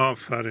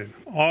 آفرین،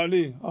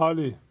 عالی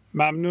عالی،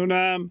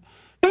 ممنونم.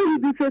 خیلی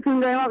دوستتون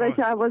دارم آقای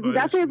شهبازی.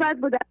 دفعه بعد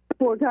با دست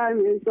پرتر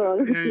میریم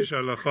ان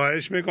شاءالله.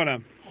 خواهش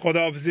میکنم،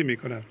 خداحافظی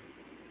میکنم.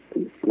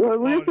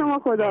 قربون شما،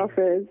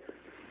 خداحافظ.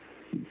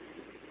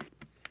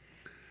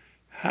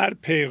 هر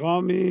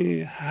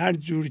پیغامی هر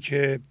جور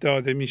که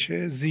داده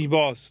میشه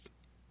زیباست.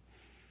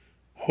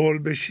 هول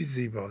بشی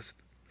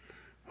زیباست،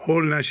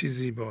 هول نشی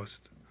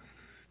زیباست،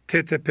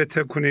 تته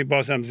پته کنی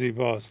بازم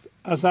زیباست.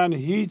 اصلا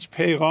هیچ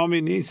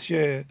پیغامی نیست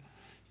که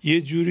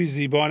یه جوری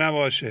زیبا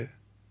نباشه،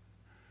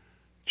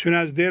 چون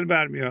از دل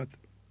برمیاد.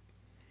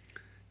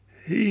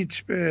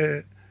 هیچ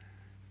به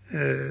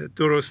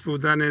درست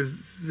بودن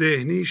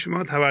ذهنی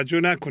شما توجه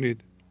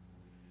نکنید.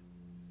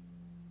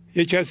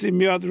 یه کسی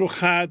میاد رو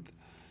خط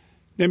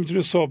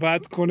نمیتونه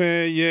صحبت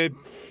کنه، یه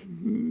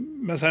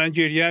مثلا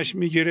گریهش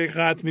میگیره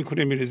قطع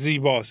میکنه میره،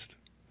 زیباست.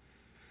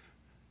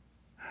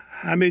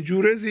 همه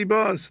جوره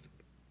زیباست.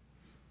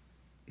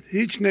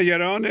 هیچ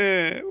نگران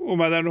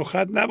اومدن رو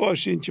خط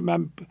نباشین که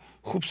من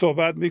خوب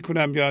صحبت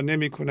میکنم یا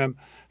نمیکنم.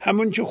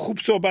 همون که خوب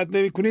صحبت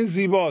نمیکنین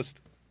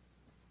زیباست.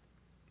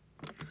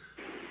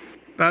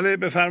 بله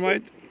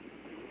بفرمایید.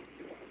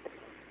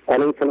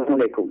 سلام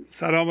علیکم.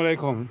 سلام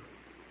علیکم.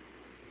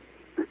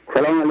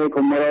 سلام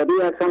علیکم. مرادی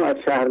هستم از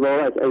شهر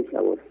بابک.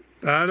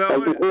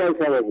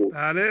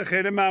 بله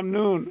خیلی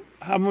ممنون.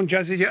 همون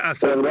کسی که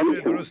عسل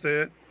داره،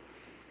 درسته؟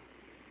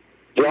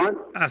 جان؟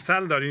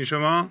 عسل دارین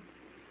شما؟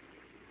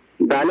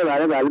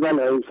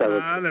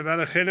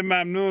 بله خیلی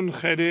ممنون،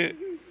 خیلی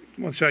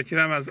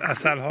متشکرم از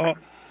عسل ها.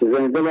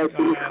 زنده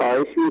باشید.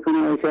 خواهش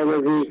میکنم آقای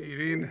شهبازی.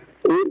 شیرین.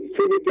 این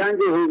چیزی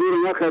گنج حضور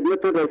ما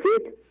خدمت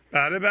رسید؟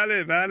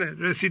 بله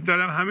رسید،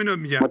 دارم همینو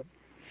میگم.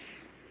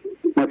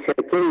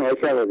 متشکرم آقای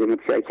شهبازی،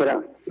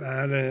 متشکرم.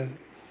 بله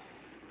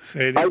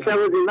خیلی. آقای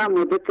شهبازی من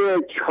مدت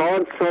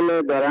 4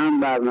 ساله دارم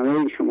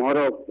برنامه شما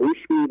رو گوش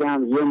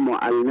میدم. یه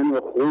معلم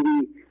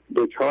خوبی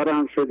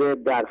دوچارم شده،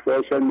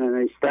 درساشو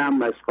نوشتم،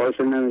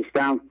 مشقاشو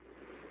نوشتم،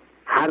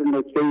 هر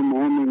نکته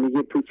مهمی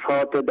میگه تو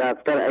 4 تا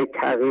دفتر ای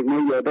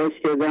تقریبا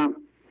یادداشت کردم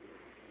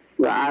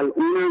و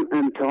الانم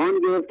امتحان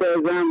گرفته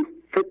ازم،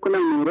 فکر کنم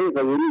نمره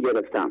قبولی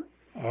گرفتم.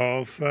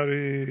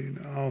 آفرین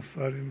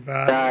آفرین.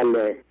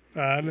 بله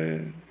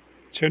بله.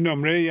 چه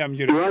نمره ای هم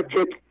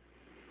گرفتم؟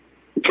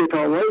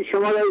 کتابای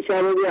شما رو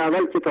شبابی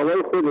اول کتابای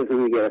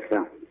خودتون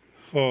میگرفتم،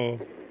 خب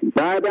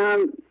بعدم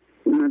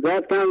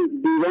رفتم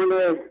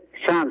دیوان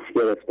شمس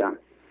گرفتم.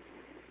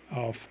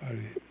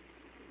 آفرین.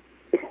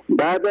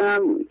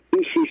 بعدم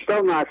این 6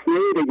 تا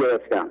مصنوی رو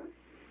گرفتم.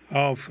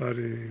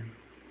 آفرین.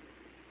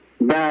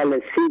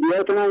 بله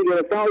سیدیاتون هم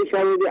گرفتم آقای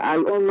شبابی.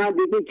 الان من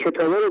دیگه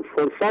کتابا رو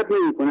فرصت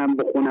نمی کنم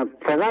بخونم،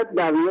 فقط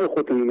برنامه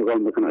خودتون نگاه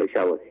میکنم آقای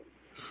شبابی.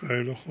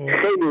 خیلی خوب.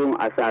 خیلی اون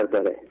اثر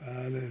داره.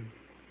 بله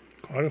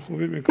کار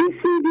خوبی میکنم. این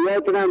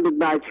سیدیاتون هم به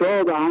بچه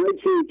ها و همه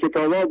چی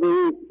کتابا به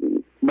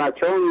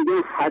بچه ها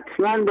میگن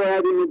حتما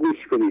باید اینو گوش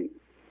کنید،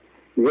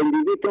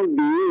 زندگیتون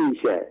بیهی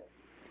میشه.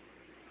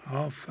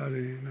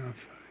 آفرین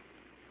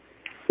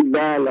آفرین.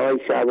 بله آقای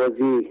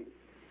شعبازی.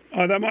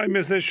 آدم های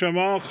مثل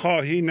شما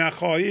خواهی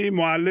نخواهی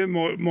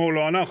معلم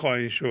مولانا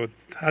خواهی شد.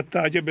 حتی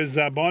اگه به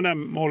زبانم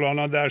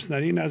مولانا درس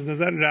ندین، از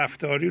نظر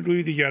رفتاری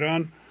روی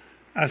دیگران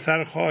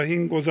اثر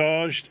خواهیم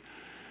گذاشت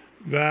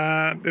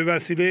و به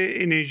وسیله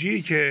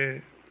انرژی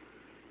که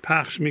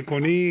پخش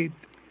میکنید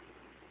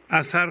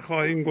اثر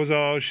خواهیم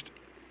گذاشت.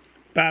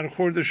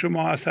 برخورد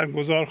شما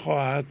اثرگذار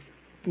خواهد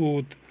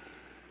بود،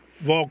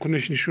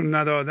 واکنش نشون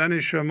ندادن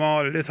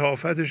شما،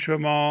 لطافت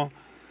شما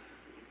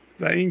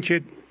و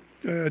اینکه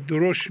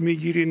درشت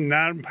میگیرید،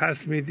 نرم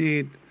پس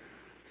میدید،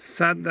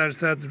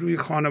 100% روی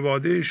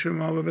خانواده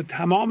شما و به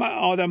تمام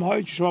آدم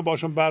هایی که شما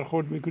باشون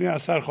برخورد میکنید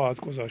اثر خواهد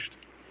گذاشت.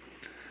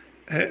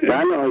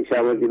 بله آقای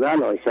شعبازی.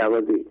 بله آقای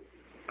شعبازی.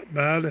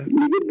 بله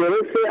میگه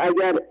درسته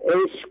اگر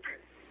عشق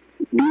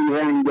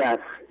بیرنگ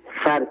است،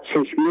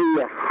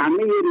 سرچشمه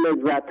همه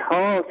لذت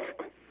هاست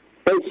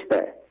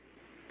عشقه.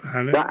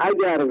 بله. و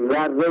اگر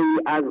ذره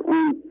از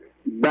اون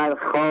بر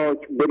خاک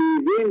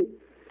بریزیم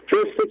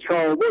جست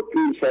چابک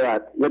می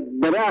شود و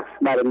برقص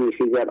برمی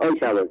خیزد. آقای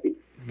شعبازی.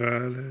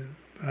 بله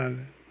بله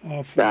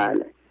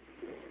بله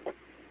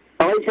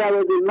آقای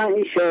شعبازی، من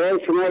این شعرهای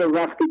شما رو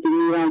وقتی که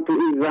میرم تو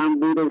این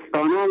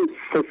زنبورستانم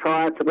 3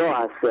 ساعت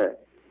راه هسته،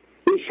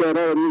 این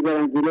شعرها رو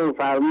میذارم جلو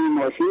فرمون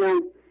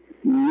ماشینم،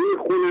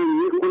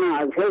 میخونم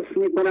از حفظ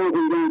میکنم،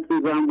 اونجا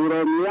تو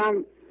زنبورا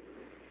میرم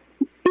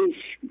این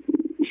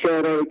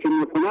شعرها رو که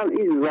میخونم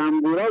این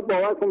زنبورا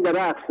باور کن به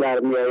رقص در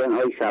میآین.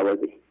 آقای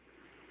شعبازی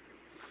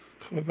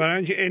خب برای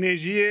اینکه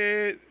انرژی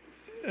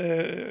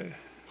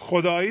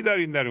خدایی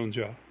دارین در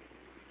اونجا.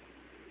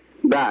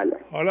 بله.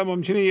 حالا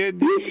ممکنه یه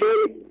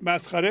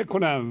مسخره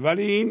کنم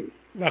ولی این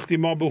وقتی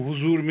ما به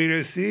حضور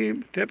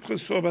میرسیم طبق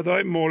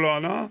صحبت‌های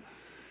مولانا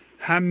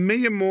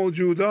همه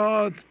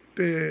موجودات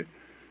به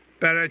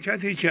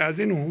برکتی که از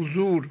این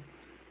حضور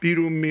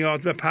بیرون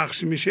میاد و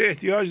پخش میشه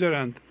احتیاج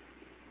دارند.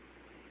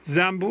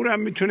 زنبور هم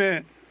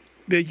میتونه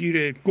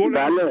بگیره، گل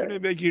هم میتونه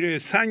بگیره،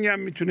 سنگ هم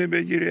میتونه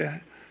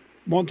بگیره.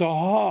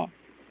 منتها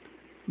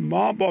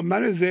ما با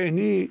من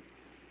ذهنی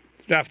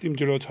رفتیم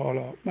جلوت.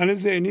 حالا من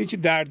ذهنی که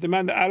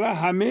دردمند، الان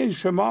همه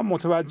شما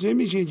متوجه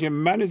میشین که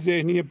من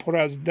ذهنی پر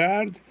از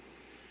درد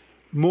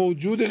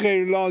موجود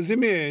غیر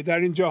لازمه در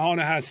این جهان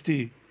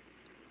هستی.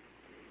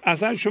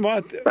 اصلا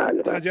شما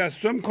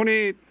تجسم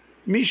کنید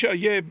میشه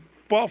یه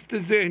بافت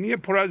ذهنی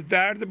پر از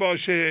درد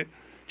باشه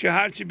که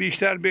هرچی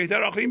بیشتر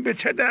بهتر. آخه این به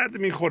چه درد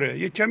میخوره؟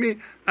 یه کمی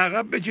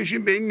عقب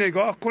بکشین به این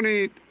نگاه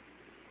کنید.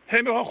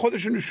 همه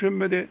خودشون نشون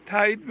بده،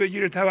 تایید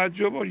بگیره،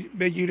 توجه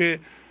بگیره،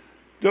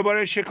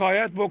 دوباره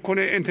شکایت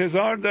بکنه،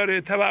 انتظار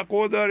داره،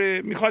 توقع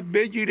داره، میخواد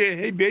بگیره،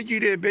 هی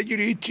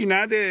بگیره هیچی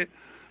نده.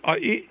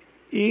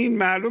 این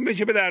معلومه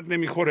که به درد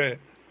نمیخوره.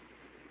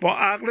 با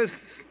عقل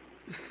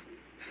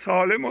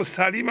سالم و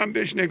سلیم هم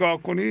بهش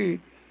نگاه کنی،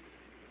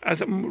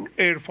 از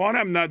عرفان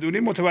هم ندونی،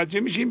 متوجه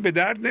میشین به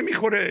درد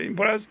نمیخوره. این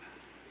پر از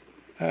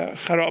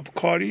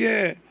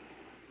خرابکاریه.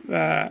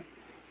 و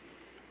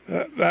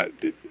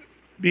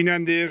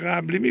بیننده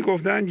قبلی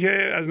میگفتن که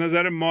از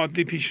نظر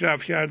مادی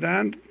پیشرفت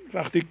کردن،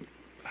 وقتی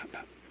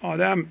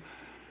آدم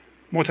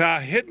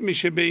متعهد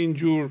میشه به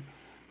اینجور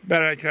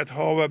برکت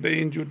ها و به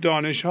اینجور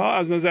دانش ها،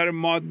 از نظر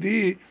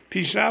مادی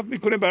پیشرفت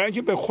میکنه، برای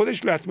اینکه به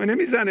خودش لطمه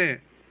نمیزنه.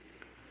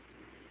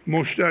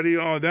 مشتری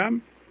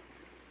آدم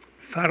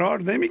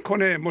فرار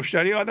نمیکنه،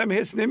 مشتری آدم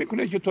حس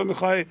نمیکنه که تو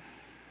میخوای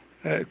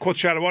کت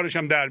شلوارش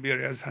هم در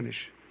بیاری از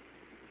تنش.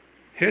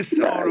 حس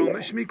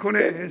آرامش میکنه،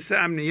 حس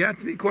امنیت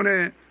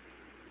میکنه.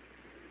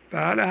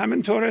 بله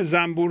همینطوره.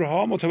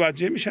 زنبورها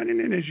متوجه میشن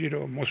این انرژی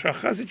رو،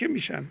 مشخصی که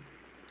میشن.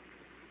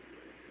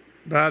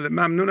 بله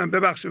ممنونم.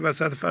 ببخشید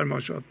وسط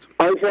فرمایشات.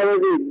 آقای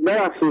شعبازی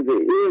ببخشید،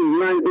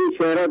 من این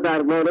شعرها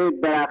درباره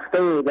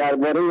درخته و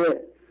درباره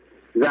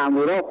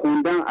زنبورها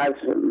خوندم از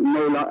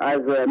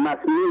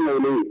مصنوی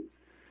مولوی.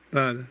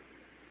 بله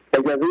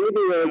اجازه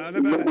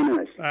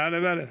میدید؟ بله.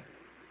 بله.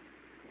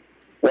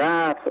 و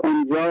رفت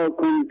آنجا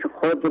کن که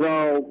خود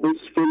را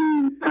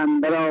بشکنی،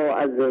 پنبه را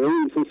از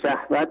ریش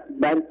شهوت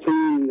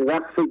برکنی.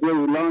 رقص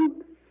جولان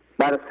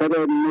بر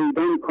سر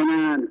میدان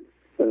کنند،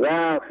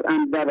 رقص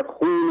اندر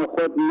خون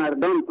خود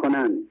مردان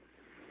کنند.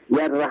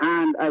 گر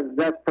رهند از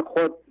دست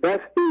خود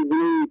دستی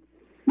زنید،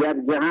 گر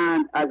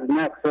جهند از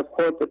نفس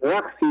خود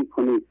رقصی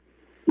کنید.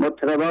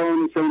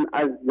 مطربانشون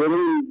از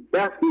درون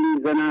دف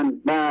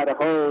میزنند،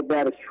 برها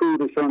در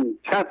شورشون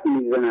کف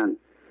میزنند.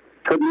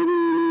 تو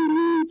میبینی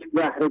لیک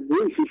بهر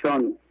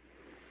گوششان،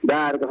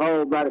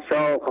 برگها بر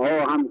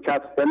شاخها هم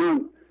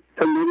کفزنان.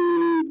 تو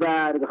میبینی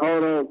برگها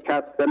را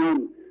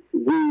کفزنان،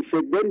 گوش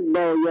دل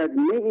باید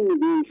نه این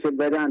گوش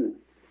بدن.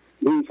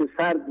 گوش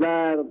سر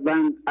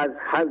بند از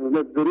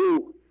حزم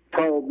دروغ،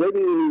 تا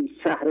ببینی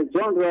شهر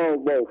جان را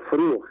با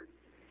فروغ.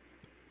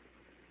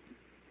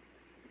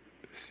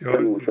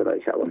 بسیار زیبا،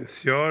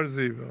 بسیار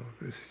زیبا،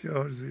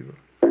 بسیار زیبا.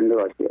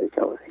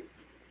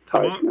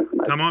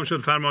 تمام شد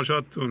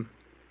فرمایشاتتون.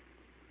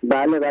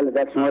 بله بله،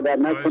 در شما در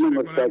نکنم.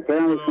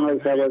 متشکرم شما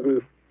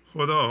شبازی.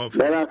 خدا حافظ.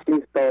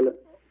 ببخشید،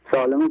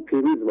 سالم و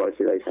پیروز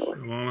باشید ای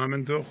شبازی. شما هم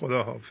همینطور.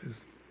 خدا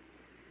حافظ.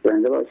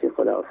 زنده باشید.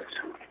 خدا حافظ.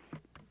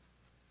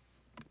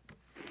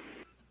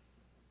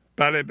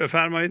 بله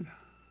بفرمایید.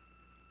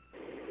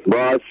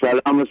 با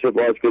سلام و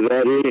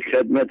سپاسگزاری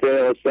خدمت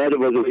استاد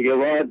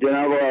بزرگوار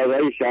جناب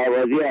آقای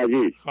شهبازی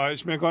عزیز.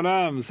 خواهش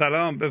میکنم.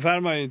 سلام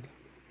بفرمایید.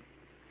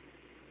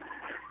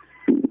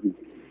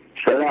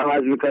 سلام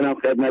عرض میکنم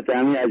خدمت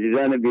همه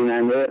عزیزان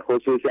بیننده،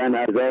 خصوصا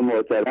اعضای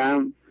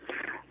محترم،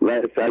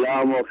 و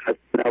سلام و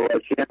خسته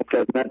نباشید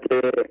خدمت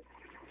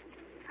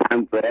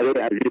همکار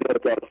عزیز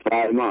و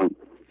فرمان.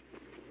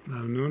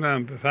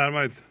 ممنونم.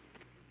 بفرمایید.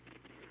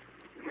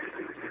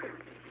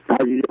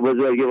 عزیز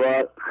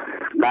بزرگوار،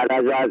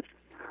 غرض از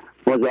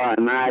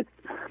مزاحمت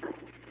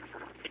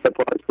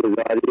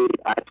سپاسگزاری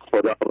از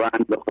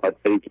خداوند به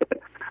خاطری که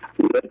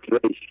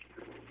لطفش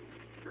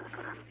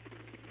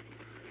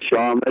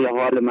شامل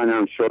حال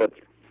منم شد.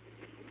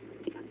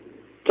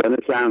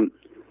 تونستم،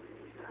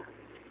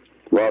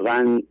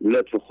 واقعا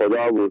لطف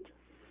خدا بود.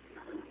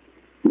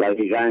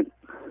 دقیقا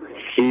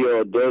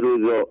 32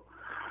 روز و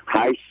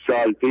 8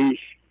 سال پیش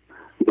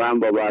من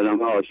با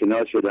برنامه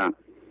آشنا شدم.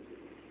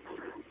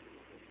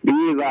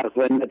 بی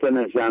وقت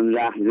نتونستم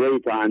لحظه ای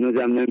تا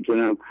هنوزم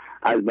نمیتونم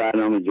از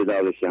برنامه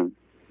جدا بشم.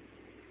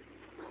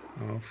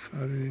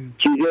 آفرین.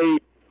 چیزایی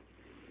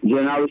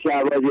جناب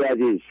شهبازی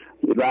عزیز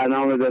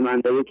برنامه به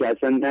من داده که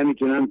اصلا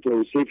نمیتونم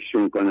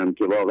توصیفشون کنم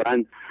که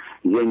واقعا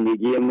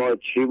زندگی ما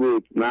چی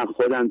بود، من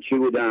خودم چی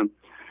بودم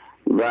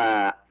و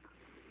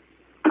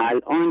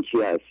الان چی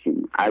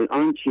هستیم،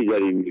 الان چی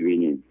داریم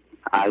میبینیم،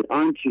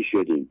 الان چی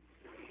شدیم.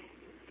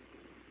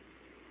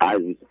 از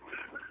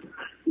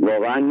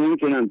واقعا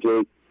نمیتونم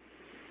تو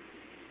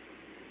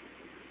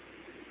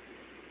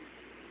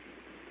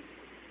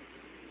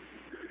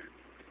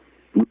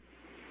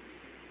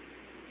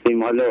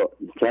حالا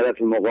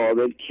طرف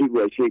مقابل کی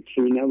باشه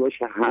کی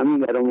نباشه همه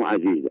برامون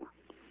عزیزم.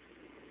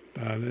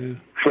 بله.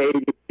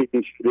 خیلی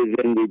مشکل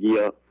زندگی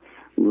ها،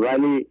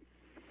 ولی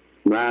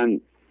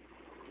من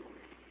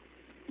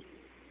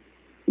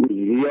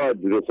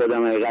زیاد رو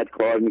خودم حقیقت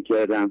کار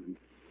میکردم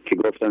که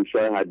گفتم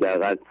شاید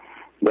حداقل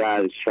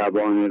در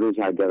شبانه روز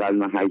حداقل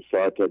من 8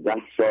 ساعت تا 10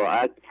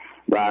 ساعت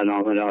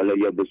برنامه را حالا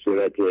یا به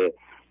صورت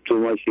تو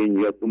ماشین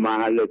یا تو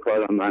محل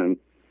کارم من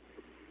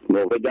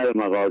موقع در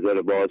مغازه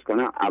رو باز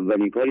کنم،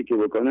 اولین کاری که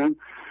بکنم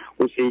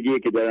اون سیدیه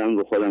که دارم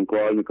رو خودم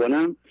کار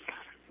میکنم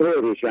رو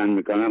روشن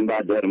میکنم،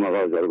 بعد در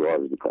مغازه رو باز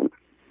میکنم.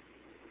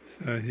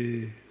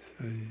 صحیح.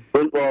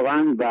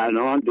 واقعا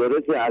برنامه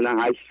درسته الان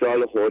 8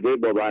 سال خورده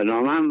با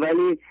برنامه،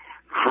 ولی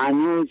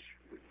هنوز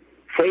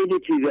خیلی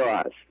چیزا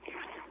هست.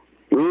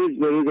 روز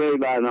به روز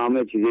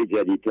برنامه چیزای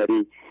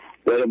جدیدتری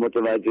داره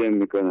متوجه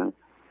میکنم.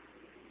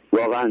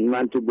 واقعا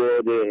من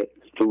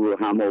تو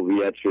هم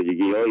هویت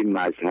شدگی های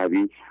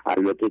مذهبی،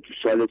 البته تو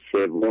سال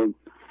 3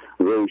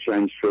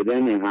 روشن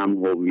شدن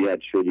هم هویت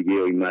شدگی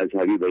های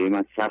مذهبی برای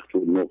من سخت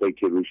بود. موقعی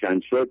که روشن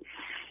شد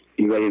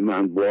برای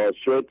من باز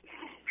شد،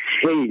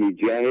 خیلی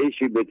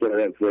جهشی به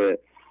طرف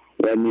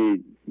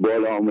یعنی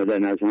بالا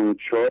آمدن از همون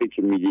چایی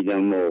که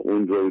میدیدم و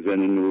اون روزن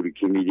نوری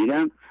که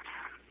میدیدم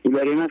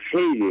برای من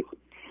خیلی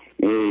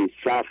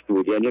سخت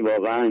بود. یعنی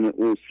واقعا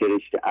اون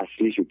سرشت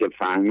اصلی شد که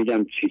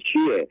فهمیدم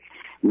چیه،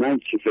 من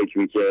چی فکر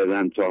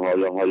میکردم تا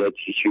حالا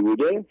چی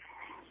بوده.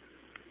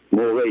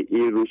 موقع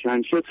این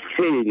روشن شد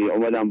خیلی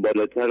اومدم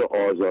بالاتر و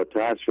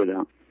آزادتر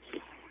شدم.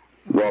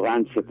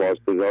 واقعا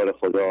سپاسگزار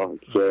خدا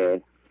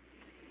که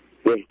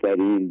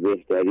بهترین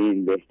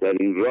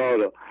راه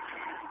رو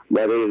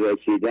برای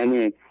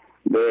رسیدن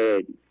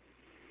به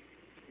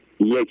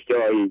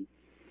یکتایی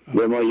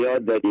به ما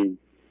یاد دادین،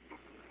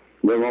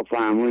 به ما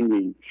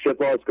فهموندین.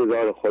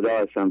 سپاسگزار خدا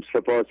هستم،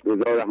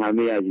 سپاسگزار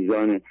همه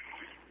عزیزان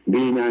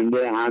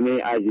بیننده، همه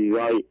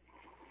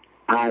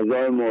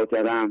اعضای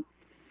محترم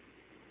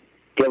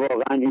که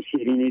واقعا این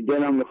شیرینی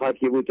دلم میخواد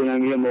که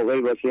بتونم یه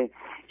موقعی باشه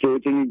که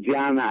بتونیم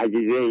جمع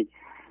عزیزه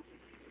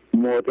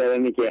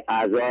محترمی که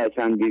اعضا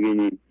هستن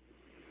ببینیم.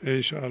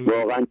 انشاءالله.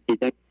 واقعا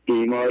دیدن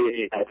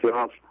تیمای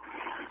اطراف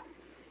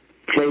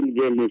خیلی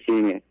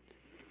دلنشینه.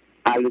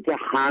 البته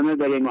همه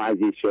برای ما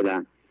عزیز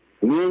شدن،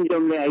 من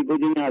جمله ای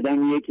بودین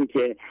آدم یکی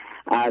که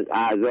از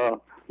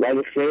اعضا،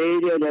 ولی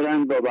خیلی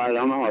دارن با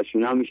برنامه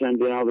آشنا میشن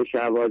جناب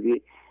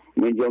شهبازی.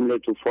 من جمله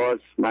تو فارس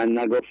من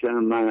نگفتم،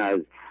 من از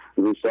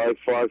روستای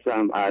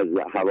فارسم، از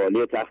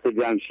حوالی تخت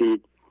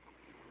جمشید،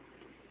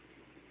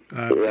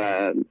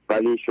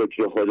 ولی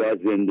شکر خدا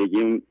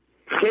زندگیم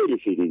خیلی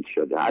شیرین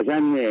شده.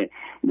 اصلا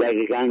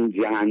دقیقا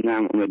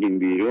جهنم اومدیم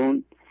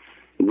بیرون،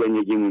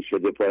 زندگیمون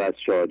شده پر از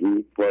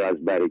شادی، پر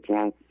از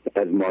برکت،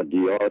 از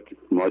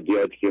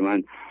مادیات که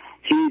من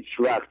هیچ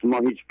وقت ما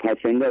هیچ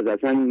پسنداز،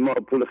 اصلا ما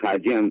پول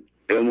خرجی هم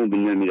بهمون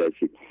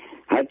نمیرسید،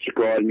 هر چی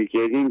کار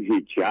میکردیم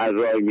هیچ، هر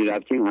راه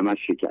میرفتیم همه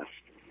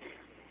شکست.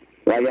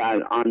 ولی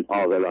الان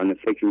عاقلانه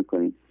فکر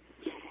میکنیم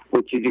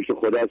اون چیزی که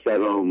خدا سر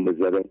راهمون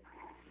بذاره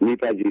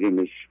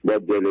میپذیریمش، با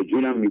دل و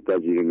جونم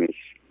میپذیریمش،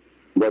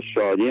 با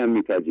شادی هم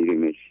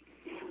میپذیریمش.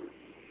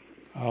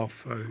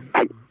 آفرین.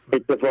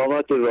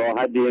 اتفاقات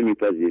راحت دیگه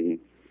میپذیریم،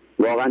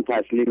 واقعا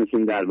تسلیم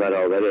میشیم در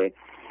برابر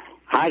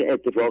هر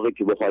اتفاقی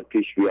که بخواد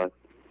پیش بیاد.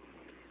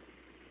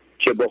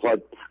 چه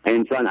بخواد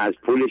انسان از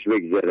پولش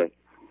بگذره،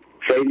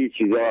 خیلی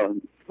چیزا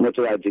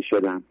متوجه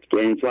شدم که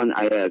انسان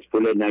از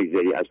پول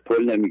نگذری، از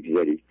پول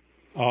نمیگذری.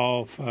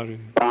 آفرین.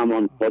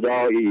 امان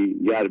خدایی،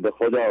 گر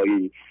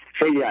خدایی.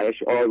 خیلی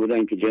اشعار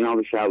بودن که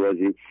جناب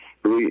شهبازی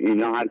روی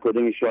اینا هر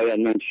کدوم شاید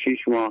من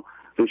 6 ماه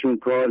روشون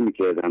کار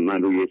میکردم.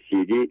 من روی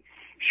CD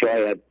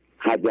شاید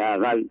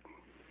حداقل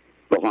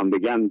بخوام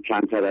بگم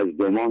کمتر از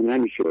 2 ماه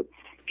نمیشد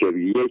که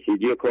یه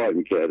CD کار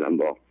میکردم،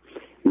 با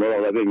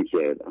مراقبه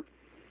میکردم.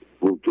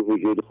 تو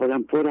وجود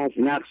خودم پر از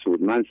نقص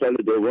بود. من سال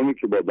دومی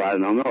که با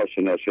برنامه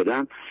آشنا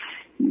شدم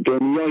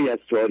دنیایی از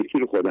تاریکی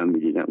رو خودم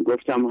میدیدم.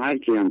 گفتم هر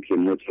کی هم که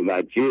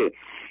متوجه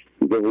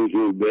به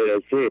حضور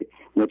برسه،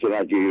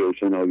 متوجه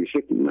روشنایی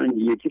شه، من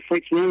یکی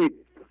فکر نمی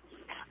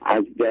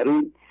از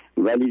درون،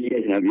 ولی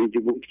یه نویجی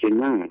بود که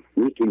نه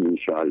میتونی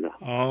انشاءالله.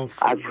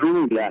 از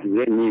همون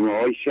لحظه نیمه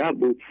های شب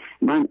بود،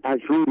 من از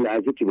همون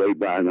لحظه که با این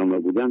برنامه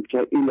بودم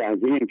تا این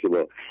لحظه هم که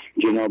با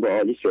جناب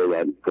عالی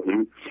صحبت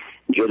کنم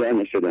جدا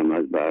نشدم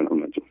از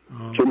برنامه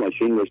تو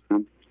ماشین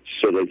داشتم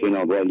صدا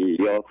جناب عالی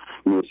یا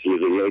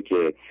موسیقی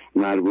که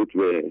مربوط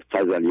به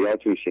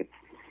غزلیات میشه.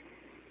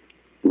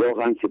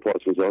 واقعا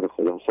سپاسگزار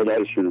خدا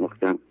رو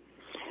شناختم،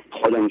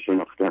 خودم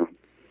شناختم،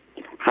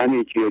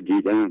 همه چی رو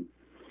دیدم،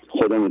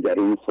 خودم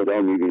درون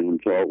خدا میبینم،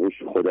 تو آغوش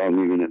خدا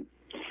میبینم،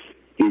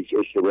 هیچ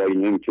اشتباهی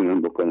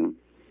نمیتونم بکنم.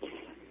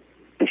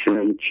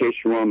 اصلا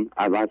چشمم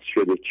عوض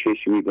شده،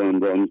 چشمی به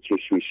عنوان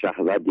چشمی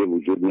شهوت یه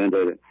وجود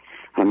نداره.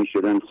 همه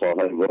شدن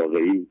خواهر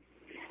واقعی،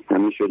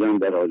 همه شدن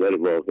برادر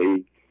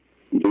واقعی.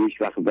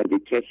 هیچ وقت برای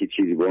کسی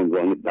چیزی به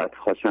عنوان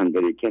بدخواستن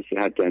برای کسی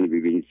هر کنی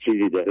ببینید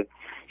چیزی داره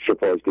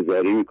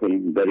سپاسگزاری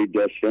میکنیم، برای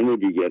داشتن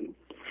دیگر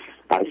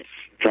از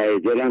ته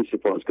دلم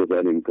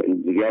سپاسگزاری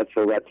میکنیم. زیاد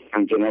صحبت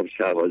هم جناب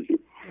شهبازی.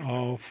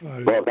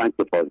 آفرین. واقعا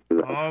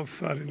سپاسگزارم.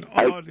 آفرین.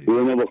 عالی.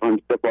 اونو بخوام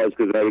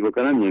سپاسگزاری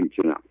بکنم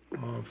نمیتونم.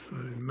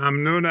 آفرین.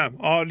 ممنونم.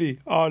 عالی.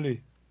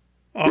 عالی.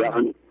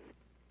 عالی.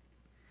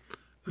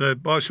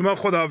 با شما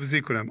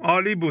خداحافظی کنم.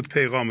 عالی بود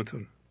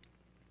پیغامتون.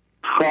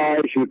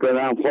 خواهش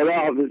میکنم.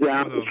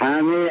 خداحافظم.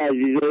 همه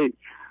عزیزای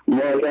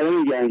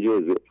مادرم گنج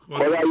حضور.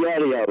 خدا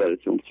یار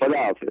یاورتون.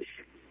 خداحافظ.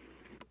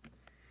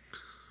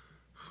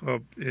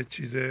 خب یه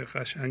چیز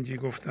قشنگی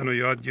گفتن و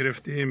یاد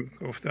گرفتیم.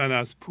 گفتن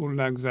از پول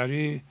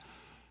نگذری،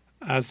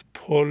 از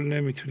پل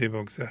نمیتونی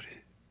بگذری.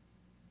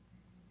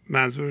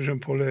 منظورشون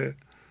پل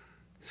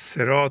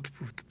صراط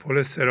بود.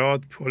 پل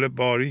صراط پل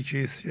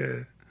باریکی است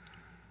که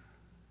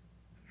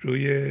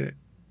روی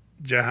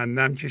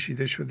جهنم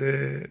کشیده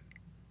شده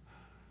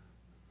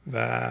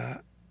و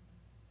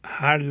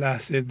هر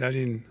لحظه در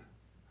این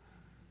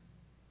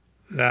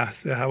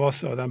لحظه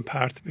حواس آدم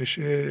پرت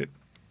بشه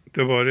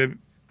دوباره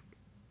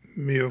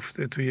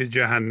میفته توی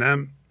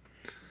جهنم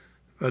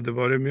و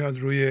دوباره میاد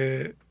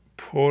روی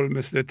پل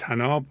مثل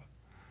طناب.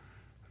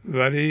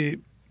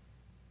 ولی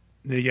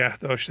نگه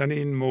داشتن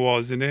این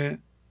موازنه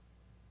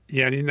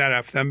یعنی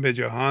نرفتن به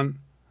جهان،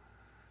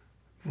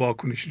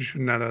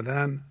 واکنششون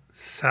ندادن،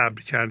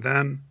 صبر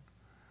کردن.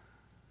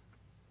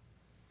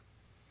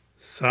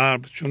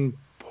 صبر چون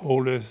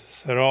پل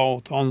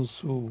صراط آن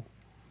سو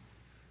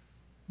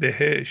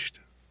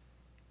بهشت،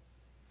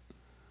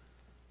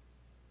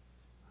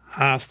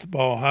 هست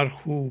با هر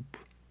خوب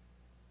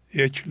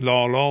یک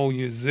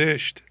لالای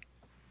زشت.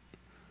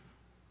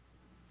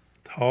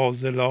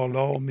 تازه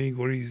لالا می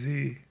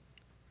گریزی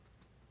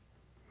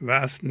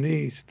وصل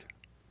نیست،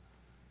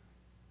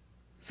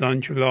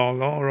 زانکه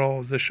لالا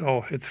را ز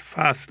شاهد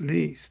فصل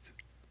نیست.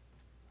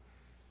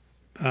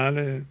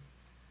 بله،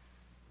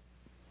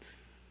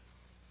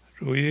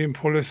 روی این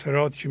پل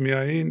صراط که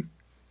میایین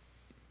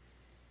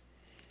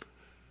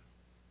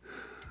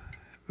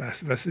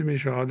وسوسه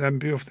میشه آدم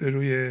بیفته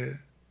روی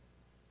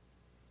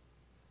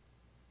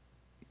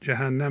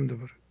جهنم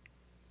دوباره،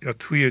 یا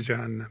توی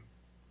جهنم،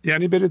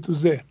 یعنی بره تو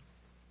ذهن،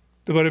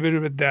 دوباره بری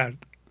به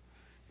درد.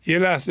 یه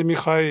لحظه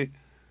میخوای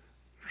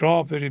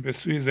راه بری به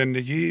سوی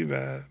زندگی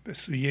و به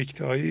سوی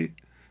یکتایی،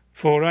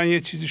 فوراً یه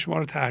چیزی شما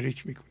رو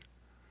تحریک میکنه.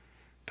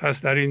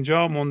 پس در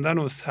اینجا موندن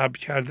و صبر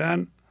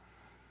کردن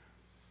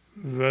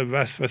و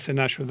وسوسه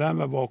نشدن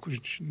و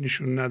واکنش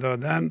نشون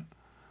ندادن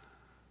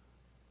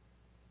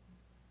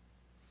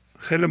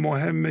خیلی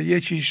مهمه.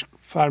 یکیش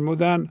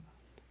فرمودن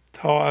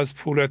تا از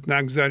پولت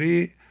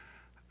نگذری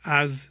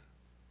از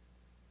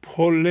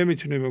پل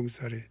نمیتونی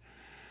بگذری.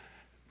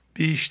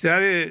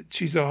 بیشتر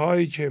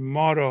چیزهایی که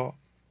ما را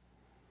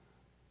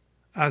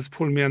از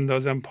پول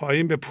میاندازن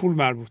پایین به پول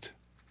مربوط،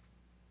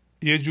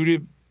 یه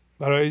جوری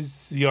برای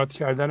زیاد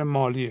کردن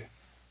مالیه،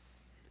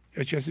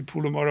 یا کسی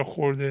پول ما را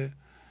خورده،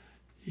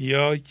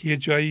 یا یه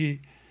جایی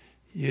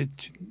یه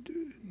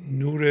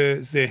نور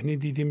ذهنی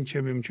دیدیم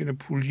که ممکنه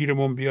پول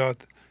گیرمون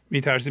بیاد،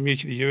 میترسیم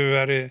یکی دیگه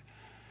ببره.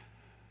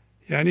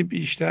 یعنی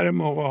بیشتر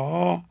موقع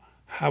ها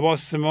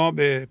حواس ما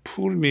به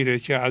پول میره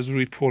که از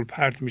روی پول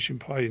پرت میشیم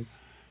پایین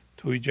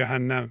توی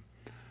جهنم.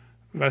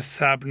 و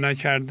صبر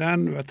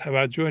نکردن و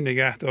توجه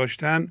نگه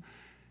داشتن،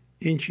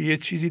 این که یه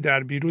چیزی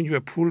در بیرون به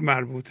پول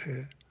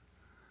مربوطه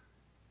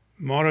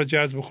ما را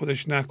جذب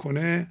خودش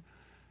نکنه،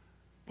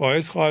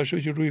 باعث خواهد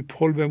شد که روی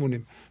پل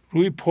بمونیم.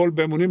 روی پل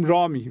بمونیم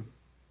راه میگیم.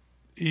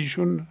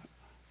 ایشون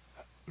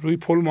روی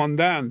پل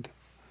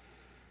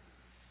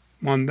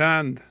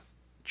ماندند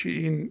که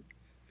این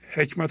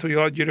حکمت رو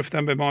یاد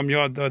گرفتن، به ما هم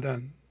یاد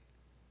دادن.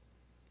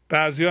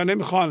 بعضیا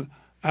نمیخوان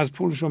از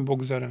پولشون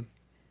بگذارن.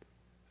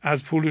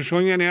 از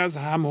پولشون یعنی از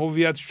هم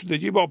هویت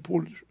شدگی با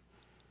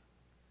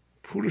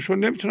پولشون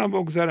نمیتونن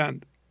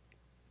بگذارند.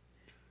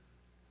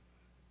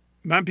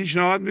 من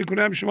پیشنهاد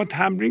میکنم شما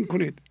تمرین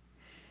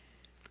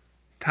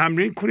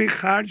کنید،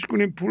 خرج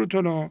کنید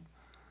پولتون رو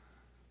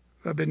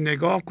و به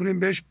نگاه کنیم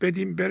بهش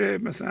بدیم بره.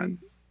 مثلا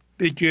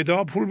به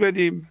گدا پول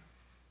بدیم.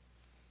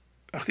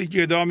 وقتی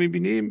گدا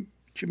میبینیم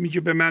که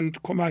میگه به من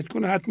کمک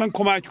کنه، حتما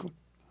کمک کن.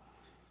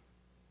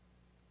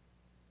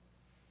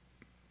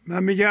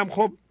 من میگم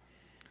خب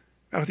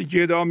وقتی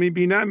گدا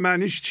میبینم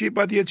معنیش چی؟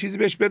 باید یه چیزی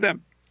بهش بدم.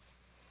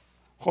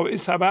 خب این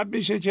سبب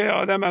میشه که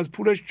آدم از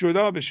پولش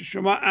جدا بشه.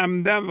 شما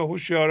عمدن و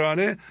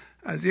هوشیارانه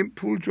از این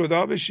پول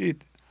جدا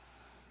بشید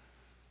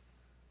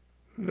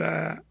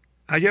و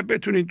اگه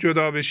بتونید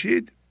جدا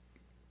بشید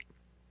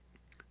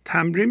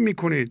تمرین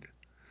میکنید.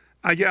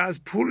 اگه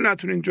از پول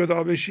نتونید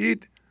جدا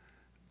بشید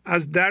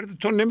از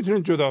دردتون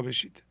نمیتونید جدا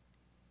بشید.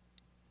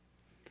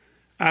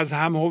 از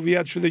هم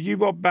هویت شدگی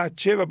با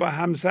بچه و با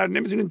همسر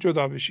نمیتونید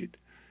جدا بشید.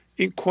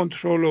 این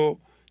کنترل و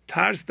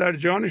ترس در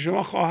جان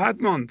شما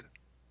خواهد ماند.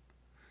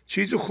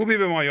 چیز خوبی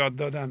به ما یاد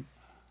دادن.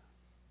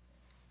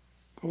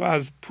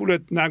 از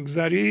پولت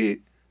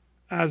نگذری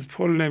از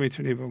پل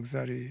نمیتونی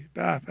بگذری.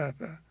 به به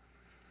به.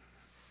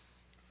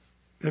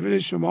 ببینید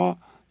شما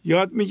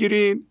یاد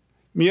میگیرین،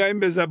 میایین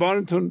به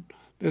زبانتون،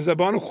 به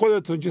زبان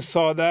خودتون که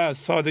ساده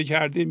است، ساده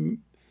کردین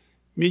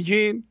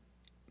میگین،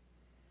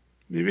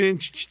 میبینین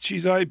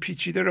چیزهای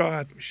پیچیده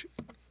راحت میشه.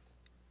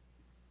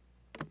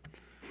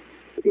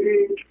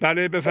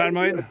 بله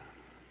بفرمایید.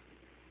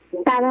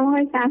 سلام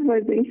آقای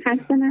شهبازی،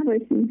 خسته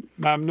نباشین.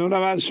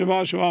 ممنونم از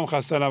شما هم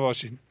خسته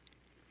نباشین.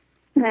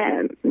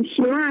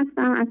 شما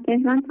هستم، از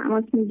تهران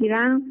تماس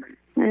میگیرم.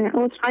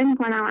 عذرخواهی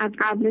میکنم از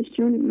قبلش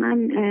چون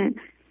من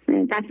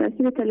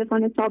دسترسی به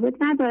تلفن ثابت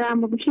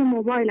ندارم با گوشی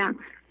موبایلم،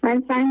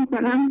 ولی سعی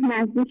میکنم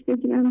نزدیک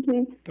بگیرم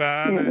که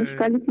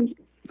اشکالی پیش.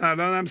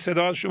 الان هم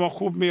صدا شما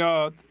خوب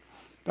میاد.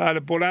 بله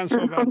بلند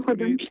صحبت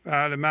کنید.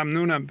 بله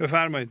ممنونم،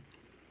 بفرمایید.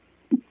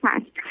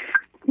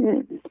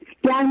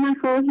 گر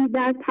نخواهی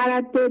در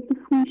تردد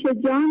هوش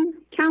جان،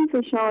 کم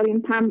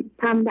فشاریم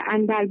پنبه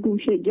اندر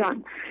گوش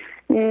جان.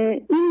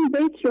 این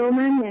بیت رو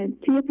من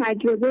توی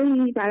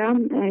تجربه‌ای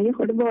برام یه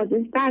خود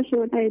واضح‌تر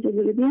شد.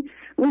 اجازه بدین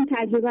اون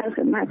تجربه رو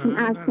خدمتتون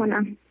عرض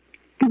کنم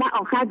و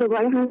آخر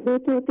دوباره هم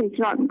بیت رو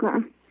تکرار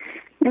میکنم.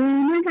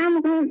 من هم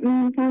موقع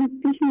مثلا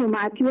پیش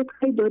اومد که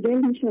خیلی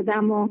دودل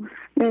میشدم و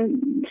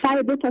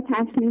سر 2 تا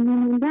تصمیم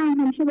میموندم،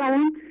 همیشه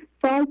برام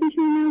سوال پیش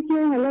میاد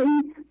که حالا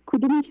این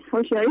کدومش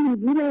هوشیاری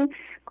حضوره،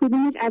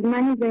 کدومش از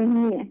من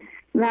ذهنیه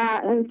و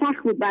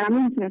سخت بود برام،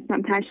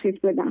 نمیتونستم تشخیص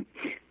بدم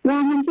و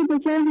همیشه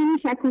دچار همین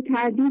شک و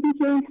تردیدی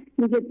که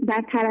میگه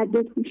در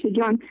تردد هوش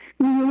جان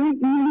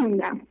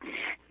میموندم.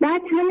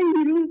 بعد همین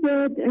دیروز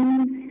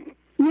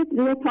یه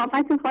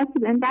لطافت خاصی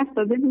بهم دست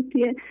داده بود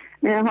که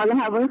حالا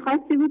هوای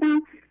خاصی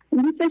بودم،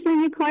 دوست داشتم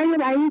یه کاری رو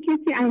برای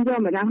کسی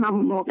انجام بدم.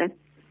 همون موقع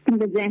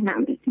به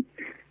ذهنم رسید.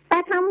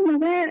 بعد همون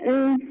موقع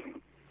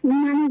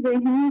من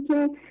ذهنی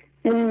که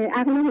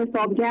عقل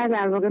حسابگر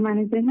در واقع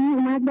من ذهنی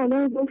اومد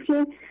بالا و گفت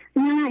که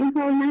نه این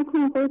کار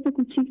نکن، خودتو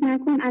کوچیک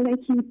نکن،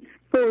 الکی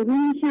فوری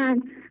میشن،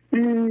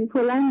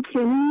 کلان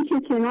چنین میشه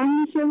چنان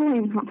میشه و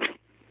اینها.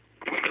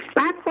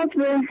 بعد خود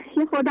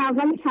یه خود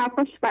اول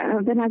حرفاش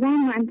به نظر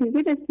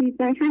منطقی رسید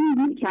و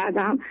همین گیر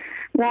کردم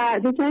و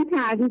دچار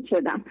تردید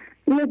شدم.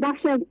 یه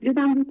بخش از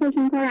وجودم دوست داشت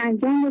این کار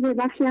انجام بده،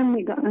 بخشی هم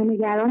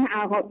نگران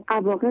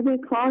عواقب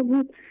کار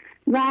بود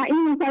و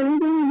این مسئله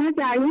به من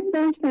جریان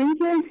داشت تا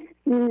اینکه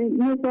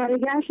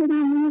نظاره‌گر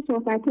شدم روی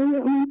صحبت‌های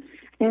اون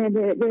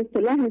به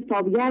اصطلاح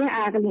حسابگر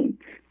عقلیم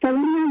تا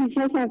ببینم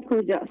ریشه‌اش از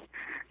کجاست.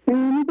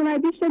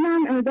 متوجه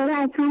شدم داره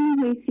از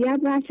همین حیثیت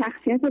و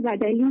شخصیت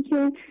بدلی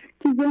که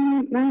تو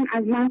ذهن من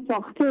از من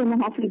ساخته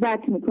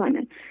محافظت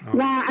میکنه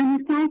و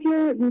عمیق‌تر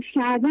که گوش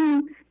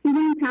کردم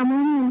دیدم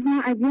تمام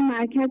اونها از یه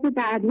مرکز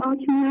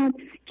دردناک میاد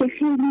که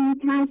خیلی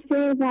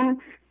میترسه و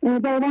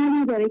باور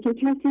نداره که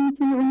کسی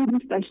میتونه اونو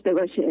دوست داشته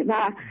باشه و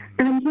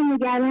همیشه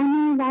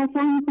نگرانی و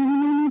سعی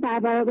میکنه در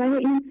برابر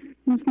این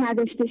دوست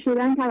نداشته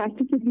شدن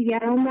توسط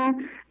دیگران و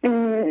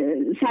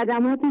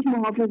صدماتش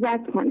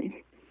محافظت کنه.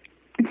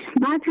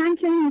 بعد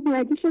همچنین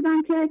متوجه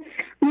شدم که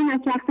من از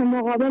شخص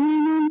مقابل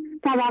من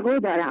توقع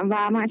دارم و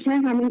منشأ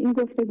همه این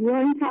گفتگوها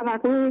این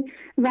توقع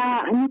و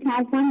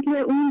میترسم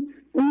که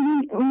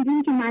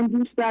اونجوری که من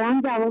دوست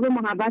دارم جواب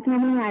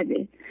محبتمو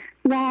نده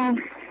و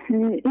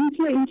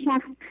اینکه این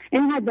شخص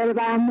اینقدر داره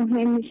برام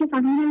مهم میشه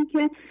فهمیدم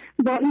که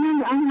با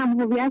اینم هم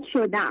هویت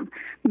شدم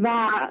و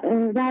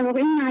در واقع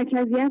این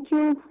مرکزیت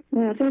رو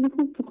خیلی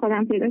خوب تو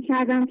خودم پیدا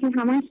کردم که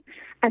همش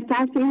از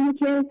طرف اینه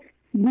که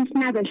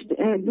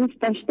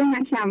دوست داشته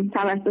نشم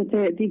توسط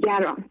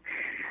دیگران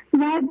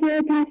و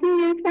تصمیم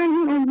گرفتم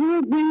این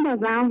موضوع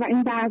بندازم و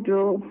این درد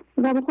رو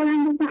و به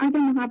خودم گفتم اگه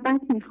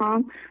محبت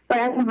میخوام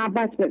باید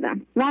محبت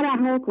بدم و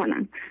رها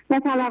کنم و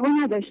توقع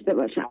نداشته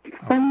باشم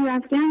و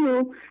میرفتم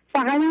رو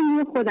فقط هم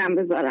روی خودم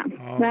بذارم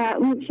و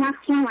اون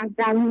شخص رو از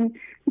درون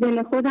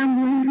دل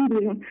خودم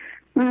بیرون.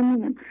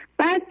 ممنونم.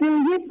 بعد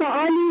یه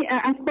سوالی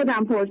از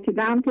خودم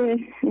پرسیدم که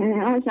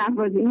آقای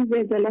شهبازی این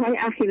زلزله‌های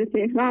اخیر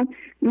تهران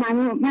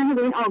منو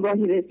به این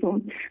آگاهی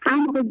رسون. هم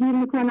موقع گیر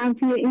میکنم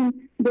توی این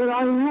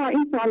دورایی‌ها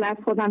این سوال از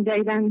خودم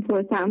جدیدن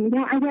میپرسم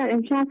میگم اگر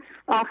امشب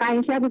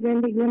آخرین شب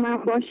زندگی من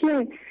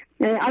باشه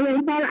آیا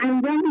این کار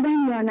انجام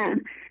میدم یا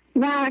نه؟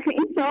 و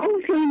این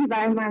سوال خیلی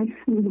برای من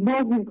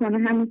باز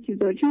میکنه همین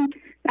چیزا چون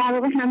در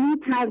واقع همه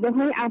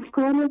پرده‌های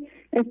افکار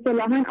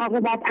اصطلاحاً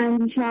عاقبت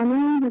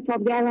اندیشانه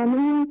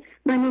حسابگرانه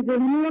من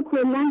ذهنی رو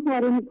کلاً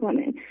پاره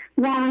میکنه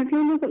و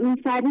خیلی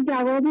سریع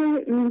جواب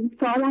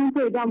سوالم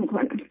پیدا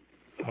میکنم.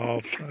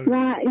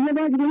 و یه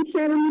بار دیگه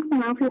شعر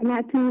میخونم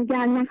خدمتتون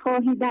گر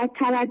نخواهی در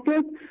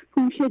تردد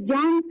هوش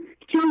جان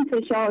کم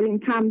فشاریم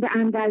پنبه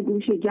اندر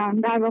گوش جان.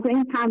 در واقع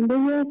این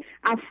پنبه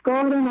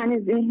افکار من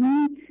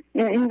ذهنی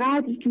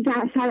اینقدر تو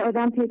سر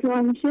آدم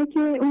تکرار میشه که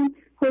اون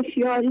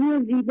هوشیاری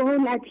زیبا و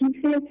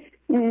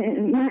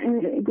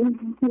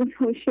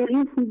لطیف هوشیاری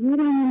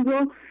حضورمون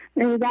رو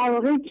در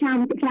واقع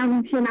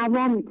کم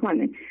شنوا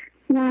میکنه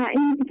و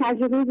این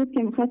تجربه بود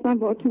که میخواستم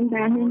باهاتون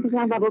در میون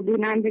بذارم و با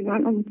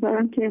بینندگان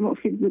امیدوارم که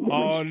مفید بود.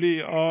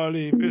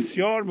 عالی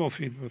بسیار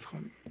مفید بود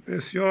خانم،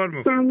 بسیار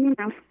مفید.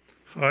 ممنونم.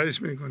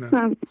 خواهش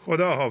میکنم.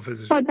 خدا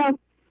حافظش.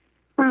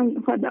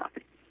 خدا.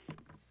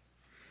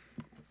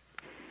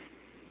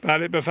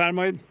 بله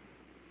بفرمایید.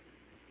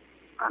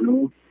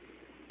 الو.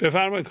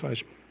 بفرمایید.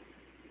 خواهش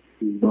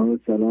با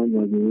سلام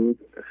و درود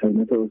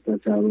خدمت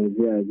استاد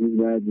شهبازی عزیز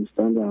و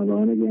دوستان و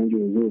همراهان گنج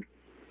حضور.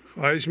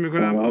 خواهش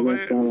میکنم آقای.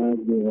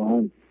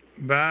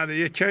 بله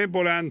یک کمی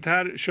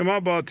بلندتر. شما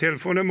با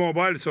تلفن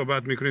موبایل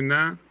صحبت میکنید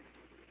نه؟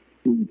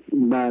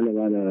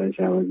 بله آقای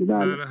شهبازی.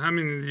 بله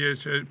همین دیگه.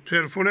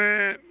 تلفن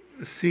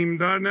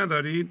سیمدار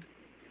ندارید؟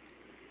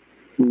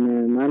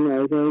 من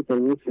نهایت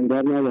تلفن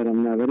سیمدار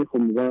ندارم نه ولی خب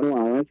موبایلم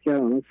عوض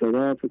کردم اما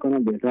صدا فکر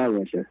کنم بهتر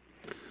باشه.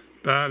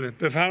 بله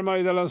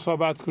بفرمایید الان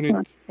صحبت کنید.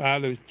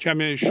 بله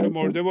کمی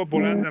شمرده و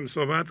بلندم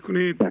صحبت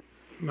کنید.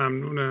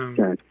 ممنونم.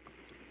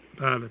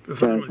 بله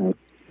بفرمایید.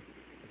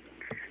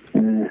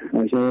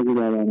 آشنایی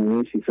در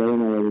برنامه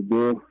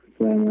 692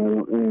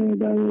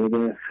 در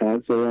مورد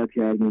خر صحبت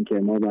کردیم که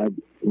ما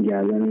باید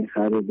گردن این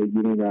خر رو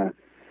بگیریم و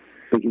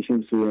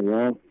بکشیم سوی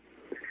راه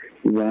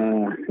و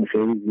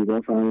خیلی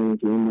زیبا فهمیدیم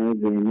که این نوع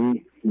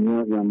ذهنی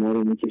میاد و ما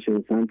رو میکشه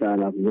به سمت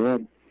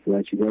علفزار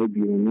و چیزهای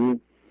بیرونی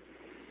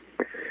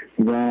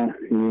و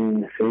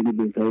خیلی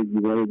بیتهای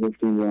زیبایی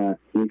گفتیم و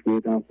یک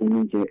بیت هم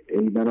خوندیم که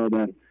ای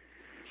برادر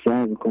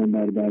صبر کن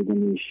بر درد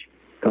نیش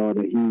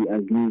تارهی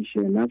از نیش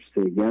نفس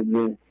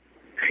گرد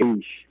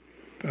خیش.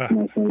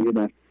 مثلا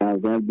در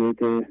اول بیت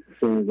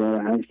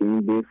 3008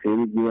 این بیت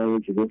خیلی زیبا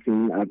بود که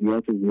گفتیم این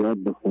ابیات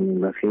زیاد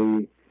بخونیم و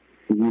خیلی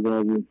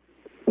زیبا بود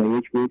و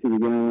یک بیت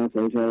دیگه هم هست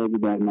آقای شهبازی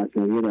در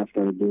مثنوی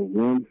دفتر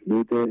دوم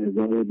بیت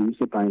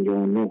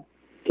 1259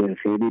 که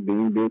خیلی به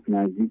این بیت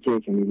نزدیکه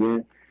که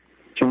میگه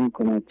چون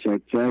کند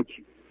چک چک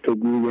تو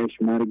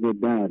گویش مرگ و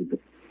درد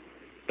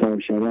تا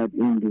شود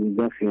این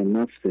دوزخ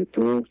نفس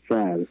تو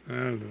سرد.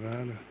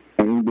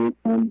 بله. این بیت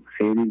هم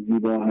خیلی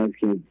زیبا هست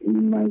که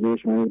این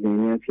منظورش من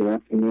ذهنی هست که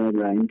وقتی میاد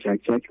و این چک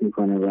چک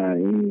میکنه و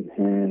این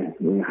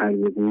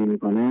حرزه گویی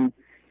میکنه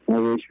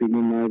ما بهش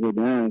بگیم مرگ و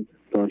درد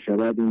تا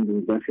شود این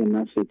دوزخ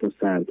نفس تو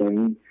سرد تا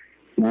این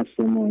نفس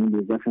ما این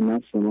دوزخ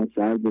نفس ما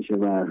سرد بشه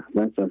و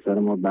دست از سر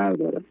ما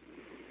برداره.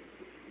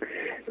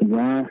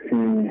 و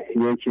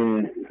یک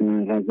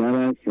غزل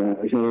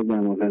است شاید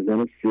در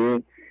غزل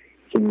 3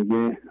 که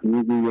میگه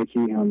روزی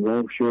یکی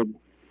همراه شد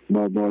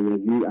با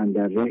بایزید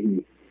اندر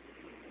رهی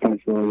پس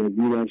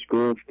بایزیدش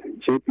گفت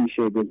چه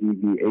پیشه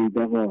گزیدی ای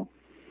دغا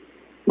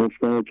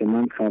گفتا که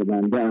من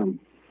خربنده ام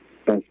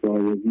پس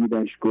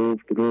بایزیدش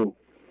گفت رو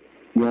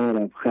یا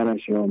رب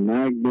خرش را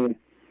مرگ ده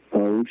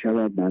تا او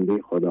شود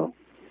بنده خدا.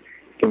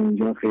 که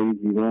اینجا خیلی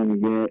زیبا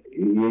میگه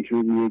یک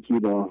روز یکی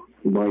با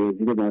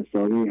بایزید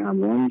بسطامی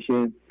همراه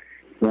میشه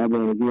و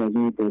بایزید از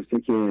اون میپرسه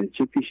که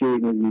چه پیشه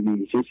اینو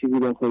دیدی، چه چیزی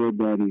با خودت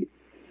داری.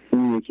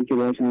 اون یکی که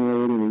باش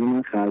همراه بوده میگه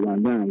من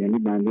خربندم، یعنی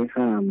بنده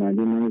خرم،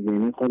 بنده من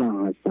ذهنی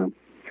خودم هستم.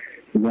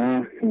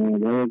 و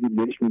بایزید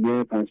بهش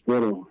میگه پس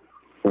برو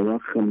خدا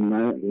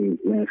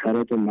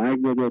خراتو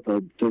مرگ بده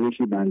تا تو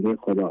بشی بنده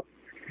خدا.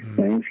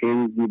 و این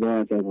خیلی زیبا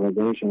است، از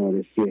غزل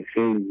شمارسی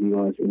خیلی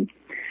زیبا است این.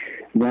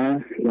 و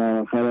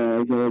در آخر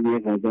آیه یه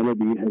غزل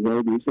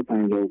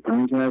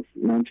 1255 هست،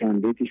 من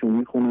چند بیتیشو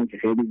میخونم که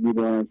خیلی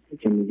زیبا است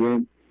که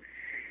میگه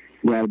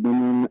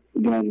گردمون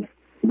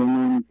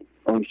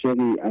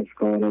عاشقی از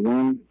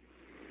کاروان،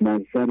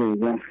 بر سر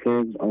ره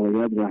خضر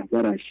آید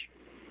رهبرش.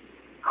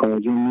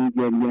 خواجه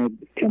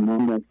میگرید که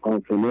ماند از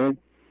قافله،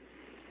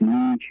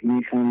 نیک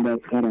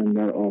میخندد خر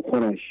اندر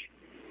آخرش.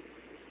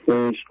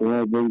 عشق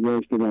را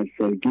بگذاشت و بر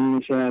سرگین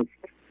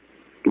نشست،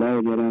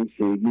 لاجرم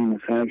سرگین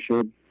خر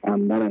شد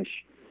عنبرش.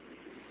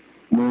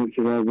 ملک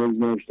را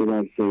بگذاشت و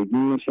بر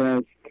سرگین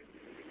نشست،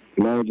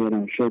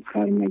 لاجرم شد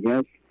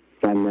خرمگس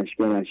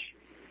سرلشکرش.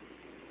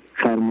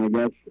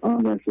 خرمگس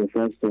آن وسوسه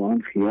است و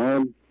آن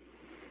خیال،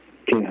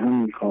 که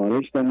همین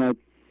خارش دهد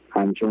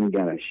همچون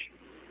گرش.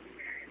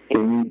 که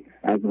این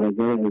از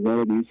غزل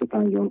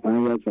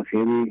 1255 است و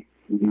خیلی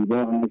زیبا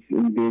هست.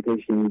 این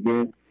بیتش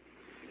میگه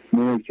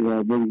ملک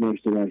را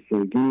بگذاشت و بر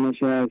سرگین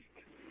نشست،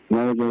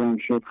 لاجرم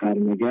شد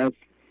خرمگس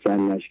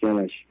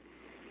سرلشکرش.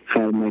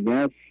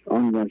 خرمگس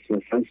آن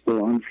وسوسه است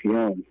و آن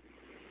خیال،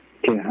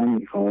 که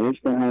همین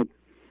خارش دهد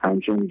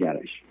همچون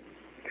گرش.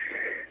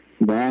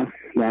 و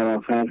در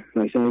آخر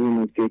رشد از این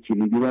نکته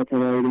کلیدی را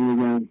ترایی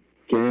میگم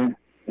که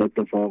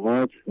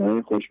اتفاقات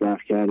برای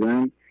خوشبخت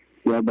کردن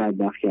یا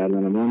بدبخت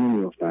کردن ما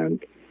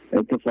نمیافتند،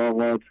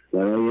 اتفاقات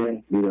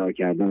برای بیدار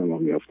کردن ما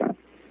میافتند.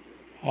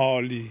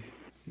 عالی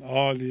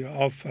عالی،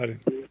 آفرین.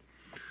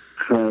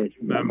 خیلی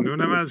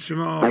ممنونم از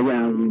شما. اگر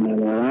هم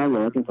ندارم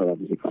باید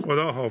خداحافظی کنم.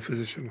 خدا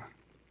حافظ شما.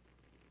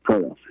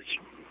 خداحافظ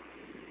شما.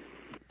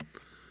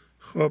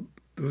 خب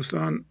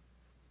دوستان،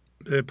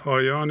 به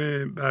پایان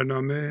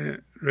برنامه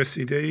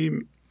رسیده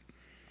ایم.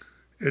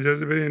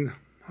 اجازه بدین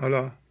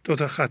حالا 2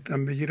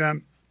 خطم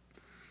بگیرم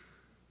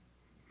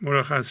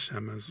مرخص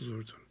شم از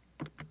حضورتون.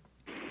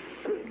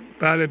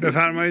 بله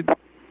بفرمایید.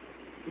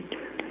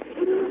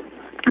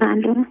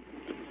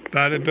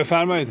 بله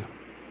بفرمایید.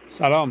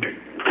 سلام.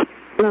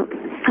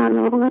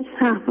 سلام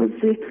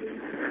شهبازی.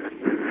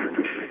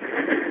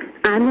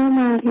 انا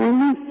مریم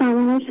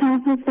هستم و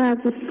شهبازی از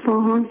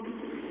اصفهان.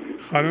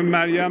 خانم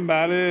مریم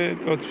بله،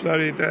 لطف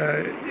دارید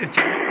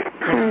یکی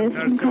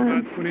بلندتر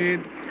صحبت کنید.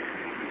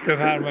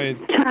 بفرمایید.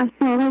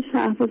 چشم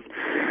شهبازی.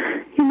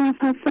 یه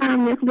نفس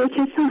عمیق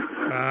بکشم.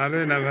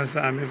 بله نفس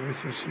عمیق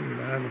بکشیم.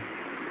 بله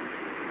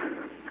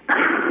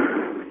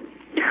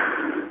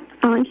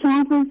آقای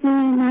شهبازی،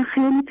 من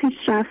خیلی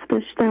پیشرفت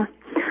داشتم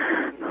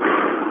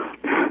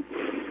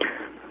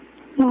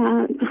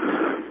و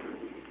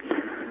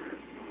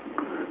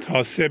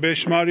تا 3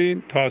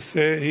 بشمارین، تا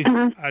 3 هیچ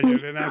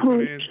عجله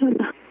نکنید.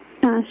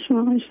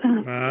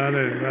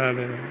 بله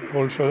بله،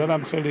 هول شدن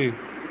هم خیلی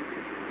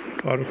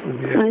کار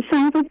خوبیه. آقای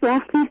شهبازی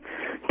وقتی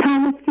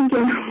تماس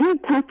میگیرم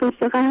تپاس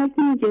قرد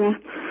میگیرم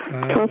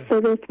تا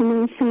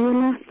صداتون میشه یه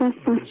لحظه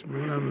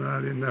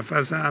هستم.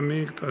 نفس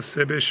عمیق تا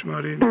 3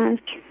 بشمارین،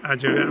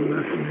 عجله هم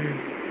نکنید.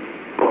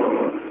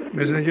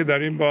 مثل اینکه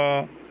دارین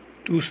با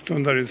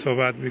دوستون دارین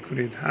صحبت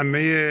میکنید.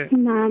 همه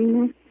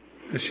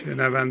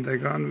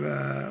شنوندگان و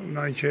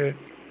اونایی که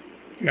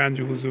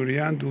گنج حضوری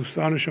هستند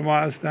دوستان شما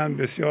هستند،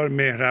 بسیار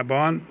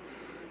مهربان،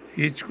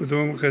 هیچ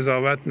کدوم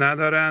قضاوت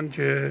ندارند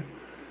که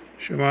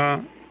شما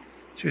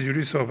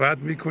چجوری صحبت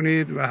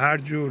میکنید و هر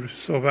جور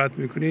صحبت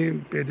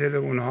میکنید به دل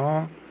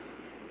اونها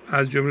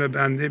از جمله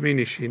بنده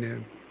مینشینه.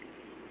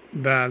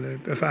 بله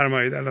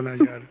بفرمایید. الان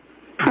اگر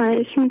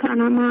خواهش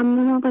میکنم.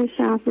 ممنون آقای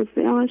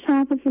شهبازی. آقای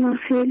شهبازی، من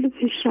خیلی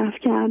پیشرفت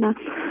کردم.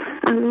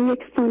 الان 1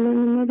 سال و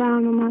نیم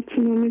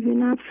برنامه‌تون رو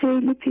میبینم.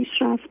 خیلی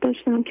پیشرفت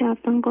داشتم که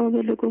اصلا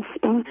قابل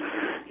گفتن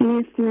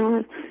نیست.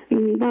 نه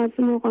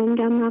بعضی موقع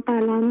میگم نه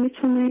قلم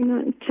میتونه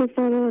اینا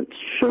چیزا رو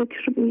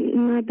شکر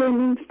نه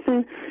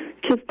بنویسه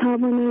که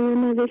توانایی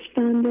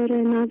نوشتن داره،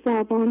 نه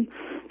زبان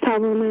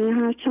توانایی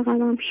هر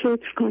چقدر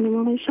شکر کنیم.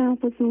 آقای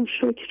شهبازی، اون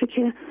شکری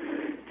که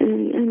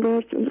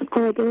انگار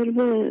قادر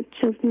به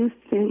چیز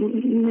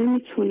نیستیم،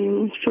 نمیتونیم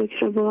اون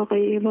شکر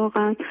واقعی.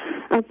 واقعا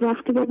از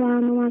وقتی با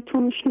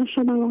برنامه‌تون آشنا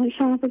شدم آقای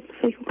شهبازی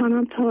فکر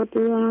میکنم تازه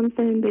دارم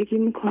زندگی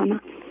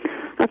میکنم.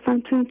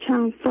 اصلا تو این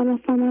چند سال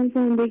اصلا من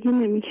زندگی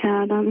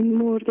نمیکردم. این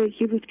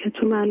مردگی بود که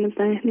تو من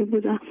ذهنی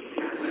بودم.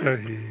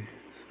 صحیح.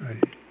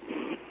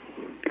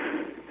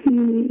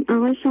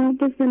 آقای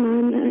شهبازی،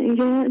 من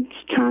یه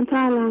چند تا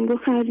علنگو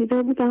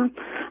خریده بودم،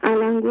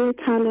 علنگو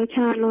طلا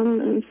که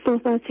الان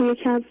صحبت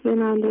یکی از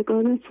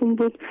بینندگانتون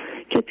بود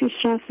که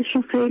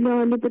پیشرفتشون خیلی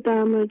عالی بود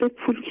در مورد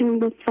پول که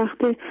میگفت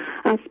وقتی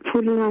از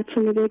پول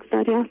نتونی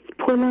بگذری از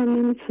پول هم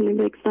نمیتونی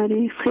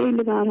بگذری.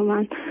 خیلی برای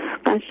من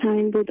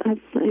قشنگ بود. از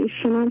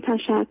ایشون هم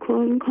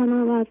تشکر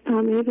میکنم و از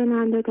همه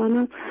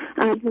بینندگانم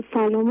عرض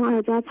سلام و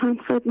ادب هم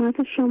خدمت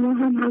شما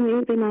هم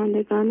همه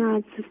بینندگان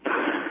عزیز.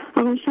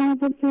 آقای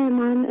شهبازی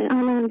من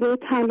علنگو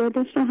طلا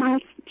داشته، هر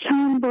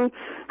چند بار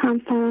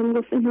همسرم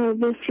گفت اینا رو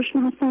بفروش،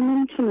 من اصلا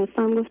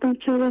نمیتونستم. گفتم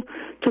چرا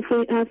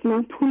تو از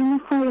من پول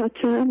میخوای یا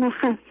چرا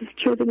نخصیص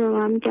شده به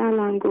من میگه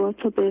علنگو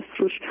تو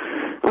بفروش.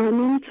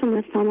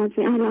 نمیتونستم از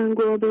این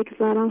علنگو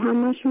بگذارم،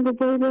 همش میگه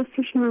برو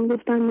بفروش، من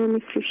گفتم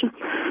نمیفروشم.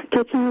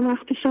 تا چند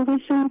وقت پیش آقای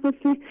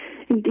شهبازی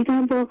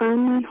دیدم واقعا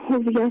من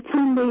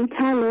هویتم به این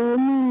طلا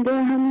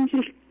مونده،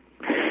 همینجور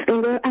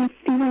انگار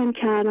اسیرم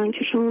کردن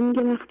که شما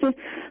میگه وقتی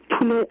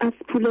از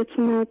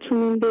پولتون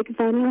نتونین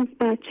بگذارین، از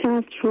بچه،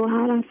 از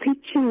شوهر، از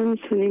هیچی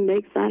نمیتونین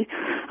بگذارین.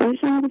 آقای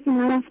شهبازی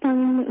من رفتم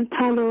این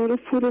طلا رو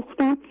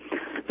فروختم.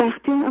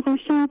 وقتی آقای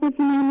شهبازی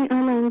من این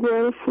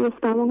علنگوها رو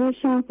فروختم آقای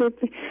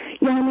شهبازی،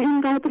 یعنی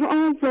اینقدر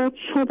آزاد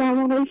شدم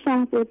آقای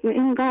شهبازی،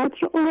 اینقدر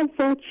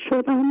آزاد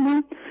شدم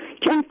من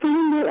که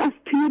اصلا از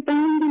توی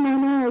بندی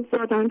من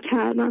آزادم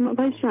کردن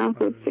آقای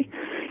شهبازی،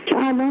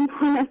 که الان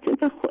حالت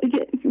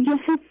یه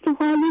حس و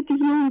حال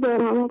دیگه ای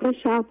دارم آقای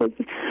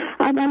شهبازی.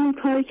 الان این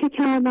کاری که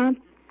کردم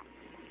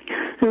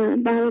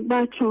برای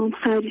بچه هم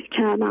خرید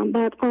کردم،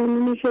 بعد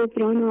قانون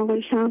جبران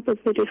آقای شهبازی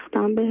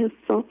ریختم به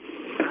حساب،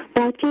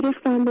 بعد که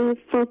ریختم به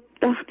حساب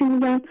وقتی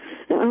میگن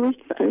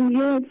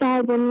یه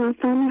ضربانی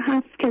مثلا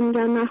هست که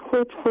میگن نه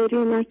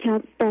خودخوری نه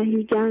کس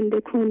دهی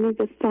گنده کنی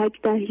به سگ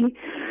دهی،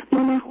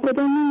 ما نه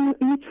خودمون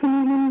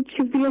میتونیم این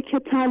چیزیه که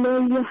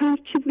طلایی یا هر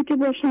چیزی که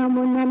باشه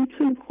اما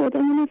نمیتونیم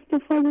خودمون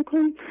استفاده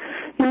کنیم،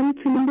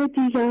 نمیتونیم به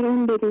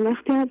دیگران بدیم.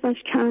 وقتی ازش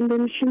کنده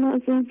میشیم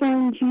از این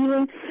زنجیر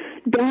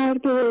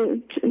درد و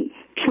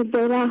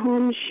چیزا رها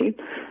میشیم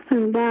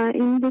و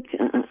این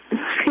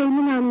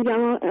خیلی من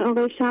میگم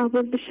آقای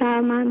شهبازی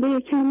شرمنده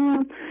یکمی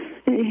هم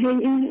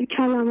این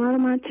کلمه رو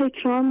من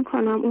تکرار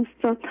میکنم.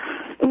 استاد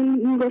اون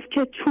میگفت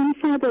که چون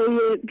فدای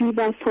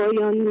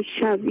بی‌وفایان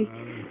میشوی.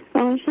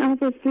 آقای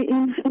شهبازی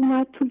این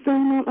اومد تو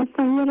ذهنم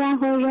اصلا یه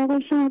رهایی.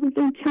 آقای شهبازی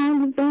این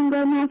چند روزه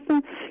انگار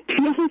اصلا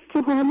توی حس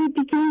و حال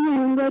دیگه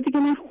انگار دیگه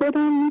من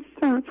خودم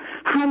نیستم،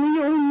 همه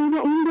امور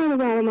اون داره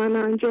برای من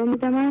انجام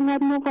میده. من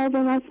انقدر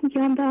مقاومت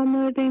میکنم در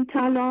مورد این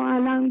طلا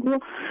علنگو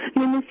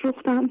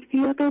نمیفروختم.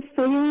 یه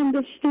قصه هم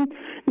داشتیم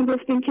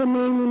میگفتیم که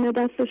میمونه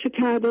دستشو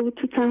کرده بود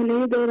تو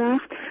تنه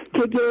درخت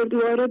که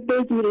گردوها رو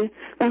بگیره،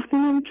 وقتی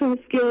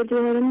نمیتونست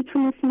گردوها رو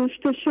میتونست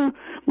مشتشو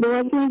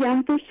باز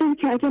نگه داشتم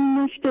که اگه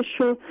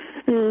مشتشو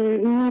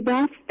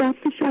میبست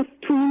دستش از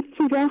تو این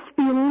سوراخ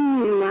بیرون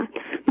میومد.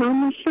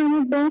 من مشتم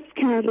رو باز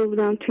کرده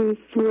بودم تو این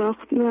سوراخ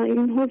و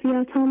این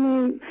هویت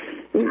هم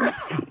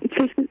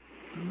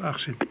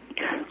بخشید.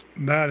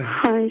 بله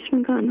خواهش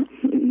میکنم،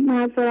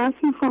 معذرت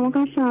میخوام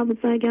آقای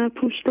شهبازی اگر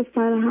پشت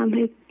سر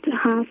هم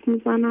حرف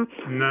میزنم.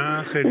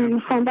 نه خیلی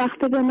میخوام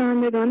وقت به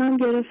نندگانم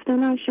گرفته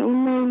نشه.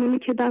 اون میمونی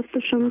که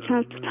دستشو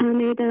میکرد تو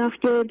تنه درخت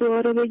گردوها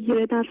رو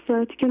بگیره در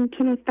صورتی که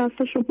میتونست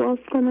دستشو باز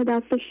کنه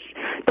دستش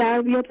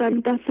در بیاد،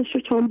 ولی دستشو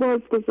چون باز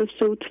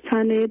گذاشته بود تو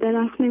تنه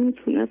درخت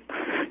نمیتونست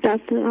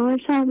دست. آقای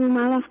شهبازی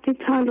من وقتی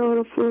طلا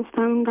رو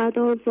فروختم انقدر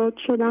آزاد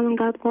شدم،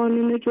 انقدر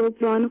قانون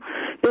جبران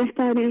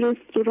بهترین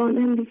رستوران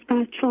امروز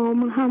بچه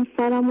هم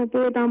همسرم رو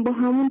بردم با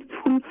همون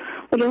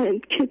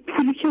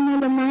پولی که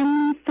مال من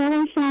نیست.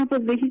 آقای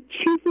شهبازی هیچ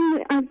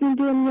چیزی از این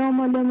دنیا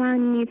مال من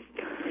نیست،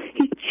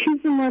 هیچ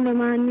چیزی مال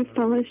من نیست.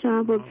 آقای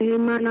شهبازی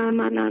من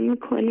عملا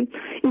میکنیم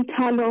این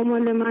طلا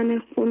مال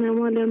منه، خونه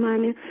مال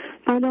منه.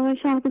 بعد آقای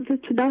شهبازی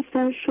تو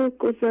دفتر شکر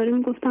گذاری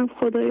میگفتم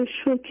خدای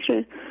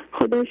شکره،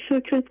 خدای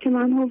شکرت که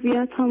من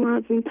هویت هم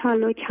از این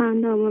طلا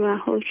کندم و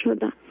رها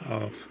شدم.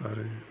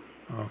 آفرین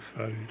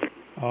آفرین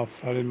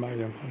آفرین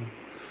مریم خانم.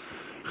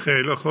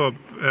 خیلی خوب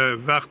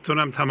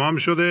وقتتونم تمام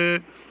شده،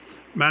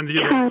 من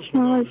دیگه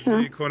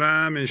خداحافظی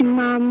کنم.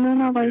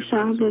 ممنون آقای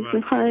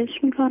شهبازی، خواهش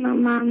میکنم،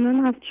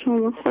 ممنون از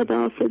شما،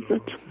 خداحافظتون.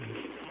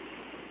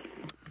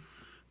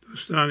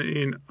 دوستان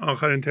این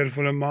آخرین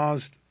تلفن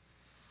ماست،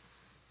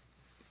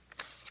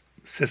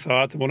 3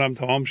 ساعتمون هم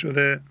تمام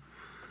شده.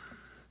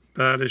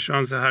 بله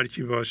شانس هر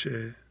کی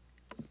باشه.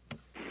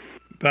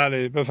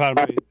 بله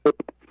بفرمایید.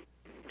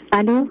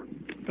 الو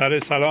بله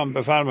سلام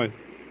بفرمایید.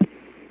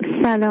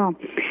 سلام،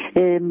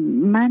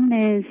 من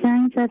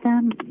زنگ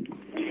زدم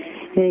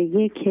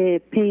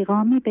یک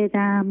پیغامی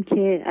بدم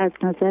که از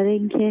نظر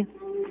اینکه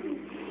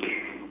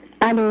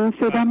الو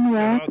صدا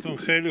میاد؟ صداتون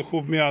خیلی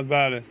خوب میاد.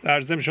 بله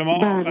در ضمن شما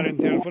آخرین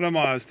تلفن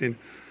ما هستین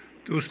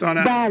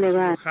دوستان.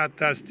 بله.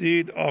 خط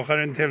هستید،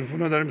 آخرین تلفن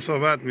رو داریم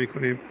صحبت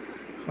میکنیم.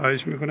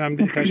 خواهش میکنم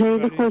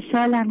خیلی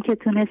خوشحالم که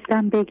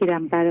تونستم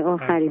بگیرم برای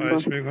آخرین بار.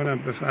 خواهش میکنم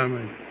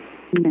بفرمایید.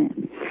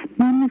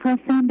 من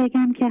میخواستم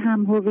بگم که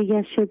هم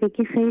هویت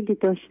شدگی خیلی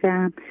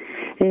داشتم،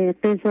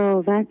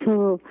 قضاوت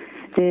و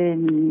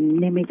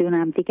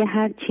نمیدونم دیگه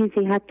هر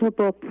چیزی، حتی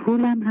با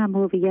پولم هم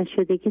هویت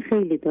شدگی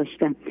خیلی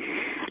داشتم.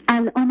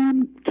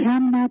 الانم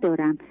کم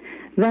ندارم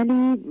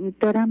ولی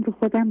دارم رو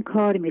خودم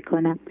کار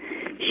میکنم.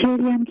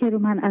 شعری هم که رو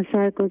من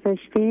اثر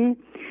گذاشته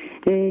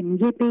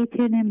یه بیت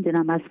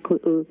نمیدونم از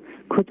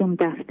کدوم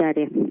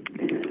دفتره.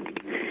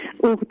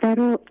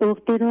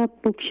 عقده را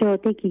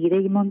بگشاده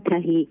گیره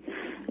منتهی،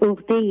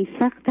 عقده ای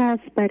سخت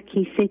است بر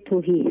کیسه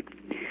تهی.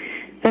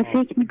 و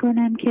فکر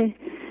میکنم که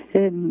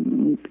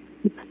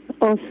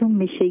آسون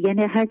میشه.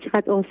 یعنی هر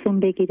چقدر آسون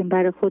بگیریم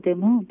برای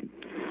خودمون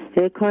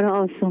کار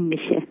آسون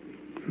میشه.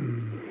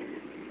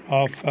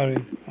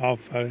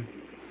 آفرین.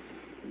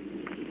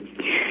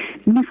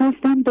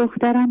 میخواستم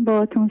دخترم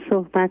باهاتون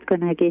صحبت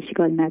کنه اگه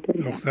اشکال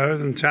نداره.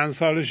 دخترتون چند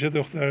سالشه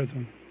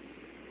دخترتون؟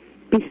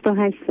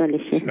 28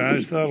 سالشه.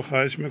 28 سال.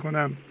 خواهش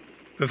میکنم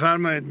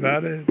بفرمایید.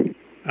 بله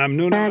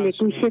ممنونم. بله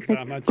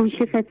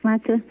گوشی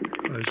خدمت.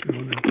 خواهش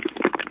میکنم.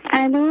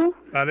 الو.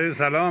 بله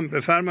سلام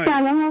بفرمایید.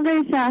 سلام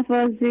آقای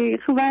شهبازی،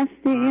 خوب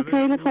هستی؟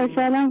 خیلی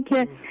خوشحالم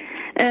که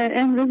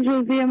امروز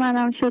روزی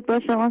منم شد با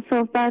شما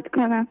صحبت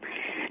کنم.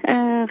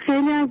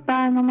 خیلی از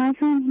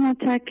برنامه‌تون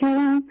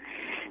متشکرم.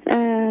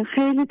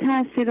 خیلی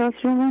تاثیرات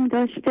رومون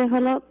داشته.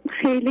 حالا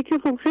خیلی که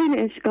خب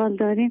خیلی اشکال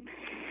داریم،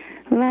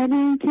 ولی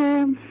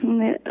اینکه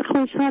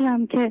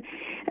خوشحالم که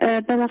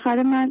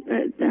بالاخره من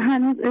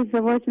هنوز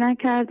ازدواج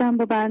نکردم،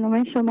 با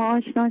برنامه شما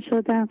آشنا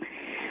شدم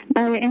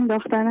برای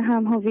انداختن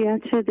هم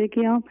هویت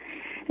شدگیام.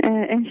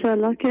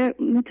 انشالله که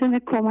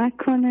میتونه کمک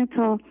کنه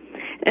تا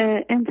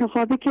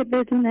انتخابی که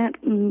بدون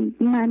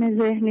من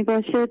ذهنی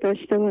باشه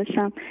داشته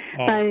باشم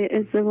برای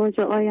ازدواج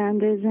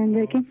آینده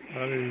زندگی.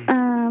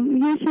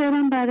 یه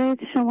شعرم برای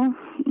شما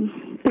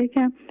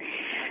بگم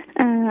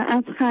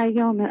از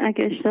خیامه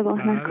اگه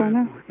اشتباه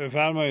نکنم.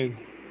 بفرمایید.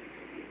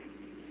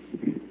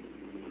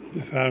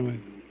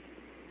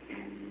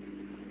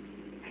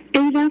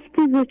 ای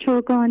رفته ز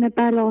چوگان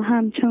بلا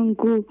همچون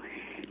گو،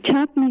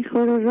 چپ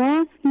میخور و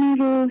راست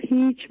میرو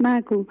هیچ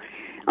مگو.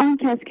 آن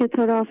کس که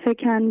تو را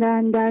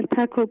فکندن در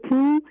تک و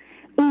پو،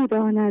 او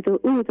داند و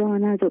او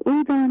داند و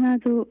او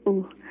داند و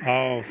او.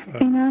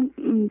 اینم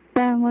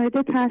در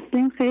مورد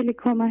تسلیم خیلی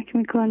کمک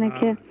میکنه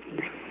که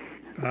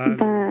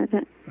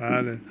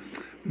بله.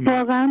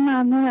 واقعا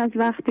ممنون از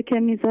وقتی که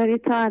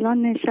میذارید تا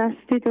الان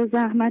نشستید و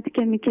زحمتی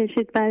که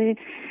میکشید برای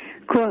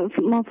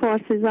ما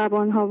فارسی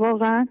زبان ها.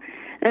 واقعا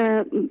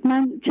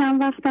من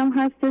چند وقتم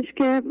هستش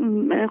که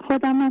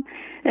خودم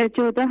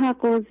جدا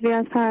حق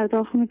عضویت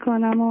پرداخت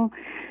میکنم و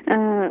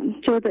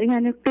جدا،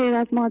 یعنی غیر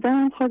از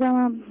مادرم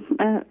خودم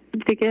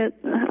دیگه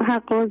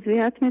حق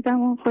عضویت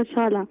میدم و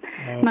خوشحالم.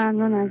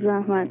 ممنون از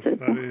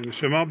زحمتتون.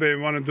 شما به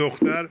عنوان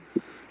دختر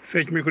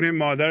فکر میکنید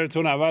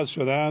مادرتون عوض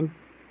شدن؟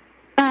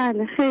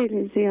 بله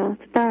خیلی زیاد.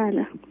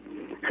 بله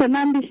خیلی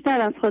من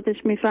بیشتر از خودش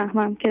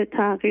میفهمم که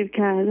تغییر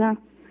کردم.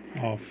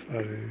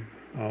 آفرین.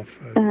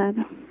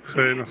 بله.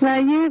 خیلی خوب.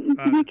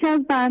 و یکی از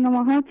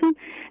برنامه هاتون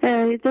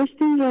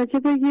داشتیم راجع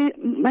به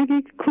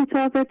مگه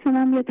کوتاه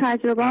بتونم یه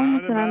تجربه هم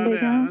میتونم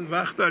بگم؟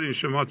 وقت دارین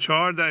شما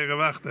 4 دقیقه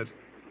وقت دارین.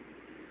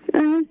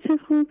 چه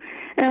خوب.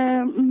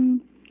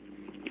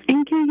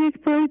 اینکه یک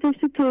باری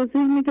داشتید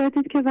توضیح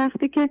میدادید که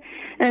وقتی که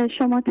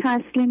شما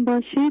تسلیم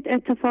باشید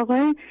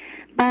اتفاقای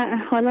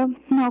حالا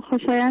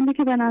ناخوشایندی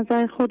که به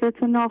نظر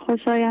خودتون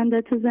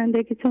ناخوشاینده تو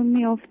زندگیتون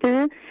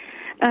میفته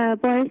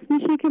باعث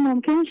میشه که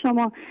ممکن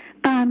شما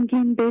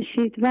غمگین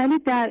بشید، ولی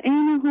در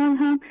این حال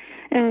هم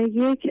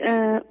یک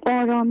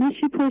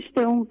آرامشی پشت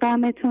اون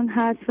غمتون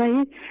هست و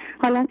یک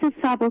حالت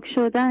سبک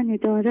شدنی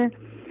داره.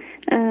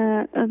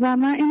 و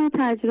من اینو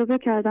تجربه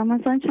کردم.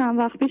 مثلا چند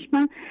وقت پیش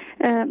من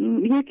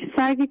یک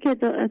سگی که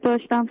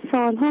داشتم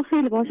سالها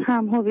خیلی باش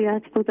هم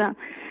هویت بودم.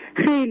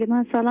 خیلی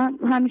مثلا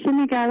همیشه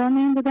نگران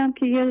این بودم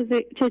که یه روز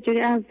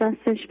چجوری از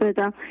دستش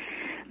بدم،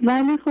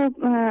 ولی خب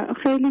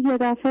خیلی یه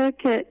دفعه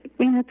که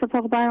این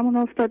اتفاق برامون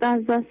افتاد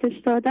از دستش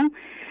دادم،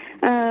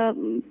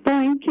 با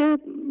اینکه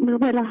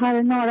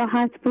بالاخره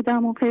ناراحت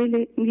بودم و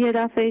خیلی یه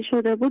دفعه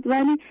شده بود،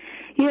 ولی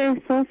یه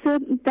احساس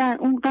در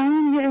اون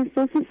غم، یه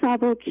احساس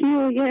سبکی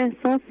و یه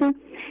احساس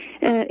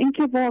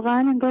اینکه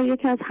واقعا انگار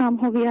یکی از هم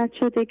هویت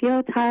شدگی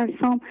و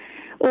ترسام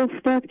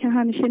افتاد که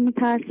همیشه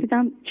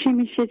میترسیدم چی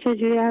میشه،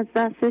 چجوری از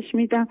دستش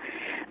میدم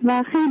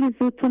و خیلی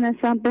زود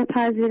تونستم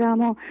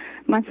بپذیرم و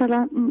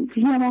مثلا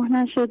یه ماه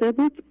نشده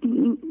بود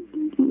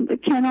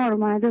کنار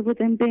اومده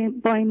بودیم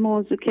با این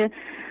موضوع که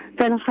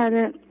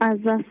بالاخره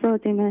از دست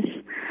دادیمش.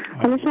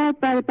 حالا شاید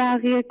برای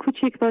بقیه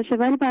کوچیک باشه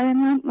ولی برای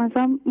من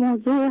مثلا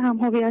موضوع هم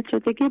هویت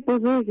شدگی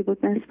بزرگی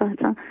بود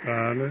نسبتا.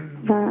 بله.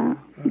 و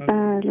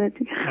بله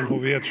دیگه هم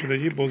هویت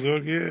شدگی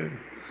بزرگی.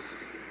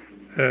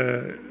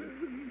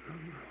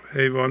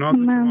 حیوانات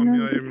که ما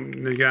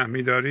میایم نگه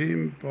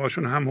میداریم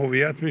باشون هم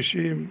هویت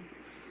میشیم،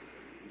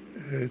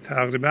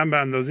 تقریبا به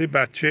اندازه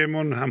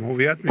بچه‌مون هم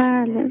هویت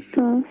میشیم.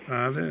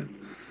 بله.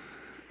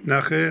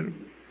 نخیر،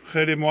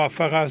 خیلی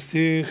موفق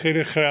هستی،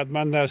 خیلی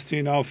خردمند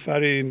هستین.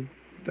 آفرین.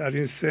 در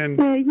این سن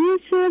یه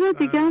شعر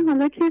دیگه هم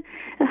حالا که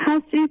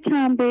هست یه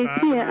چند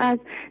بیتیه از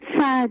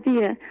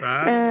سعدیه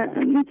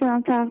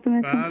میتونم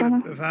تقدیمتون کنم.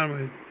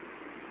 بفرمایید.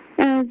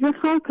 ز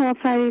خاک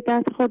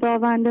آفریدت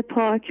خداوند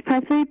پاک،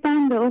 پس ای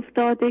بند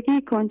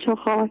افتادگی کن چو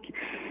خاک.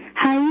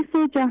 حریص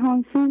و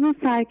جهانسوز و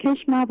سرکش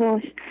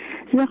مباش،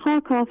 ز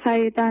خاک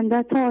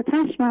آفریدندت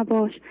آتش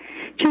مباش.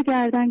 چو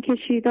گردن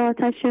کشید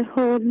آتش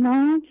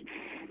هولناک،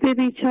 به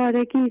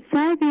بیچارگی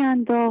سر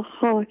بینداخت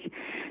خاک.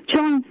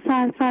 چون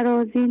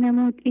سرفرازی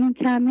نمود این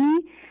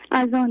کمی،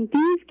 از آن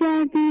دیو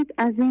گردید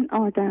از این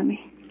آدمی.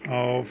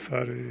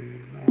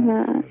 آفرین.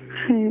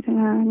 خیلی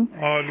ممنون.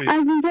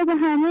 از اینجا به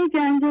همه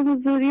گنج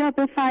حضوریا،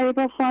 به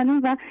فریبا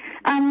خانم و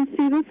عمو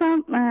سیروس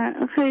هم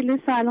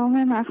خیلی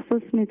سلام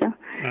مخصوص میدم.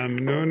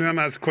 ممنونم.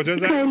 از کجا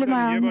زنگ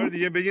زدن؟ یه بار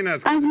دیگه بگین.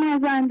 از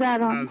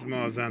مازندران. از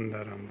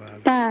مازندران.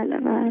 بله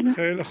بله.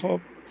 خیلی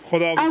خوب.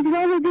 خدا از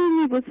راه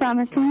دور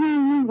میبوسمتون.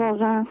 ممنون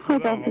واقعا.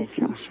 خدا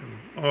بسیار.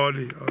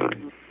 عالی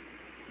عالی.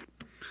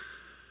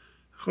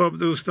 خب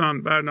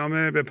دوستان،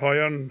 برنامه به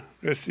پایان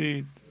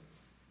رسید.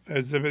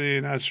 اجازه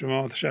بدین از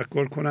شما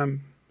تشکر کنم،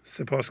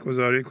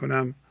 سپاسگزاری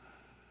کنم.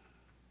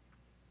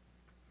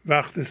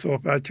 وقت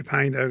صحبت که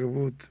 5 دقیقه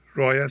بود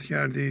رعایت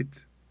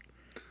کردید.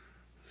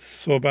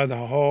 صحبت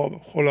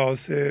ها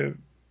خلاصه،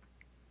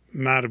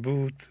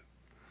 مربوط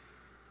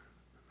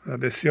و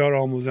بسیار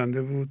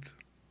آموزنده بود.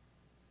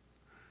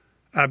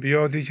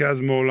 ابیاتی که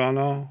از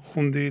مولانا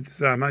خوندید،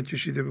 زحمت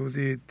کشیده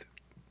بودید،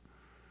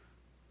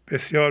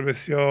 بسیار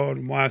بسیار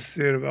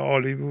مؤثر و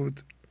عالی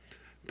بود.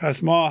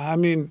 پس ما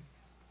همین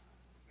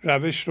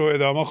روش رو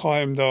ادامه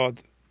خواهیم داد.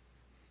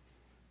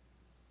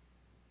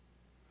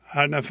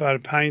 هر نفر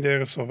 5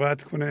 دقیقه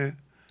صحبت کنه،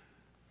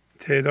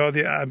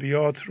 تعدادی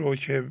ابیات رو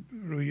که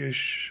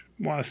رویش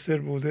مؤثر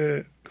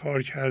بوده،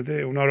 کار کرده،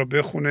 اونا رو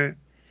بخونه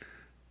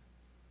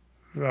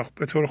و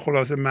به طور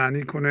خلاصه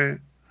معنی کنه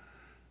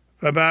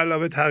و به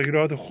علاوه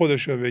تغییرات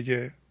خودش رو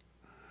بگه.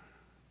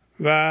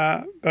 و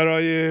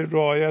برای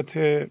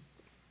رعایت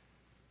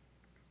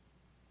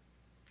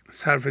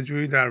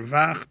صرفه‌جویی در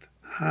وقت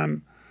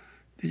هم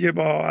دیگه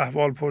با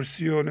احوال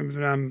پرسی و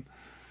نمیدونم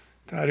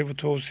تعریف و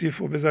توصیف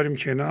رو بذاریم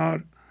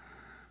کنار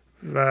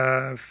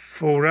و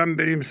فوراً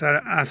بریم سر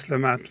اصل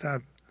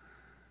مطلب.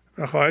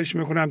 و خواهش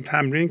میکنم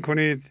تمرین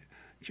کنید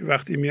که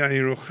وقتی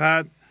میایین رو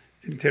خط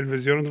این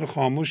تلویزیون رو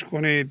خاموش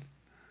کنید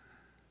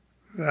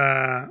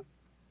و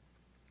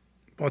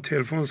با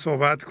تلفن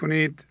صحبت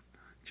کنید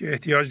که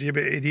احتیاج دیگه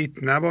به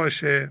ادیت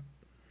نباشه.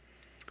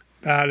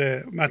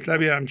 بله،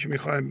 مطلبی هم که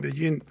میخوایم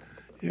بگین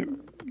یه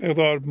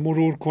مقدار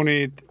مرور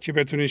کنید که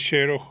بتونید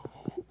شعر رو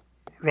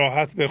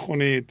راحت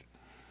بخونید.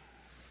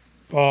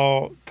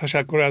 با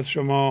تشکر از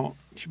شما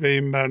که به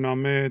این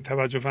برنامه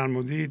توجه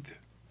فرمودید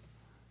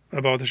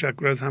و با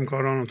تشکر از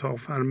همکاران اتاق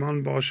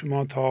فرمان با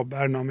شما تا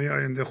برنامه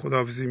آینده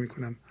خداحافظی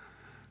میکنم.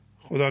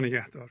 خدا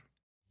نگهدار.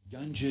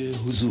 گنج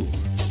حضور،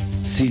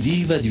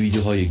 CD و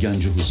دیویدیوهای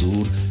گنج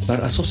حضور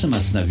بر اساس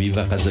مثنوی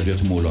و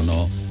غزلیات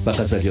مولانا و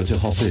غزلیات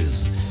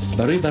حافظ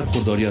برای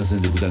برخورداری از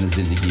زنده بودن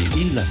زندگی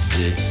این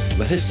لحظه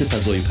و حس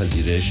فضای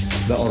پذیرش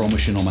و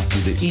آرامش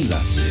نامحدود این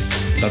لحظه،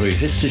 برای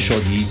حس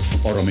شادی،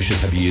 آرامش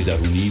طبیعی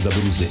درونی و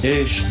بروز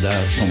عشق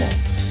در شما،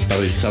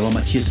 برای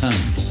سلامتی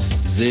تن،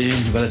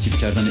 ذهن و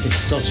لطیف کردن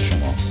احساس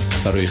شما،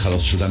 برای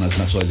خلاص شدن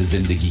از مسائل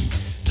زندگی،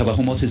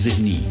 توهمات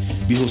ذهنی،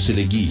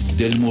 بی‌حوصلگی،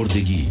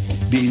 دلمردگی،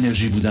 بی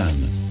انرژی بودن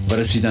و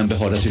رسیدن به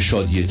حالت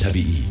شادی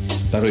طبیعی،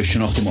 برای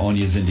شناخت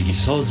معانی زندگی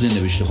ساز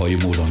نوشته های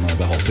مولانا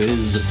و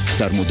حافظ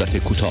در مدت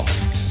کوتاه.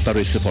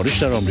 برای سفارش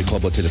در آمریکا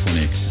با تلفن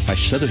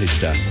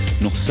 818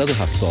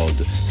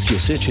 970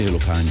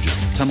 3345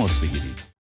 تماس بگیرید.